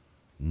 Severance.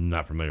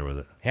 Not familiar with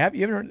it. Have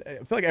you ever heard? I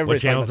feel like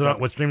everybody's What channel is it on?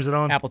 What stream is it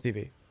on? Apple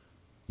TV.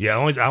 Yeah,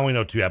 I only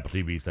know 2 Apple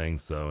TV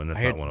things, and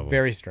that's not one of them.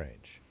 Very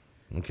strange.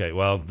 Okay,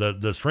 well,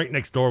 the Shrink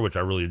Next Door, which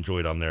I really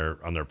enjoyed on their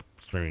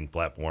streaming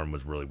platform,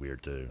 was really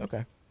weird too.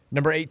 Okay.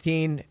 Number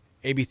 18,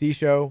 ABC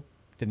show.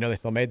 Didn't know they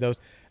still made those.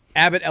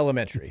 Abbott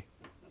Elementary.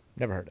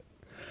 Never heard it.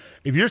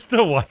 If you're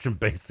still watching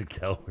basic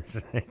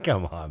television,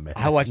 come on, man.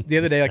 I watched the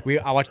other day,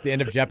 I watched the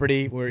end of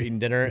Jeopardy. We were eating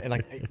dinner, and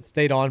it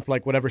stayed on for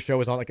whatever show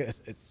was on, a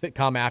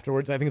sitcom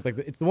afterwards. I think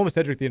it's the one with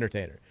Cedric the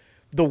Entertainer.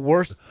 The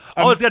worst.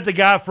 It's got the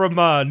guy from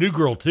New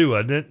Girl too,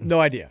 isn't it? No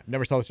idea.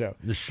 Never saw the show.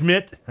 The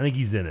Schmidt, I think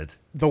he's in it.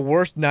 The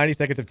worst 90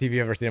 seconds of TV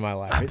I've ever seen in my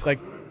life. It's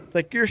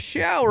like you're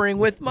showering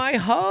with my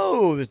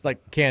hose. It's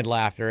like canned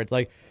laughter. It's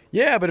like,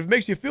 yeah, but if it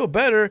makes you feel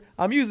better,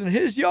 I'm using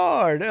his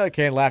yard.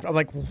 Canned laughter. I'm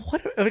like,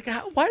 what?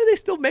 Why are they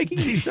still making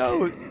these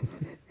shows?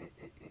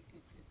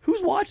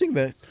 Who's watching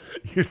this?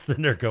 You're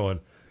sitting there going,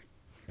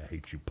 I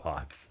hate you,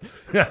 Potts.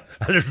 Yeah,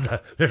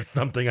 there's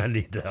something I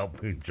need to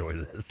help me enjoy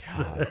this.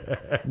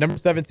 Number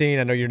 17,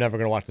 I know you're never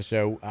going to watch the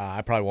show.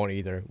 I probably won't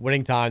either.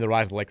 Winning Time, The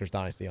Rise of the Lakers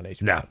Dynasty on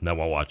HBO. No,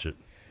 won't watch it.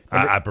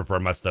 I prefer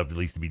my stuff at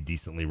least to be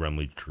decently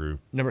rumly true.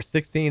 Number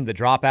 16, The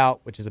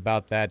Dropout, which is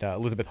about that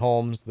Elizabeth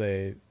Holmes,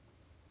 the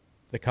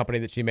company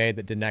that she made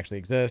that didn't actually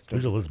exist.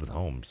 Who's Elizabeth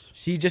Holmes?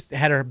 She just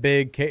had her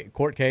big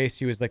court case.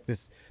 She was like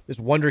this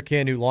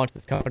wonderkin who launched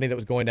this company that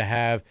was going to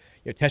have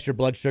test your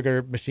blood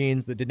sugar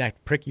machines that didn't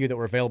prick you, that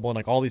were available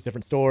in all these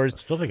different stores. I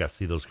still think I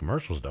see those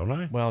commercials, don't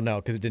I? Well, no,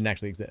 because it didn't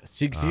actually exist.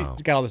 She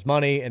got all this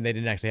money, and they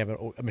didn't actually have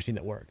a machine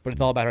that worked. But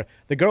it's all about her.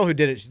 The girl who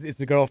did it, it's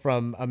the girl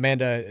from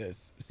Amanda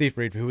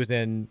Seyfried, who was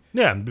in...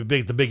 Yeah, the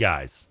big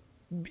eyes.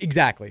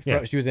 Exactly.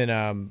 Yeah. She was in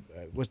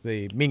what's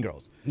the Mean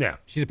Girls. Yeah.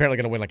 She's apparently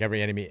going to win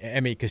every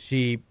Emmy because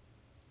she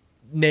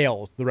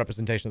nails the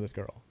representation of this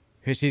girl.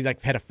 She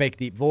had a fake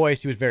deep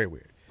voice. She was very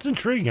weird. It's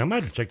intriguing. I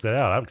might have to check that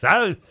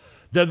out.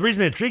 The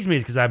reason it intrigues me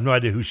is because I have no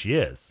idea who she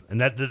is,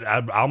 and that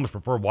I almost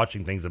prefer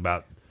watching things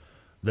about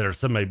that are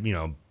somebody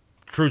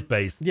truth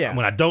based. Yeah.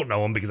 When I don't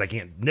know them because I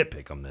can't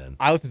nitpick them. Then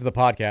I listened to the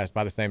podcast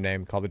by the same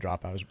name called The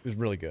Dropout. It was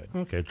really good.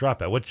 Okay,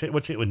 Dropout. What's it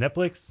with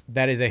Netflix?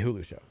 That is a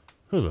Hulu show.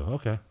 Hulu.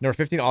 Okay. Number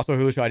 15, also a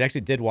Hulu show. I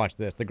actually did watch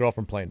this, The Girl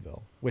from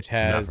Plainville, which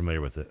has... Not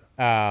familiar with it.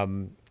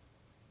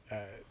 It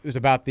was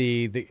about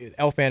the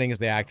Elle Fanning is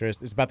the actress.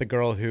 It's about the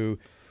girl who,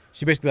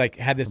 she basically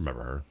had this...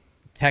 Remember her.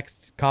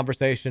 Text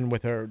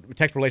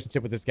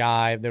relationship with this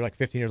guy. They're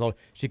 15 years old.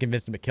 She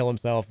convinced him to kill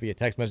himself via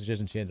text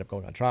messages, and she ended up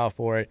going on trial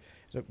for it.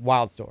 It's a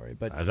wild story.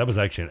 But that was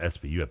actually an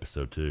SVU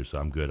episode too, so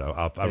I'm good.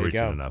 I'll read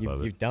enough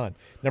of it. You've done.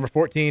 Number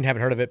 14,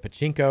 haven't heard of it.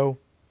 Pachinko,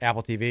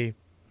 Apple TV.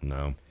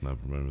 No, never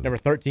remember that. Number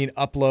 13,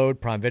 Upload,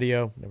 Prime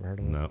Video. Never heard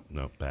of it.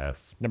 No,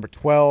 pass. Number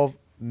 12,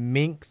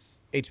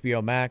 Minx,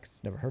 HBO Max.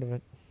 Never heard of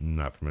it.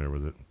 Not familiar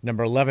with it.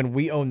 Number 11,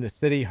 We Own the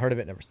City. Heard of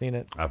it, never seen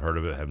it. I've heard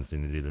of it, haven't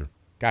seen it either.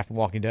 Guy from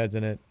Walking Dead's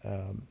in it.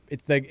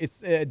 It's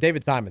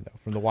David Simon though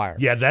from The Wire.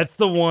 Yeah, that's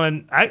the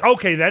one.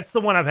 That's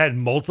the one I've had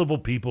multiple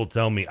people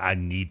tell me I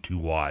need to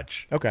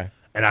watch. Okay.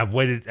 And I've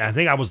waited. I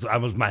think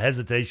my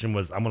hesitation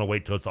was I'm gonna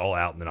wait till it's all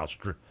out and then I'll.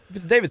 If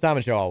it's a David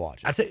Simon show, I'll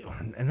watch it. I say,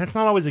 and that's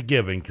not always a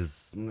given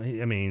because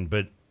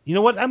but you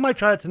know what? I might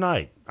try it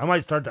tonight. I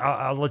might start.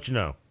 I'll let you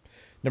know.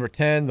 Number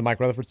 10, the Mike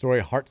Rutherford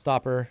story,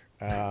 Heartstopper.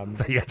 Yeah,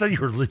 I thought you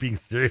were being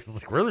serious. I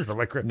was like, really? So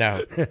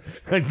No. About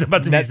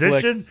the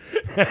Netflix. musician?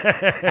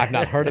 I've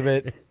not heard of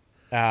it.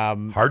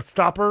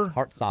 Heartstopper?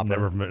 Heartstopper.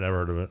 Never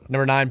heard of it.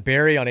 Number 9,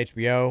 Barry on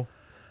HBO.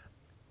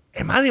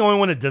 Am I the only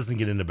one that doesn't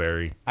get into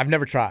Barry? I've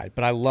never tried,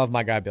 but I love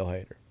my guy Bill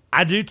Hader.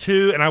 I do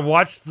too, and I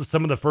watched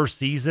some of the first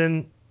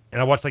season, and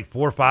I watched 4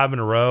 or 5 in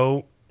a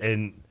row,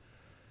 and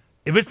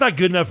if it's not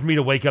good enough for me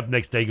to wake up the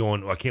next day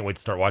going, I can't wait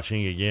to start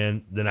watching it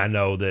again, then I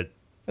know that.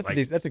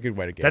 That's a good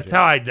way to get it.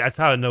 That's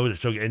how I know the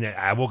show. And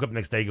I woke up the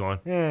next day going,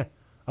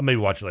 I'll maybe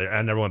watch it later.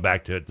 I never went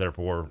back to it.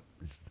 Therefore,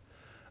 I'm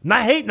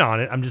not hating on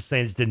it. I'm just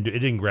saying it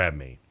didn't grab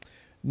me.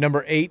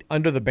 Number 8,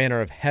 Under the Banner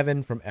of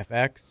Heaven from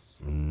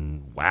FX.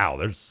 Wow,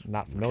 there's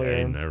not familiar.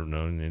 Okay,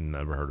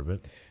 never heard of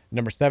it.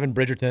 Number 7,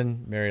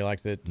 Bridgerton. Mary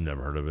likes it.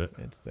 Never heard of it.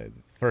 It's the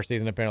first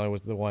season apparently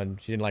was the one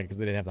she didn't like because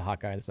they didn't have the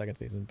hot guy in the second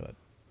season, but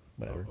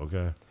whatever. Oh,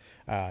 okay.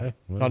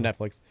 It's on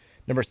Netflix.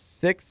 Number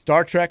 6,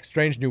 Star Trek: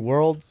 Strange New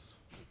Worlds.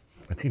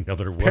 I didn't know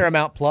there was.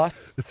 Paramount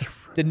Plus.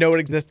 Didn't know it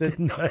existed.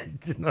 No, I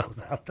didn't know it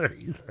was out there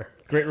either.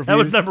 Great reviews. That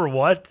was number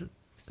what?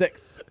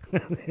 6.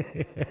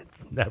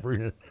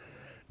 Never.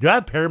 Do I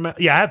have Paramount?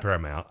 Yeah, I have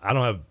Paramount. I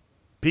don't have.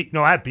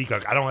 I have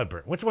Peacock. I don't have.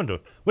 Which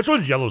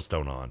one's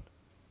Yellowstone on?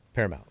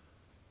 Paramount.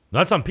 No,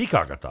 that's on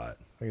Peacock, I thought.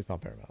 I think it's on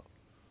Paramount.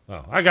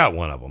 Oh, I got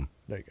one of them.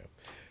 There you go.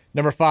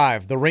 Number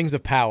 5, The Rings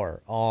of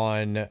Power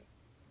on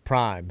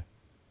Prime.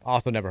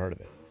 Also never heard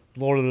of it.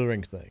 Lord of the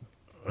Rings thing.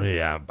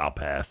 Yeah, I'll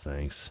pass,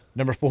 thanks.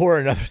 Number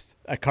 4,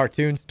 a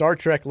cartoon, Star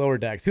Trek Lower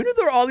Decks. Who knew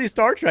there were all these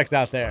Star Treks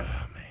out there?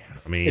 Oh, man.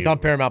 I mean, it's on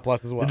Paramount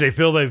Plus as well. Did they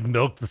feel they've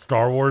milked the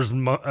Star Wars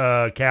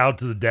cow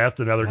to the death,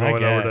 and now they're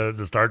going over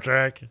to Star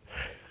Trek?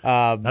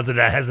 Not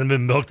that hasn't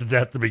been milked to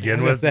death to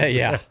begin with. Say,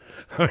 yeah.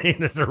 I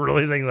mean, is there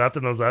really anything left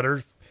in those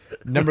udders?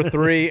 Number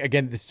 3,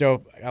 again, the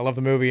show. I love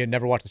the movie and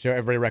never watched the show.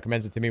 Everybody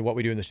recommends it to me. What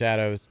We Do in the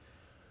Shadows.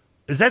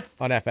 Is that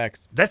on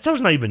FX? That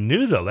show's not even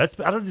new though. This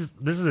is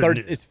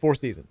it's 4th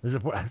season. Has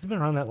it been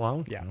around that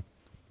long? Yeah.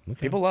 Okay.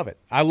 People love it.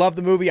 I love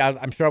the movie.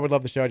 I'm sure I would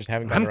love the show. I just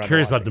haven't gotten around to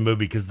curious watching about the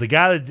movie because the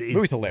guy that the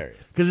movie's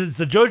hilarious. Because it's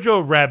a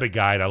Jojo Rabbit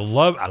guy, and I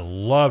love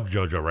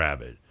Jojo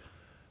Rabbit,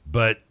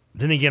 but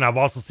Then again, I've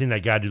also seen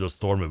that guy do those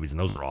Thor movies, and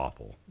those are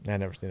awful. I've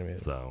never seen them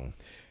either. So,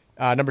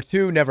 number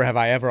 2, Never Have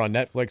I Ever on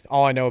Netflix.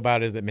 All I know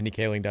about is that Mindy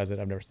Kaling does it.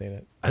 I've never seen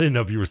it. I didn't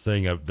know if you were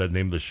saying the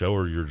name of the show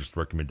or your just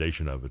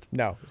recommendation of it.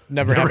 No, it's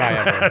Never Have I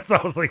Ever. So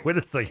I was like, wait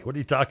a second, what are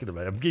you talking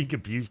about? I'm getting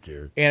confused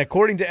here. And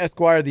according to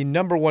Esquire, the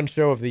number 1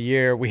 show of the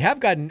year, we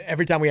have gotten,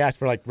 every time we ask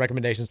for like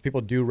recommendations,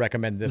 people do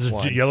recommend this Is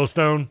one. it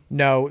Yellowstone?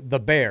 No, The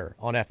Bear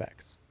on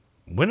FX.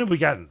 When have we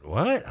gotten,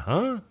 what?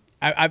 Huh?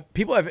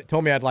 People have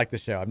told me I'd like the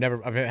show.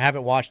 I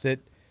haven't watched it.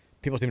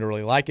 People seem to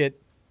really like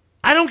it.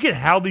 I don't get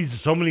how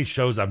so many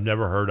shows I've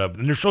never heard of,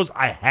 and there's shows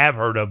I have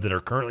heard of that are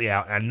currently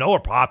out and I know are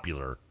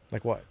popular.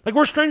 Like what? Like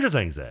where's Stranger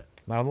Things at?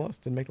 Not on the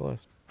list. Didn't make the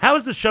list. How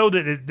is the show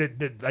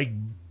that like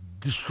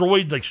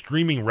destroyed like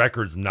streaming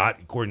records not,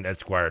 according to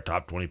Esquire,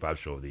 top 25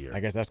 show of the year? I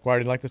guess Esquire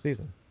didn't like the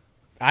season.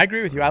 I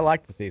agree with you. I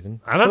liked the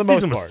season. I thought the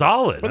season was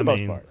solid. For the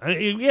most part.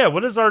 Yeah.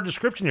 What is our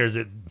description here? Is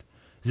it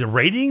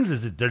ratings?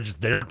 Is it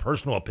just their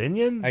personal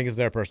opinion? I think it's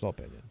their personal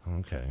opinion.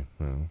 Okay.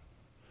 Well,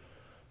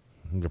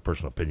 their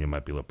personal opinion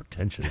might be a little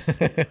pretentious.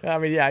 I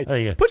mean,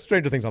 yeah. Put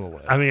Stranger Things on the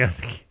list. I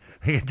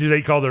mean, do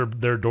they call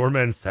their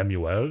doorman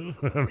Samuel?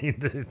 I mean,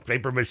 the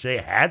paper mache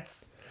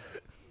hats.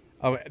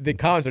 The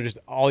comments are just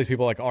all these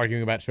people like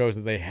arguing about shows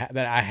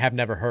that I have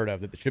never heard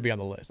of that should be on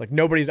the list. Like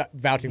nobody's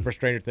vouching for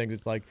Stranger Things.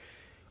 It's like,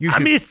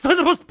 it's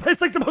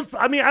like the most.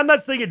 I mean, I'm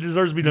not saying it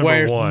deserves to be number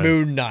where's 1.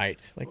 Moon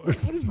Knight? Like, what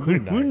is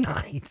Moon Knight? Moon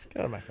Knight.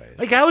 Get out of my face.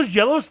 Like, how is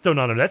Yellowstone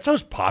on there? That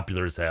show's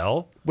popular as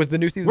hell. Was the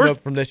new season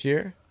from this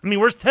year? I mean,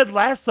 where's Ted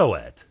Lasso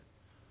at?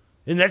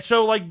 Isn't that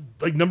show like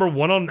number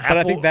 1 on Apple? But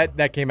I think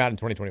that came out in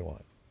 2021,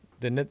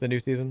 didn't it? The new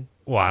season.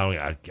 Well,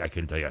 I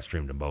couldn't tell you. I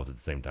streamed them both at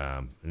the same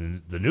time.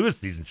 And the newest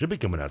season should be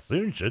coming out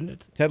soon, shouldn't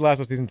it? Ted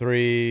Lasso season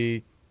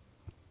 3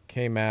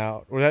 came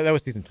out. Well, that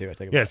was season 2. I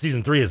take it back.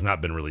 Season 3 has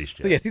not been released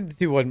yet. So yeah, season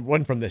 2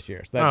 wasn't from this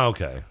year. So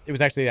okay. It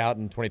was actually out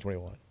in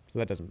 2021. So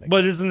that doesn't make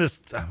But sense. isn't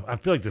this? I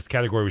feel like this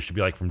category should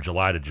be like from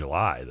July to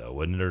July though,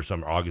 wouldn't it, or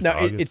some August? No, to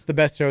August? it's the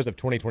best shows of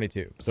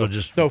 2022. So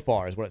just so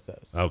far is what it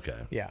says. Okay.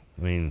 Yeah.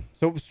 I mean.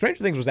 So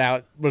Stranger Things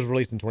was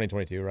released in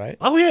 2022, right?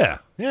 Oh yeah.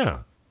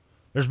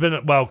 There's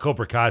been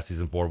Cobra Kai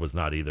season 4 was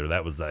not either.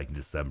 That was like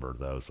December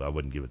though, so I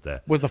wouldn't give it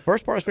that. Was the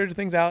first part of Stranger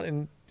Things out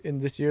in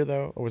this year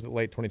though, or was it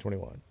late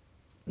 2021?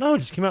 No, it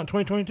just came out in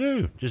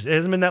 2022. It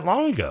hasn't been that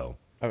long ago.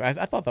 I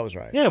thought that was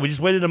right. Yeah, we just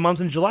waited a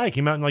month in July. It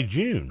came out in like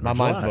June. My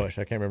mind's mush.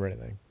 I can't remember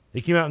anything.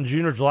 It came out in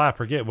June or July. I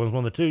forget. It was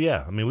one of the two.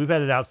 Yeah. I mean, we've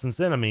had it out since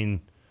then. I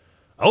mean,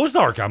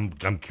 Ozark. I'm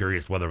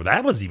curious whether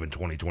that was even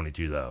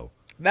 2022 though.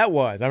 That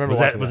was. I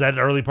remember. Was that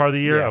the early part of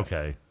the year? Yeah.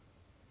 Okay.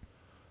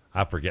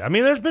 I forget. I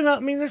mean, there's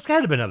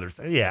got to been others.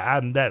 Yeah.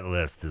 That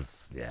list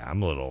is. Yeah.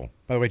 I'm a little.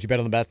 By the way, did you bet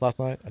on the bets last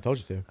night? I told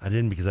you to. I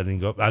didn't because I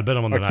didn't go. I bet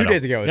them on the night. 2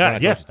 days ago.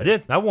 Yeah. I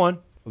did. I won.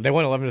 They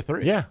won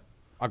 11-3. Yeah.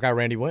 Our guy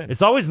Randy wins.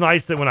 It's always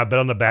nice that when I bet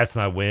on the bats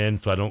and I win,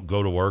 so I don't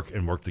go to work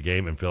and work the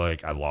game and feel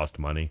like I lost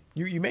money.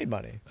 You made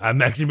money.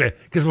 I'm actually made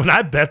because when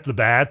I bet the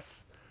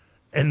bats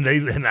and they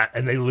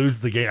lose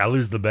the game, I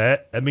lose the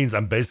bet. That means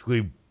I'm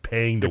basically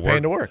paying to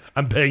work.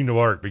 I'm paying to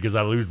work because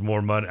I lose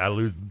more money. I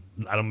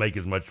don't make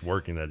as much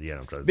working at the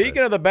end.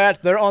 Speaking of the bats,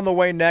 they're on the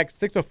way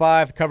next.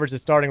 6:05 coverage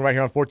is starting right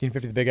here on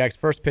 1450 The Big X.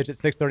 First pitch at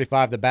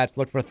 6:35. The bats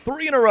look for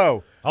 3 in a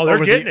row. Oh,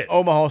 they're getting it.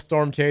 Omaha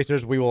Storm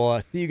Chasers. We will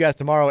see you guys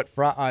tomorrow at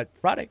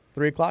Friday,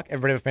 3 o'clock.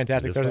 Everybody have a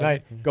fantastic Thursday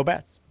night. Go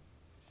Bats.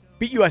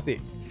 Beat USC.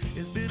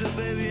 It's bitter,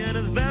 baby, and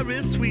it's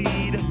very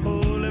sweet.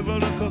 Holy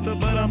roller coaster,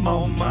 but I'm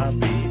on my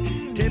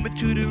feet. Take me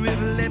to the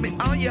river, let me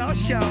on your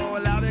show.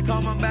 Well, I'll be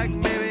coming back,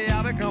 baby,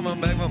 I'll be coming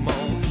back for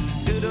more.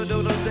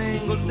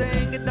 Do-do-do-do-dingle,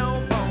 sing it,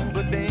 don't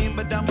bongo, ding,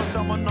 but I'm a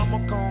someone, I'm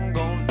a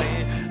Congo,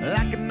 ding.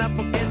 Like an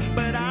apple,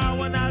 but I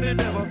went out and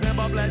never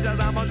simple pleasures,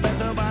 I'm much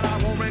better by